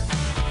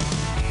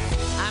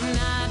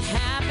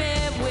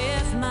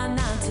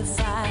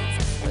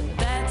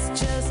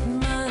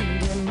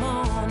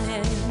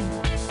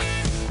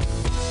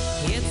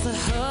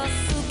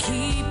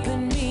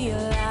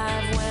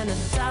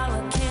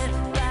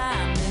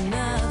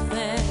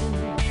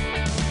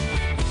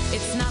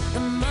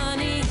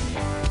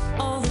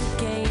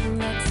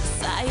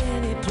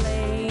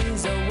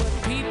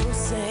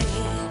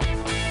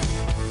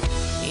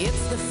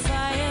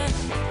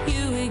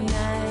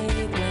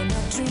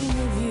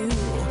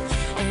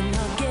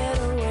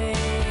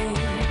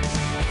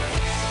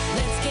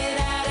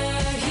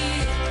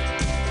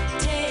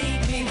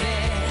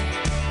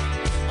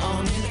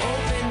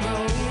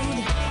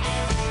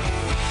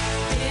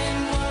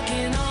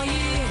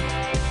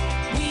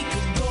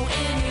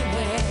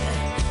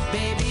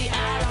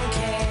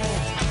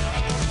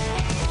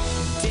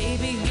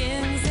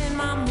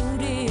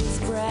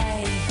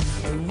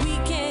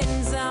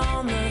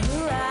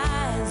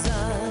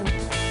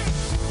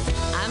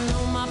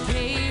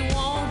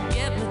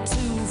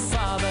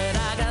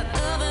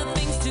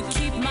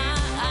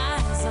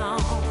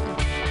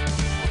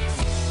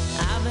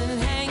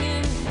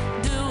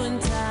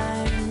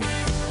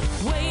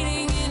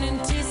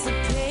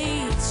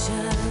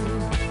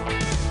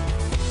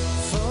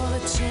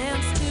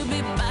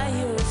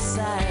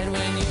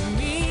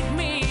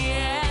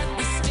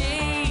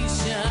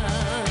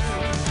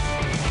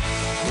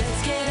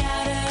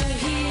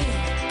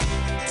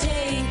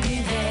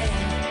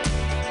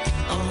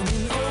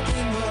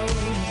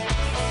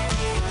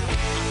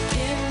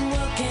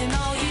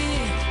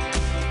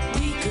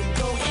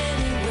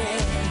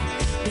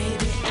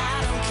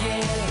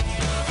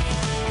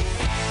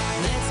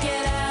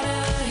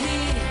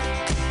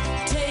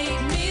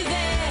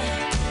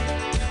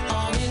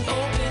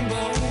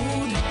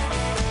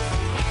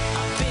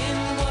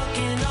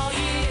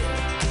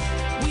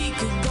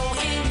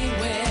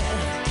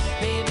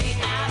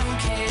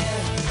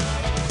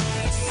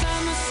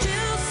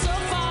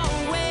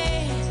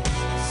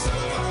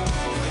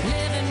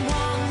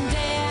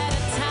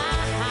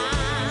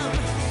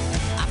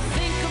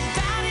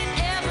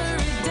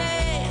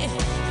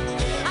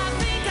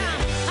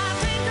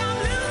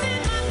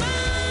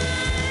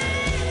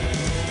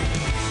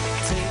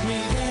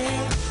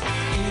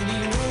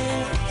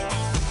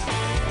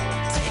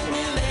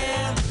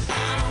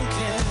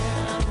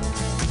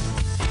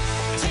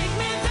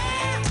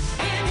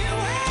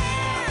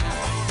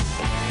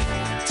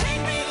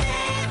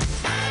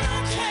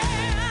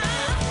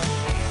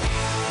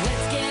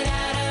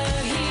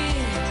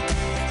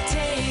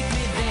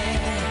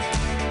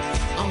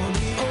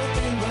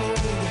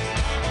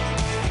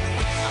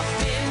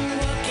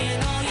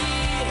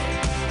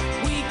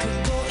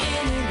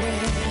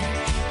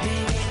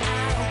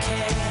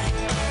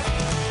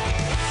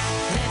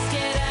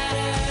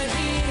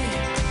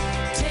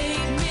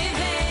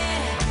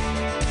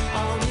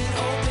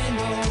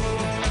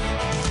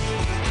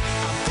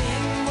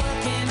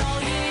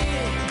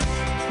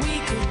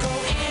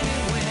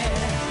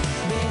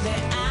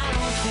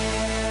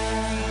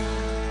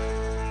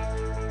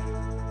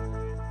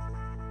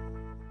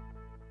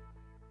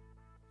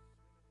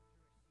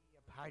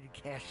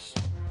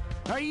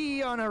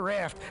 sea on a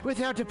raft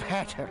without a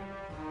paddle.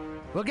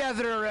 Well,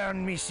 gather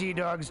around me, sea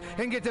dogs,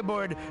 and get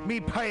aboard me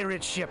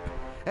pirate ship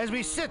as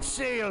we set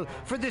sail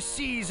for the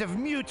seas of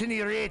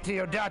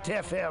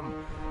MutinyRadio.fm.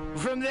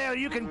 From there,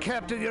 you can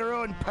captain your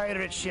own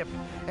pirate ship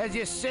as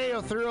you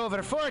sail through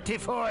over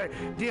 44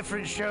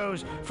 different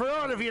shows for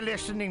all of your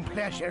listening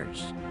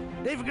pleasures.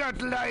 They've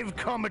got live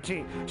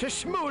comedy to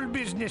small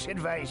business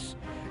advice,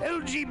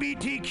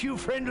 LGBTQ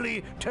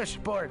friendly to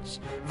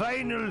sports,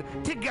 vinyl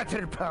to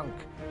gutter punk.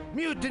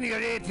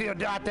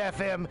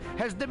 MutinyRadio.fm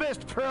has the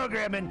best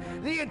programming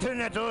the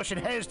internet ocean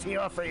has to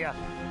offer you.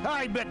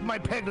 I bet my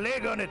peg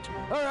leg on it,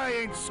 or I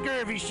ain't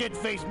scurvy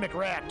shit-faced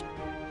McRat.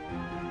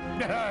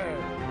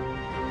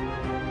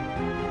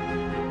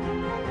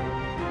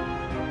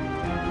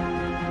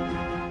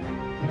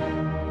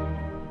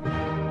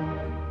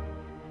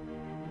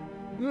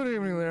 Good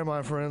evening there,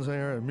 my friends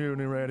here at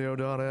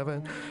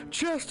MutinyRadio.fm.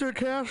 Chester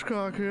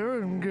Cashcock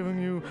here, and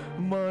giving you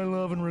my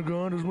love and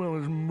regard as well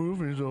as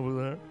movies over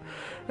there.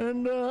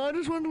 And I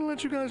just wanted to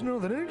let you guys know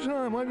that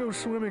anytime I go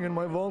swimming in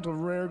my vault of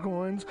rare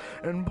coins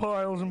and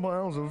piles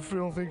of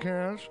filthy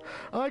cash,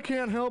 I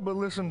can't help but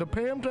listen to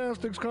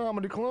Pamtastic's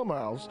Comedy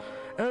Clubhouse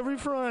every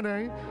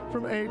Friday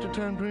from 8 to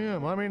 10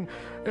 p.m. I mean,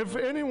 if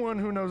anyone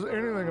who knows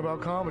anything about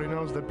comedy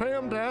knows that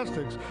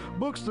Pamtastics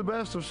books the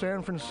best of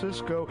San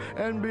Francisco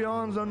and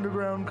beyond's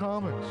underground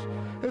comics.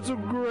 It's a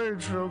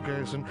great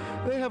showcase, and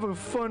they have a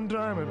fun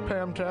time at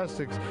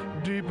Pamtastics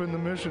deep in the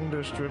Mission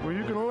District, where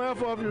you can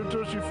laugh off your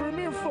tushy for a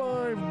mere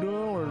 $5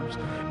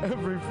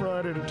 every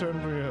Friday to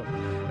 10 p.m.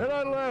 And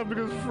I laugh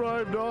because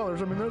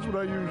 $5, I mean, that's what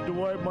I use to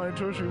wipe my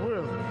tushy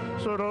with.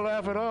 So to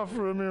laugh it off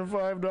for a mere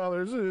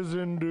 $5 is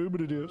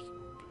indubitious.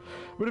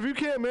 But if you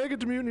can't make it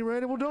to Mutiny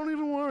Radio, well, don't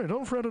even worry.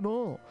 Don't fret at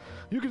all.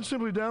 You can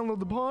simply download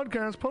the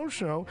podcast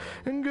post-show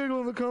and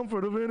giggle in the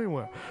comfort of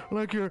anywhere,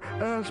 like your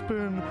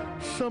Aspen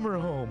summer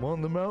home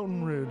on the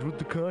mountain ridge with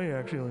the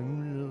kayak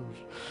feeling.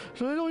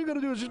 So all you got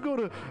to do is just go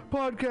to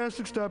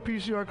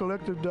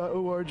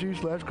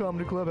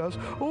podcastics.pcrcollective.org/comedy clubhouse,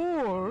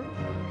 or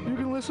you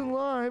can listen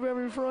live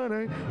every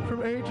Friday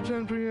from 8 to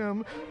 10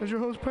 p.m. as your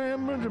host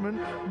Pam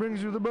Benjamin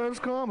brings you the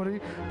best comedy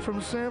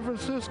from San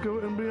Francisco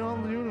and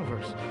beyond the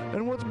universe.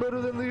 And what's better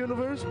than the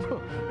universe?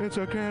 It's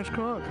a cash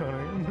cock,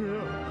 honey.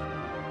 Yeah.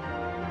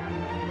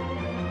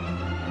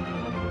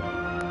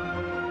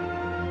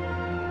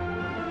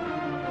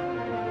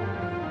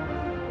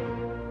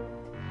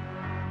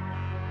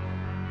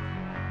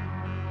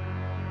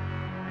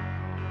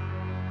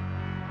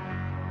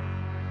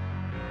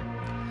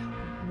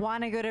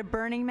 Want to go to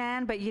Burning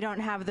Man, but you don't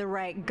have the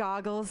right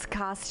goggles,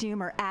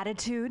 costume, or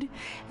attitude?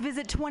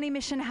 Visit 20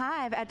 Mission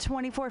Hive at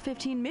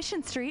 2415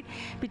 Mission Street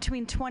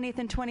between 20th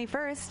and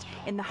 21st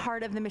in the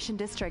heart of the Mission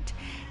District.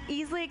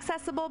 Easily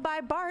accessible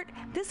by BART,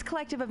 this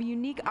collective of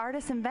unique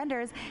artists and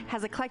vendors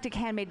has eclectic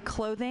handmade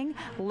clothing,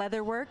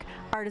 leatherwork,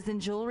 artisan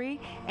jewelry,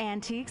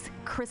 antiques,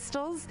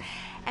 crystals,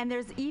 and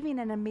there's even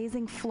an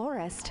amazing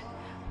florist.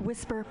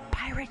 Whisper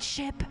Pirate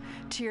Ship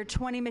to your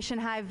 20 Mission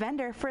Hive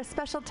vendor for a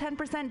special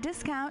 10%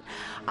 discount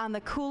on the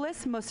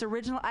coolest, most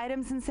original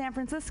items in San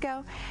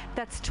Francisco.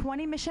 That's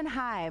 20 Mission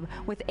Hive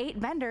with 8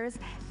 vendors,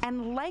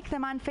 and like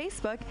them on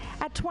Facebook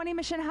at 20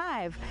 Mission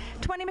Hive.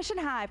 20 Mission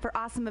Hive for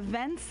awesome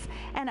events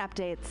and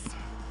updates.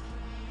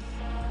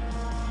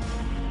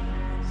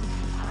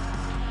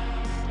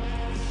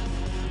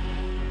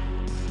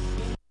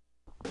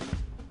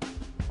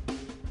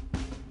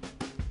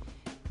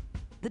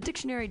 The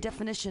dictionary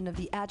definition of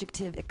the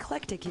adjective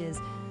eclectic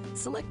is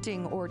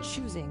selecting or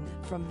choosing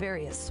from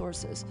various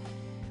sources.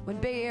 When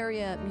Bay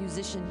Area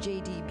musician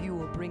J.D.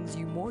 Buell brings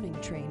you Morning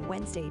Train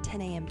Wednesday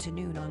 10 a.m. to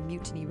noon on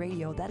Mutiny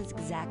Radio, that is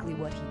exactly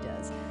what he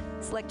does.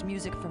 Select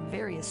music from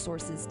various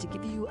sources to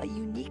give you a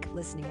unique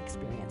listening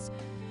experience.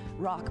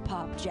 Rock,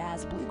 pop,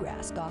 jazz,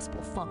 bluegrass,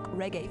 gospel, funk,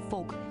 reggae,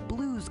 folk,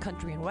 blues,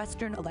 country and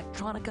western,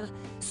 electronica,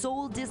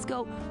 soul,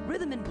 disco,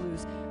 rhythm and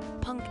blues,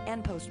 punk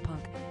and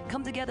post-punk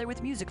come together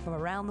with music from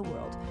around the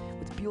world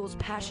with Buell's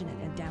passionate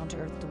and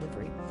down-to-earth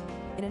delivery.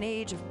 In an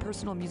age of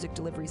personal music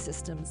delivery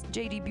systems,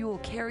 J.D. Buell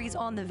carries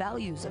on the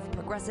values of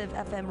progressive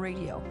FM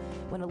radio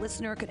when a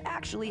listener could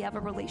actually have a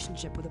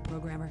relationship with a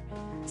programmer,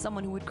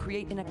 someone who would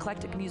create an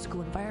eclectic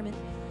musical environment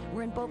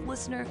wherein both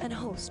listener and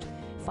host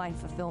find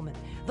fulfillment.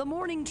 The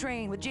Morning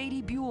Train with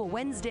J.D. Buell,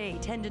 Wednesday,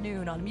 10 to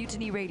noon on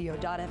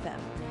MutinyRadio.fm.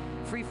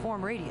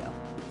 Freeform radio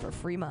for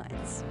free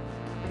minds.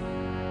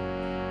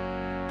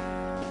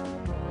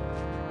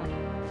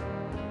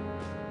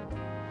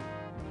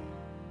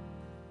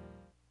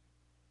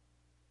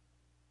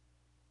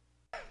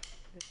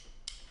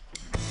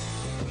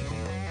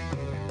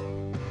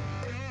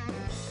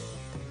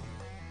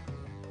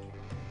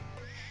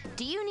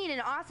 Do you need an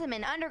awesome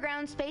and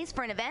underground space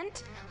for an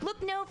event?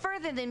 Look no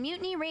further than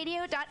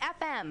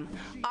MutinyRadio.fm.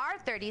 Our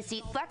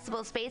 30-seat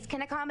flexible space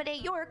can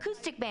accommodate your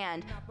acoustic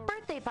band,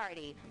 birthday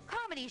party,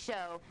 comedy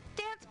show,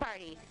 dance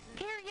party,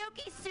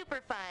 karaoke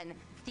super fun,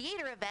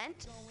 theater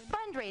event,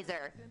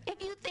 fundraiser.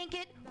 If you think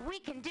it, we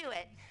can do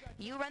it.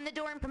 You run the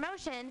door and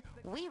promotion,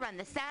 we run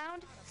the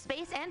sound,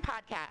 space, and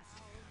podcast.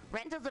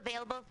 Rentals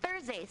available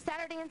Thursday,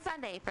 Saturday, and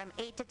Sunday from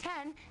 8 to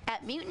 10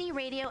 at Mutiny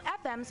Radio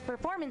FM's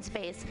performance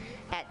space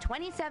at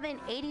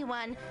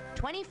 2781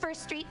 21st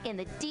Street in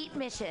the Deep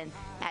Mission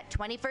at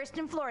 21st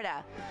in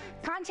Florida.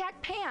 Contact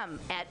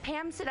Pam at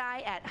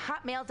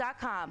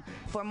pamsadai@hotmail.com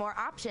for more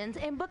options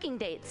and booking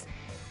dates.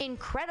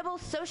 Incredible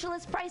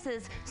socialist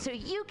prices so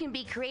you can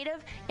be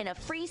creative in a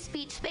free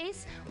speech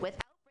space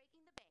without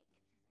breaking the bank.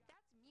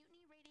 That's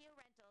Mutiny Radio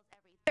Rentals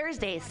every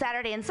Thursday,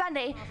 Saturday, and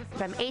Sunday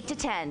from 8 to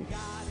 10.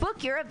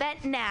 Book your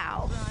event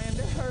now. Trying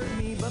to hurt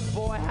me, but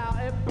boy, how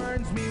it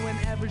burns me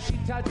whenever she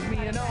touches me.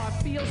 And oh, I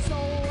feel so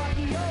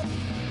lucky. Oh.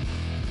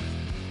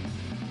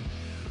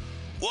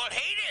 Well,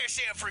 hey there,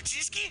 San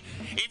Francisco.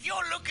 If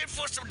you're looking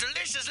for some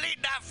delicious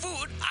late-night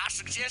food, I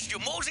suggest you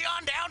mosey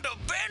on down to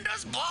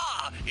Bender's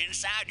Bar.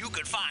 Inside, you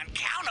can find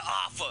counter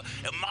offer,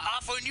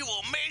 offering you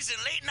amazing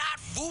late-night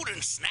food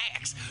and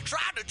snacks. Try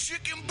the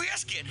chicken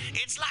biscuit.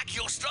 It's like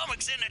your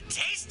stomach's in a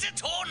tasty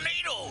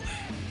tornado.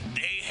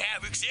 They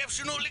have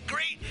exceptionally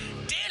great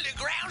daily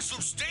ground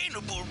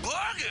sustainable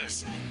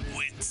burgers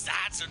with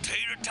sides of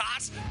tater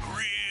tots,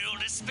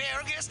 grilled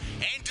asparagus,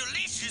 and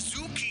delicious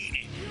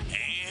zucchini,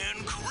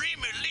 and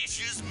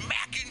creamy-licious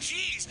mac and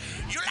cheese.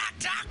 You like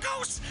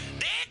tacos?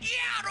 They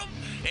got them.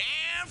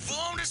 And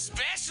from the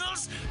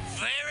specials,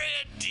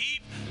 very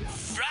deep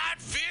fried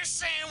fish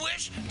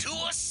sandwich to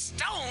a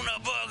stoner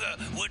burger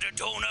with a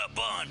donut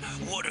bun.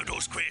 What are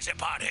those crazy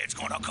potheads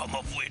gonna come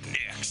up with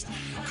next?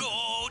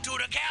 Go to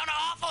the counter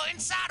offer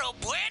inside of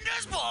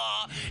Blender's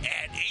Bar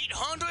at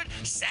 800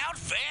 South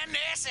Van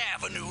Ness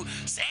Avenue,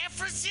 San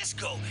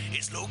Francisco.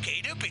 It's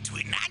located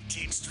between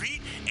 19th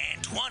Street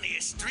and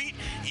 20th Street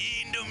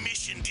in the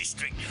Mission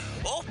District.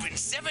 Open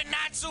 7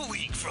 nights a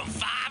week from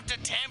 5 to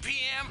 10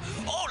 p.m.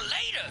 or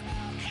later.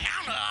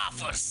 Counter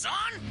offer,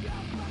 son.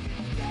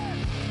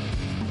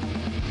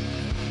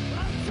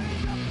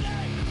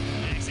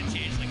 Accent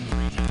changed like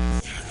 3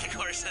 times in the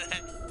course of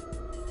that.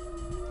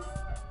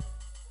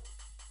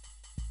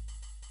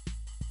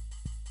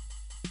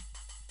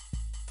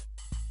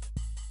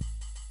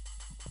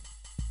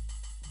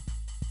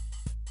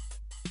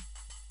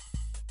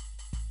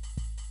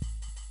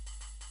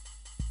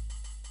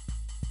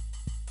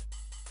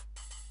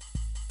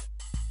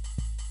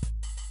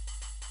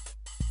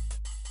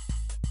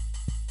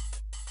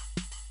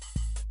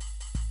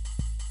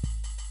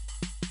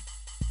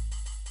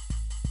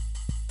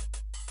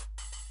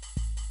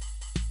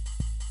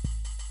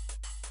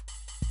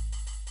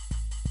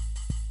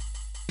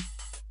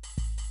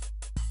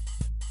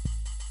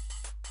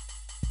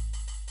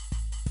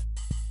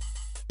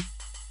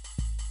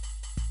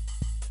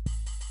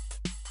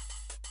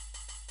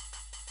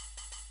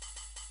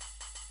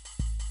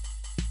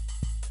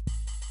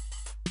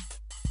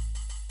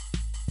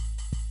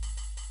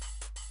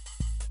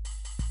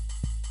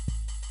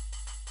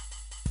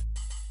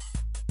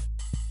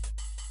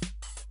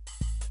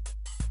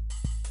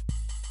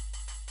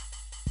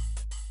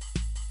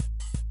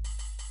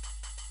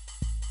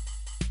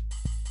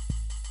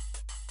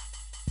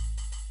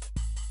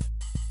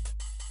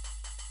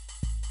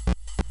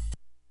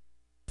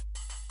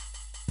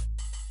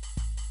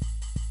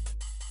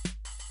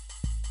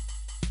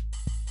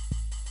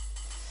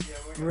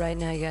 Right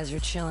now, you guys are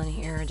chilling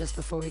here just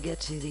before we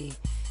get to the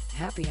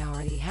happy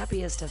hour, the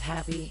happiest of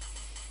happy,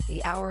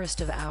 the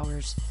hourest of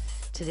hours.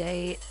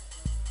 Today,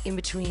 in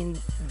between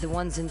the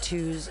ones and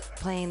twos,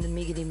 playing the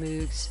Miggity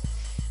Moogs,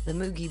 the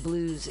Moogie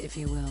Blues, if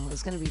you will,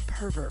 is going to be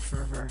Pervert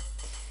Fervor.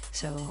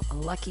 So,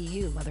 lucky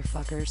you,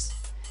 motherfuckers.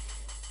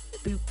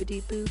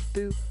 Boopity boop,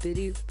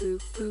 boopity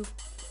boop, boop.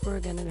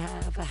 We're going to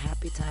have a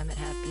happy time at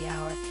happy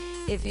hour.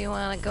 If you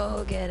want to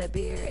go get a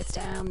beer, it's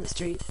down the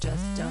street.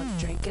 Just don't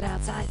drink it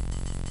outside.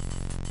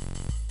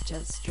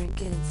 Just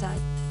drink it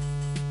inside.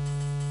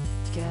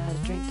 You gotta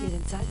drink it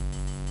inside.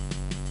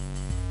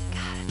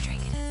 Gotta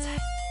drink it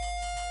inside.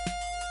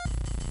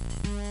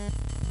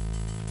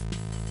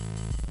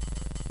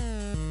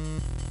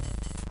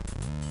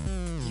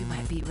 You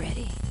might be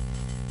ready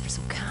for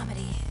some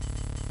comedy.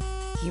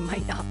 You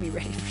might not be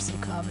ready for some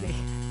comedy.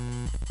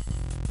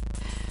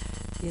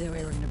 Either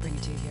way, we're gonna bring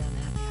it to you here on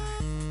the Happy Hour.